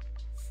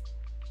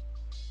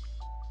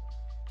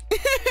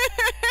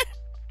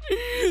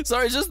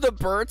 Sorry, it's just the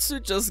bird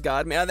suit just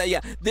got me.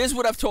 Yeah, this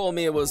would have told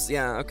me it was.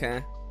 Yeah,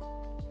 okay.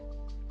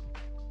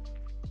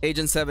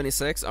 Agent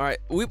 76. All right,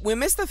 we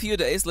missed a few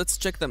days. Let's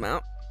check them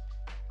out.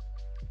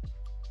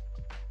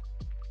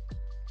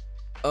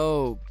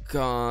 Oh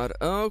god,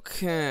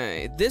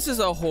 okay. This is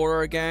a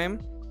horror game.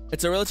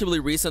 It's a relatively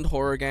recent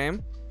horror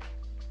game.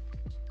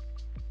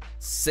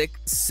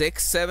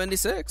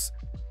 676.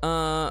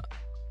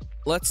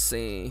 Let's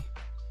see.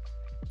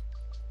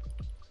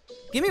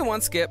 Give me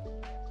one skip.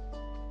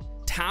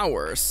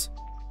 Towers.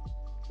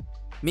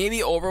 Maybe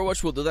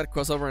Overwatch will do that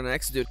crossover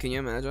next. Dude, can you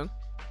imagine?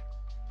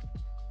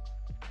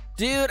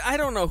 Dude, I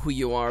don't know who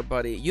you are,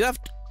 buddy. You have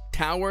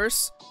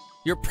cowers.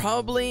 You're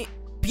probably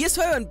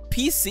PS5 and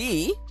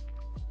PC.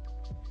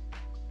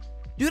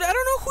 Dude, I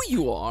don't know who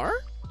you are.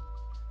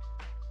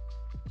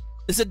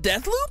 Is it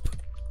Deathloop?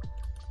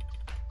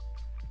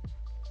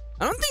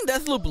 I don't think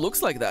Deathloop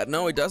looks like that.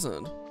 No, it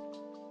doesn't.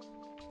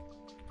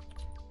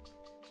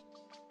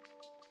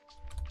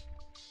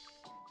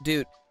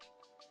 Dude.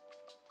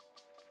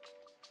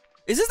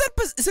 Is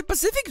it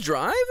Pacific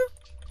Drive?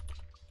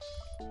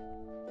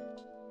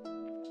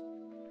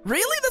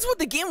 Really? That's what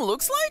the game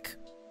looks like?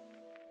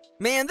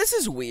 Man, this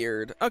is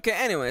weird. Okay,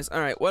 anyways.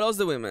 Alright, what else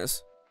did we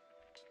miss?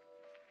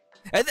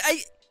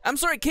 I'm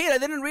sorry, Kate, I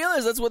didn't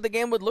realize that's what the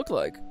game would look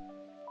like.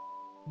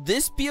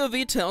 This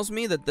POV tells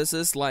me that this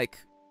is like...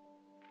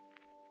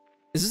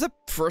 Is this a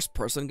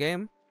first-person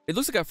game? It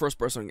looks like a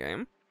first-person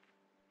game.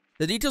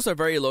 The details are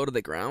very low to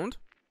the ground.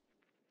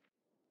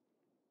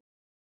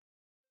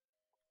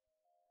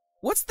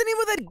 What's the name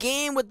of that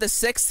game with the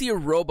sexy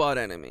robot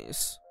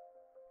enemies?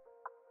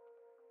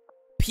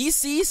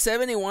 PC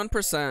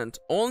 71%.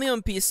 Only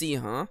on PC,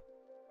 huh?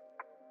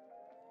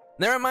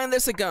 Never mind,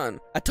 there's a gun.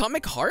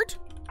 Atomic Heart?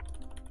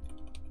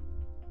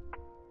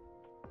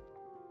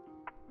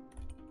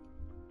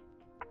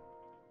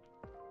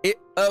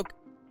 Okay.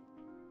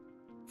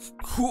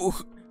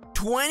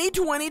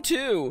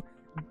 2022.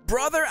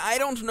 Brother, I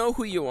don't know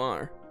who you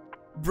are.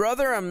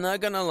 Brother, I'm not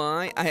gonna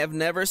lie. I have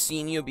never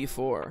seen you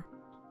before.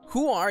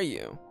 Who are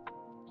you?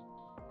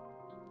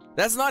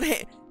 That's not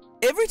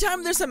every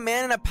time there's a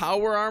man in a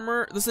power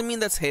armor, doesn't mean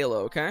that's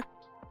Halo, okay?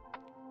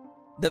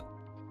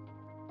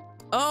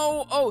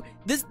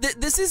 This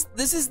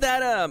is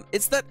that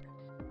it's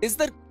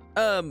that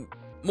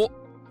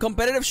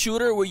competitive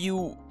shooter where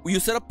you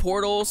set up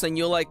portals and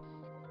you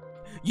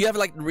have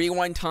like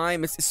rewind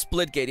time. It's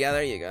split gate. Yeah,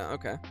 there you go.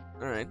 Okay.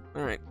 All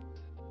right.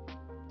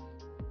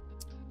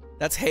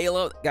 That's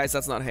Halo, guys.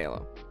 That's not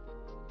Halo.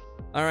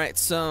 All right.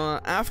 So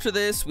after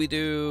this, let's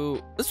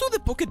do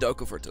the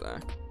Pokedoku for today.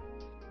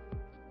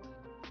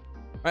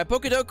 All right,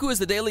 Pokedoku is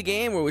the daily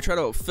game where we try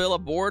to fill a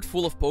board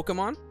full of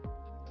Pokemon.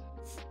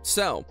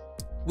 So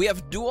we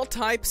have dual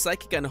type,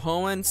 Psychic and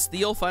Hoenn,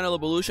 Steel, Final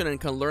Evolution, and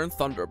can learn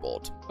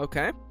Thunderbolt.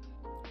 Okay.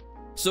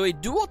 So a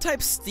dual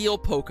type Steel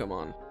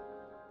Pokemon.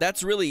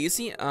 That's really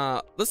easy.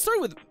 Let's start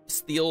with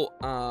Steel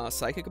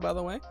Psychic, by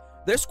the way.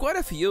 There's quite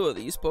a few of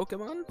these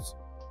Pokemon.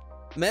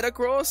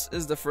 Metagross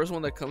is the first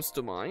one that comes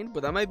to mind,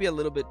 but that might be a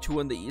little bit too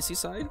on the easy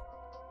side.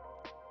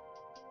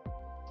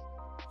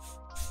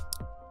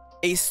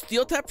 A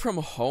Steel type from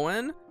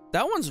Hoenn?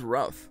 That one's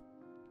rough.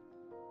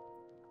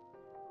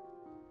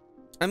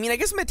 I mean, I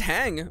guess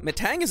Metang.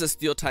 Metang is a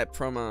Steel type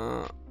from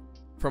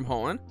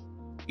Hoenn.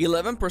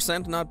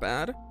 11%, not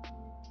bad.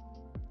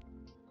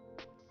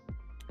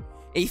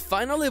 A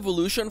Final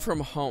Evolution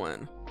from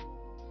Hoenn.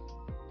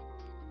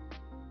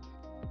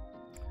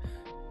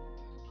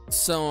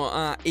 So,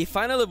 a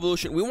Final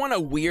Evolution. We want a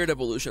weird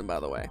evolution, by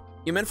the way.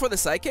 You meant for the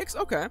Psychics?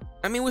 Okay.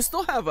 I mean, we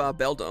still have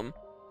Beldum.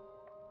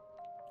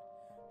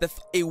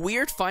 A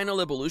weird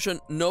Final Evolution.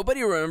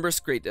 Nobody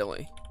remembers Great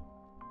Dilly.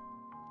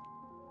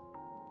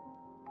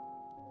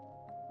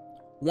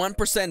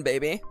 1%,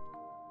 baby.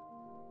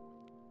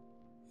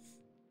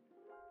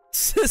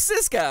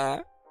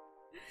 Siska.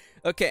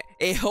 Okay,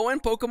 a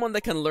Hoenn Pokemon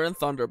that can learn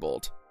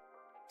Thunderbolt.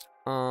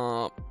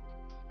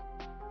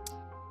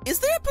 Is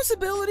there a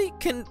possibility?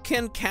 Can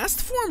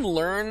Cast Form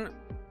learn?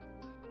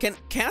 Can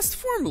Cast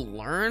Form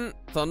learn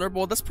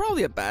Thunderbolt? That's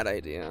probably a bad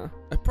idea.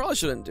 I probably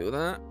shouldn't do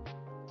that.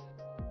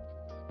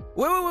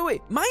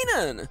 Wait.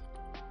 Minun!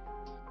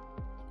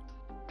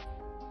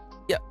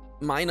 Yeah,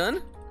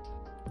 Minun?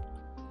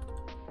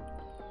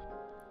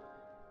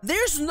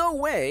 There's no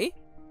way.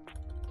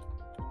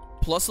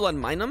 Plusle and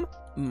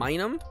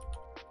Minum?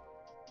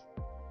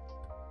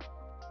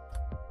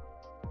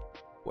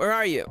 Where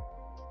are you?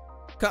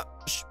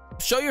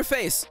 Show your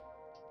face.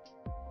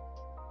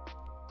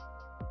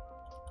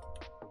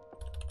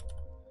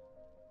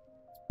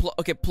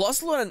 Okay,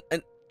 Plusle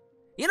and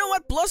you know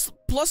what?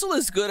 Plusle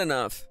is good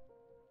enough.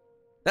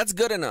 That's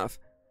good enough.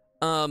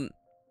 A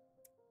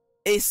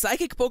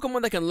Psychic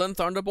Pokemon that can learn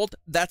Thunderbolt.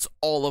 That's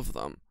all of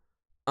them.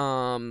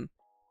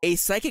 A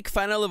Psychic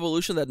Final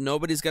Evolution that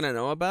nobody's gonna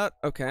know about.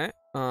 Okay.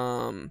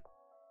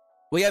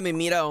 Voy a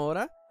mimir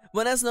ahora.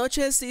 Buenas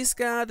noches,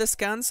 Siska.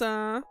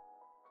 Descansa.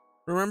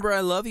 Remember, I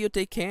love you.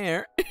 Take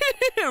care.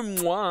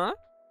 Mwah.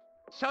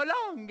 So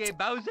long,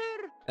 Bowser.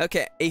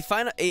 Okay, a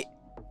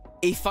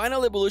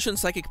Final Evolution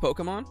Psychic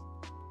Pokemon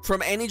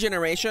from any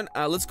generation.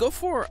 Let's go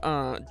for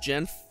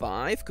Gen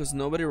 5 because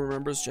nobody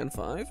remembers Gen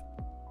 5.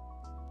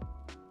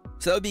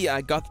 So that would be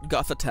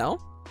Gothitelle.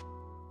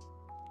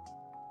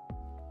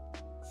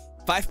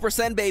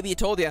 5%, baby.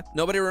 Told ya.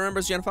 Nobody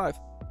remembers Gen 5.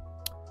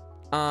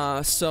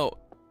 So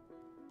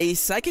a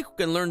Psychic who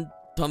can learn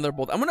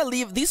Thunderbolt. I'm gonna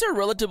leave. These are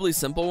relatively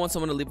simple ones.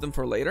 I'm gonna leave them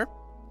for later.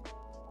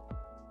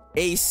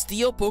 A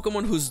Steel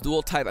Pokemon who's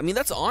dual type. I mean,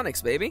 that's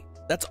Onix, baby.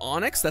 That's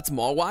Onix. That's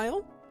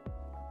Mawile.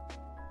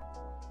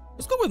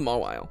 Let's go with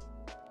Mawile.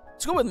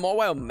 Let's go with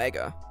Mawile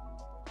Mega.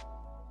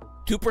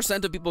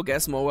 2% of people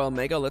guess Mawile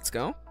Mega. Let's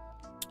go.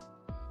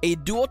 A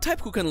dual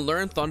type who can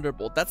learn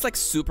Thunderbolt. That's like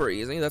super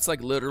easy. That's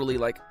like literally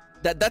like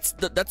that's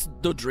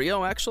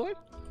Dodrio actually.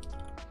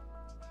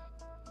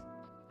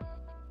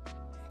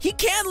 He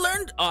can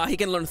learn. He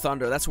can learn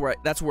Thunder. That's where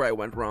I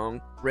went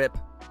wrong. Rip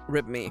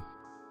me.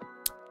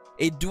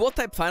 A dual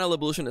type final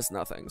evolution is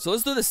nothing. So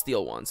let's do the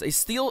steel ones. A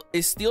steel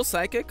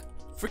psychic.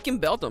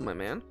 Freaking belt on my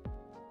man.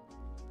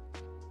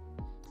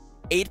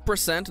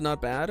 8%,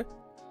 not bad.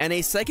 And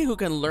a psychic who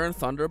can learn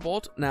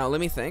Thunderbolt. Now let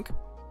me think.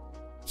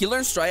 He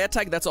learns Dry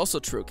Attack. That's also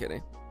true,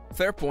 Kitty.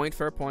 Fair point.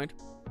 Fair point.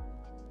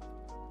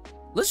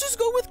 Let's just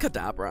go with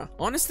Kadabra.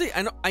 Honestly,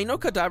 I know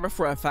Kadabra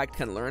for a fact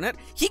can learn it.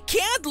 He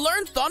can't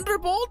learn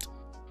Thunderbolt?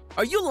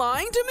 Are you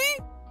lying to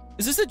me?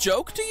 Is this a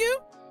joke to you?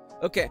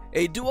 Okay,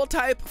 a dual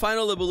type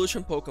final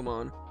evolution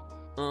Pokemon.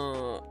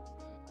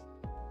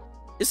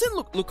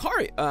 Isn't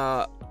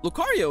Lucario?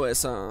 Lucario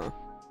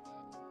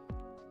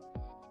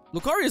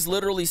is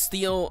literally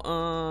steel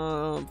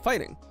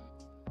fighting.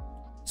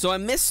 So I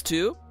missed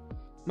 2.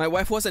 My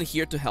wife wasn't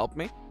here to help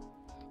me.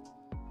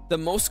 The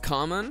most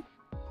common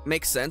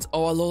makes sense.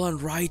 Oh, Alolan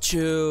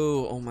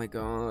Raichu. Oh my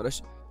god,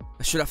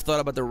 I should have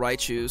thought about the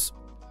Raichus.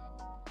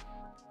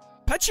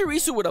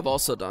 Pachirisu would have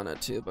also done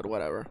it too, but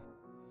whatever.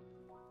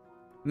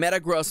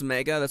 Metagross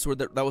Mega,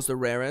 that was the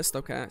rarest.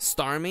 Okay.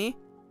 Starmie,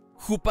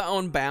 Hoopa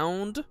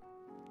Unbound,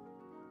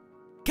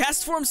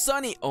 Castform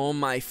Sunny. Oh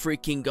my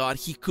freaking god,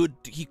 he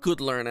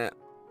could learn it.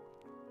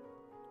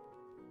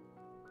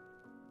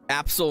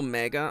 Absol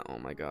Mega. Oh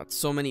my god,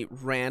 so many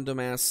random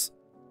ass.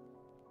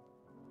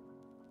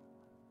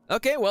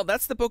 Okay, well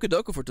that's the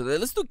Pokedoku for today.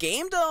 Let's do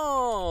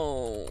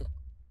Gamedle.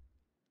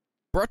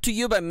 Brought to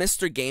you by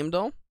Mr.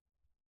 Gamedle.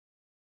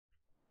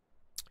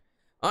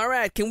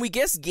 Alright, can we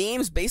guess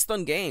games based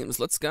on games?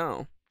 Let's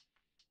go.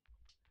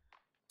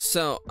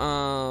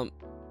 So,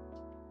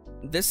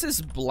 this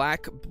is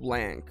Black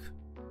Blank.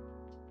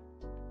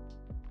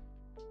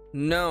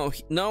 No,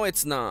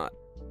 it's not.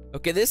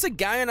 Okay, there's a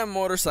guy on a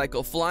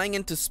motorcycle flying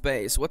into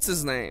space. What's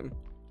his name?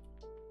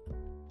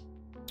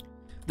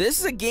 This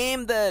is a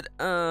game that,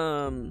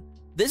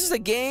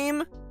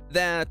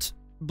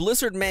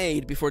 Blizzard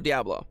made before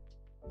Diablo.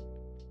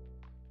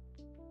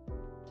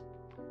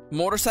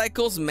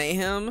 Motorcycles,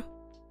 Mayhem.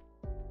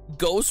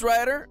 Ghost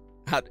Rider?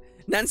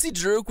 Nancy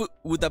Drew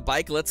with a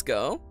bike, let's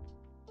go.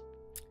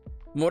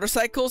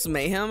 Motorcycles,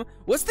 Mayhem.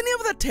 What's the name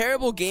of that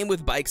terrible game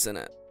with bikes in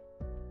it?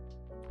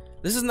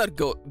 This is not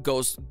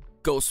Ghost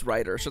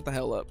Rider. Shut the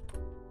hell up.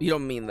 You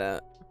don't mean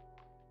that.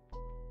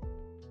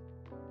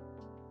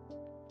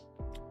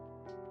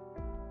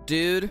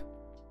 Dude.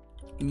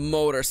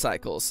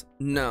 Motorcycles.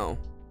 No.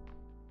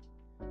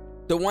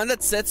 The one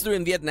that sets through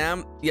in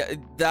Vietnam? Yeah,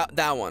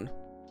 that one.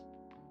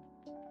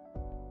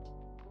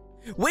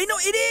 Wait, no,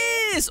 it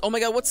is! Oh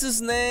my god, what's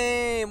his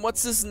name?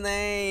 What's his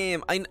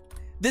name?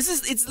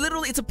 It's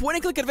literally, it's a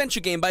point-and-click adventure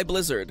game by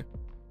Blizzard.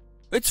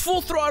 It's Full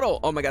Throttle!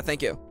 Oh my god,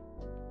 thank you.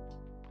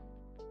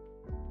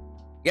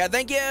 Yeah,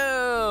 thank you!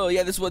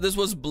 Yeah, this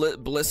was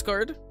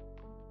Blizzard.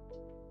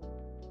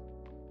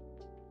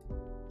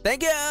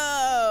 Thank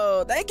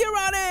you! Thank you,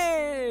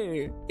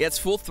 Ronnie! Yeah, it's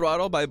Full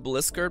Throttle by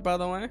Blizzard, by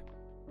the way.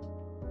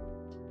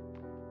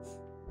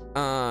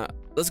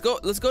 Let's go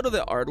to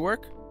the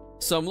artwork.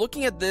 So I'm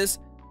looking at this.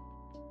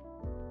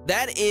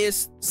 That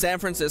is San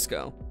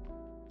Francisco.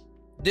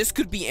 This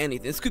could be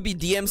anything. This could be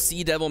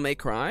DMC Devil May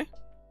Cry.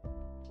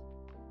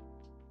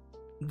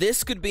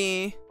 This could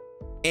be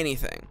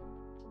anything.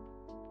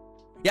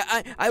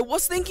 Yeah, I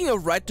was thinking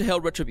of Right to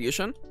Hell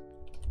Retribution.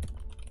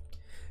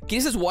 Kitty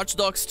says Watch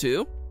Dogs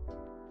 2.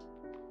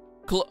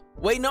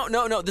 Wait,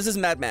 no. This is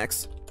Mad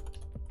Max.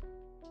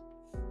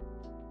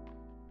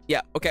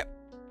 Yeah, okay.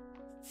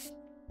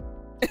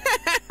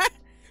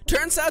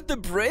 Turns out the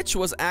bridge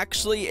was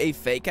actually a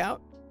fake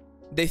out.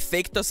 They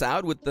faked us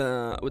out with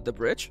the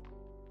bridge.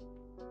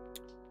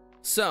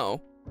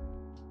 So,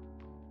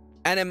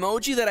 an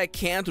emoji that I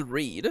can't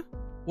read.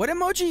 What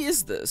emoji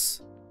is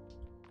this?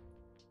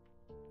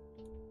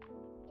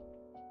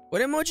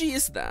 What emoji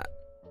is that?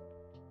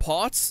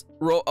 Pots?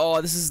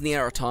 Oh, this is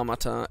Nier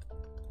Automata.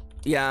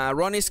 Yeah,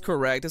 Ronnie's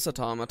correct. It's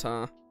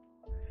Automata.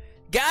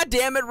 God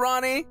damn it,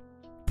 Ronnie!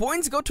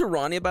 Points go to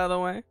Ronnie, by the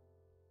way.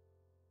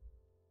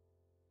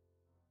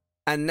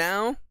 And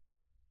now,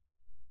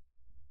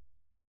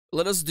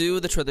 let us do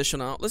the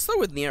traditional. Let's start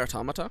with Nier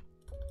Automata.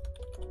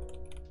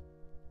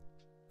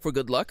 For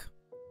good luck.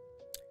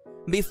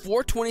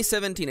 Before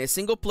 2017, a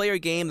single-player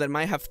game that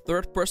might have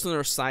third-person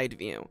or side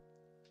view.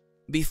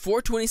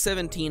 Before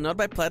 2017, not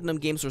by Platinum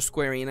Games or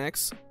Square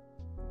Enix.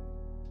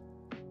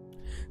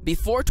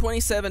 Before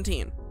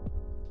 2017.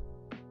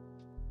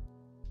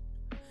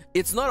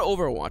 It's not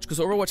Overwatch, because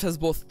Overwatch has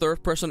both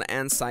third-person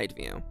and side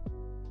view.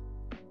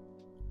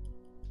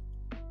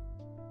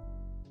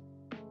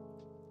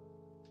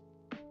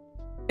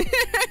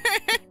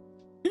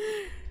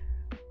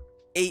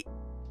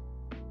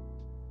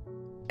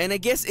 And I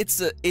guess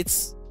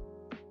it's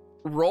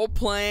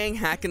role-playing,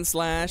 hack and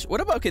slash. What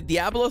about, okay,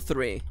 Diablo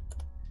 3?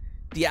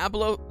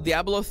 Diablo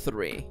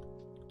 3.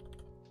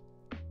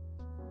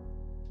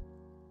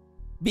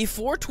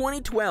 Before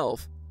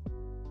 2012.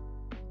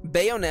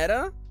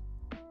 Bayonetta?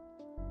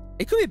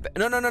 It could be...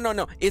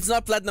 No. It's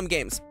not Platinum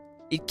Games.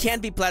 It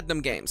can't be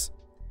Platinum Games.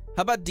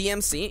 How about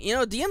DMC? You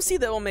know, DMC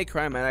Devil May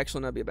Cry might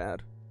actually not be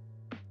bad.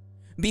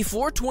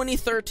 Before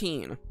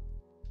 2013.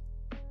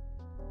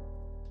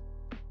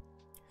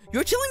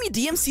 You're telling me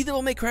DMC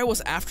Devil May Cry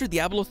was after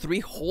Diablo 3?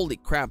 Holy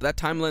crap, that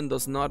timeline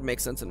does not make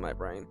sense in my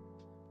brain.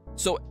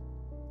 So,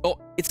 oh,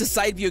 it's a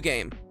side view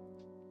game.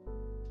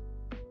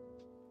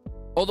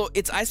 Although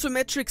it's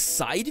isometric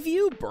side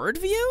view, bird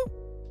view?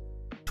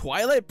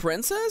 Twilight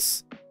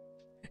Princess?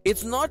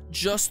 It's not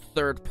just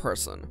third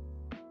person.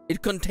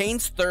 It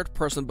contains third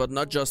person, but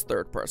not just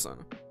third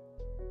person.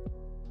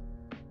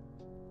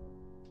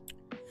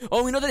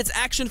 Oh, we know that it's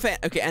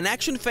an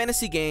action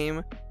fantasy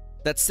game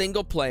that's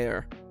single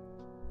player.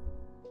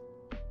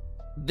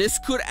 This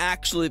could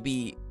actually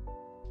be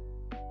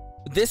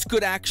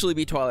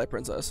Twilight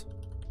Princess.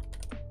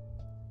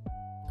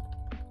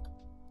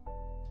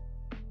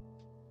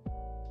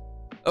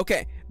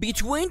 Okay,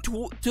 between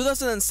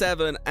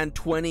 2007 and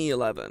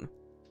 2011.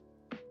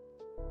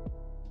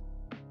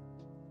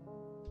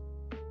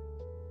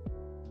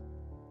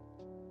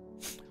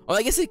 Oh,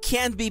 I guess it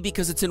can't be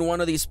because it's in one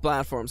of these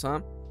platforms,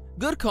 huh?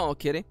 Good call,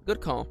 Kitty.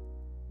 Good call.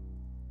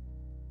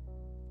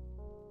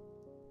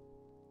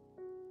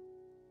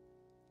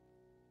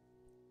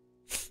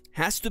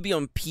 Has to be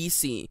on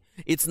PC.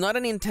 It's not a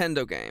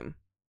Nintendo game.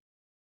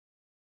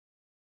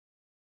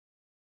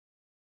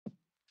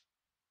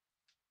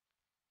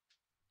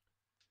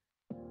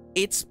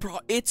 It's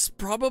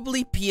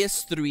probably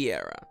PS3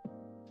 era.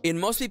 It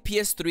must be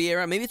PS3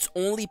 era. Maybe it's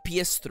only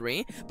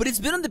PS3, but it's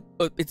been on the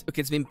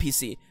it's been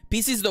PC.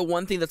 PC is the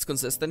one thing that's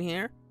consistent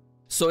here.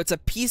 So it's a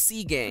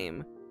PC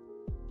game.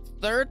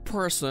 Third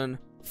person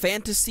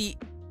fantasy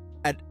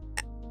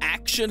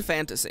action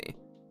fantasy.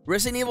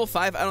 Resident Evil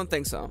 5? I don't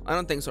think so. I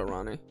don't think so,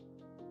 Ronnie.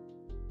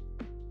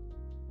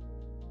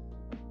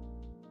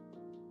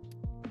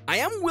 I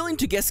am willing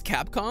to guess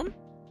Capcom.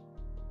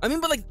 I mean,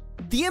 but like,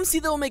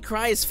 DMC Devil May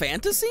Cry is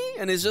fantasy?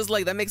 And it's just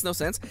like, that makes no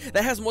sense.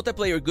 That has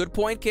multiplayer. Good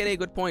point, KD,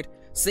 good point.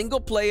 Single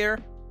player,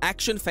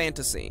 action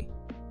fantasy.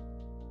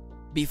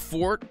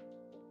 Before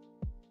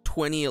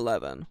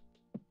 2011.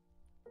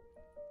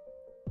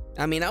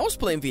 I mean, I was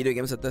playing video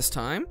games at this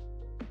time.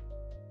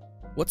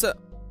 What's a...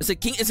 Is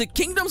it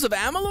Kingdoms of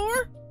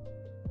Amalur?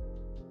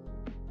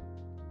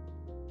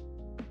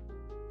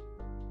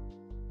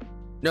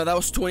 No, that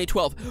was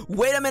 2012.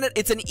 Wait a minute,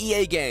 it's an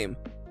EA game.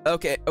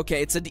 Okay,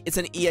 it's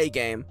an EA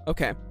game.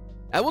 Okay.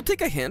 I will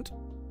take a hint.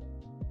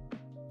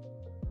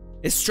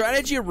 Is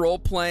strategy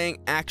role-playing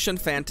action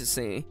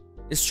fantasy?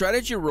 Is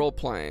strategy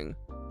role-playing?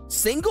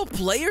 Single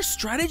player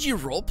strategy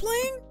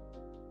role-playing?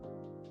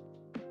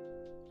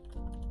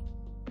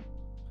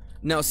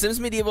 No,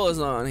 Sims Medieval is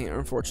not on here,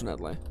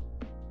 unfortunately.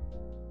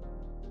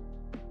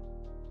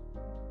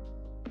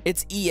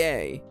 It's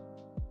EA.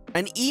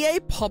 An EA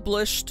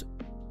published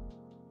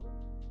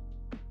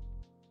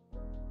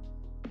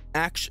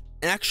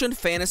action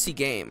fantasy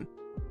game.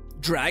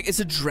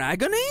 Is it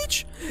Dragon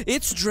Age?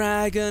 It's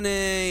Dragon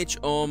Age.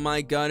 Oh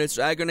my god, it's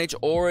Dragon Age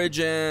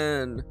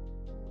Origin.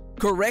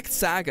 Correct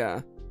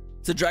saga.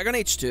 Is it Dragon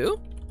Age 2?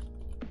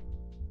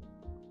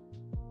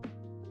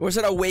 Or is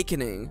it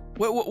Awakening?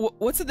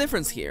 What's the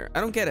difference here?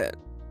 I don't get it.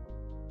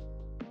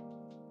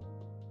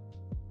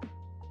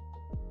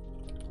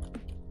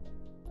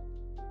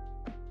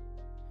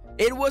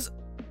 It was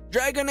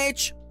Dragon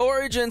Age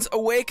Origins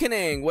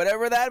Awakening.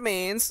 Whatever that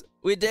means.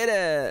 We did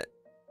it.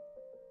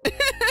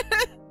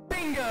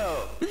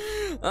 Bingo!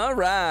 All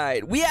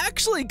right. We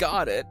actually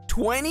got it.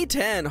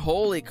 2010.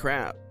 Holy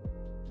crap.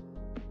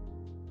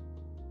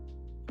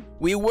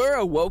 We were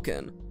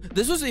awoken.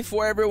 This was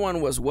before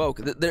everyone was woke.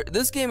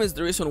 This game is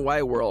the reason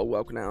why we're all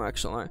woke now,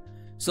 actually.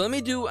 So let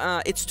me do,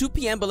 it's 2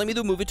 p.m., but let me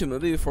do movie to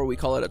movie before we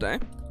call it a day.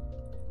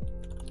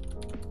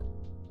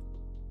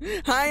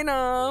 Hi,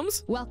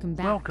 Noms. Welcome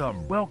back.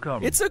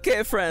 Welcome. It's okay,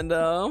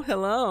 friendo.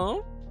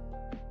 Hello.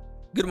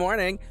 Good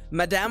morning.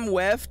 Madame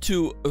Web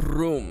to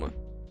room.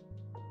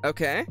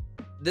 Okay.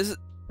 This is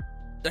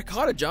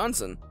Dakota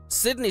Johnson.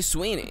 Sydney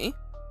Sweeney.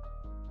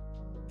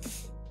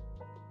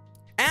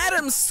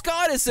 Adam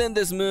Scott is in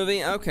this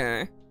movie.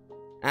 Okay.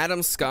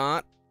 Adam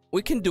Scott.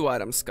 We can do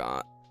Adam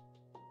Scott.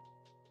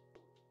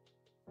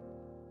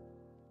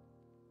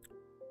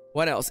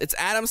 What else? It's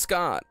Adam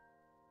Scott.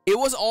 It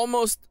was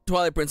almost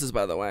Twilight Princess,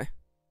 by the way.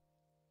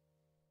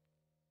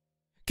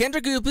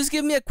 Kendra, could you please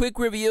give me a quick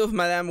review of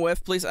Madame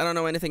Web, please? I don't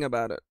know anything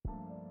about it.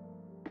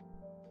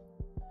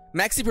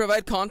 Maxi,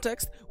 provide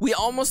context. We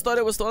almost thought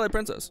it was Twilight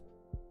Princess.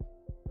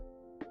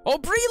 Oh,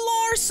 Brie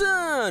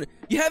Larson!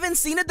 You haven't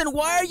seen it? Then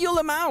why are you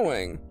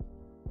lamowing?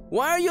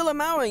 Why are you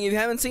lamowing if you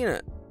haven't seen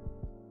it?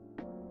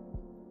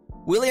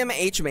 William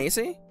H.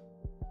 Macy?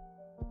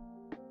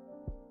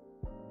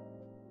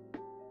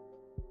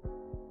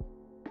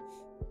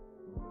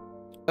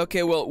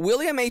 Okay, well,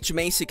 William H.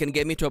 Macy can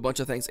get me to a bunch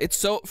of things. It's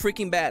so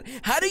freaking bad.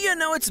 How do you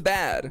know it's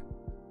bad?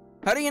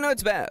 How do you know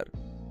it's bad?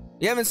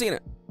 You haven't seen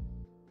it.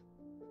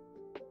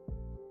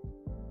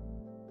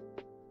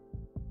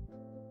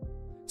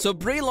 So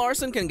Brie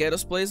Larson can get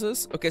us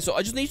places. Okay, so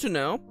I just need to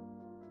know.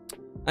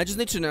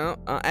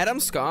 Adam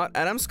Scott.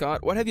 Adam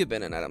Scott. What have you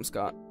been in, Adam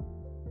Scott?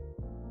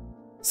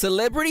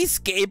 Celebrity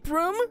escape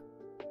room?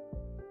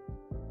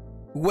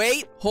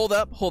 Wait, hold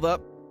up.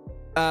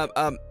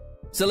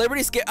 Celebrity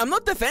escape. I'm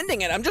not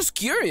defending it. I'm just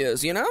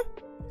curious, you know?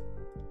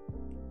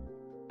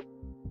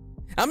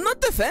 I'm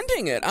not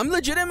defending it. I'm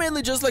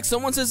legitimately just like,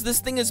 someone says this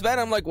thing is bad.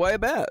 I'm like, why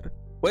bad?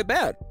 Why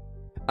bad?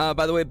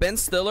 By the way, Ben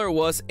Stiller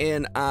was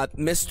in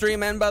Mystery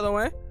Men, by the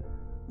way,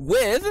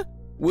 with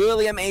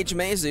William H.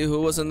 Macy,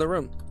 who was in the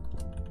room.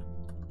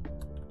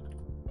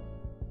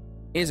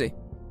 Easy.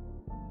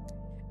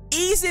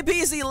 Easy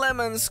peasy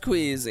lemon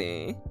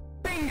squeezy.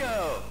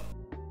 Bingo!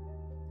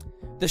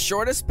 The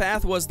shortest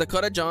path was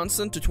Dakota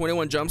Johnson to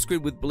 21 Jump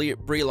Street with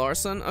Brie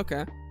Larson.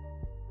 Okay.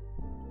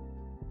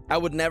 I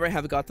would never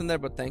have gotten there,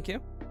 but thank you.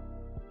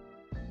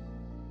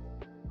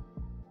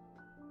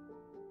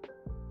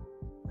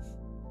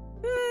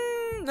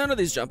 None of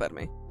these jump at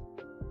me.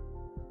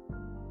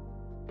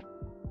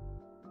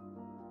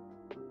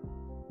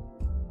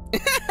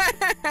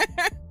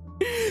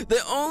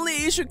 The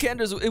only issue,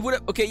 Kendra, it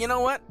would. Okay, you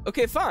know what?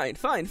 Okay, fine.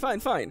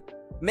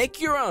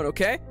 Make your own,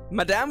 okay?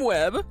 Madame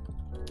Web.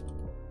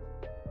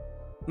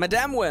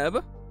 Madame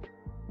Web.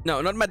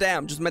 No, not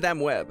Madame, just Madame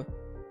Web.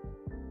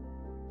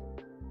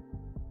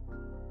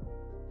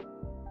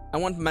 I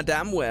want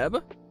Madame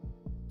Web.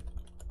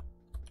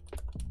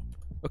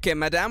 Okay,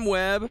 Madame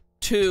Web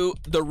to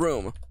the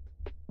room.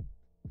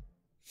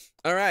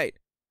 All right,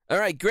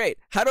 great.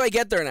 How do I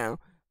get there now?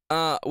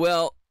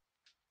 Well,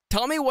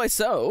 tell me why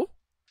so.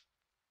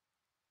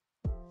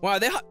 Wow,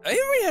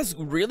 everybody has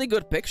really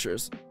good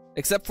pictures,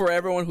 except for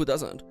everyone who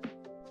doesn't.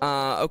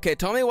 Okay,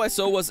 tell me why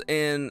so was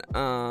in.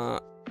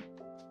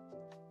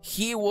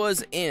 He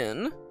was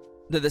in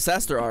The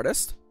Disaster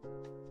Artist.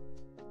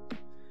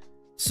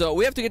 So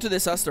we have to get to the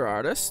Disaster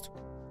Artist.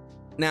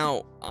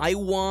 Now, I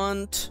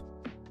want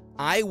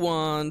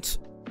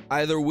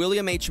either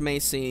William H.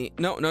 Macy.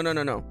 No.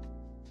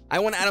 I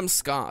want Adam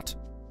Scott.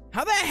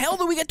 How the hell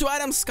do we get to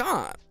Adam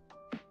Scott?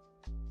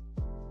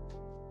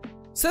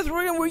 Seth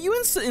Rogen, were you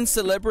in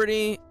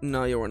Celebrity?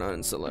 No, you were not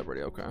in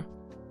Celebrity. Okay.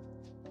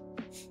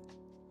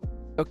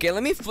 Okay,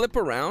 let me flip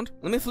around.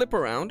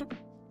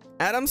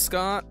 Adam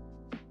Scott,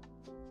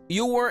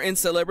 you were in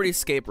Celebrity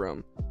Escape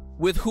Room.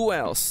 With who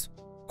else?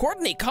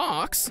 Courtney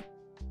Cox?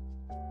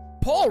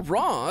 Paul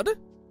Rudd?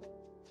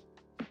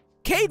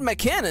 Kate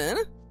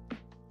McKinnon?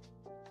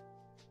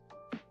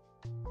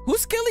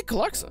 Who's Kelly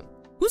Clarkson?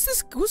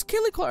 Who's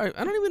Kelly Clarkson?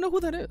 I don't even know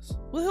who that is.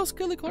 Who the hell's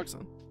Kelly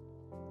Clarkson?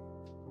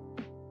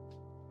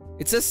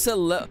 It says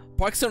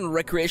Parks and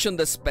Recreation,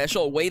 the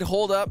special. Wait,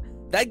 hold up.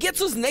 That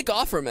gets us Nick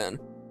Offerman.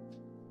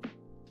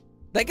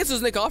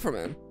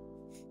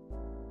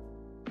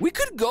 We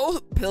could go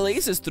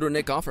places through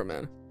Nick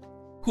Offerman.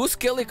 Who's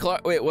Kelly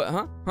Clark? Wait, what?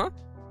 Huh?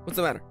 What's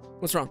the matter?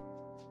 What's wrong?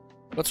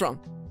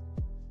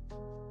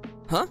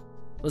 Huh?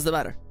 What's the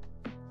matter?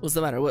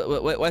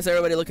 Why is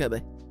everybody looking at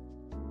me?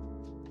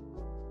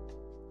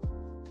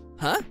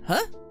 Huh?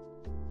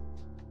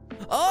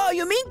 Oh,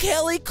 you mean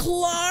Kelly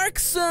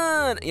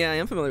Clarkson? Yeah, I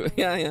am familiar with.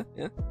 Yeah.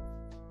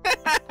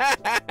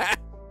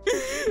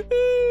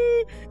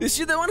 Is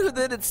she the one who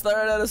did It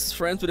Started Out as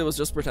Friends, but it was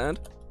just pretend?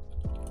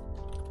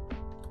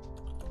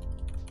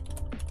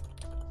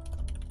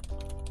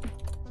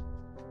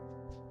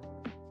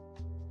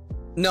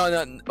 No.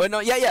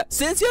 Yeah.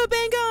 Since you've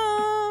been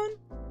gone,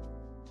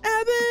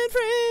 I've been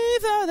free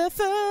for the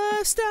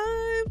first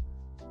time.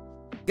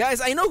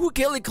 Guys, I know who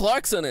Kelly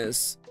Clarkson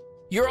is.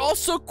 You're all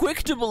so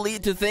quick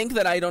to think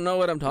that I don't know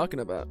what I'm talking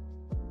about.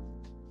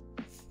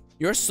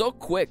 You're so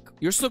quick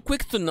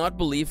to not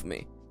believe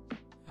me.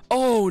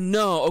 Oh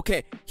no,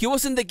 okay. He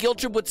was in The Guilt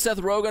Trip with Seth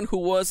Rogen, who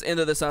was in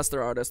The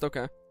Disaster Artist,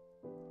 okay.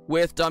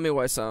 With Tommy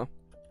Wiseau,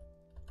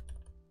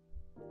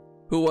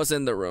 who was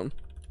in the room.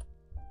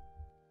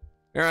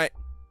 Alright.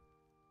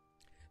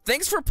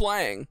 Thanks for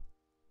playing.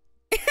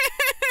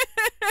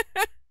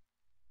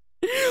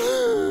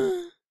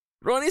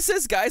 Ronnie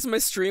says, guys, my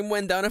stream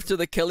went down after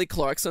the Kelly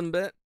Clarkson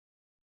bit.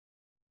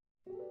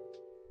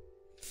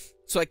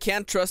 So I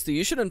can't trust you.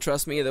 You shouldn't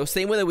trust me either.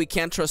 Same way that we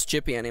can't trust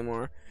Chippy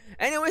anymore.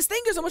 Anyways,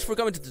 thank you so much for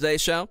coming to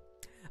today's show.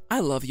 I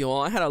love you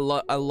all. I had a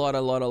lot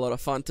of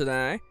fun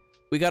today.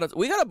 We got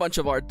a bunch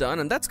of art done,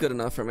 and that's good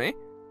enough for me.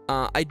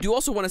 I do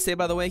also want to say,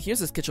 by the way, here's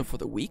the schedule for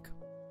the week.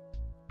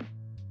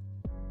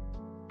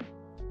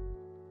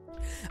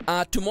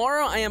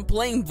 Tomorrow I am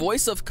playing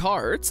Voice of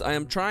Cards. I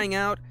am trying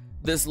out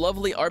this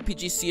lovely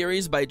RPG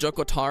series by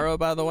Joko Taro,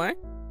 by the way.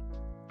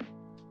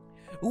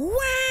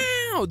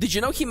 Wow! Did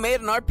you know he made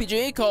an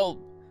RPG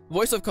called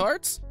Voice of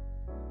Cards?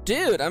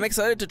 Dude, I'm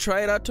excited to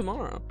try it out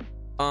tomorrow.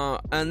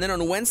 And then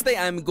on Wednesday,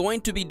 I'm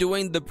going to be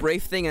doing the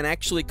brave thing and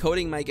actually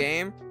coding my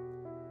game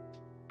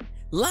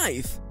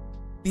live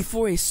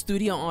before a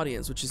studio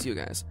audience, which is you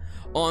guys.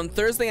 On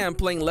Thursday, I'm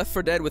playing Left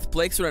 4 Dead with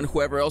Plagueser and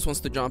whoever else wants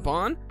to jump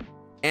on.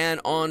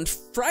 And on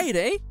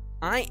Friday,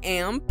 I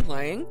am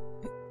playing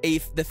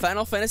the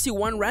Final Fantasy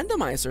 1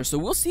 randomizer, so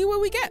we'll see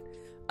what we get.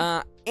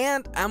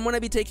 And I'm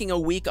gonna be taking a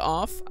week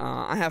off.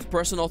 I have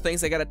personal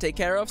things I gotta take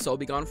care of, so I'll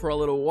be gone for a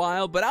little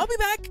while, but I'll be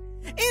back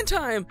in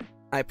time,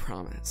 I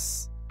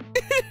promise.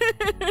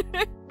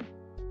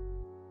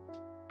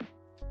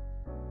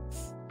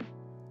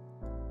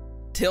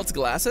 Tilt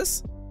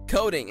glasses?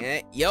 Coding,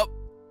 eh? Yup.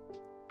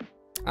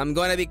 I'm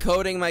going to be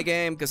coding my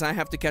game because I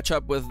have to catch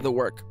up with the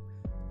work.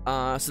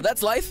 So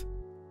that's life.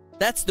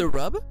 That's the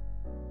rub.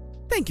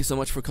 Thank you so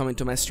much for coming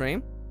to my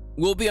stream.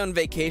 We'll be on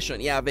vacation.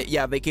 Yeah,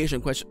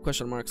 vacation,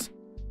 question marks.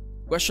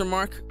 Question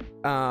mark,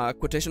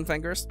 quotation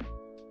fingers.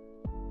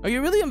 Are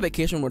you really on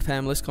vacation with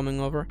families coming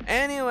over?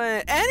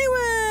 Anyways,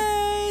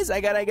 I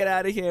gotta get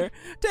out of here.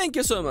 Thank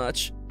you so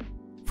much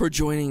for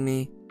joining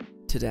me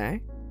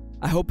today.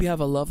 I hope you have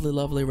a lovely,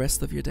 lovely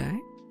rest of your day.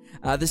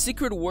 The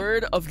secret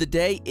word of the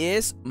day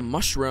is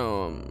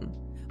mushroom.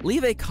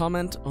 Leave a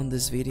comment on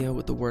this video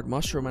with the word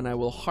mushroom and I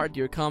will heart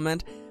your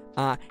comment.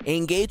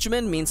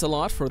 Engagement means a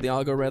lot for the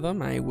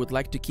algorithm. I would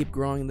like to keep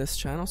growing this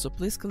channel, so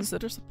please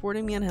consider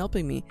supporting me and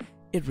helping me.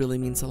 It really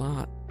means a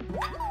lot.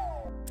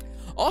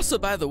 Also,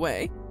 by the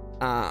way,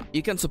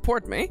 you can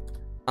support me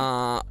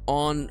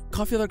on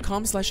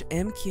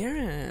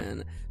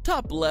coffee.com/mkirin.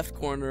 Top left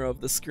corner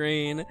of the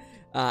screen.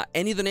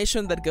 Any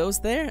donation that goes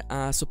there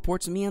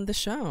supports me and the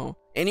show.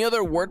 Any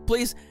other word,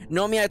 please?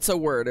 Nomia, it's a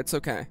word. It's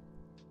okay.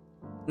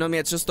 Nomia,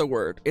 it's just a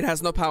word. It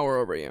has no power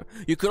over you.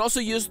 You could also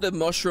use the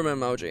mushroom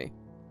emoji.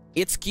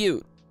 It's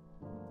cute.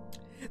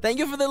 Thank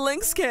you for the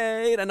links,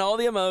 Kate, and all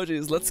the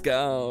emojis. Let's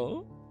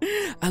go.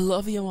 I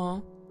love you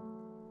all.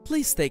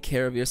 Please take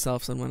care of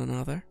yourselves and one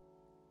another.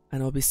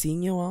 And I'll be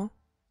seeing you all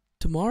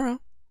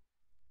tomorrow.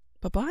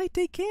 Bye-bye.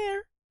 Take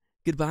care.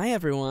 Goodbye,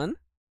 everyone.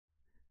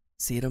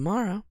 See you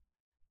tomorrow.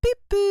 Beep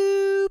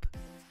boop.